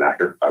cut as an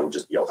actor. I would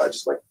just yell. I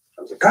was like,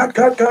 cut,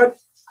 got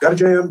a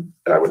jam,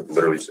 and I would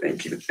literally just aim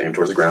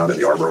towards the ground,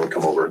 and the armor would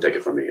come over and take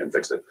it from me and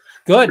fix it.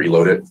 Good.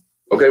 Reload it.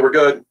 Okay, we're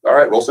good. All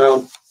right, roll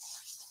sound.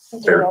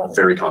 Very,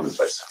 very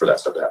commonplace for that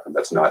stuff to happen.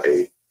 That's not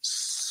I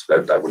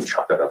wouldn't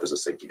chalk that up as a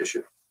safety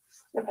issue.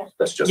 Okay.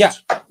 That's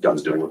just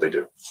guns doing what they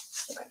do.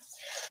 Okay.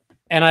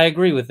 And I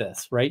agree with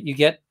this, right?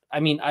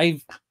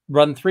 I've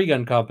run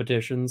 3-gun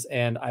competitions,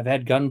 and I've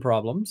had gun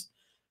problems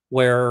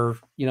where,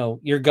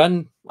 your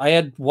gun, I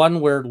had one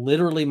where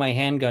literally my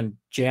handgun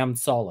jammed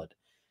solid,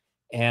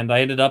 and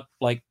I ended up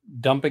like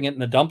dumping it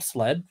in a dump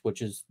sled,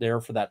 which is there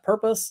for that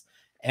purpose,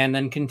 and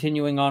then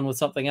continuing on with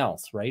something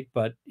else, right?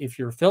 But if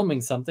you're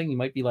filming something, you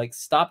might be like,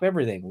 stop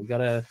everything. We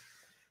gotta.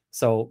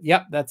 So,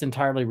 yep, that's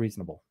entirely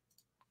reasonable.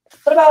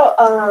 What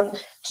about,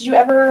 did you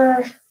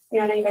ever,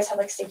 I know you guys have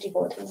like safety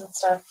bulletins and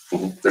stuff.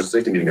 Mm-hmm. There's a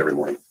safety meeting every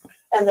morning.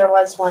 And there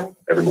was one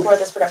before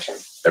this production.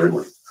 Every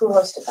morning. Who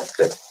hosted that?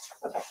 Dave.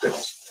 Okay. Dave.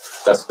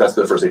 That's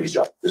the first AD's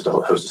job, is to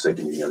host a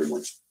safety meeting every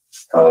morning.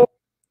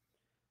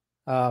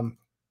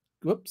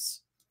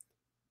 Whoops.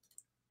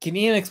 Can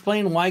Ian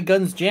explain why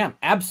guns jam?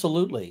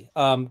 Absolutely.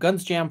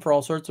 Guns jam for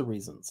all sorts of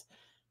reasons.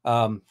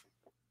 One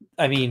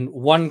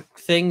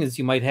thing is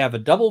you might have a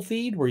double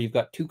feed where you've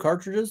got 2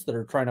 cartridges that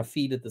are trying to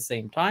feed at the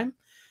same time.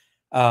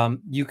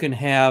 You can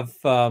have,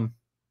 you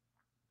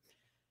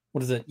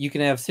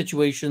can have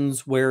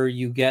situations where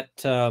you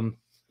get,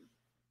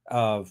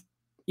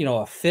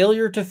 a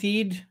failure to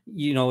feed.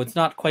 It's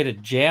not quite a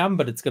jam,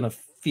 but it's going to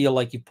feel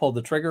like you pulled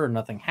the trigger and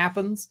nothing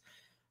happens.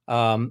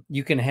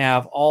 You can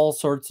have all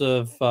sorts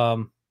of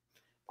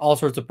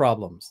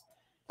problems.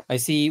 I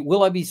see.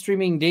 Will I be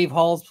streaming Dave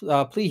Hall's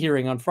plea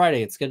hearing on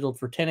Friday? It's scheduled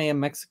for 10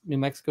 a.m. New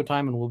Mexico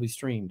time and will be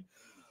streamed.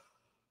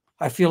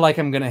 I feel like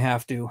I'm going to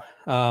have to.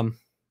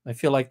 I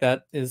feel like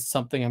that is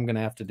something I'm going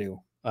to have to do.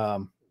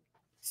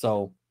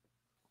 So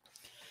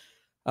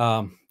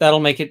that'll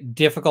make it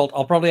difficult.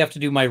 I'll probably have to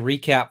do my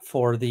recap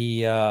for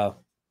the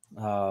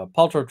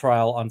Paltrow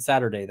trial on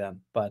Saturday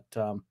then. But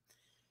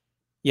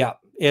yeah,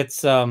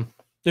 it's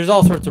there's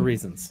all sorts of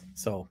reasons.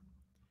 So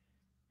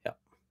yeah.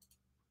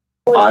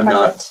 I'm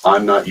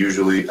not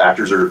usually,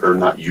 actors are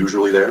not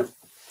usually there.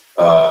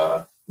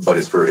 But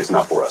it's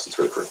not for us, it's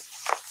for the crew.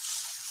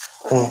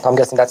 I'm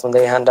guessing that's when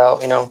they hand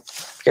out,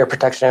 ear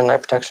protection, eye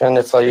protection.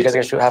 If you guys are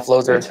gonna shoot half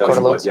loads or quarter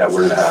loads. Yeah,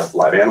 we're gonna have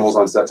live animals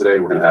on set today.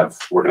 We're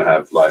gonna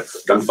have live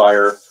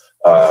gunfire.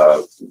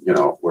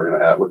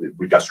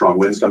 We've got strong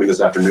winds coming this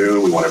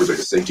afternoon. We want everybody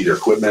to safety their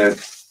equipment.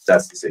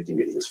 That's the safety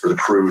meeting. It's for the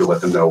crew to let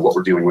them know what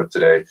we're dealing with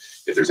today.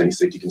 If there's any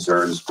safety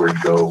concerns, where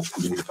you go,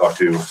 who you need to talk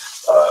to.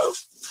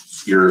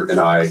 Ear and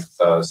eye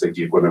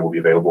safety equipment will be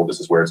available. This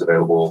is where it's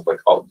available.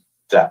 Like all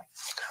that,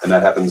 and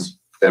that happens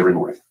every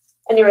morning.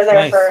 And you were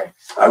there for?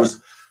 I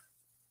was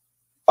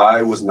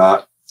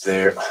not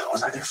there.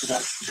 Was I there for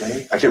that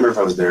day? I can't remember if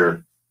I was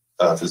there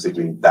for the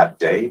safety meeting that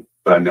day,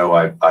 but I know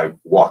I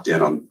walked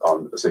in on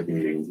the safety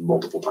meeting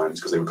multiple times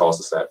because they would call us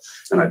to set,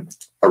 and I'd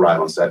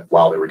arrive on set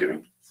while they were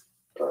giving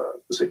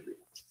the safety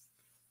meeting.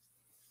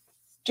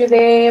 Do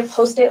they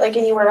post it like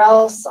anywhere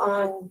else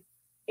on,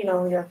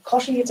 your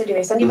call sheets, or do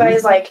they send you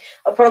guys like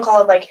a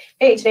protocol of like,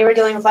 hey, today we're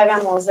dealing with live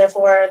animals,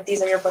 therefore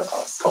these are your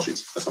protocols? Call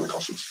sheets. That's on the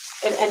call sheets.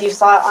 And you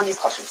saw it on these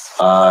call sheets?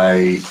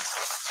 I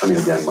mean,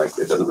 again, like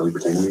it doesn't really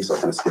pertain to me, so I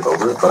kind of skip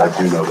over it. But I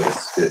do know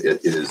that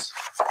it is.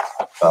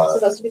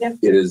 Supposed to be there?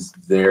 It is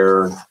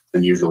there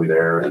and usually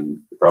there, and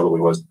it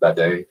probably was that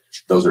day.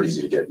 Those are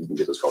easy to get. You can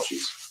get those call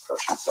sheets.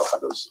 They'll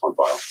have those on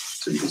file,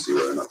 so you can see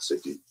whether or not the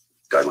safety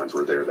guidelines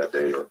were there that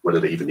day, or whether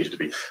they even needed to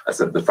be. I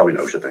said there's probably an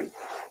OSHA thing.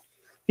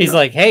 He's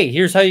like, hey,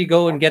 here's how you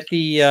go and get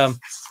the.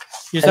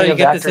 Here's how you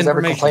get this information.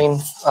 Ever complain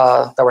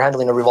that we're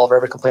handling a revolver?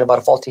 Ever complain about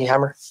a faulty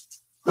hammer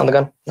on the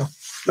gun? No.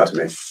 Not to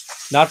me.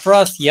 Not for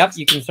us. Yep,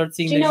 you can start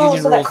seeing the union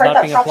rules that cart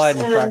not being that applied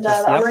in and practice.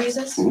 the armor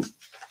uses?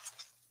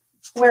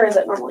 Where is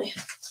it normally?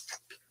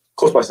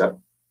 Close by set.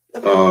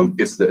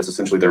 It's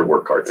essentially their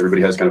work cart.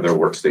 Everybody has kind of their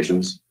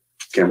workstations.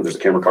 There's a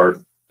camera cart.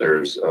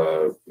 There's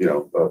a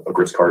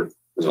grips cart.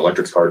 There's an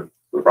electrics cart.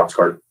 There's a props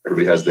cart.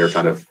 Everybody has their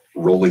kind of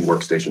rolling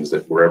workstations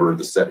that wherever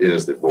the set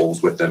is that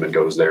rolls with them and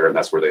goes there, and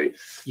that's where they.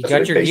 You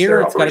got your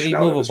gear. It's got to be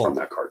movable from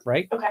that cart,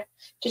 right? Okay.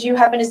 Did you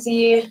happen to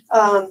see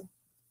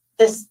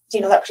this?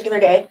 That particular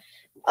day,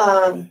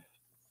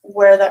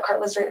 where that cart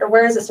was, or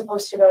where is it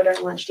supposed to go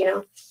during lunch? Do you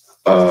know?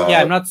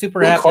 Yeah, I'm not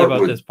super happy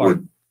about this part.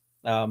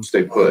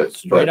 Stay put.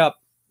 Straight up.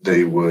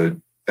 They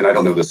would, and I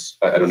don't know this.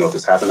 I don't know if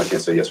this happened. I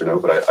can't say yes or no,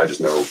 but I just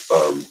know,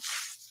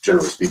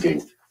 generally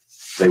speaking,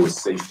 they would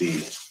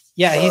safety.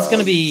 Yeah, he's going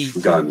to be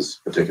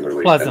guns,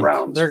 particularly pleasant. And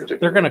rounds. They're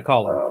going to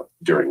call him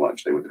during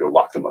lunch. They would go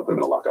lock them up. They're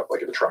going to lock up like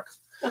in the truck.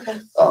 Okay.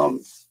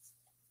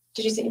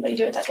 Did you see anybody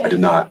do it that day? I did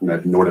not,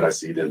 nor did I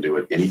see them do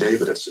it any day.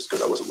 But it's just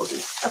because I wasn't looking.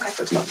 Okay.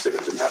 That's not to say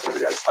that it didn't happen every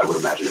day. I would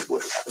imagine it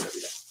would have happened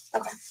every day.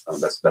 Okay.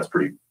 That's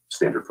pretty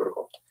standard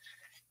protocol.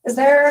 Is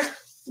there,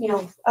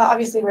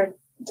 obviously we're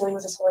dealing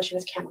with this whole issue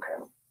with camera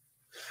crew.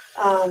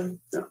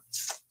 Yeah.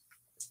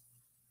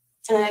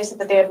 And then I said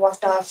that they had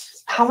walked off.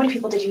 How many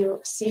people did you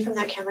see from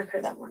that camera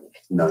crew that morning?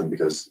 None,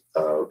 because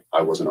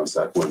I wasn't on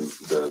set when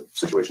the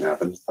situation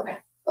happened. Okay.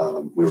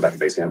 We were back at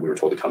base camp. We were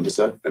told to come to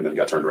set, and then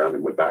got turned around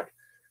and went back.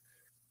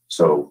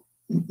 So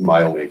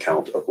my only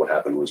account of what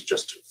happened was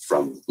just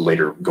from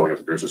later going up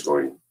to producers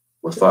going,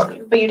 what the fuck?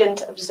 But you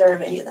didn't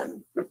observe any of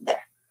them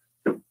there?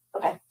 Nope.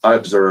 Okay. I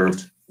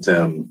observed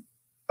them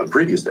on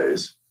previous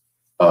days.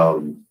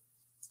 One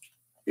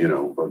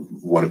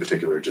in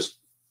particular, just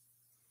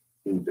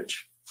bitch.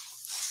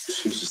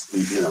 He was just,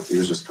 he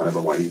was just kind of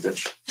a whiny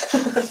bitch.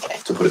 Okay.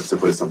 To put it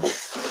simple.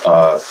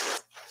 I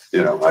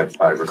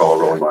recall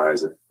rolling my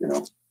eyes at,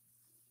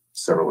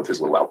 several of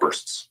his little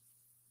outbursts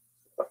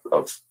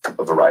of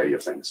a variety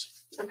of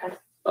things. Okay.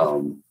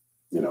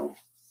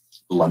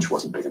 Lunch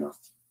wasn't big enough.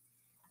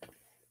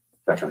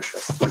 That kind of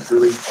shit. Like,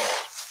 really,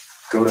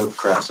 go to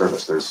craft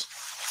service. There's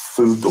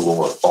food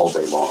galore all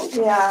day long.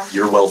 Yeah.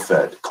 You're well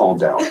fed. Calm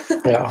down.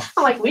 Yeah.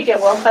 I'm like, we get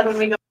well fed when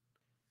we go.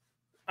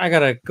 I got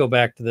to go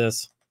back to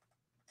this.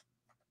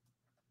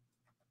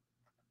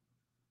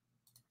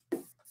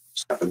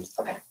 Happened.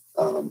 Okay.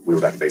 We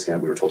were back at base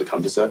camp. We were told to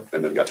come to set,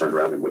 and then got turned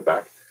around and went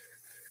back.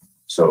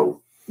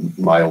 So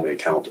my only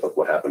account of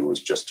what happened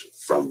was just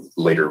from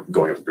later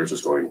going up to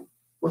producers going,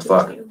 what the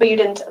fuck? But you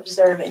didn't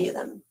observe any of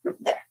them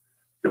there?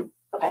 Nope.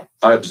 Okay.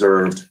 I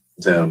observed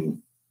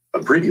them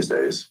on previous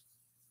days.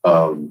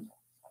 One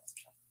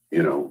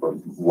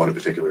in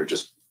particular,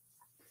 just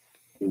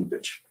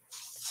bitch.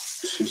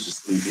 She was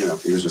just,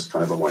 he was just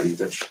kind of a whiny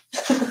bitch,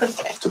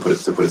 Okay. to put it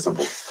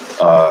simple.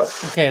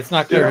 Okay, it's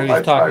not clear who he's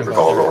I talking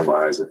recall about. rolling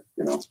my eyes at,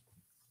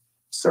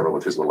 several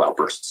of his little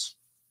outbursts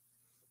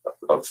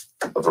of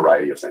a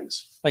variety of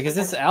things. Like, is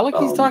this Alec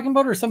he's Um, talking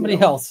about, or somebody you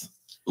know, else?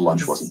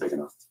 Lunch wasn't big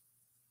enough.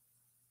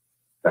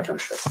 That kind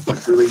of shit.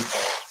 Like, really,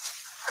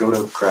 go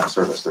to craft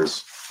service.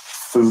 There's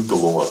food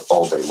galore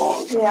all day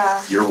long.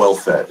 Yeah. You're well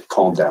fed.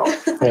 Calm down.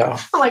 Yeah.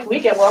 Like we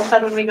get well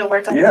fed when we go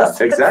work on Yeah,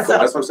 this. exactly. So,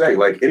 That's what I'm saying.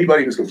 Like,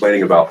 anybody who's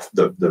complaining about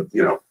the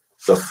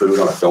food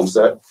on a film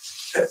set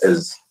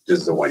is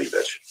a whiny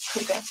bitch.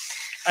 okay.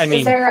 I mean,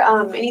 Is there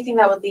anything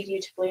that would lead you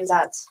to believe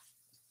that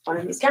one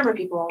of these camera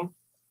people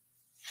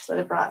would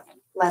have brought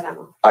live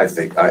ammo? I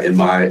think, I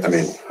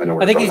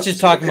know. I think he's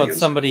just talking about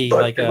somebody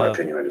but like in my a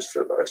opinion, I just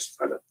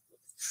find it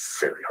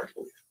very hard to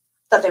believe.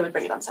 That they would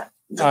bring it on set.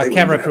 That they would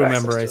camera even crew have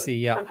member. I access to it. see.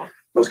 Yeah. Okay.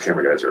 Most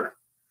camera guys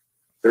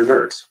they're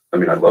nerds. I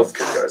mean, I love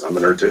camera guys. I'm a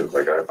nerd too.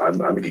 Like,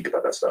 I'm a geek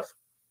about that stuff.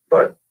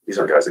 But these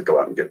aren't guys that go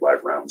out and get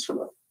live rounds from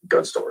a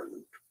gun store and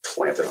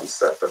plant it on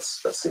set. That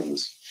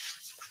seems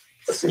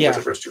Yeah. like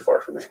a bridge too far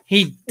for me.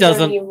 He Is there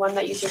doesn't. any one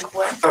that you think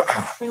would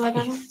bring live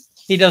ammo?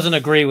 He doesn't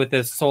agree with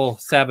this whole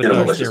sabotage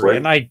malicious theory, way?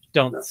 and I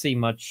don't No. see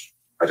much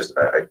I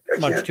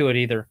can't. to it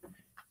either.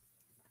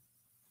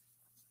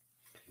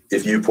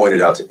 If you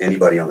pointed out to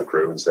anybody on the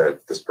crew and said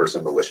this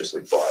person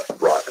maliciously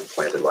brought and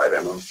planted live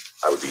ammo,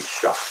 I would be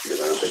shocked, because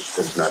I don't think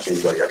there's not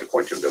anybody I could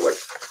point to and be like,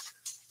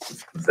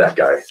 that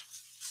guy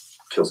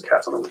kills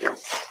cats on the weekend.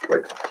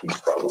 Like, he's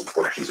a problem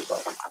or she's a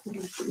problem.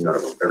 None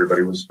of them. They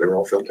were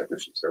all film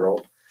technicians. They're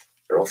all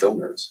film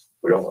nerds.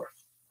 We all are.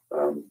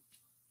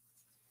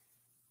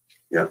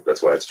 Yeah,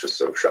 that's why it's just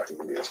so shocking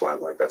to me. That's why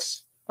I'm like,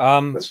 that's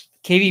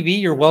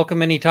KVB, you're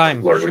welcome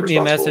anytime. largely Shoot me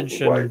a responsible message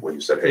for why, and when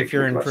you said, hey, if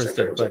you're come out and say,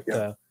 interested. I was like, But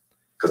yeah.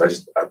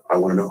 Because I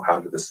want to know how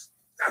did this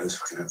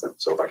fucking happen.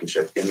 So if I can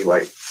shed any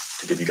light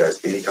to give you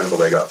guys any kind of a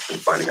leg up in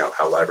finding out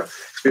how live rounds,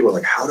 people are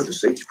like, how did the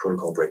safety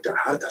protocol break down?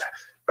 How did that?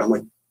 I'm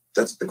like,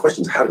 that's the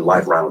question is, how did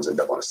live rounds end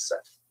up on a set?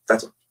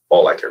 That's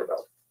all I care about.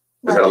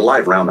 Because had a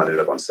live round not ended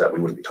up on set, we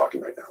wouldn't be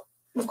talking right now.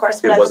 Of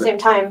course, but at the same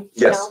time,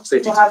 Yes,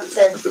 safety. people have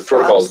their The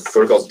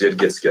protocols did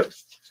get skipped.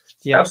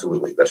 yeah,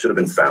 Absolutely, that should have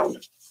been found,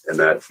 and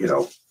that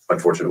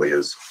unfortunately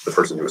is the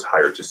person who was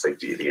hired to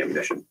safety the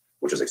ammunition,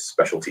 which is a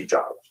specialty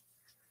job.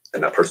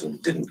 And that person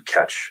didn't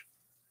catch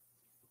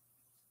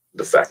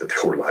the fact that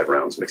there were live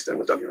rounds mixed in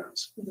with dummy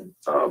rounds.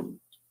 Mm-hmm.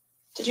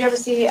 Did you ever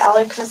see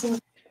Alec messing?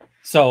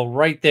 so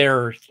right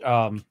there,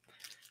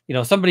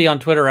 somebody on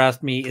Twitter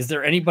asked me, is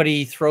there anybody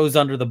he throws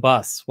under the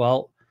bus?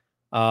 Well,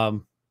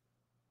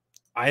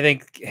 I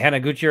think Hannah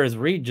Gutierrez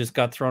Reed just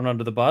got thrown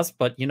under the bus,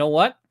 but you know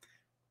what?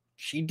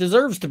 She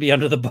deserves to be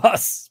under the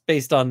bus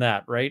based on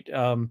that, right?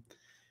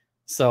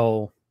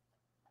 So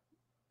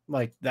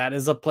like, that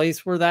is a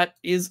place where that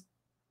is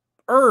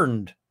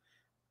earned.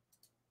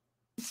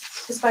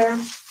 His firearm?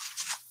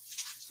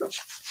 No.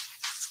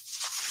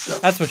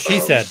 That's what she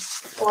said.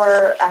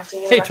 Or acting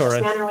in a Hey, reckless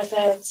Torrin. manner with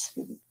it?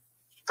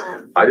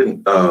 I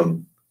didn't.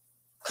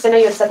 Because I know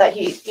you had said that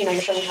you're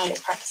showing how you're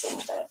practicing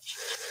with it.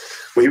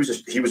 Well, he was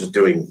just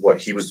doing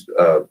what he was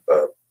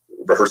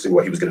rehearsing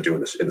what he was going to do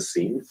in the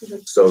scene, Mm-hmm.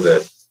 so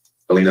that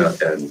Alina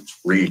and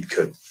Reed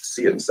could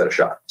see it and set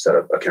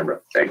a camera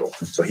angle.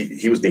 So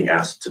he was being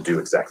asked to do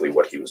exactly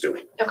what he was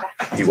doing. Okay.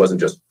 He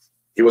wasn't just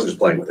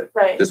playing with it.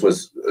 Right. This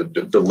was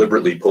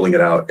deliberately pulling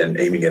it out and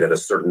aiming it at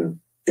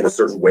in a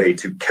certain way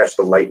to catch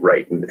the light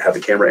right and have the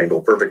camera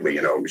angle perfectly.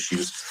 She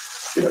was.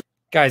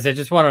 Guys, I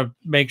just want to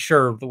make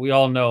sure that we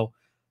all know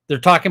they're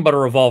talking about a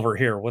revolver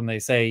here when they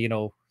say,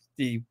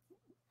 he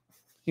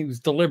was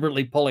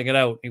deliberately pulling it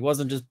out. He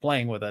wasn't just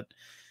playing with it.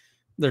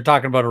 They're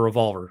talking about a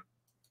revolver.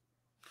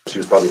 She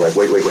was probably like,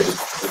 wait,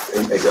 just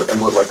and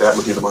look like that,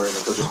 looking at the monitor,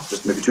 like,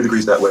 just maybe 2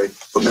 degrees that way.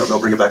 But no,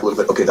 bring it back a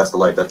little bit. Okay, that's the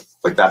light.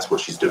 That's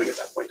what she's doing at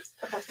that point.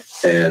 Okay.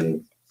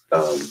 And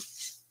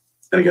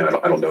again,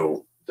 I don't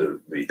know the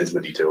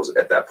intimate details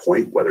at that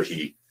point, whether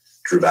he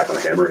drew back on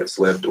the hammer and it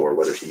slipped, or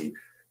whether he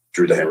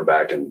drew the hammer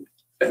back and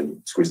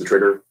squeezed the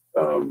trigger.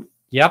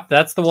 Yep,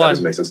 that's the That one.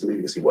 doesn't make sense to me,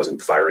 because he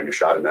wasn't firing a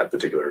shot in that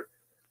particular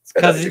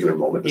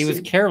moment. He was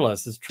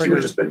careless. His He would trigger,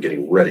 have just been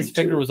getting ready. his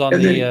finger to, was on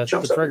and then he the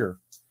jumps up trigger.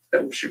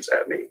 and shoots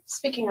at me.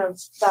 Speaking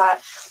of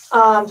that,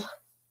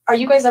 are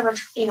you guys ever,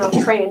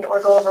 trained or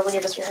go over when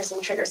you're just rehearsing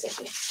trigger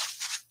safety?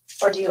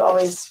 Or do you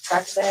always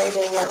practice it? Are you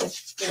doing it with,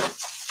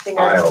 finger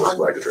I always on?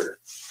 flag the trigger,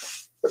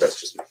 but that's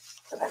just me.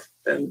 Okay.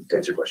 And to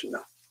answer your question,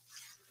 no.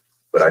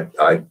 But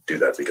I do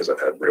that because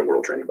I've had real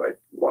world training by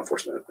law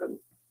enforcement and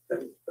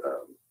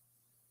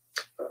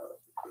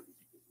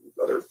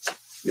other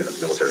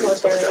military and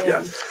stuff like that.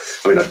 Yeah.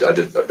 I mean, I've done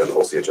the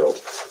whole CHL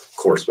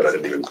course, but I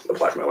didn't even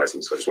apply for my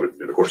license. So I just wanted to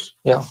do the course.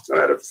 Yeah. And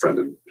I had a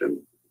friend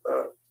in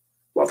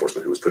law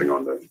enforcement who was putting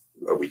on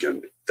a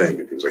weekend thing,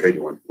 and he was like, "Hey,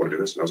 you want to do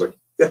this?" And I was like,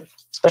 "Yeah."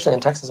 Especially in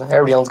Texas,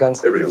 everybody owns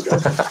guns. Everybody owns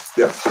guns.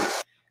 Yeah.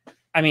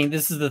 I mean,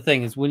 this is the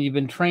thing: is when you've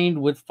been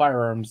trained with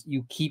firearms,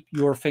 you keep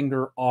your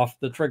finger off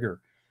the trigger.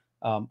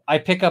 I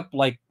pick up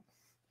a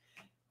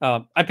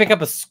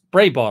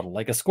spray bottle,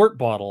 like a squirt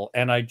bottle,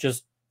 and I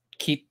just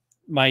keep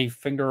my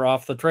finger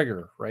off the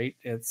trigger, right?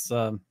 It's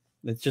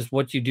just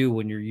what you do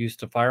when you're used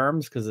to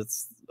firearms, because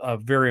it's a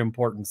very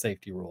important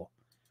safety rule.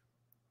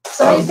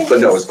 So but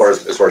no, as far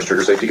as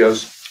trigger safety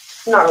goes,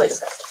 not really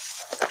discussed.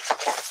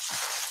 Okay.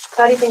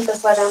 How do you think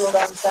this let down will go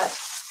on set?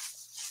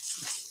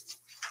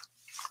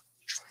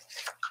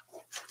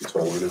 That's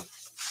what I want to know.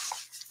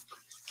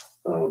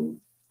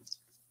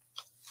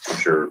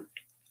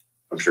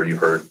 I'm sure you've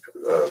heard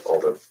all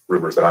the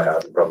rumors that I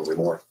have, and probably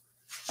more.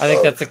 I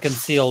think that's a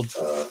concealed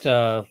carry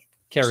somebody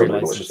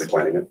license. maliciously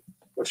planning it,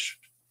 which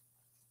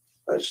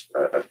I'd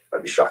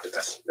be shocked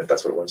if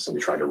that's what it was.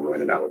 Somebody trying to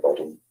ruin an Alec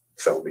Baldwin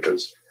film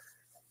because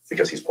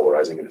he's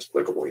polarizing in his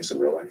political beliefs in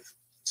real life.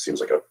 Seems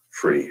like a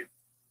pretty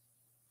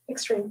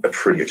extreme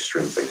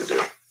thing to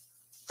do.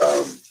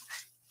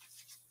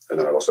 And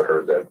then I've also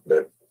heard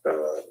that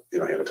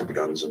Hannah took the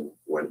guns and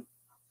went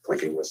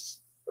plinking with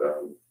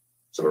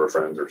some of her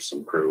friends or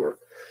some crew,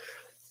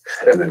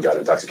 and then got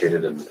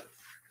intoxicated and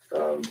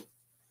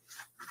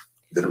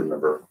didn't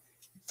remember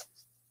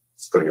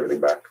putting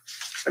everything back,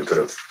 and could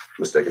have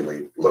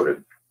mistakenly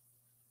loaded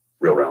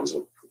real rounds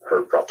of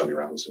her prop dummy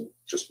rounds and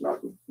just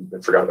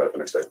forgot about it the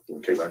next day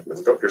and came back and was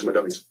like, oh, here's my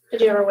dummies.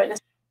 Did you ever witness?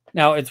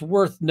 Now, it's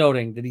worth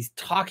noting that he's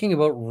talking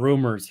about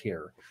rumors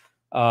here.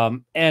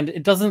 And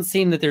it doesn't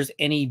seem that there's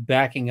any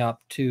backing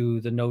up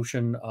to the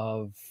notion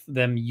of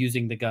them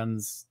using the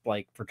guns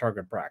like for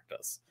target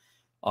practice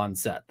on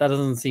set. That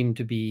doesn't seem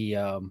to be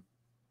a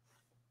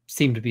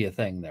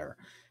thing there.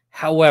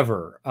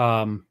 However,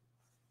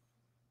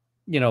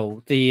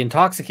 the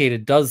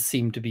intoxicated does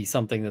seem to be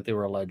something that they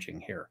were alleging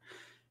here.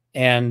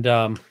 And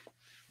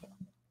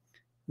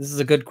this is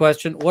a good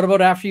question. What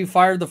about after you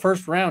fired the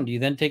first round? Do you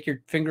then take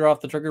your finger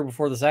off the trigger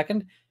before the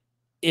second?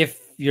 If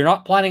you're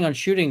not planning on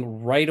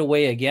shooting right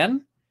away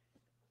again,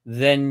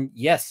 then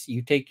yes,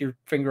 you take your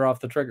finger off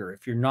the trigger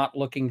if you're not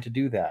looking to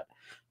do that.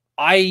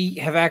 I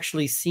have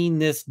actually seen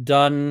this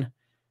done.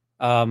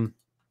 I've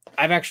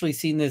actually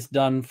seen this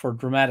done for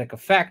dramatic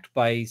effect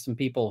by some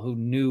people who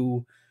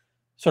knew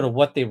sort of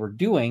what they were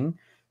doing,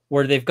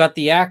 where they've got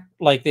the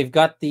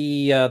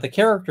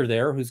character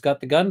there who's got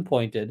the gun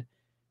pointed,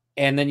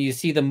 and then you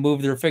see them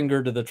move their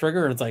finger to the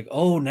trigger, and it's like,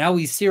 oh, now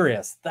he's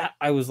serious. That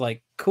I was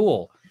like,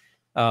 cool.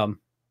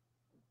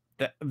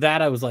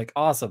 That I was like,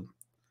 awesome.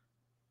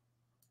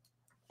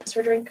 What's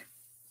your drink?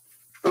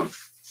 What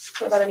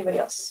about anybody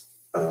else?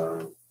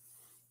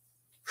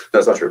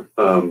 That's not true.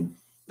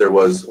 There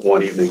was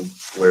one evening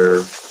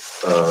where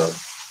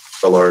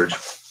a large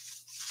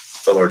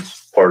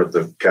part of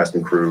the cast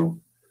and crew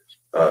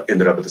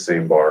ended up at the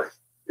same bar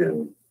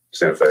in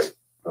Santa Fe,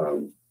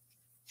 and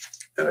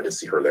I did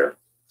see her there.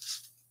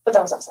 But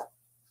that was outside.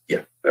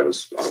 Yeah, that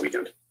was on a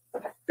weekend.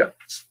 Okay. Yeah.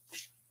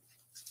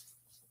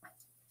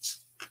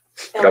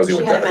 And That was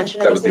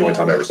the only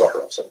time I ever anything- saw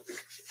her outside.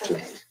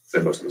 Okay.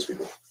 Than most of those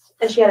people.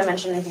 And she hadn't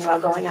mentioned anything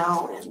about going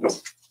out. And Nope.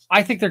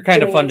 I think they're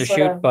kind of Doing fun to sort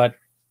shoot, of- but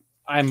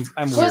I'm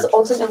who was weird.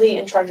 ultimately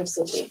in charge of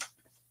safety?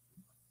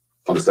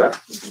 On the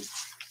staff.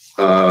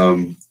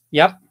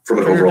 Yep. From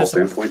an Trigger overall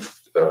discipline. standpoint,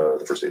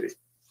 the first AD.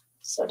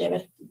 So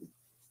David.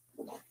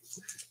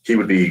 He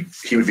would be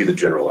the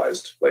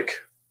generalized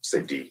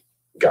safety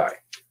guy,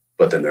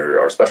 but then there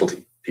are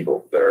specialty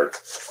people that are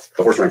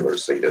the horse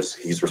wranglers.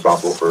 He's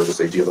responsible for the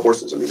safety of the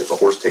horses. I mean, if a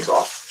horse takes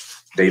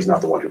off, Dave's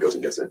not the one who goes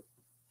and gets it.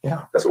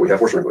 Yeah, that's what we have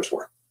horse wranglers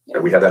for.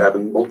 And we had that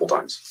happen multiple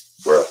times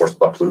where a horse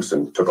bucked loose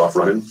and took off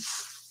running,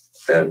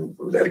 and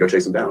they had to go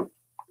chase him down.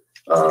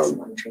 Some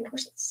untrained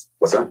horses.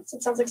 What's that?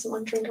 It sounds like some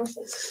untrained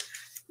horses.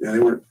 Yeah, they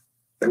weren't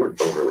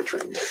overly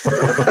trained.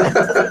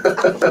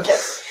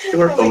 They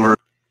weren't over.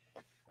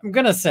 I'm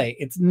gonna say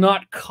it's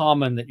not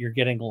common that you're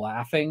getting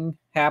laughing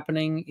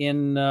happening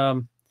in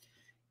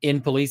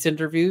police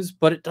interviews,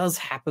 but it does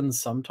happen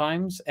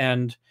sometimes.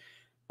 And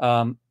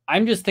I'm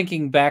just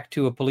thinking back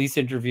to a police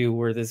interview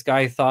where this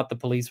guy thought the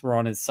police were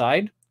on his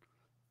side,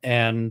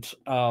 and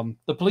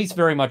the police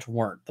very much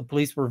weren't. The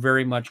police were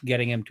very much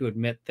getting him to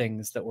admit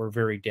things that were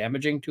very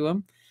damaging to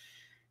him,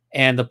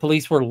 and the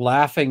police were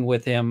laughing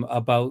with him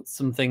about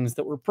some things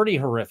that were pretty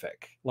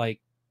horrific,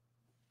 like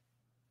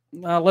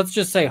let's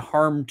just say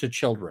harm to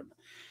children.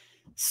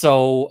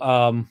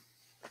 So,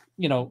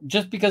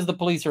 just because the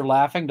police are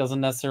laughing doesn't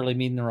necessarily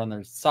mean they're on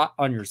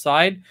your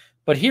side.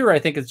 But here, I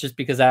think it's just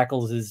because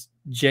Ackles is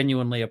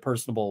genuinely a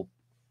personable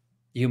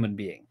human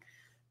being.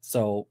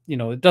 So,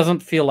 it doesn't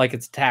feel like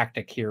it's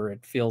tactic here.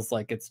 It feels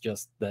like it's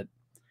just that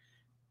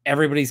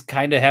everybody's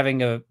kind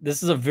of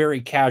this is a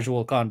very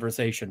casual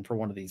conversation for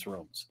one of these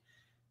rooms.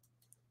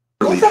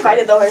 Who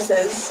provided the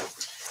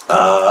horses?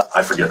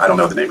 I forget. I don't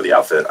know the name of the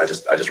outfit. I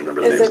just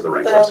remember the names of the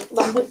wranglers.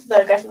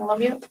 The guy from the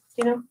Love You,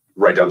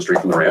 Right down the street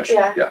from the ranch.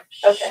 Yeah. Yeah.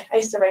 Okay. I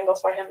used to wrangle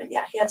for him, and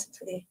yeah, he had some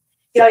pretty.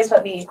 He always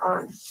put me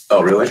on.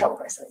 Oh, really? Trouble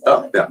horse.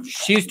 Oh, yeah.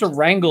 She used to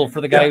wrangle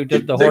for the guy who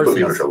did the they horses. put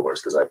me on a trouble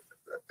horse because I'm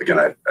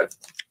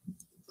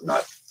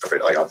not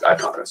afraid. I have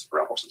confidence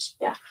around horses.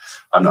 Yeah.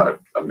 I'm not an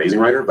amazing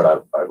rider,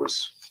 but I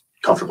was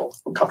comfortable.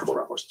 I'm comfortable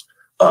around horses.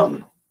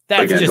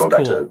 That's again, just going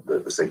back cool. to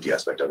the safety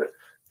aspect of it,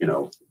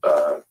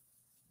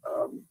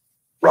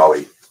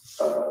 Raleigh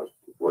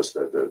was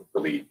the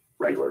lead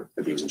wrangler,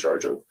 and he was in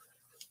charge of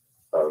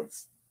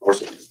horse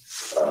safety.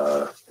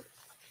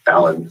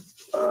 Alan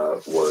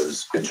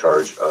was in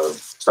charge of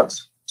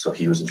stunts, so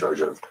he was in charge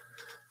of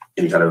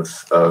any kind of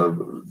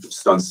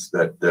stunts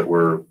that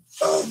were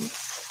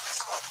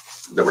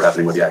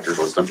happening with the actors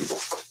or the stunt people.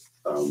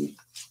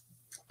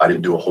 I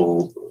didn't do a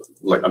whole,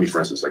 like, I mean, for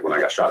instance, like when I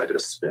got shot, I did a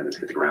spin and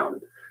hit the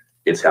ground.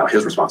 It's how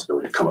his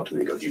responsibility to come up to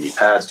me and go, "Do you need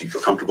pads? Do you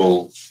feel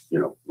comfortable?" You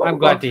know, blah, I'm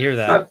blah, glad blah. to hear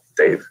that. Not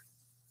Dave.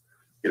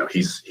 You know,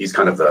 he's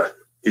kind of the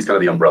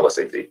umbrella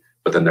safety,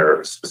 but then there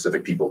are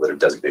specific people that are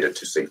designated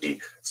to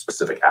safety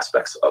specific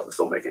aspects of the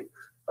filmmaking.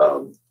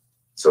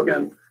 So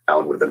again,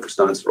 Alan would have been for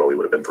stunts, Rolly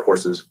would have been for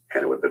horses,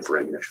 Hannah would have been for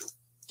ammunition.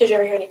 Did you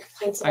ever hear any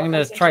complaints? I'm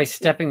going to try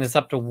stepping this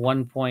up to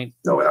 1.5.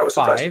 No, and I was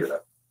surprised to hear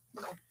that.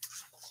 Okay.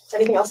 Is there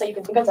anything else that you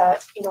can think of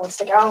that, you know, would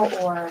stick out,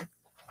 or,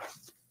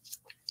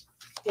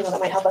 you know, that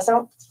might help us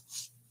out?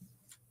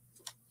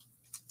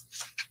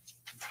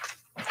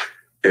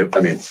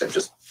 I mean, it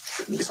just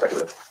be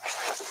speculative.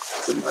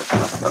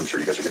 I'm sure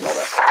you guys are getting all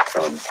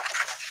that.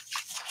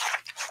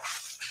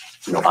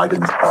 You know, I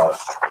didn't.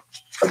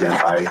 Again,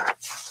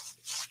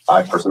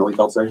 I personally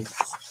felt safe,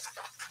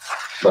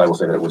 but I will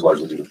say that it was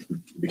largely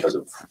because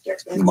of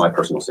my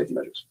personal safety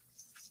measures.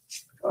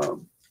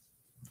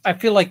 I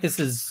feel like this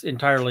is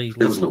entirely It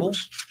was a little listenable.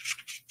 loose.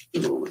 It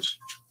was a little loose,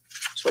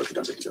 as far as the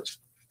gun safety goes,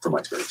 from my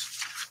experience.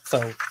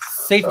 So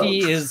safety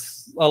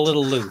is a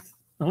little loose.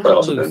 But I've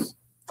also been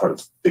part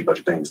of big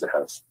budget things that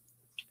have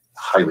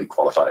highly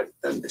qualified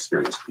and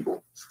experienced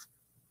people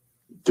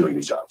doing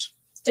these jobs.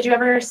 Did you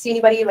ever see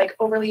anybody like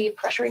overly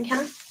pressuring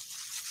Hannah?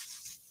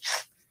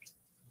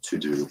 To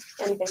do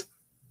Anything?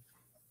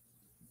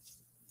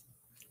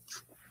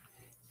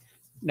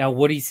 Now,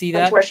 would he see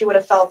Like that? where she would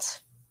have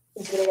felt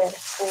intimidated,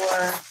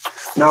 or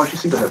no, she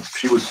seemed to have.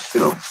 She was, you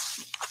know,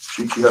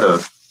 she had a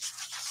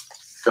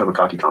kind of a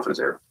cocky confidence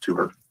air to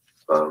her.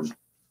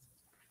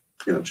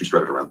 You know, she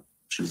strutted around.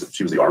 She was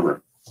the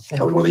armor,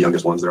 probably one of the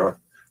youngest ones there are.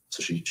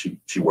 So she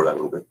wore that a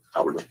little bit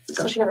outwardly.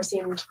 so she never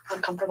seemed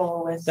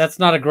uncomfortable with That's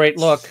not a great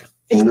look.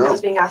 anything No. that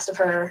was being asked of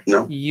her?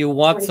 No, You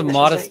want some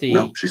modesty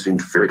no, she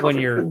seemed very when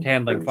confident you're and-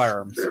 handling and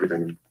firearms.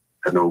 Everything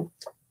had no.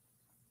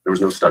 There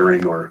was no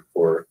stuttering or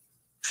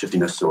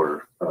shiftiness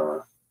or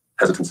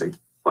hesitancy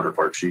on her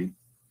part.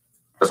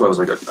 That's why I was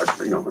like, I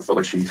felt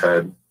like she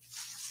had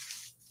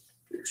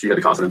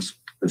the confidence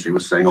and she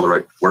was saying all the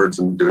right words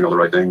and doing all the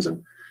right things.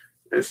 And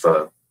if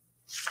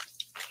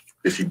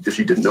she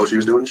didn't know what she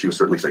was doing, she was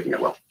certainly faking it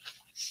well.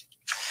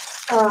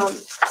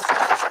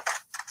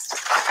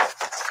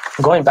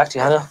 Going back to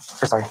Hannah,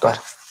 sorry, go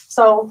ahead.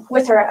 So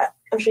with her,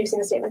 I'm sure you've seen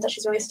the statement that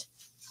she's released.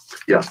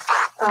 Yeah,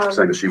 Um,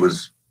 saying that she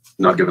was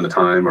not given the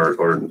time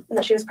or and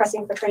that she was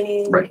pressing for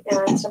training Right.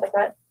 and stuff like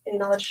that. Any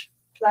knowledge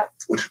for that?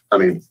 which, I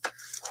mean,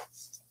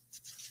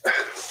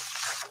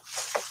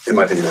 in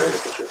my opinion, that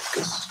is bullshit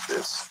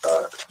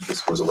because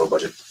this was a low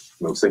budget.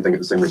 You know, same thing.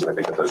 The same reason I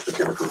think that the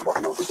camera crew was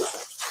walking off was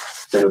that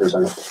they know they're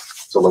signing up for.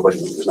 It's a low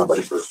budget. There's not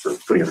budget for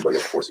putting everybody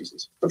up for 4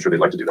 seasons. I'm sure they'd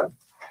like to do that,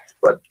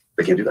 but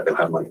they can't do that. They don't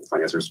have money. The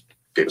financiers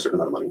gave a certain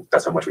amount of money.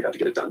 That's how much we had to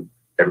get it done.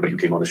 Everybody who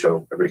came on the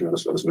show, everybody who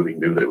came on this movie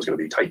knew that it was going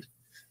to be tight.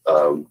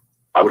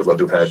 I would have loved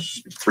to have had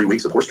 3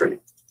 weeks of horse training,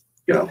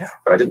 you know,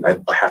 but I didn't.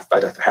 I had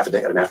half a day,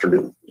 I had an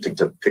afternoon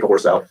to pick a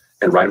horse out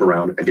and ride him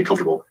around and get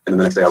comfortable. And then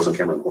the next day I was on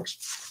camera on the horse.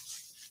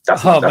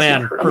 That's Oh what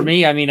man, hurt. for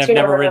me, I mean, I've So you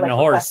never never, ridden a like,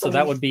 horse, so requested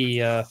that would be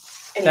any-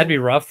 that'd be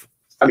rough.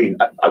 I mean,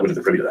 I wouldn't have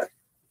been privy to that.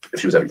 If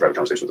she was having private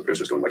conversations with the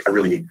producers going like, I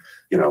really need,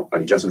 you know, I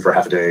need Jensen for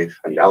half a day.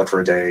 I need Alec for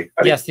a day.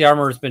 Yes, the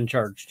armor has been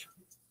charged.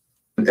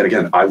 And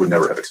again, I would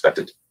never have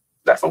expected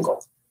that phone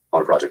call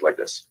on a project like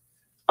this.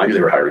 I knew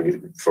they were hiring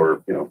me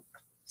for, you know,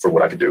 for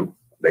what I could do.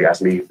 They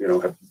asked me, you know,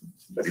 have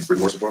you ridden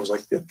horses before? I was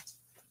like, yeah.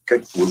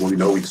 Okay. Well, we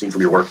know we've seen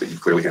from your work that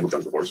you've clearly handled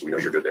guns before, so we know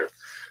you're good there.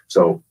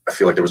 So I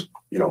feel like there was,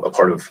 you know, a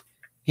part of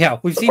Yeah,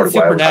 we've a seen part of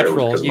why I was hired was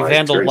Supernatural. because of You've my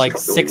handled experience like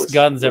and comfortability 6 with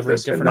guns every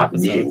this and different not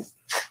episode. needing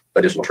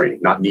additional training,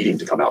 not needing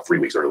to come out 3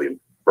 weeks early and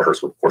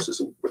rehearse with horses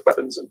and with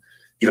weapons and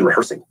even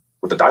rehearsing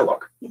with the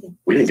dialogue. Mhm.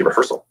 We didn't get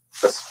rehearsal.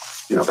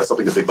 That's, you know, that's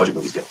something that big budget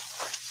movies get.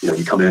 You know,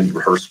 you come in, you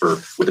rehearse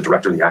with the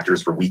director and the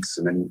actors for weeks,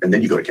 and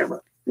then you go to camera.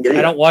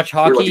 I don't watch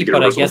We're lucky hockey, to get a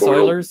but I rehearsal guess before we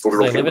roll- Oilers, before we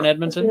because I roll live in camera.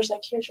 Edmonton. You're just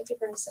like, here's your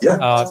paper and stuff.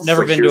 Yeah.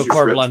 Never Like, been to here's a your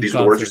Core script, Blund these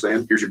are the words you're concert.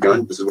 saying. Here's your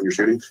gun. This is when you're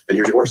shooting, and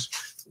here's your horse.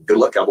 Good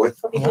luck, cowboy.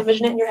 Hope you can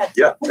envision it in your head.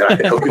 Yeah, and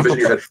I hope you vision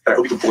your head. And I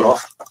hope you can pull it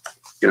off.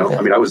 You know,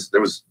 I mean, I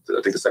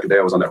think the second day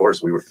I was on that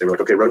horse, they were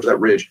like, okay, run up to that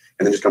ridge,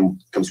 and then just come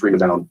screaming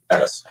down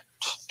at us.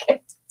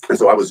 Okay. And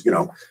so I was, you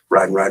know,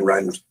 riding,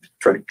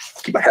 trying to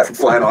keep my hat from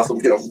flying off,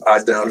 you know,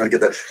 eyes down, trying to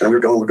get that. And we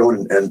were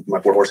going, and my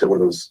poor horse hit one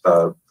of those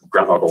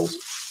groundhog holes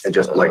and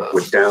just like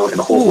went down, and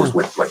the whole horse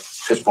went like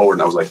pitched forward,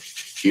 and I was like,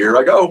 here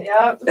I go.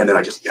 Yeah. And then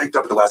I just yanked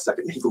up at the last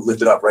second, and he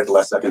lifted up right at the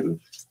last second,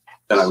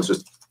 and I was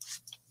just,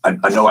 I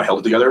know I held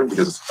it together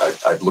because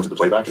I looked at the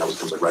playback, and I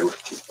was like, right.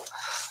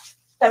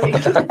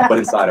 But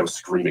inside I was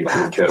screaming like a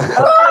little kid.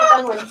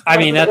 I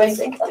mean,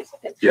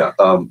 Yeah.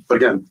 But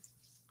again,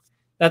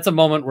 That's a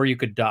moment where you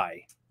could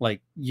die.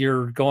 Like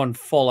you're going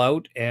full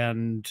out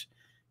and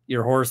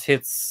your horse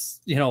hits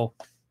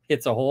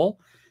a hole.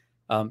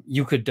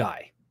 You could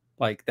die.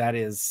 Like that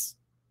is,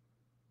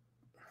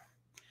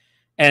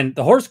 and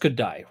the horse could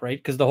die, right?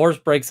 Because the horse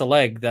breaks a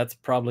leg, that's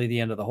probably the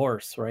end of the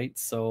horse, right?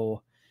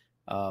 So,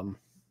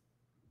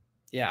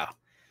 yeah.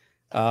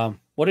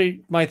 What are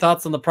my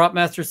thoughts on the prop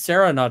master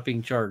Sarah not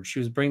being charged? She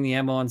was bringing the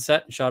ammo on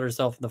set and shot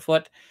herself in the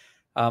foot.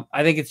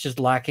 I think it's just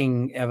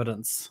lacking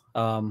evidence.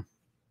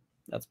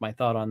 That's my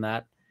thought on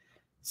that.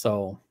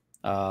 So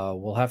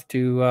we'll have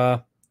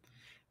to.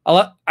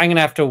 I'm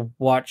gonna have to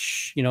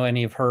watch,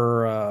 any of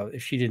her.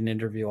 If she did an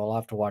interview, I'll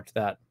have to watch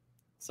that.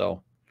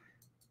 So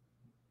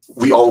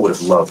we all would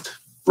have loved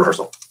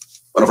rehearsal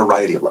on a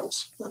variety of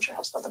levels. I'm not sure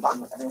how to spell the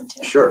bond with everyone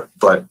too. Sure,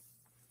 but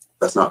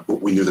that's not.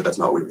 We knew that's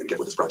not what we were going to get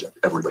with this project.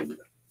 Everybody knew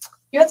that.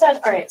 You had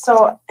said, all right,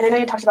 so, and I know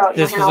you talked about,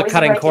 this was a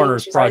cutting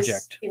corners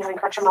project. Having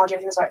correct terminology,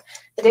 everything of the sort.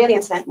 The day of the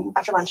incident,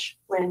 after lunch,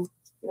 when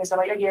you guys got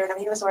out your gear and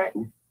everything of the sort,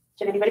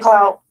 did anybody call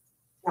out,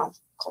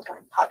 cold gun,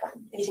 hot gun,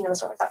 anything of the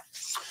sort like that?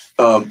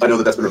 I know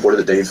that's been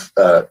reported that Dave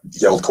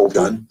yelled cold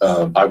gun.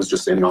 I was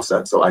just standing off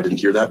set, so I didn't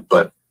hear that,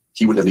 but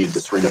he wouldn't have needed to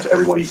scream it to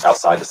everybody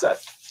outside the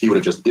set. He would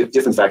have just,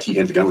 if in fact he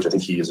handed the gun, which I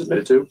think he is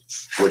admitted to,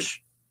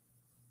 which,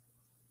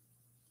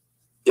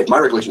 if my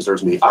recollection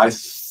serves me, I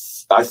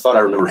thought I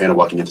remember Hannah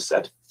walking into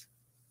set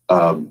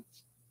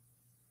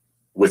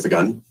with the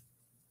gun.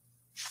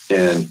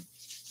 And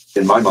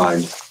in my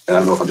mind, and I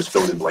don't know if I'm just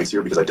filling in blanks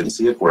here because I didn't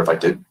see it, or if I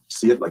did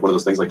see it, like one of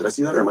those things like, did I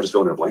see that, or am I just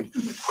filling in a blank?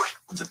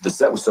 The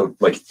set was so,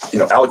 like,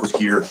 Alec was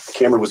here,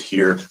 Cameron was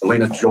here,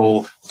 Elena,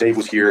 Joel, Dave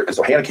was here, and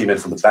so Hannah came in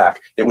from the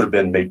back. It would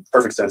have made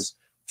perfect sense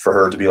for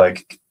her to be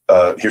like,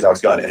 here's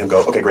Alec's gun, and him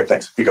go, okay, great,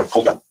 thanks, here you go,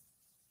 hold gun.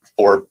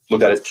 Or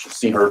looked at it,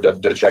 seen her,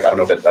 did a check. I don't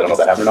know if that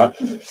happened or not,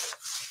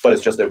 but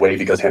it's just that way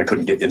because Hannah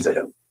couldn't get into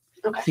him.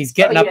 Okay. He's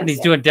getting up and he's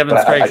doing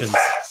demonstrations.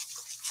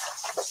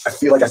 I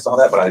feel like I saw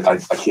that, but I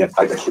can't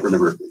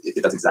remember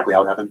if that's exactly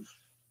how it happened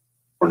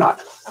or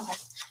not. Okay.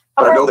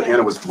 But I know that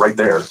Hannah was right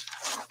there,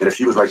 and if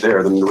she was right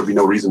there, then there would be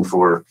no reason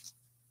for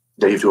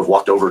Dave to have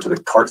walked over to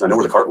the cart. I know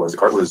where the cart was. The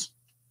cart was,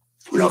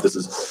 if this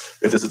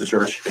is the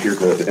church, here's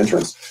the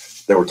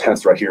entrance. There were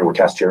tents right here where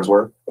cast chairs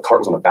were. The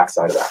cart was on the back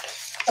side of that.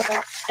 Okay.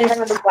 And you're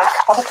talking about the black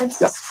pop-up tents?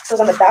 Yeah. So it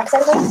was on the back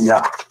side of it?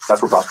 Yeah,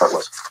 that's where Brock's cart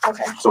was.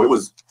 Okay. So it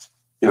was,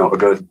 a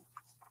good,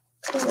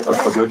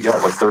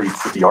 like 30,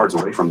 50 yards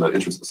away from the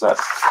entrance of the set.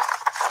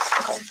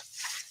 Okay.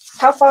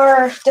 How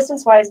far,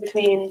 distance-wise,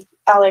 between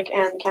Alec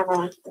and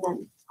Cameron, and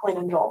then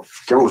Helena and Joel?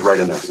 Cameron was right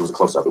in there because it was a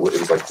close-up. It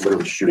was like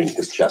literally shooting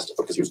his chest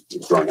because he was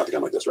throwing out the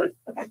gun like this, right?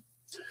 Okay.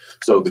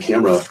 So the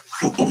camera.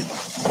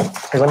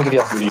 Hey, let me give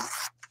you a.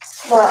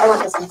 Well, I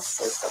want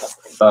distance.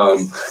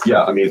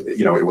 Yeah, I mean,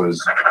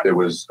 it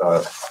was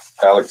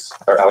Alec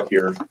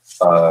here,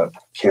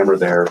 camera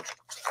there,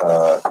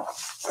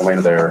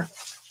 Elena there,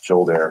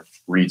 Joel there,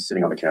 Reed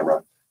sitting on the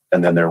camera,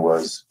 and then there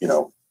was,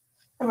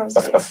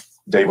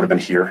 Dave would have been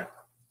here,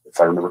 if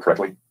I remember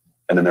correctly,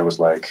 and then there was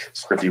like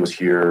Scripty was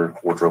here,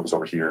 wardrobe was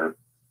over here.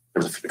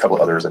 There was a couple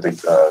of others. I think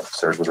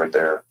Serge was right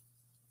there.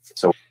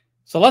 So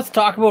let's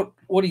talk about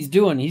what he's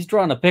doing. He's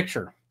drawing a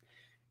picture.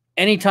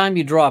 Anytime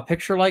you draw a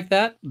picture like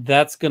that,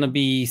 that's going to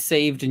be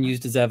saved and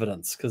used as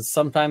evidence, because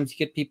sometimes you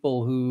get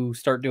people who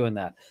start doing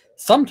that.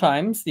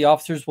 Sometimes the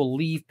officers will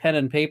leave pen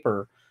and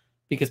paper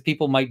because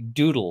people might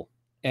doodle,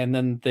 and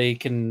then they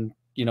can,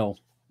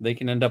 they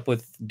can end up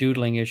with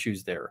doodling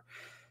issues there.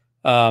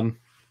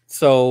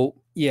 So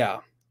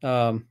yeah,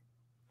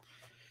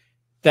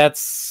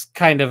 that's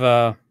kind of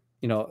a,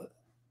 an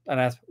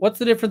aspect. What's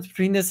the difference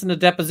between this and a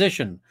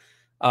deposition?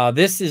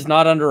 This is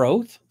not under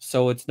oath,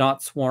 so it's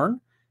not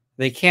sworn.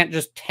 They can't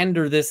just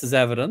tender this as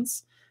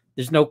evidence.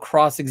 There's no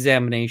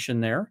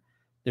cross-examination there.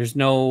 There's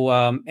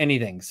no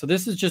anything. So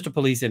this is just a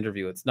police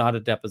interview. It's not a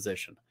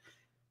deposition.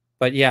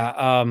 But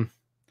yeah,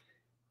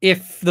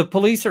 if the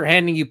police are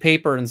handing you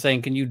paper and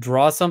saying, can you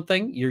draw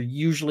something? You're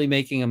usually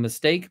making a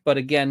mistake. But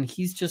again,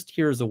 he's just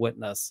here as a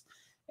witness,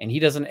 and he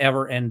doesn't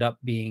ever end up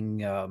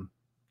being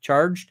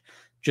charged.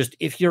 Just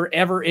if you're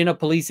ever in a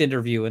police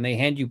interview and they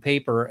hand you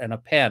paper and a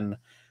pen,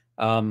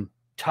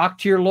 talk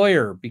to your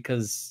lawyer,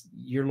 because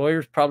your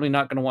lawyer's probably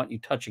not going to want you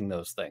touching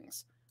those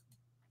things.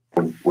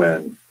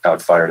 When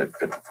Alec fired it,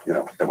 it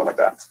went like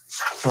that.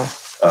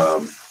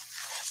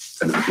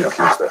 And then, here's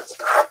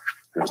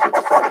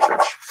the front of the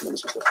church. And then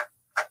this was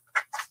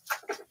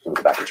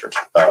the back of the church.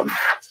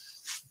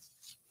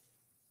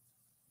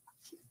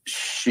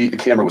 The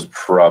camera was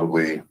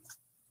probably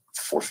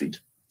 4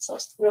 feet. So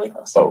it's really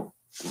close. Oh,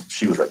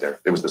 she was right there.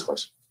 It was this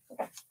close.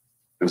 Okay.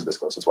 It was this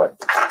close. That's why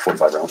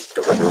 45 rounds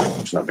goes right through her.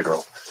 She's not a big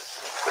girl.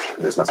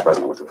 It's not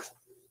surprising I went through it.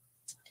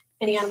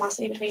 Any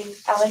animosity between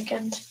Alec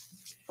and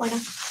Elena?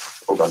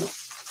 Oh God, no.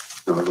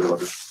 No, I really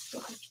love her.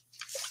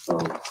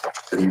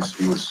 And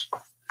he was.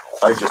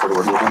 I just started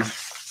working with him.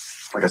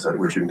 Like I said, we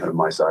were shooting kind of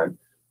my side.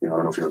 I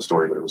don't know if you know the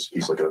story, but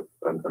he's like an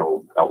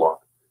old outlaw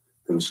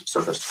who's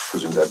surfaced,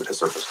 presumed dead, but has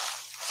surfaced,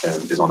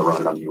 and is on the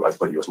run. And the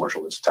U.S.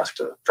 Marshal is tasked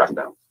to track him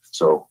down.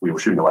 So we were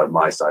shooting a lot of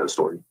my side of the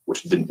story,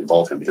 which didn't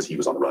involve him because he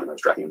was on the run and I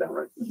was tracking him down,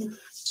 right? Mm-hmm.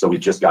 So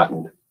we'd just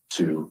gotten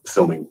to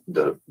filming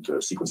the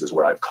sequences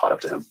where I've caught up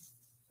to him,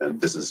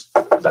 and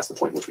that's the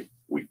point in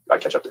which I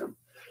catch up to him.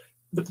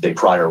 The day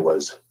prior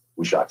was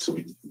we shot, so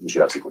we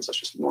shoot out sequence. That's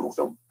just normal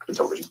film and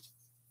television.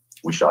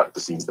 We shot the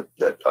scenes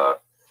that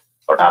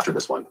are after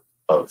this one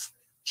of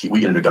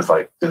we get into a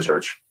gunfight in the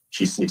church.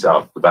 He sneaks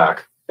out the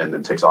back and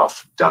then takes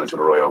off down into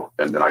an arroyo,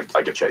 and then I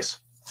get chase.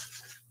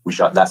 We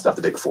shot that stuff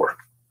the day before.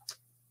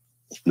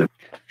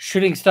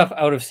 Shooting stuff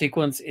out of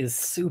sequence is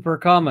super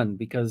common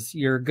because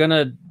you're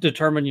gonna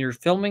determine your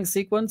filming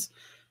sequence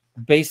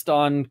based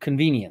on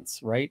convenience,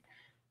 right?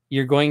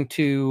 You're going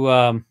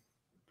to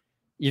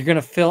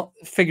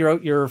figure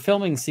out your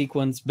filming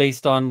sequence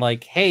based on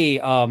like, hey,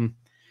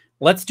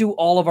 let's do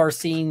all of our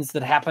scenes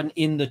that happen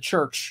in the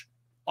church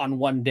on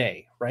one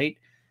day, right?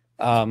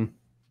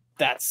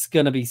 That's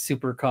going to be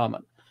super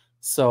common.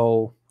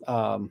 So,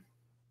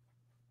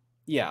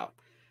 yeah,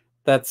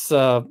 that's,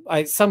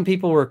 some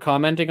people were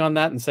commenting on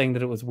that and saying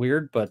that it was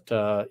weird, but,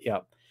 yeah,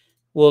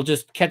 we'll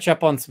just catch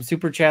up on some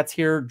super chats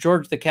here.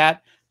 George the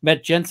Cat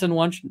met Jensen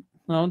once,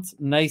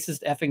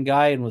 nicest effing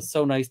guy, and was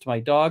so nice to my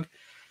dog.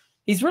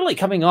 He's really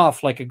coming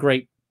off like a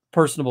great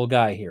personable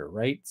guy here,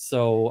 right?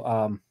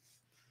 So,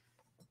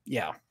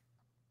 yeah.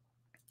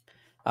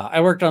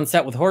 I worked on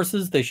set with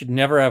horses. They should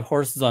never have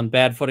horses on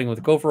bad footing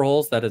with gopher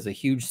holes. That is a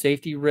huge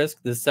safety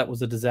risk. This set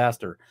was a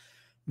disaster.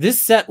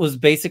 This set was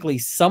basically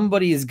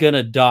somebody is going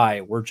to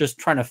die. We're just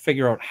trying to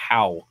figure out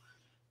how.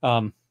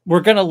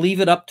 We're going to leave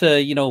it up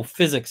to,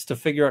 physics to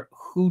figure out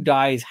who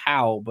dies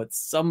how, but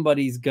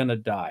somebody's going to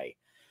die.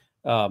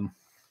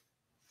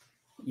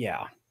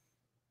 Yeah.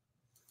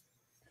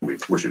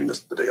 We're shooting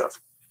this the day of.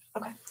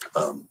 Okay.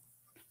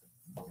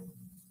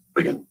 But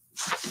again,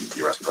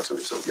 you were asking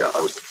proximity, so yeah,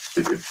 I was.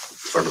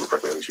 If I remember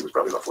correctly, I think she was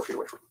probably about 4 feet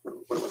away from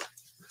when it went.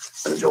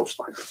 And then Joel was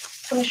behind her.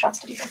 How many shots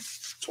did you have?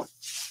 20.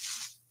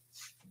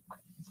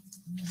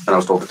 And I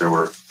was told that there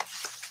was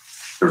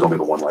only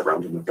the one live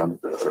round in the gun.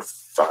 The other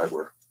 5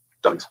 were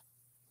dummies.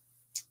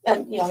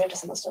 And we have to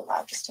send those to the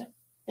lab just to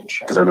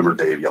ensure. Because I remember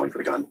Dave yelling for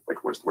the gun,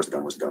 like, "Where's the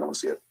gun? Where's the gun? I want to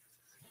see it."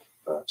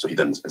 So he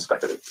then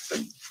inspected it,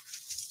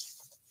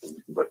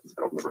 but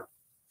I don't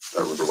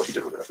remember what he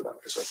did with it after that.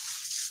 Like I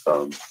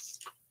said.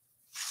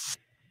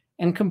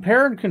 And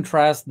compare and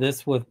contrast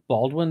this with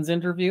Baldwin's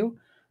interview,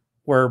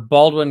 where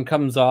Baldwin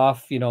comes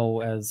off,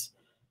 as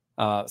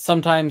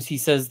sometimes he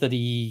says that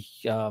he,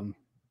 that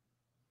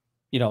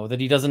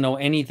he doesn't know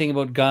anything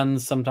about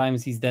guns.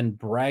 Sometimes he's then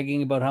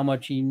bragging about how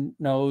much he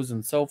knows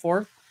and so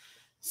forth.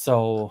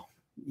 So,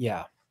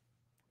 yeah.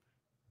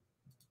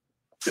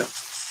 Yeah.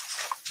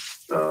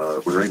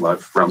 Were there any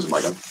live rounds in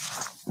my gun?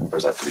 Or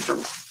is that to be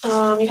determined?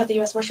 You had the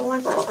U.S. Marshal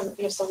one, and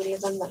you have so many of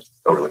them that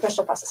really? they're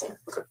still processing.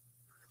 Okay.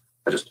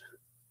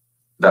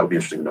 That would be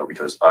interesting to know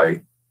because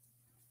I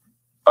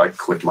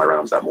clicked my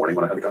rounds that morning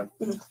when I had the gun,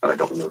 and I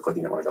don't remember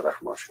clicking it when I got back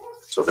from lunch.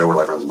 So if there were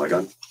live rounds in my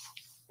gun.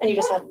 And you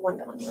just had one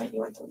gun on you, right? You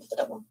weren't doing the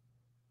double.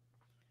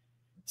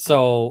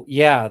 So,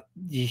 yeah,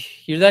 you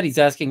hear that? He's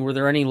asking, were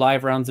there any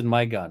live rounds in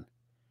my gun?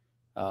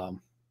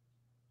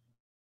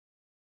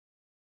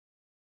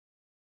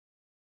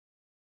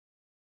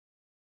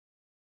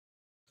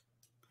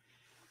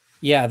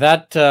 Yeah,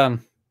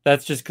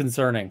 that's just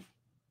concerning.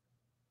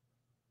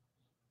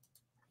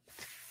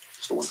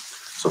 So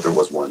if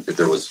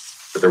there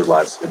was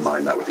lives in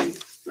mine, that would be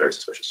very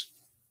suspicious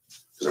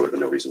because there would have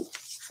been no reason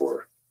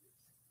for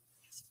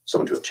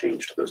someone to have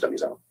changed those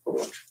dummies out over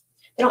lunch.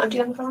 They don't empty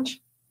them for lunch?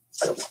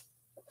 I don't know.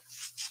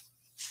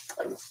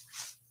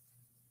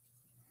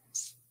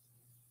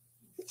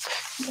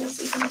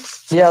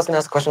 Yeah, I was going to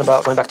ask a question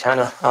about going back to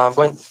Hannah.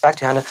 Going back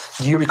to Hannah,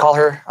 do you recall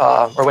her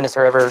or witness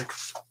her ever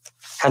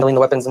handling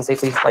the weapons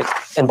unsafely, like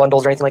in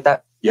bundles or anything like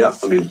that? Yeah,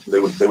 I mean, they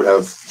would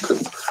have,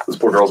 those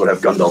poor girls would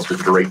have gun belts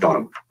just draped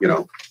on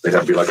them, They'd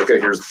have to be like, okay,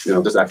 here's,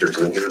 this actor's,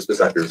 and here's this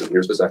actor's, and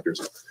here's this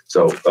actor's.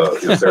 So,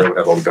 Sarah would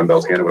have all the gun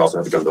belts, Hannah would also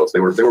have the gun belts. They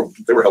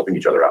were helping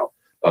each other out.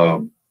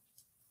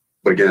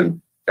 But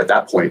again, at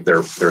that point,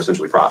 they're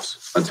essentially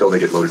profs until they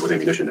get loaded with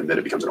ammunition, and then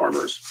it becomes an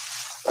armorer's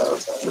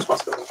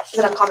responsibility. Is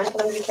it uncommon for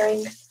them to be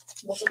carrying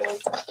multiple,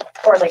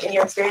 or like in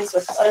your experience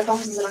with other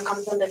films, is it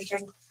uncommon for them to be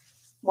carrying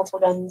multiple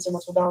guns or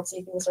multiple belts,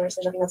 anything of the sort?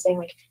 There's nothing that's saying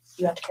like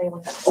you have to carry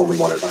one gun. Only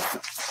one at a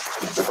time.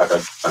 In fact,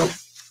 I don't.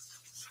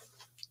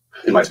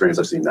 In my experience,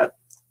 I've seen that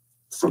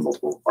from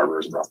multiple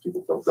armorers and prof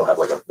people. They'll have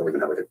they'll even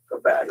have a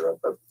bag or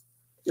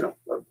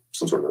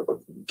some sort of a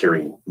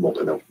carrying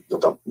and they'll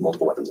dump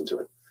multiple weapons into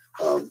it.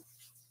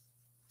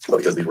 But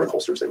because these were in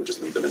holsters, they would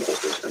just leave them in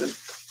holsters and then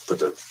put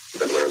the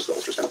bandoleros, the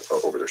holsters kind of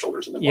over their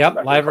shoulders. And then yep,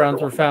 live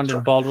rounds were found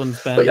in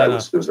Baldwin's band. But yeah, it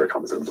was very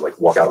common for them to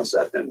walk out on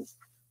set and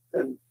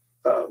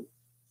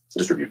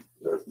distribute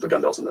the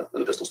gun belts and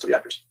the pistols to the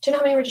actors. Do you know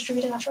how many were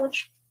distributed after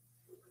lunch?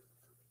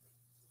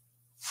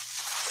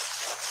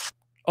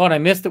 Oh, and I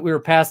missed that we were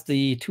past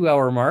the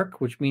 2-hour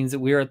mark, which means that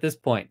we are at this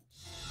point.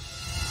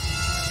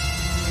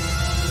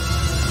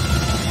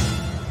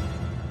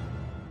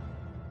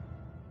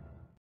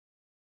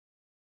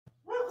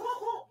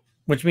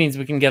 Which means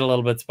we can get a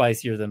little bit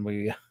spicier than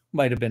we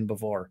might have been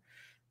before.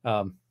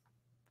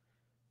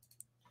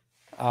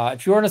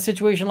 If you're in a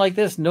situation like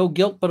this, no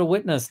guilt but a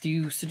witness, do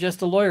you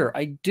suggest a lawyer?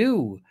 I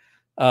do,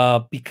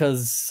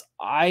 because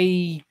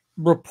I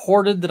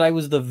reported that I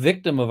was the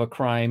victim of a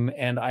crime,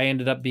 and I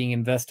ended up being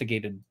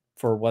investigated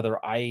for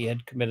whether I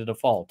had committed a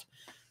fault.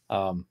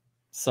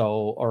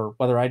 Or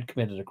whether I'd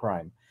committed a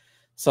crime.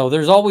 So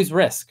there's always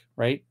risk,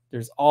 right?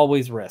 There's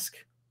always risk.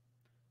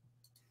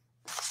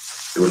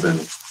 It would have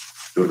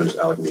been just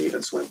Alec, me,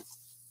 and Swin.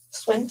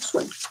 Swin?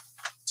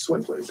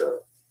 Swin played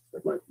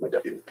my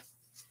deputy.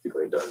 He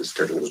played his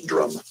character name was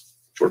Drum,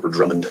 short for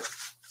Drummond.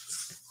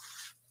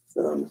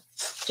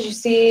 Did you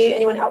see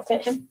anyone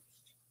outfit him?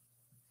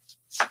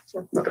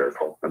 Not that I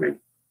recall. I mean,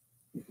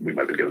 we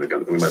might have been given a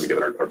gun. We might have been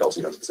given our belts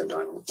and guns at the same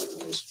time. It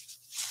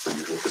was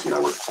unusual because you and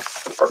I were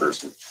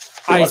partners. And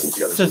I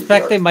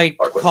suspect they might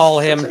call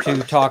him to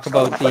talk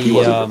about the. He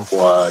wasn't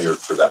required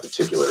for that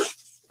particular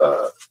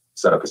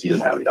setup because he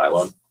didn't have any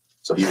dialogue,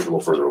 so he was a little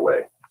further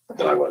away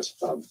than I was.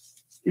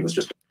 He was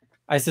just.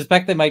 I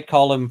suspect they might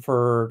call him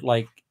for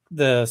like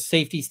the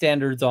safety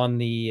standards on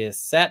the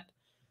set.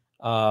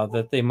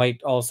 That they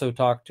might also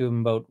talk to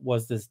him about,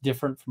 was this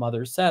different from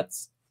other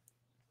sets?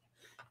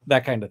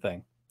 That kind of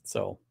thing.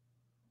 So.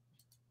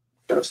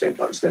 Kind of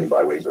standing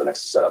by waiting for the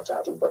next setup to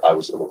happen, but I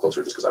was a little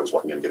closer just because I was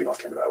walking in and getting off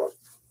camera dialogue.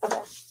 Okay.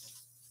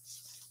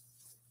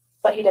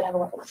 But he did have a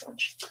weapon at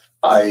launch.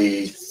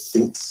 I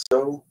think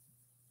so.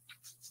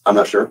 I'm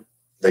not sure.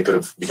 They could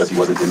have, because he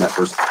wasn't in that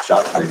first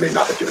shot, they may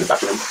not have given it back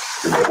to him.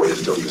 They may have waited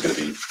until he was going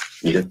to be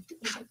needed.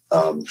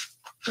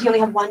 Did he only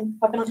have one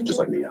weapon on him? Just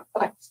like me, yeah.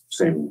 Okay.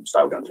 Same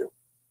style gun, too.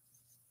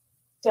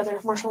 The other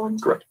martial one?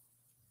 Correct.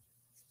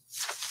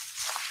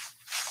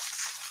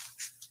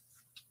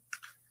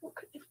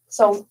 Okay.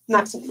 So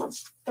maximum of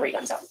 3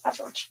 guns out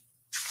after launch.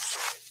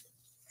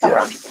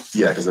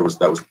 Yeah, because those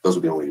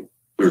were the only,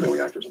 we were the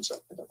only actors on set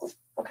at that point.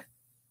 Okay.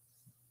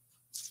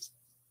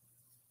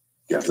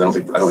 Yeah, because I don't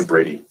think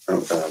Brady. I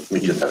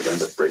mean, he didn't have a gun,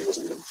 but Brady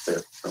wasn't even there.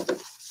 I don't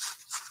think.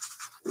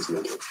 He was the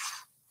only.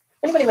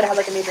 Anybody would have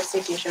like a major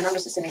safety issue, and I'm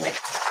just assuming like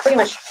pretty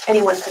much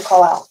anyone could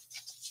call out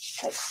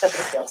like that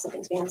they feel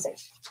something's being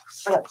unsafe.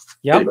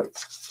 Yeah. Anybody.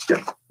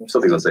 Yeah.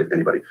 Something's unsafe.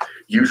 Anybody.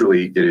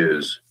 Usually, it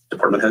is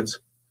department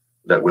heads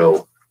that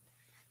will,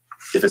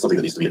 if it's something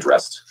that needs to be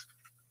addressed,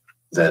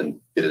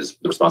 then it is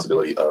the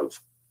responsibility of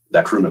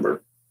that crew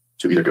member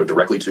to either go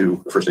directly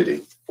to the first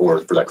AD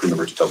or for that crew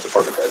member to tell the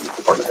department head. The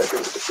department head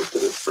goes to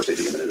the first AD,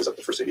 and then it is up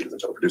to the first AD to then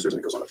tell the producers,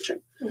 and it goes on up the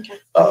chain. Okay.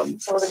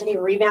 So was there any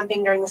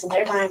revamping during this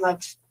entire time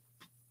of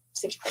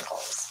safety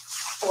protocols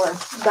or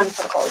gun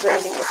protocols or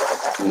anything like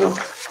that? No.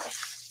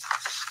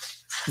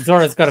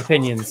 Zora's got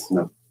opinions.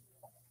 No.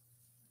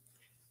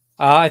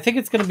 I think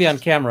it's going to be on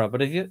camera,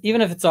 but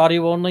even if it's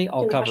audio only,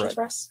 I'll cover it.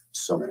 For us?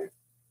 So many.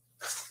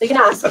 You can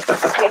ask.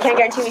 I can't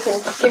guarantee we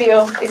can give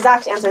you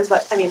exact answers,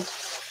 but I mean.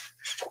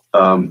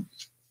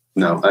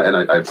 No,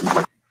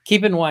 and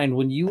keep in mind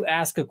when you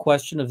ask a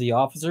question of the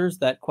officers,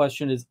 that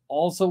question is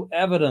also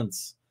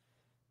evidence.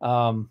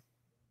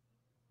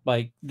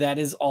 Like that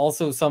is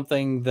also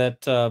something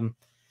that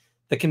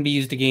that can be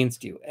used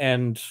against you.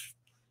 And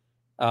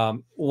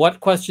what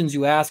questions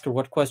you ask or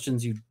what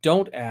questions you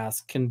don't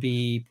ask can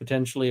be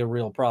potentially a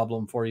real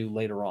problem for you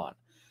later on.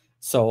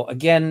 So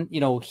again, you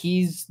know,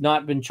 he's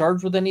not been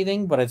charged with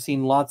anything, but I've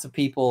seen lots of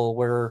people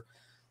where,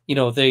 you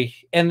know, they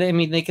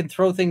can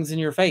throw things in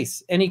your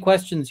face. Any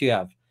questions you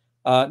have?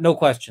 No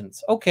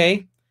questions.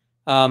 Okay.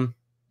 You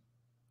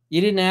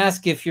didn't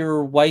ask if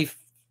your wife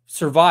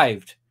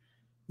survived.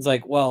 It's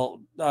like, well,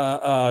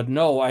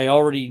 no, I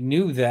already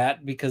knew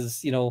that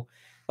because, you know,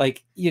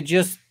 like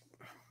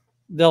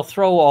they'll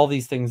throw all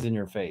these things in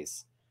your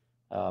face.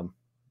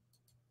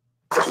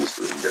 Questions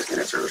you guys can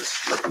answer.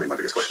 I mean, my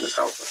biggest question is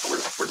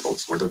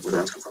where the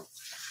rounds come from.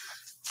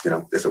 You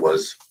know, if it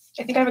was.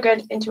 I think I have a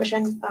good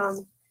intuition,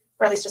 or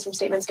at least just from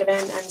statements given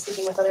and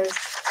speaking with others.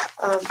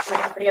 I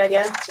have a pretty good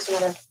idea. It's just a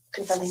matter of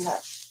confirming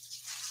that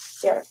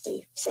they are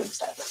the same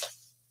style round.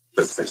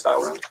 That's the same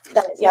style round.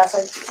 That is, yeah. So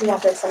we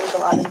have to send them to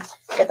the lab and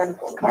get them to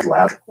pull the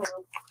Lab.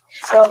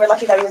 So we're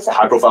lucky that we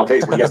High profile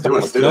case. What are you guys doing?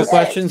 Let's do no this.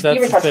 questions. That's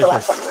you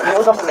suspicious.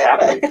 We'll go from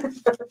there.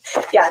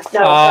 Yeah, no,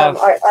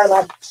 our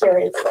lab here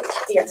is like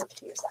a year and a half to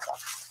 2 years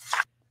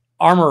back.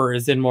 Armor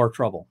is in more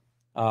trouble.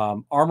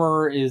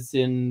 Armor is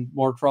in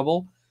more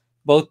trouble,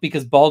 both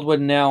because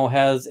Baldwin now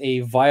has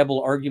a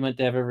viable argument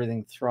to have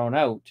everything thrown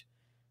out.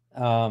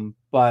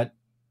 But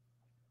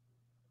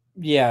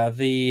yeah,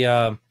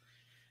 they're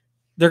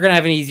going to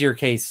have an easier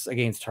case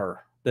against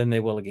her than they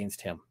will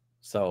against him.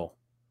 So,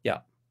 yeah.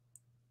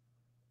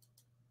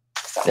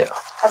 So, yeah.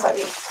 That's why we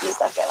use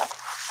that guy.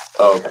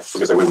 Oh, okay. So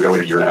we gotta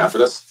wait a year and a half for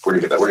this. We're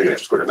gonna get that. We're gonna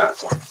get quicker than that.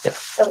 So. Yeah.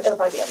 It'll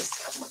probably be at least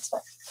a couple months,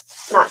 but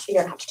not a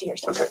year and a half to 2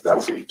 years. Okay, that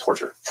would be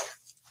torture.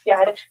 Yeah,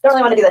 I don't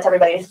really want to do that to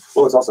everybody.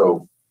 Well, it's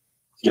also,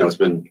 you know, it's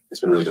been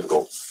really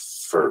difficult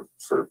for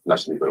not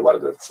just me, but a lot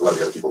of the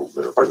other people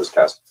that are part of this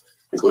cast,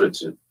 included,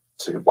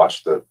 to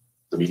watch the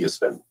media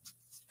spin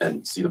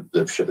and see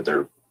the shit that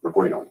they're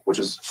reporting on, which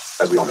is,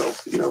 as we all know,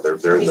 you know, they're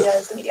in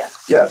the media.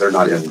 Yeah, they're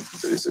not in.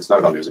 It's not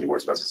about news anymore.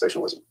 It's about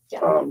sensationalism.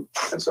 Yeah.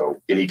 And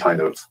so any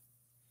kind of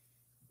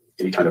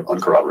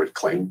uncorroborated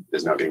claim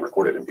is now getting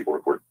reported, and people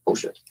report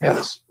bullshit. Yeah. And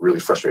it's really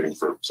frustrating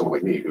for someone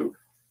like me who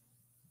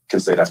can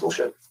say that's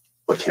bullshit,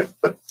 but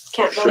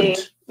can't really,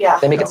 shouldn't. yeah.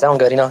 They make it sound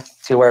good, you know,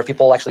 to where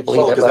people actually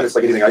believe it. Because then But it's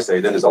like anything I say,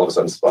 then is all of a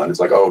sudden spun. It's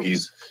like, oh,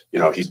 he's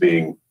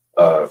being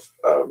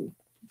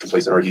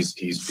complacent, or he's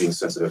being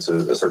sensitive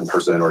to a certain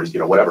person, or he's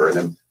whatever.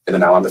 And then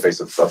now I'm the face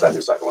of that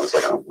news cycle, and it's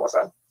like I don't want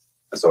that.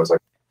 And so it's like,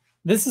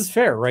 this is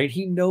fair, right?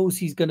 He knows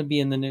he's going to be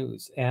in the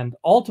news, and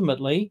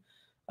ultimately,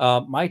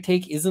 my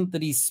take isn't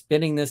that he's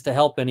spinning this to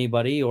help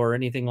anybody or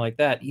anything like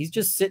that. He's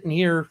just sitting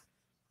here,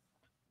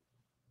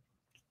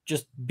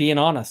 just being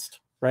honest,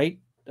 right?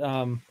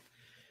 I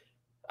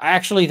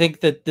actually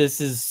think that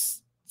this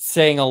is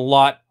saying a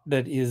lot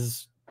that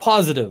is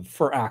positive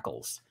for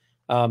Ackles.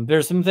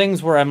 There's some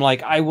things where I'm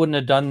like, I wouldn't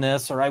have done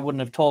this, or I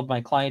wouldn't have told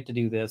my client to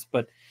do this,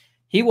 but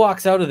he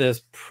walks out of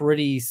this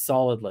pretty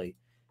solidly.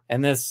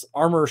 And this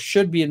armor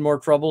should be in more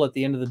trouble at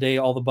the end of the day.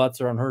 All the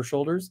butts are on her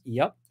shoulders.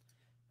 Yep.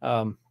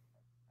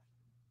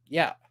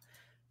 Yeah.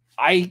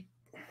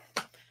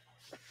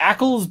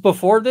 Ackles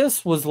before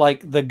this was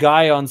like the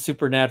guy on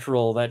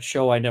Supernatural, that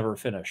show I never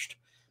finished.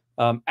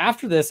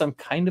 After this, I'm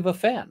kind of a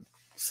fan.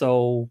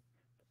 So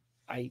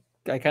I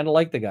kind of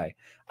like the guy.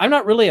 I'm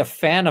not really a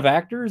fan of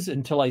actors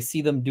until I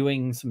see them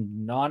doing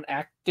some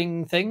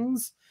non-acting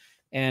things.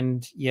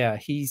 And yeah,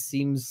 he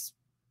seems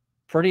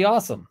pretty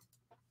awesome.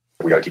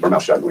 we got to keep our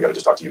mouth shut and we got to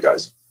just talk to you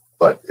guys.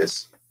 But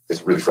it's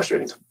really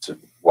frustrating to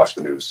watch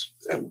the news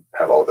and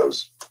have all of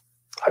those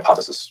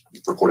hypotheses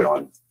reported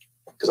on,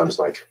 because I'm just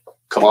like,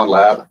 come on,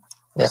 lab,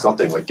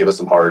 something like give us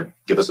an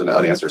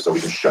answer so we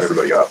can shut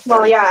everybody up.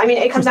 Well, yeah, I mean,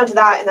 it comes down to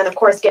that, and then of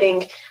course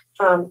getting,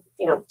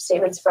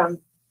 statements from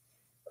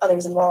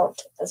others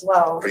involved as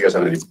well. Are you guys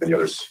having any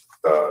others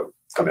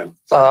come in?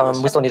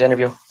 We still need to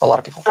interview a lot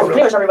of people.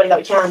 Pretty much everybody that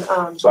we can.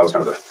 So I was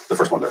kind of the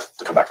first one to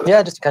come back for this.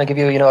 Yeah, just to kind of give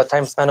you, a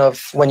time span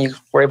of when you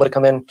were able to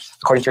come in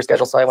according to your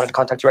schedule. So I wanted to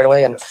contact you right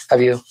away and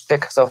have you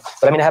pick. So,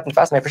 but I mean, it happened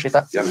fast, and I appreciate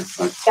that. Yeah, man.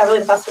 Yeah, really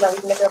the faster that we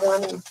can get to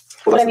everyone. And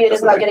what I mean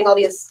is about getting all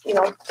these,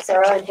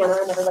 Sarah and Hannah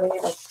and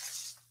everybody like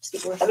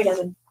speaking with them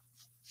again.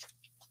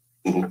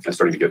 And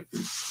starting to get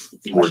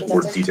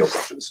more detailed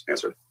questions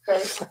answered.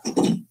 Right.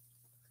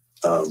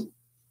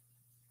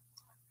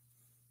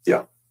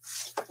 Yeah.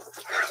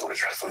 I want to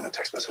try to find that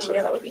text message.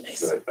 Yeah, that would be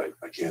nice. I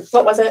can't.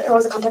 What was it? What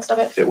was the context of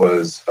it? It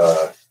was.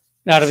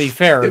 Now, to be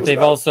fair, they've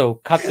also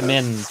cut them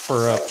in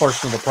for a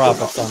portion of the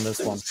profits on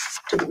this one.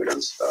 Taking the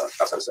guns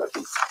outside of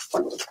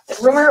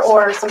set. Rumor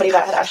or somebody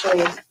that had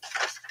actually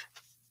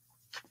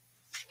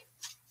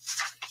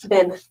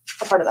been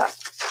a part of that?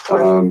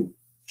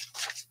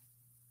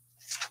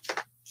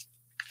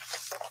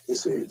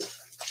 Let's see.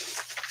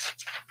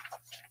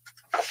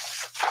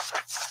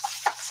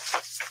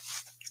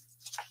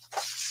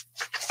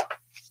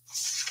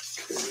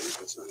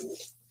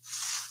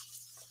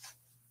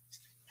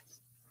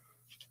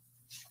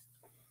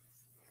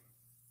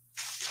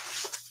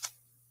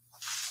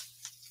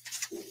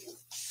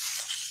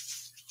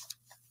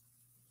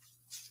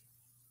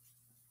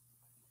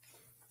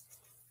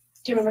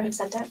 Do you remember who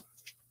sent it?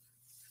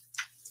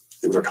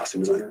 It was our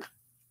costume designer.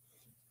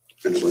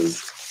 And it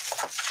was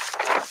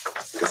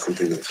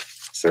something that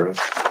Sarah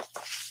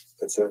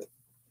had said.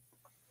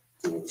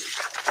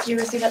 Did you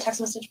receive that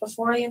text message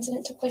before the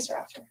incident took place or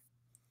after?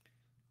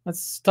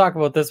 Let's talk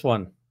about this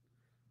one.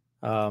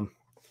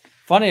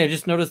 Funny, I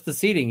just noticed the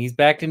seating. He's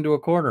backed into a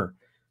corner.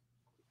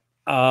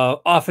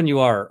 Often you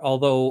are,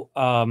 although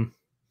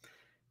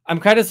I'm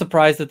kind of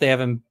surprised that they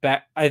have him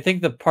back. I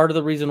think the part of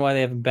the reason why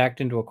they have him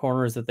backed into a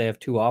corner is that they have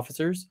two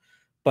officers.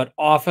 But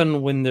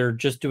often when they're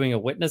just doing a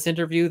witness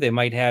interview, they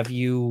might have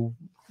you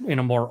in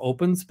a more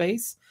open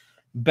space.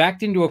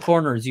 Backed into a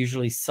corner is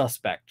usually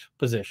suspect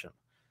position.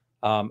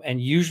 And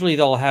usually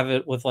they'll have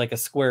it with like a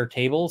square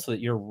table so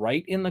that you're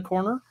right in the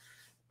corner.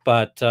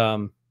 But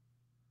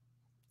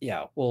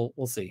yeah, we'll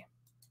see.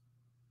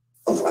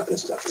 Oh,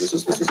 this is how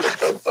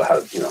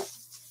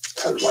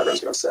my friends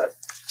get upset,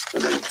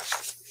 and then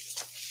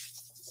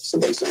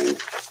somebody saying,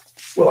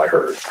 "Well, I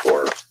heard,"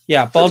 or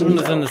yeah, Baldwin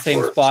is in the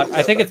same spot.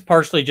 I think it's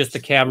partially just the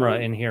camera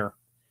in here.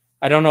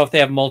 I don't know if they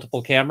have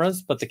multiple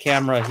cameras, but the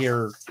camera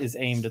here is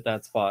aimed at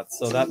that spot,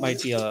 so that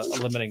might be a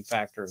limiting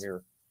factor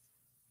here.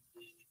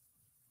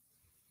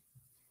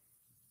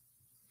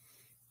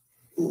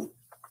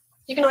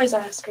 You can always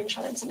screenshot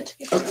it and send it to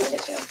me if you find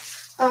it too.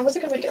 What's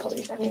a good way to get hold of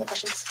you if you have any other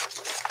questions?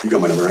 You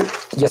got my number,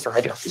 right? Yes, sir,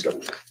 I do. He's got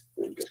it.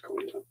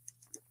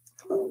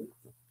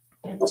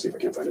 I'll see if I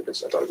can find it. I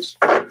thought it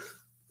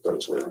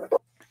was where I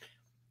thought.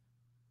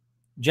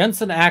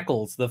 Jensen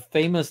Ackles, the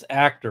famous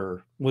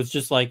actor, was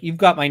just like, "You've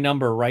got my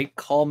number, right?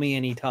 Call me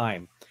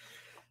anytime."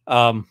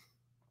 I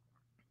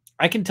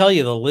can tell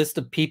you the list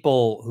of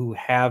people who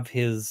have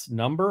his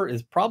number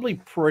is probably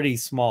pretty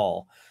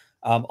small.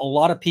 A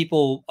lot of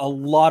people, a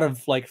lot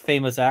of like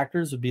famous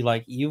actors would be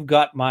like, "You've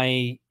got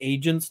my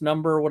agent's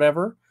number," or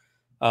whatever.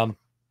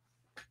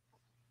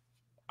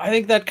 I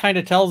think that kind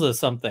of tells us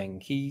something.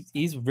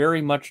 He's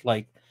very much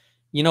like,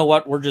 you know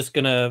what, we're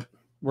gonna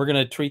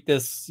treat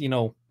this,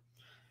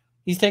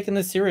 he's taking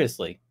this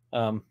seriously.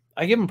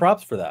 I give him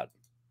props for that.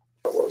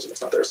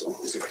 It's not there, so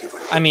let's see if I can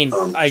find it. I mean,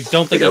 I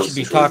don't think I should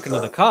be talking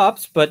to the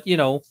cops, but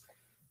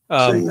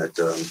saying that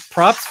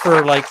props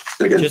for like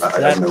again, just I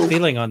that have no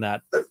feeling on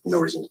that. I have no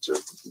reason to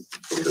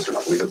believe this or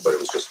not believe it, but it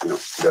was just, you know,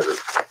 you guys are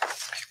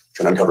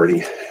trying to uncover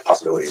any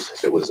possibilities.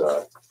 It was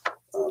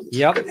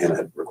Yep. Hannah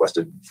had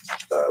requested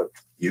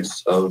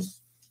use of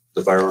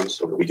the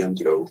firearms over the weekend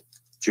to go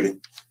shooting.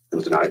 It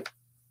was denied.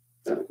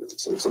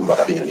 Something about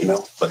that being in an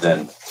email, but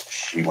then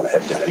she went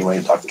ahead and did it anyway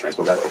and talked to the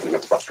transpo guy, opening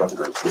up the props truck and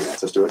her getting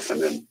access to it,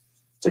 and then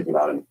taking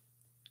them out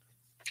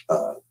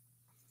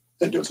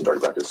and doing some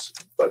target practice.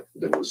 But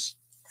then was,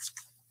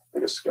 I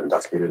guess, got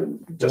intoxicated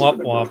and doesn't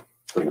remember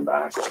putting them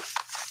back.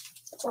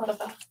 That's a lot of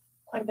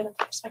quite a bit of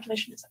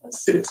speculation.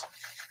 It is.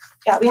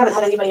 Yeah, we haven't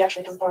had anybody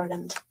actually come forward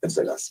and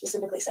say that.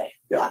 specifically say.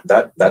 Yeah,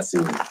 that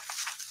seemed.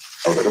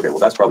 I was like, okay, well,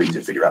 that's probably easy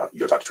to figure out. You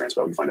go talk to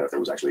transpo, you find out if there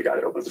was actually a guy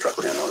that opened up the truck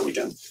for Hannah on the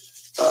weekend.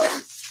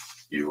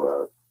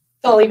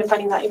 Even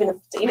finding that, even if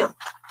it's an email.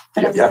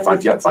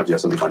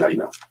 Somebody find that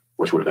email,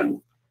 which would have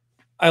been.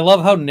 I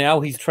love how now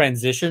he's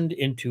transitioned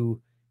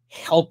into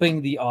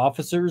helping the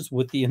officers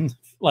with the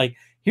like.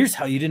 Here's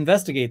how you'd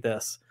investigate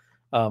this.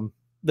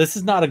 This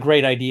is not a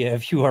great idea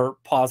if you are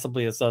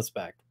possibly a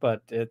suspect,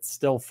 but it's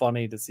still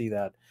funny to see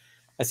that.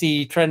 I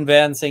see Trent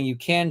Van saying you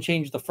can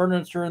change the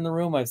furniture in the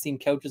room. I've seen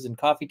couches and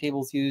coffee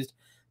tables used.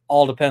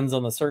 All depends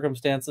on the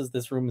circumstances.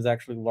 This room is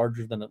actually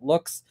larger than it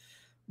looks.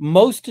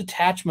 Most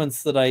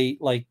attachments will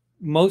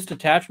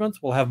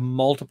have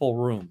multiple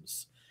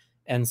rooms.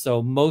 And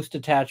so most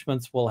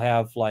attachments will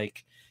have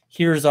like,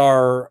 here's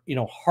our,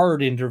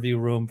 hard interview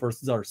room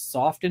versus our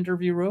soft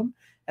interview room.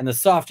 And the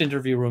soft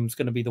interview room is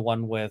going to be the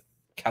one with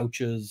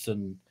couches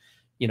and,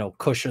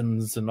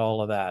 cushions and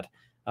all of that.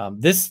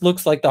 This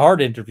looks like the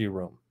hard interview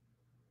room.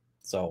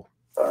 So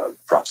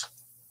props.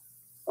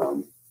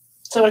 So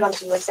it would have gone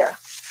to like Sarah.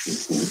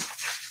 Mm-hmm.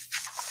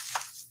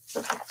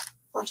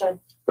 Okay.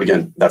 But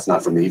again, that's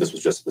not for me. This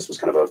was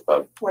kind of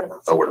a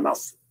word of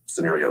mouth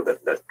scenario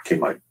that came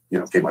my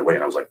way,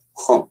 and I was like,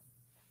 huh,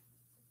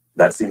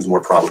 that seems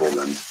more probable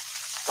than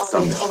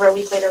over a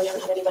week later we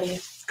haven't had anybody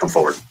come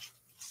forward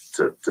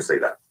to say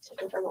that. To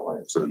confirm a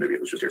word. So then maybe it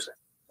was just hearsay.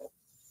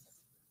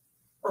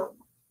 Do you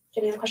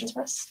have any other questions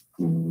for us?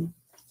 I don't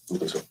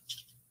think so.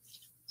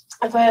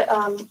 I put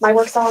my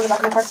work cell on the back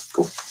of my car.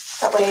 Cool.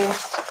 That way,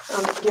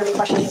 if you have any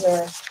questions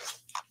or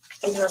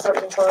anything else that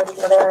we can forward, you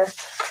can go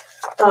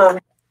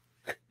there.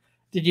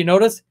 Did you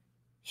notice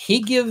he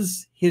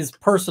gives his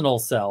personal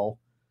cell,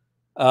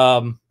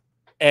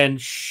 and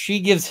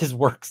she gives her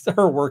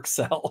work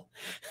cell?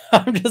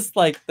 I'm just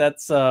like,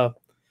 that's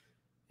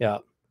yeah.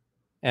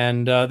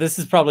 And this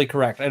is probably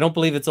correct. I don't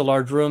believe it's a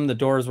large room. The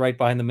door is right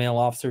behind the male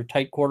officer.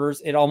 Tight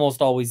quarters. It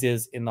almost always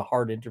is in the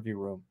hard interview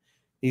room.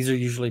 These are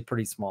usually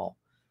pretty small.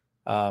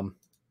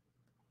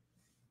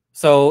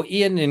 So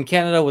Ian, in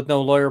Canada with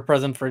no lawyer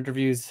present for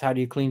interviews, how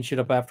do you clean shit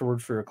up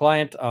afterwards for your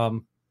client?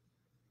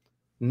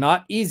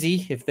 Not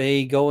easy if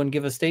they go and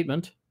give a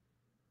statement.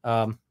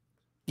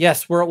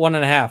 Yes, we're at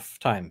 1.5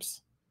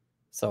 times.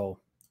 So,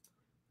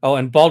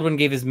 and Baldwin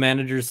gave his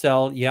manager's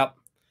cell. Yep.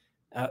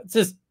 It's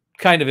just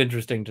kind of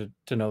interesting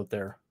to note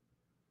there.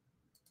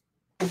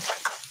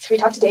 Should we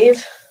talk to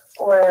Dave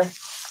or?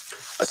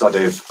 I saw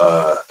Dave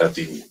at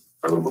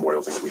our little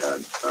memorial thing that we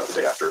had the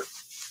day after.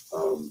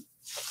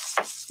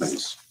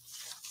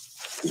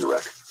 He's a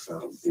wreck.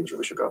 He was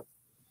really shook up.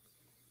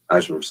 I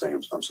just remember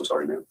saying, I'm so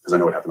sorry, man, because I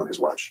know what happened on his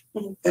watch.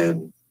 Mm-hmm.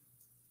 And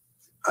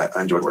I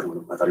enjoyed working with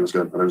him. I thought he was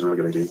good. I thought he was a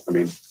really good AD. I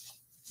mean,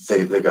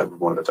 they got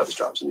one of the toughest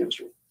jobs in the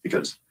industry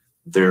because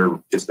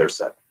it's their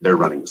set. They're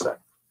running the set,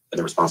 and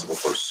they're responsible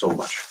for so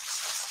much.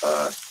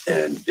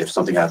 And if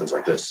something happens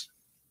like this,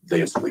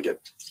 they instantly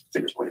get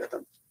fingers pointed at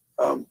them.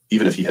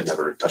 Even if he had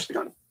never touched the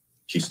gun,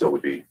 he still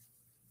would be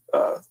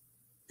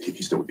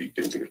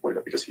getting fingers pointed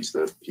at because he's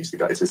the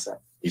guy. It's his set.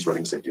 He's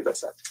running the safety of that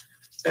set.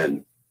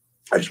 And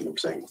I just remember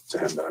saying to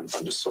him that I'm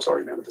just so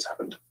sorry, man, that this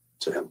happened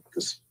to him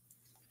because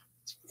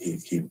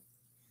he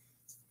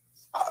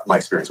my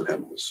experience with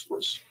him was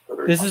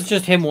this is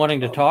just him wanting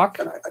to talk.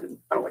 And I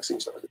don't like seeing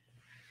stuff.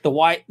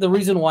 The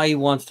reason why he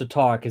wants to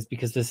talk is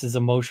because this is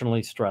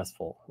emotionally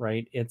stressful,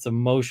 right? It's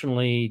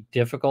emotionally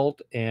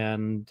difficult.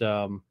 And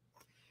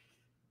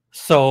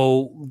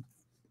so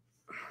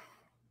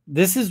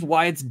this is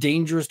why it's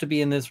dangerous to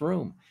be in this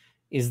room,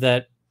 is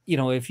that,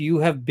 if you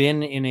have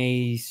been in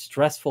a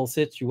stressful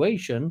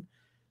situation,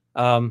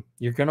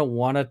 you're going to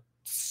want to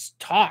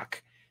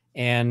talk,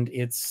 and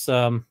it's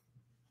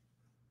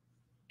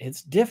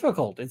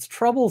difficult. It's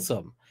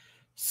troublesome.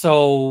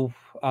 So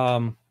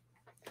a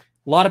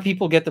lot of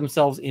people get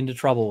themselves into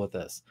trouble with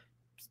this.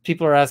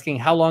 People are asking,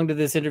 how long did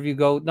this interview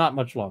go? Not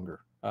much longer,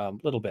 a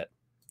little bit.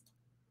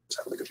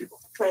 Good people.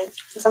 Right.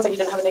 It sounds like you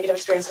didn't have a negative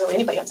experience with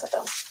anybody on set,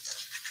 though.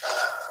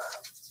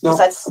 No,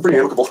 besides, I'm pretty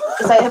amicable.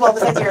 Besides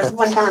your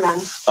one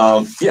cameraman.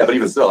 Yeah, but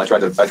even still, I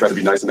tried to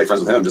be nice and make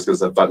friends with him just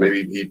because I thought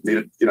maybe he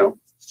needed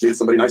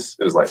somebody nice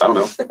in his life. I don't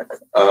know.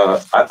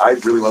 I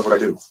really love what I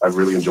do. I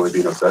really enjoy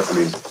being on set. I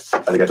mean,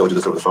 I think I told you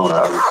this over the phone.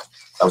 I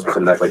was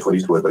pretending to act like Clint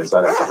Eastwood, but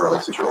inside I was like a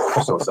 6-year-old. I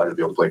was so excited to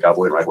be able to play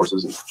cowboy and ride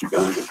horses and shoot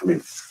guns. I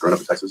mean, growing up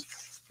in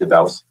Texas, in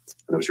Dallas,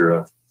 I know what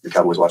you're your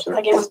Cowboys watch there?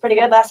 That game was pretty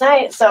good last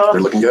night, so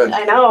They're looking good.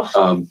 I know.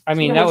 I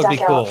mean, that would be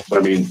cool. But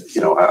I mean,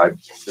 you know, I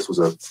this was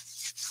a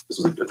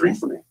dream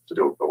for me to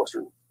do a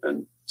Western,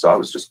 and so I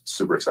was just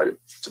super excited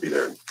to be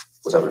there and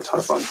was having a ton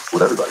of fun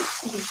with everybody.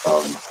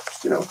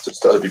 You know,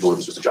 to other people, it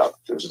was just a job.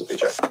 It was just a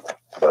paycheck,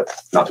 but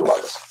not to a lot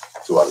of us.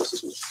 To a lot of us,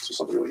 this was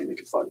something really unique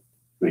and fun.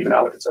 And even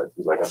Alec had said,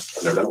 he was like,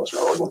 I've never done a Western.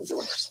 I always wanted to do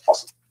one. It's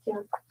awesome.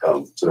 Yeah.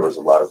 So there was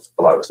a lot of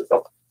us that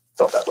felt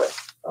that way.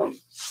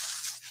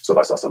 So if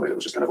I saw somebody that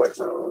was just kind of like,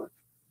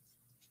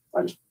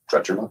 I just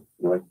tried to turn on.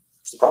 You're like,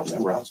 what's the problem,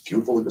 man? We're out. It's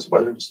beautiful in this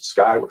weather, just the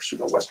sky. We're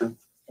shooting a Western.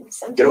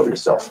 Get over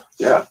yourself.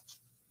 Yeah.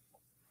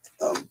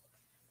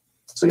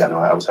 So yeah, no,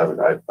 I had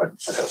a pretty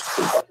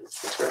positive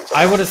experience.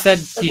 I would have said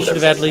he should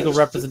have had legal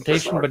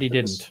representation, but he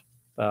didn't.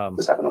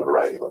 This happened on a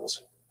variety of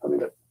levels. I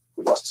mean,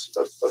 we lost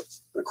an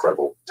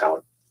incredible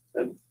talent,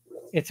 and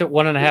it's at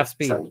 1.5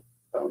 speed.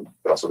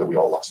 But also that we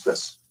all lost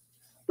this.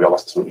 We all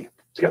lost this movie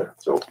together.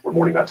 So we're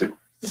mourning that too,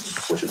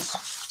 which is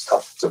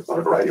tough. It's on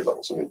a variety of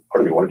levels. I mean,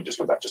 part of me wanted to just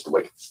come back just to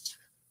like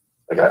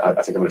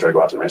I think I'm gonna try to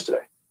go out to the ranch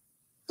today.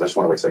 I just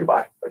want to like say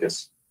goodbye, I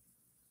guess.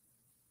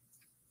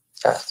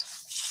 Yes.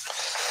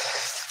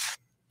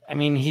 I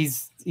mean,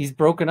 he's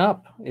broken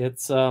up.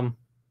 It's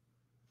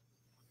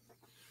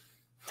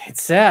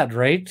sad,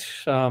 right?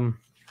 And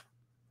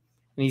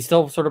he's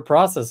still sort of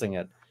processing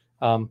it.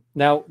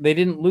 Now they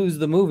didn't lose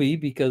the movie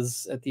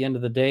because at the end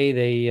of the day,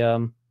 they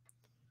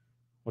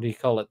what do you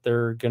call it?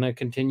 They're gonna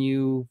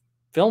continue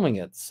filming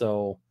it.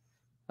 So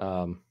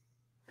that'll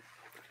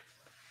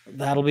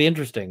be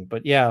interesting.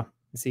 But yeah,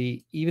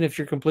 see, even if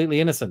you're completely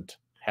innocent,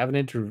 have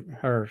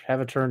have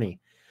attorney.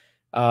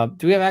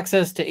 Do we have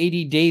access to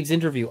AD Dave's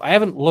interview? I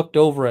haven't looked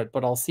over it,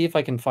 but I'll see if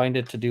I can find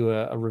it to do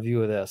a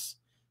review of this.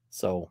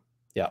 So,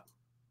 yeah.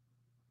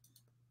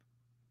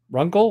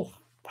 Runkle,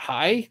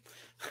 hi.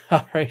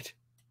 All right.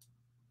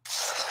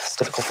 It's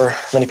difficult for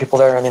many people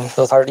there. I mean, it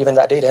was hard even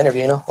that day to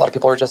interview, you know? A lot of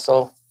people were just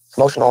so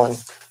emotional.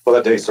 And well,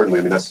 that day, certainly,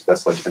 I mean, that's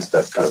like, it's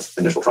that kind of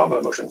initial trauma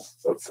emotion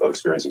of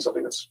experiencing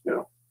something that's, you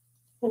know.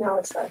 And now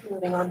it's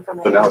moving on from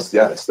it. But now it's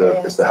the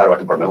how do I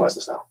compartmentalize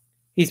this now?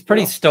 He's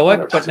pretty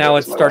stoic, but now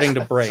it's starting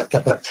to break.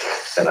 And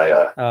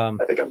I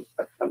think I'm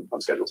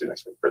scheduled to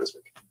next week or this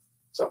week.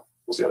 So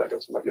we'll see how that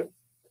goes. It might be a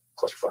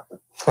clusterfuck.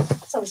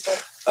 Sounds good.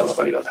 I don't know if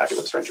I need to unpack it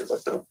with a stranger,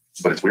 but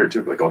it's weird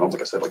too. Like going home,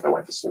 like I said, like my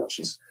wife is, you know,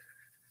 she's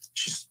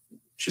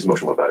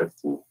emotional about it.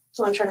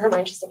 So I'm sure in her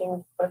mind she's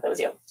thinking, what if it was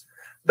you?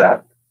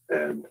 That,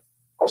 and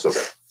also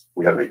that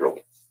we have an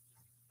 8-year-old,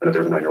 and that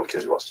there's a 9-year-old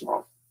kid who lost his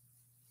mom.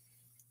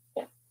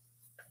 Yeah,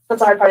 that's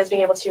the hard part, is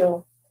being able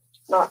to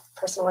not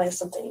personalize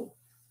something.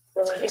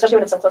 Really, especially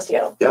when it's so close to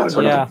you. Yeah, it's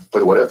hard to play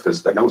the what if,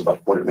 because that gun was about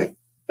to point at me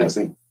in a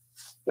scene.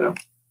 You know,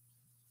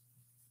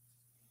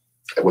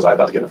 was I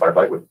about to get in a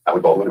firefight with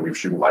Alec Baldwin and we were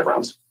shooting live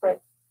rounds? Right.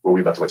 Were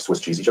we about to like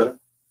Swiss cheese each other?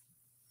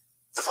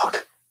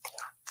 Fuck.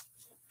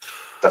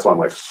 That's why I'm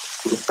like,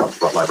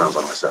 brought live rounds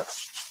on my set.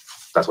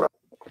 That's what.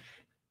 Can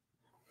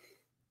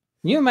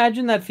you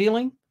imagine that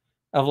feeling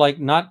of like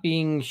not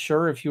being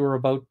sure if you were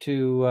about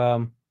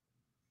to,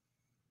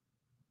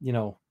 you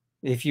know,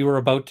 if you were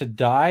about to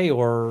die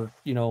or,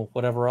 you know,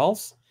 whatever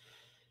else?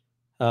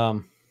 That's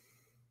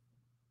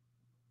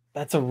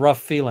a rough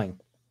feeling.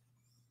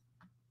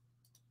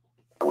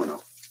 I don't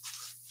know.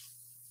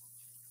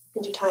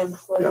 In due time,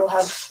 we'll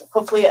have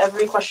hopefully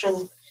every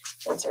question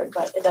answered,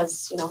 but it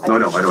does, you know. No, I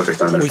know it takes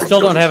time. We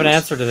still don't have an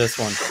answer to this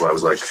one. That's why I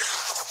was like,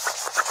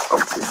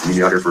 you need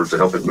me out here to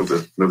help it move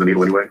the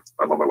needle anyway.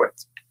 I'm on my way.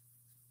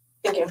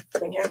 Thank you for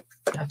being here.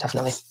 yeah,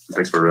 definitely.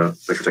 Thanks for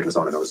taking this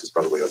on. I know this is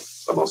probably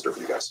a monster for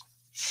you guys.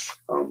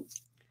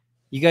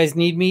 You guys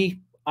need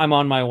me? I'm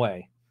on my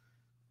way.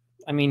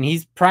 I mean,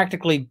 he's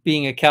practically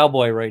being a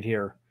cowboy right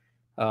here.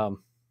 But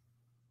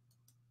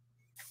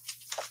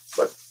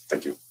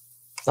thank you.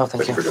 No,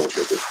 thank you. For doing what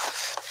you did.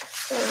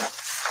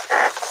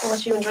 I'll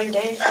let you enjoy your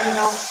day. You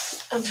know,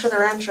 I'm sure the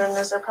rancher and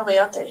they're probably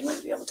out there. You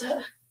might be able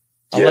to.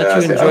 I'll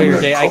let you enjoy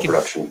your day.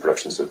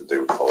 Production said that they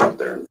would call out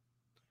there.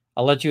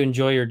 I'll let you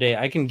enjoy your day.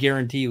 I can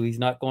guarantee you he's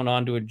not going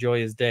on to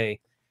enjoy his day.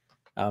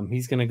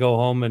 He's going to go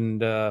home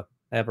and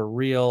have a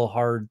real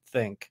hard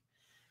think.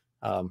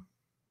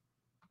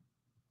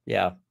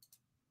 Yeah.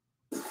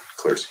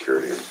 Clear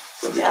security.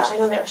 Yeah, I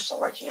know they were still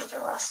working out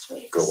there last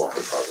week. Go walk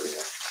the property.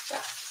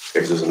 Yeah.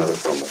 Because there's another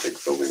film, I think,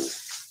 filming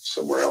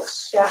somewhere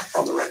else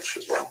on the ranch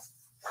as well,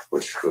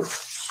 which was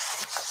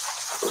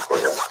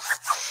quite well.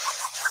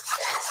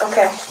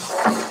 Okay.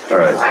 All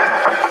right.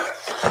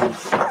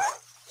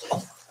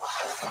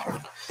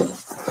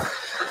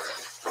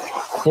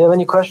 If you have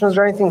any questions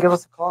or anything, give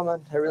us a call,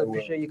 man. I really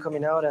appreciate you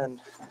coming out and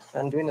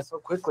doing it so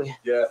quickly.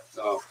 Yeah,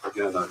 no,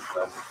 again,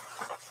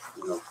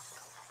 you know,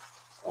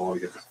 I want to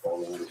get this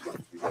ball in as much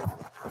as we can.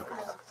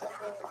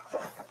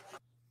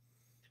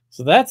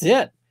 So that's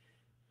it.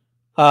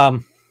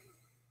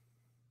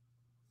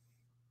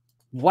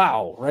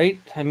 Wow, right?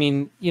 I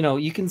mean, you know,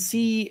 you can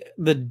see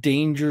the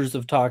dangers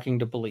of talking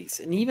to police.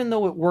 And even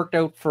though it worked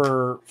out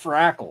for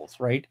Ackles,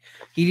 right?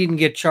 He didn't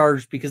get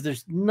charged because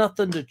there's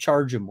nothing to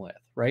charge him with,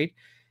 right?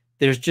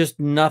 There's just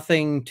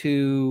nothing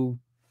to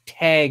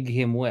tag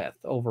him with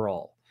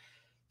overall.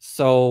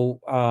 So,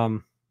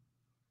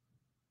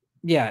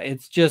 yeah,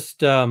 it's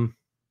just, he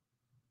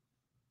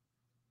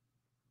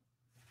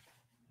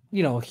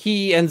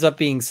ends up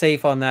being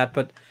safe on that,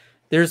 but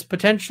there's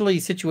potentially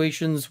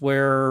situations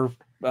where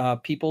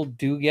people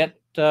do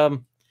get,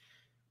 do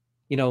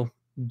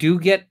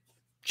get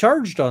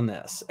charged on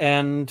this.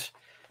 And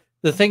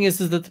the thing is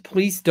that the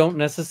police don't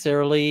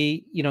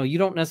necessarily, you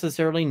don't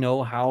necessarily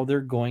know how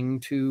they're going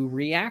to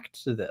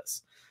react to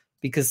this,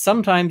 because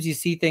sometimes you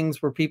see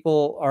things where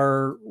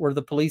where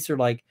the police are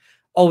like,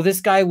 oh,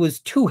 this guy was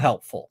too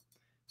helpful,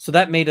 so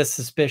that made us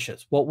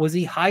suspicious. What was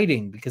he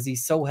hiding because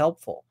he's so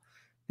helpful?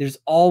 There's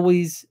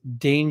always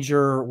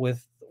danger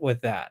with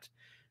that.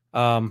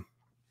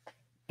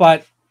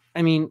 But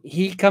I mean,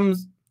 he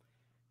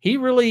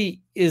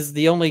really is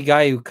the only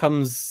guy who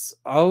comes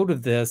out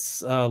of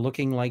this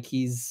looking like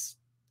he's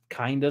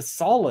kind of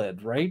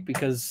solid, right?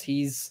 Because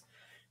he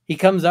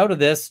comes out of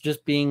this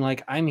just being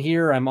like, I'm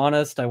here, I'm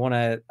honest, I want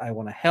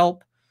to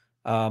help.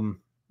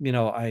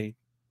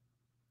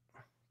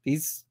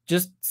 He's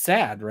just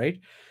sad, right?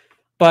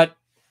 But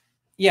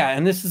yeah,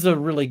 and this is a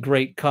really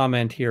great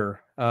comment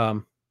here.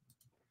 The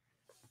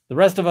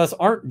rest of us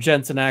aren't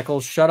Jensen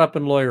Ackles. Shut up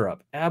and lawyer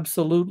up.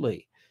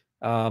 Absolutely.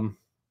 And,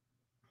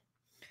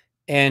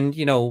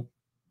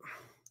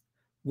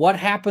 what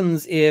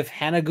happens if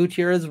Hannah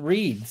Gutierrez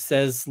Reed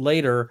says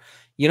later,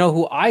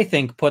 who I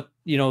think put,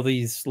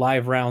 these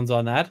live rounds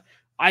on that?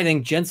 I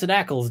think Jensen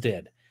Ackles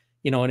did.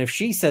 And if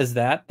she says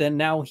that, then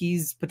now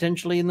he's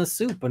potentially in the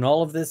soup, and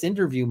all of this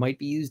interview might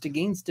be used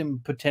against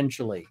him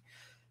potentially.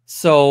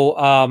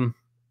 So,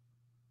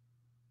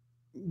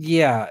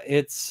 yeah,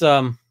 it's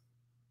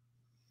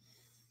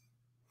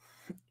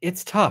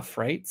tough,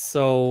 right?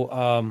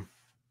 So,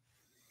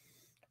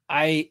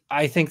 I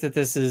think that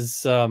this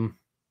is,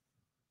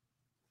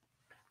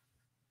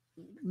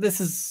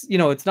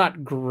 it's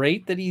not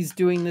great that he's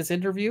doing this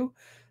interview,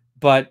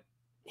 but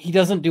he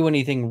doesn't do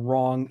anything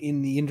wrong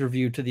in the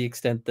interview to the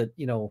extent that,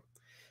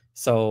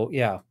 so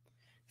yeah.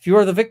 If you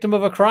are the victim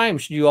of a crime,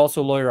 should you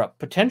also lawyer up?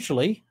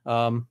 Potentially.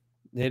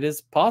 It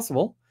is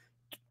possible.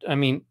 I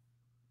mean,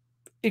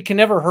 it can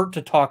never hurt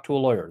to talk to a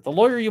lawyer. The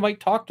lawyer, you might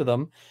talk to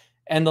them,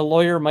 and the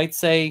lawyer might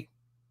say,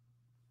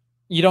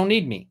 you don't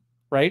need me,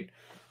 right?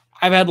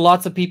 I've had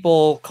lots of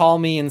people call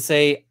me and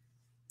say,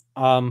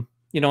 and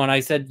I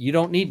said, you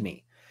don't need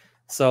me.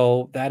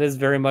 So that is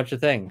very much a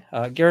thing.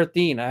 Garrett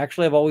Dean,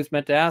 I've always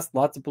meant to ask.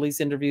 Lots of police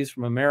interviews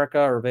from America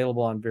are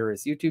available on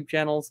various YouTube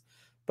channels,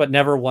 but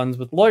never ones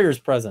with lawyers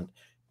present.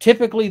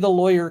 Typically, the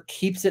lawyer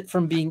keeps it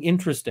from being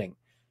interesting,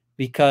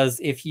 because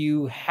if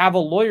you have a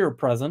lawyer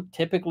present,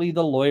 typically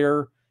the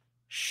lawyer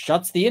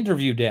shuts the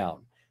interview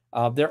down.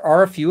 There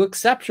are a few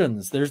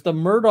exceptions. There's the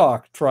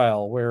Murdoch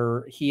trial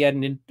where he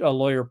had a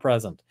lawyer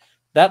present.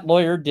 That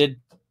lawyer did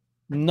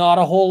not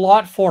a whole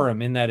lot for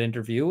him in that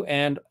interview.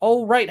 And,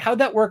 oh, right, how'd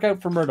that work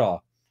out for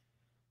Murdoch?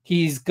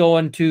 He's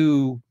going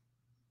to,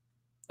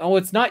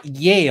 it's not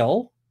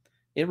Yale.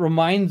 It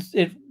rhymes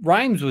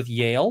with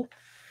Yale.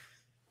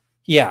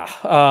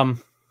 Yeah.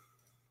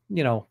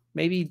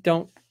 Maybe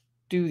don't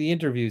do the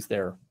interviews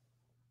there.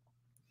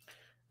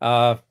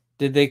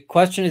 Did they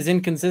question his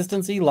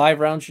inconsistency? Live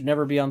rounds should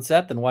never be on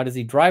set. Then why does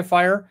he dry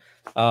fire?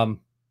 I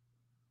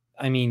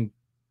mean,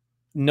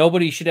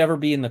 nobody should ever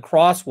be in the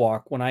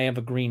crosswalk when I have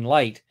a green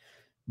light,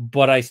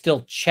 but I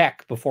still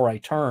check before I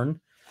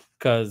turn,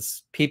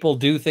 because people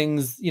do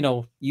things,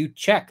 you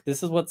check.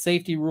 This is what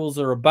safety rules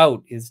are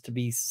about, is to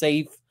be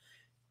safe,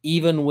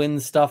 even when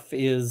stuff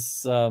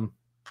is,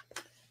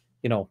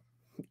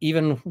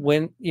 even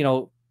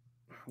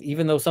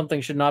though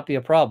something should not be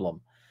a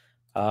problem.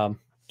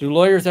 Do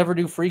lawyers ever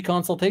do free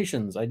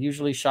consultations? I'd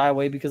usually shy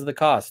away because of the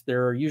cost.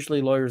 There are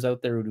usually lawyers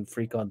out there who do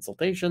free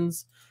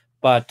consultations,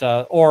 but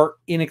or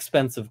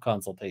inexpensive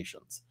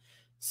consultations.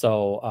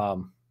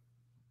 So,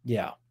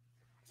 yeah.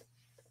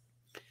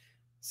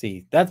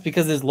 See, that's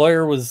because his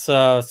lawyer was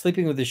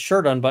sleeping with his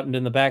shirt unbuttoned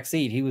in the back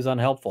seat. He was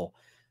unhelpful.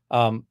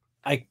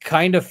 I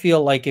kind of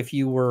feel like if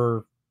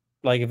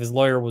his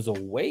lawyer was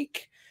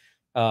awake,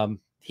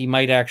 he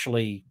might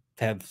actually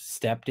have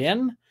stepped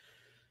in.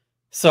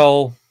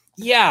 So,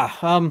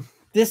 yeah,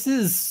 this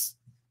is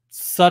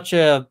such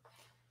a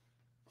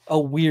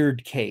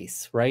weird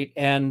case, right?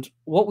 And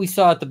what we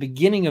saw at the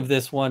beginning of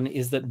this one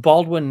is that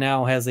Baldwin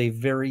now has a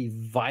very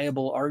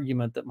viable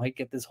argument that might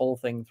get this whole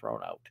thing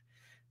thrown out.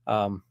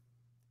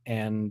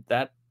 And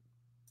that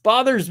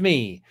bothers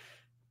me.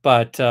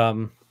 But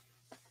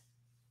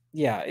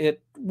yeah,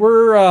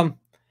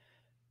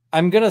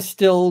 I'm going to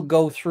still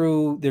go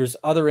through. There's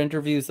other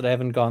interviews that I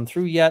haven't gone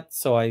through yet,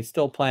 so I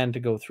still plan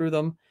to go through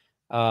them.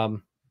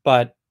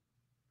 But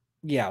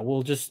yeah,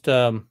 we'll just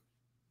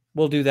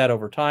we'll do that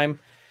over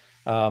time.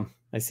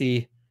 I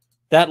see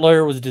that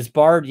lawyer was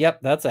disbarred.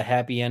 Yep, that's a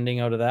happy ending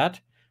out of that.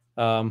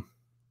 And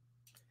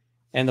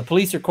the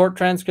police or court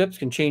transcripts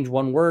can change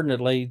one word and it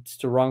leads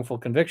to wrongful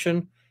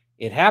conviction.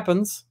 It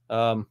happens.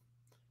 A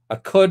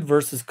could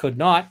versus could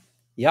not.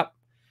 Yep.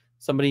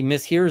 Somebody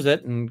mishears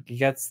it and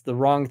gets the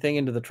wrong thing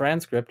into the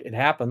transcript. It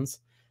happens.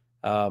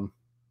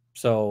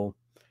 So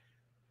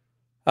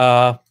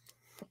I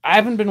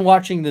haven't been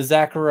watching the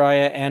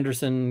Zachariah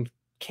Anderson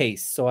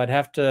case, so I'd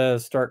have to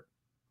start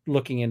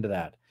looking into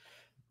that.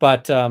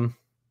 But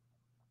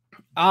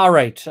all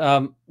right,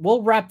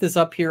 we'll wrap this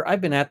up here.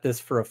 I've been at this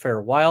for a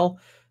fair while.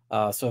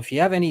 So if you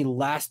have any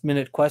last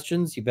minute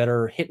questions, you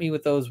better hit me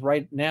with those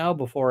right now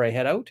before I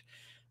head out.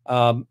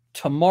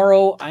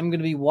 Tomorrow, I'm going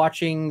to be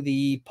watching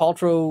the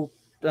Paltrow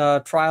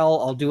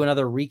trial. I'll do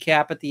another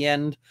recap at the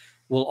end.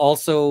 We'll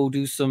also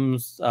do some,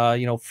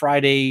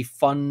 Friday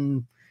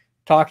fun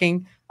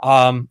talking.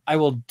 I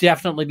will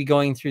definitely be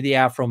going through the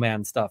Afro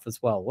Man stuff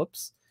as well.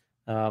 Whoops.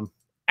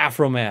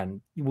 Afro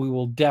Man. We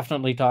will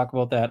definitely talk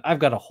about that. I've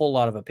got a whole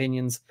lot of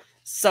opinions.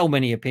 So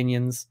many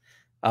opinions.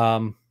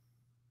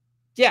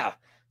 Yeah.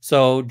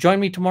 So join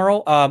me tomorrow.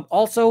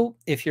 Also,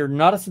 if you're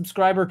not a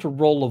subscriber to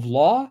Roll of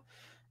Law,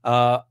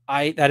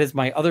 that is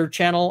my other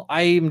channel.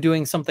 I am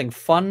doing something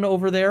fun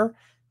over there.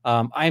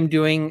 I'm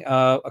doing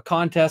a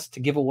contest to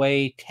give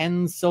away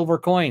 10 silver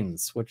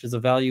coins, which is a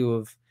value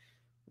of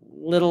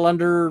little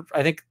under,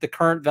 I think the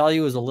current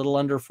value is a little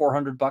under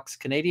 $400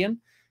 Canadian.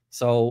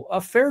 So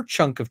a fair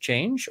chunk of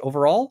change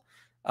overall.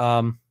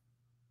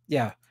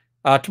 Yeah.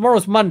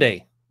 Tomorrow's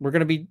Monday. I'm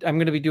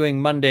going to be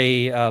doing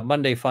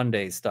Monday Fun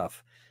Day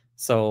stuff.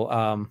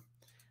 So,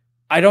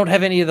 I don't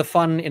have any of the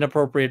fun,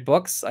 inappropriate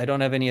books. I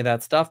don't have any of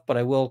that stuff, but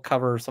I will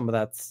cover some of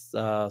that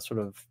sort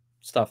of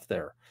stuff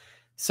there.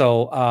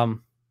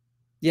 So,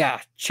 yeah,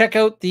 check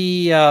out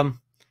the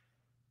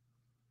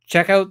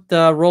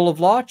Roll of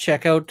Law.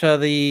 Check out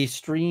the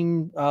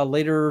stream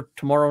later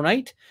tomorrow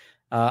night.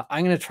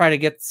 I'm going to try to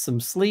get some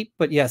sleep,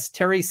 but yes,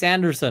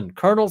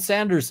 Colonel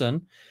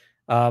Sanderson,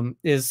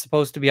 is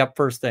supposed to be up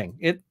first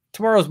thing.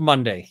 Tomorrow's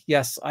Monday.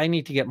 Yes, I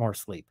need to get more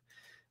sleep.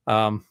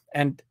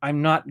 And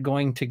I'm not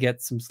going to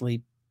get some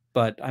sleep,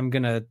 but I'm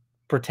going to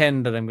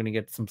pretend that I'm going to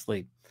get some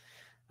sleep.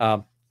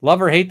 Love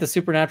or hate the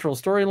supernatural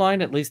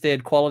storyline. At least they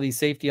had quality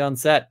safety on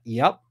set.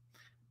 Yep.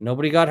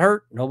 Nobody got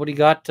hurt. Nobody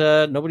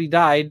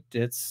died.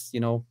 It's,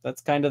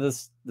 that's kind of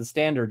the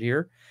standard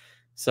here.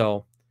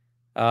 So,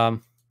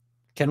 can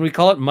we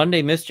call it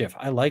Monday Mischief?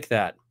 I like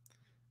that.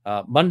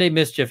 Monday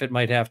Mischief, it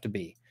might have to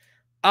be.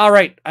 All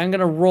right. I'm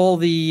going to roll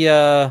the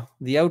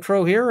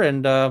outro here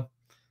and,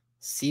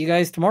 see you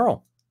guys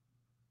tomorrow.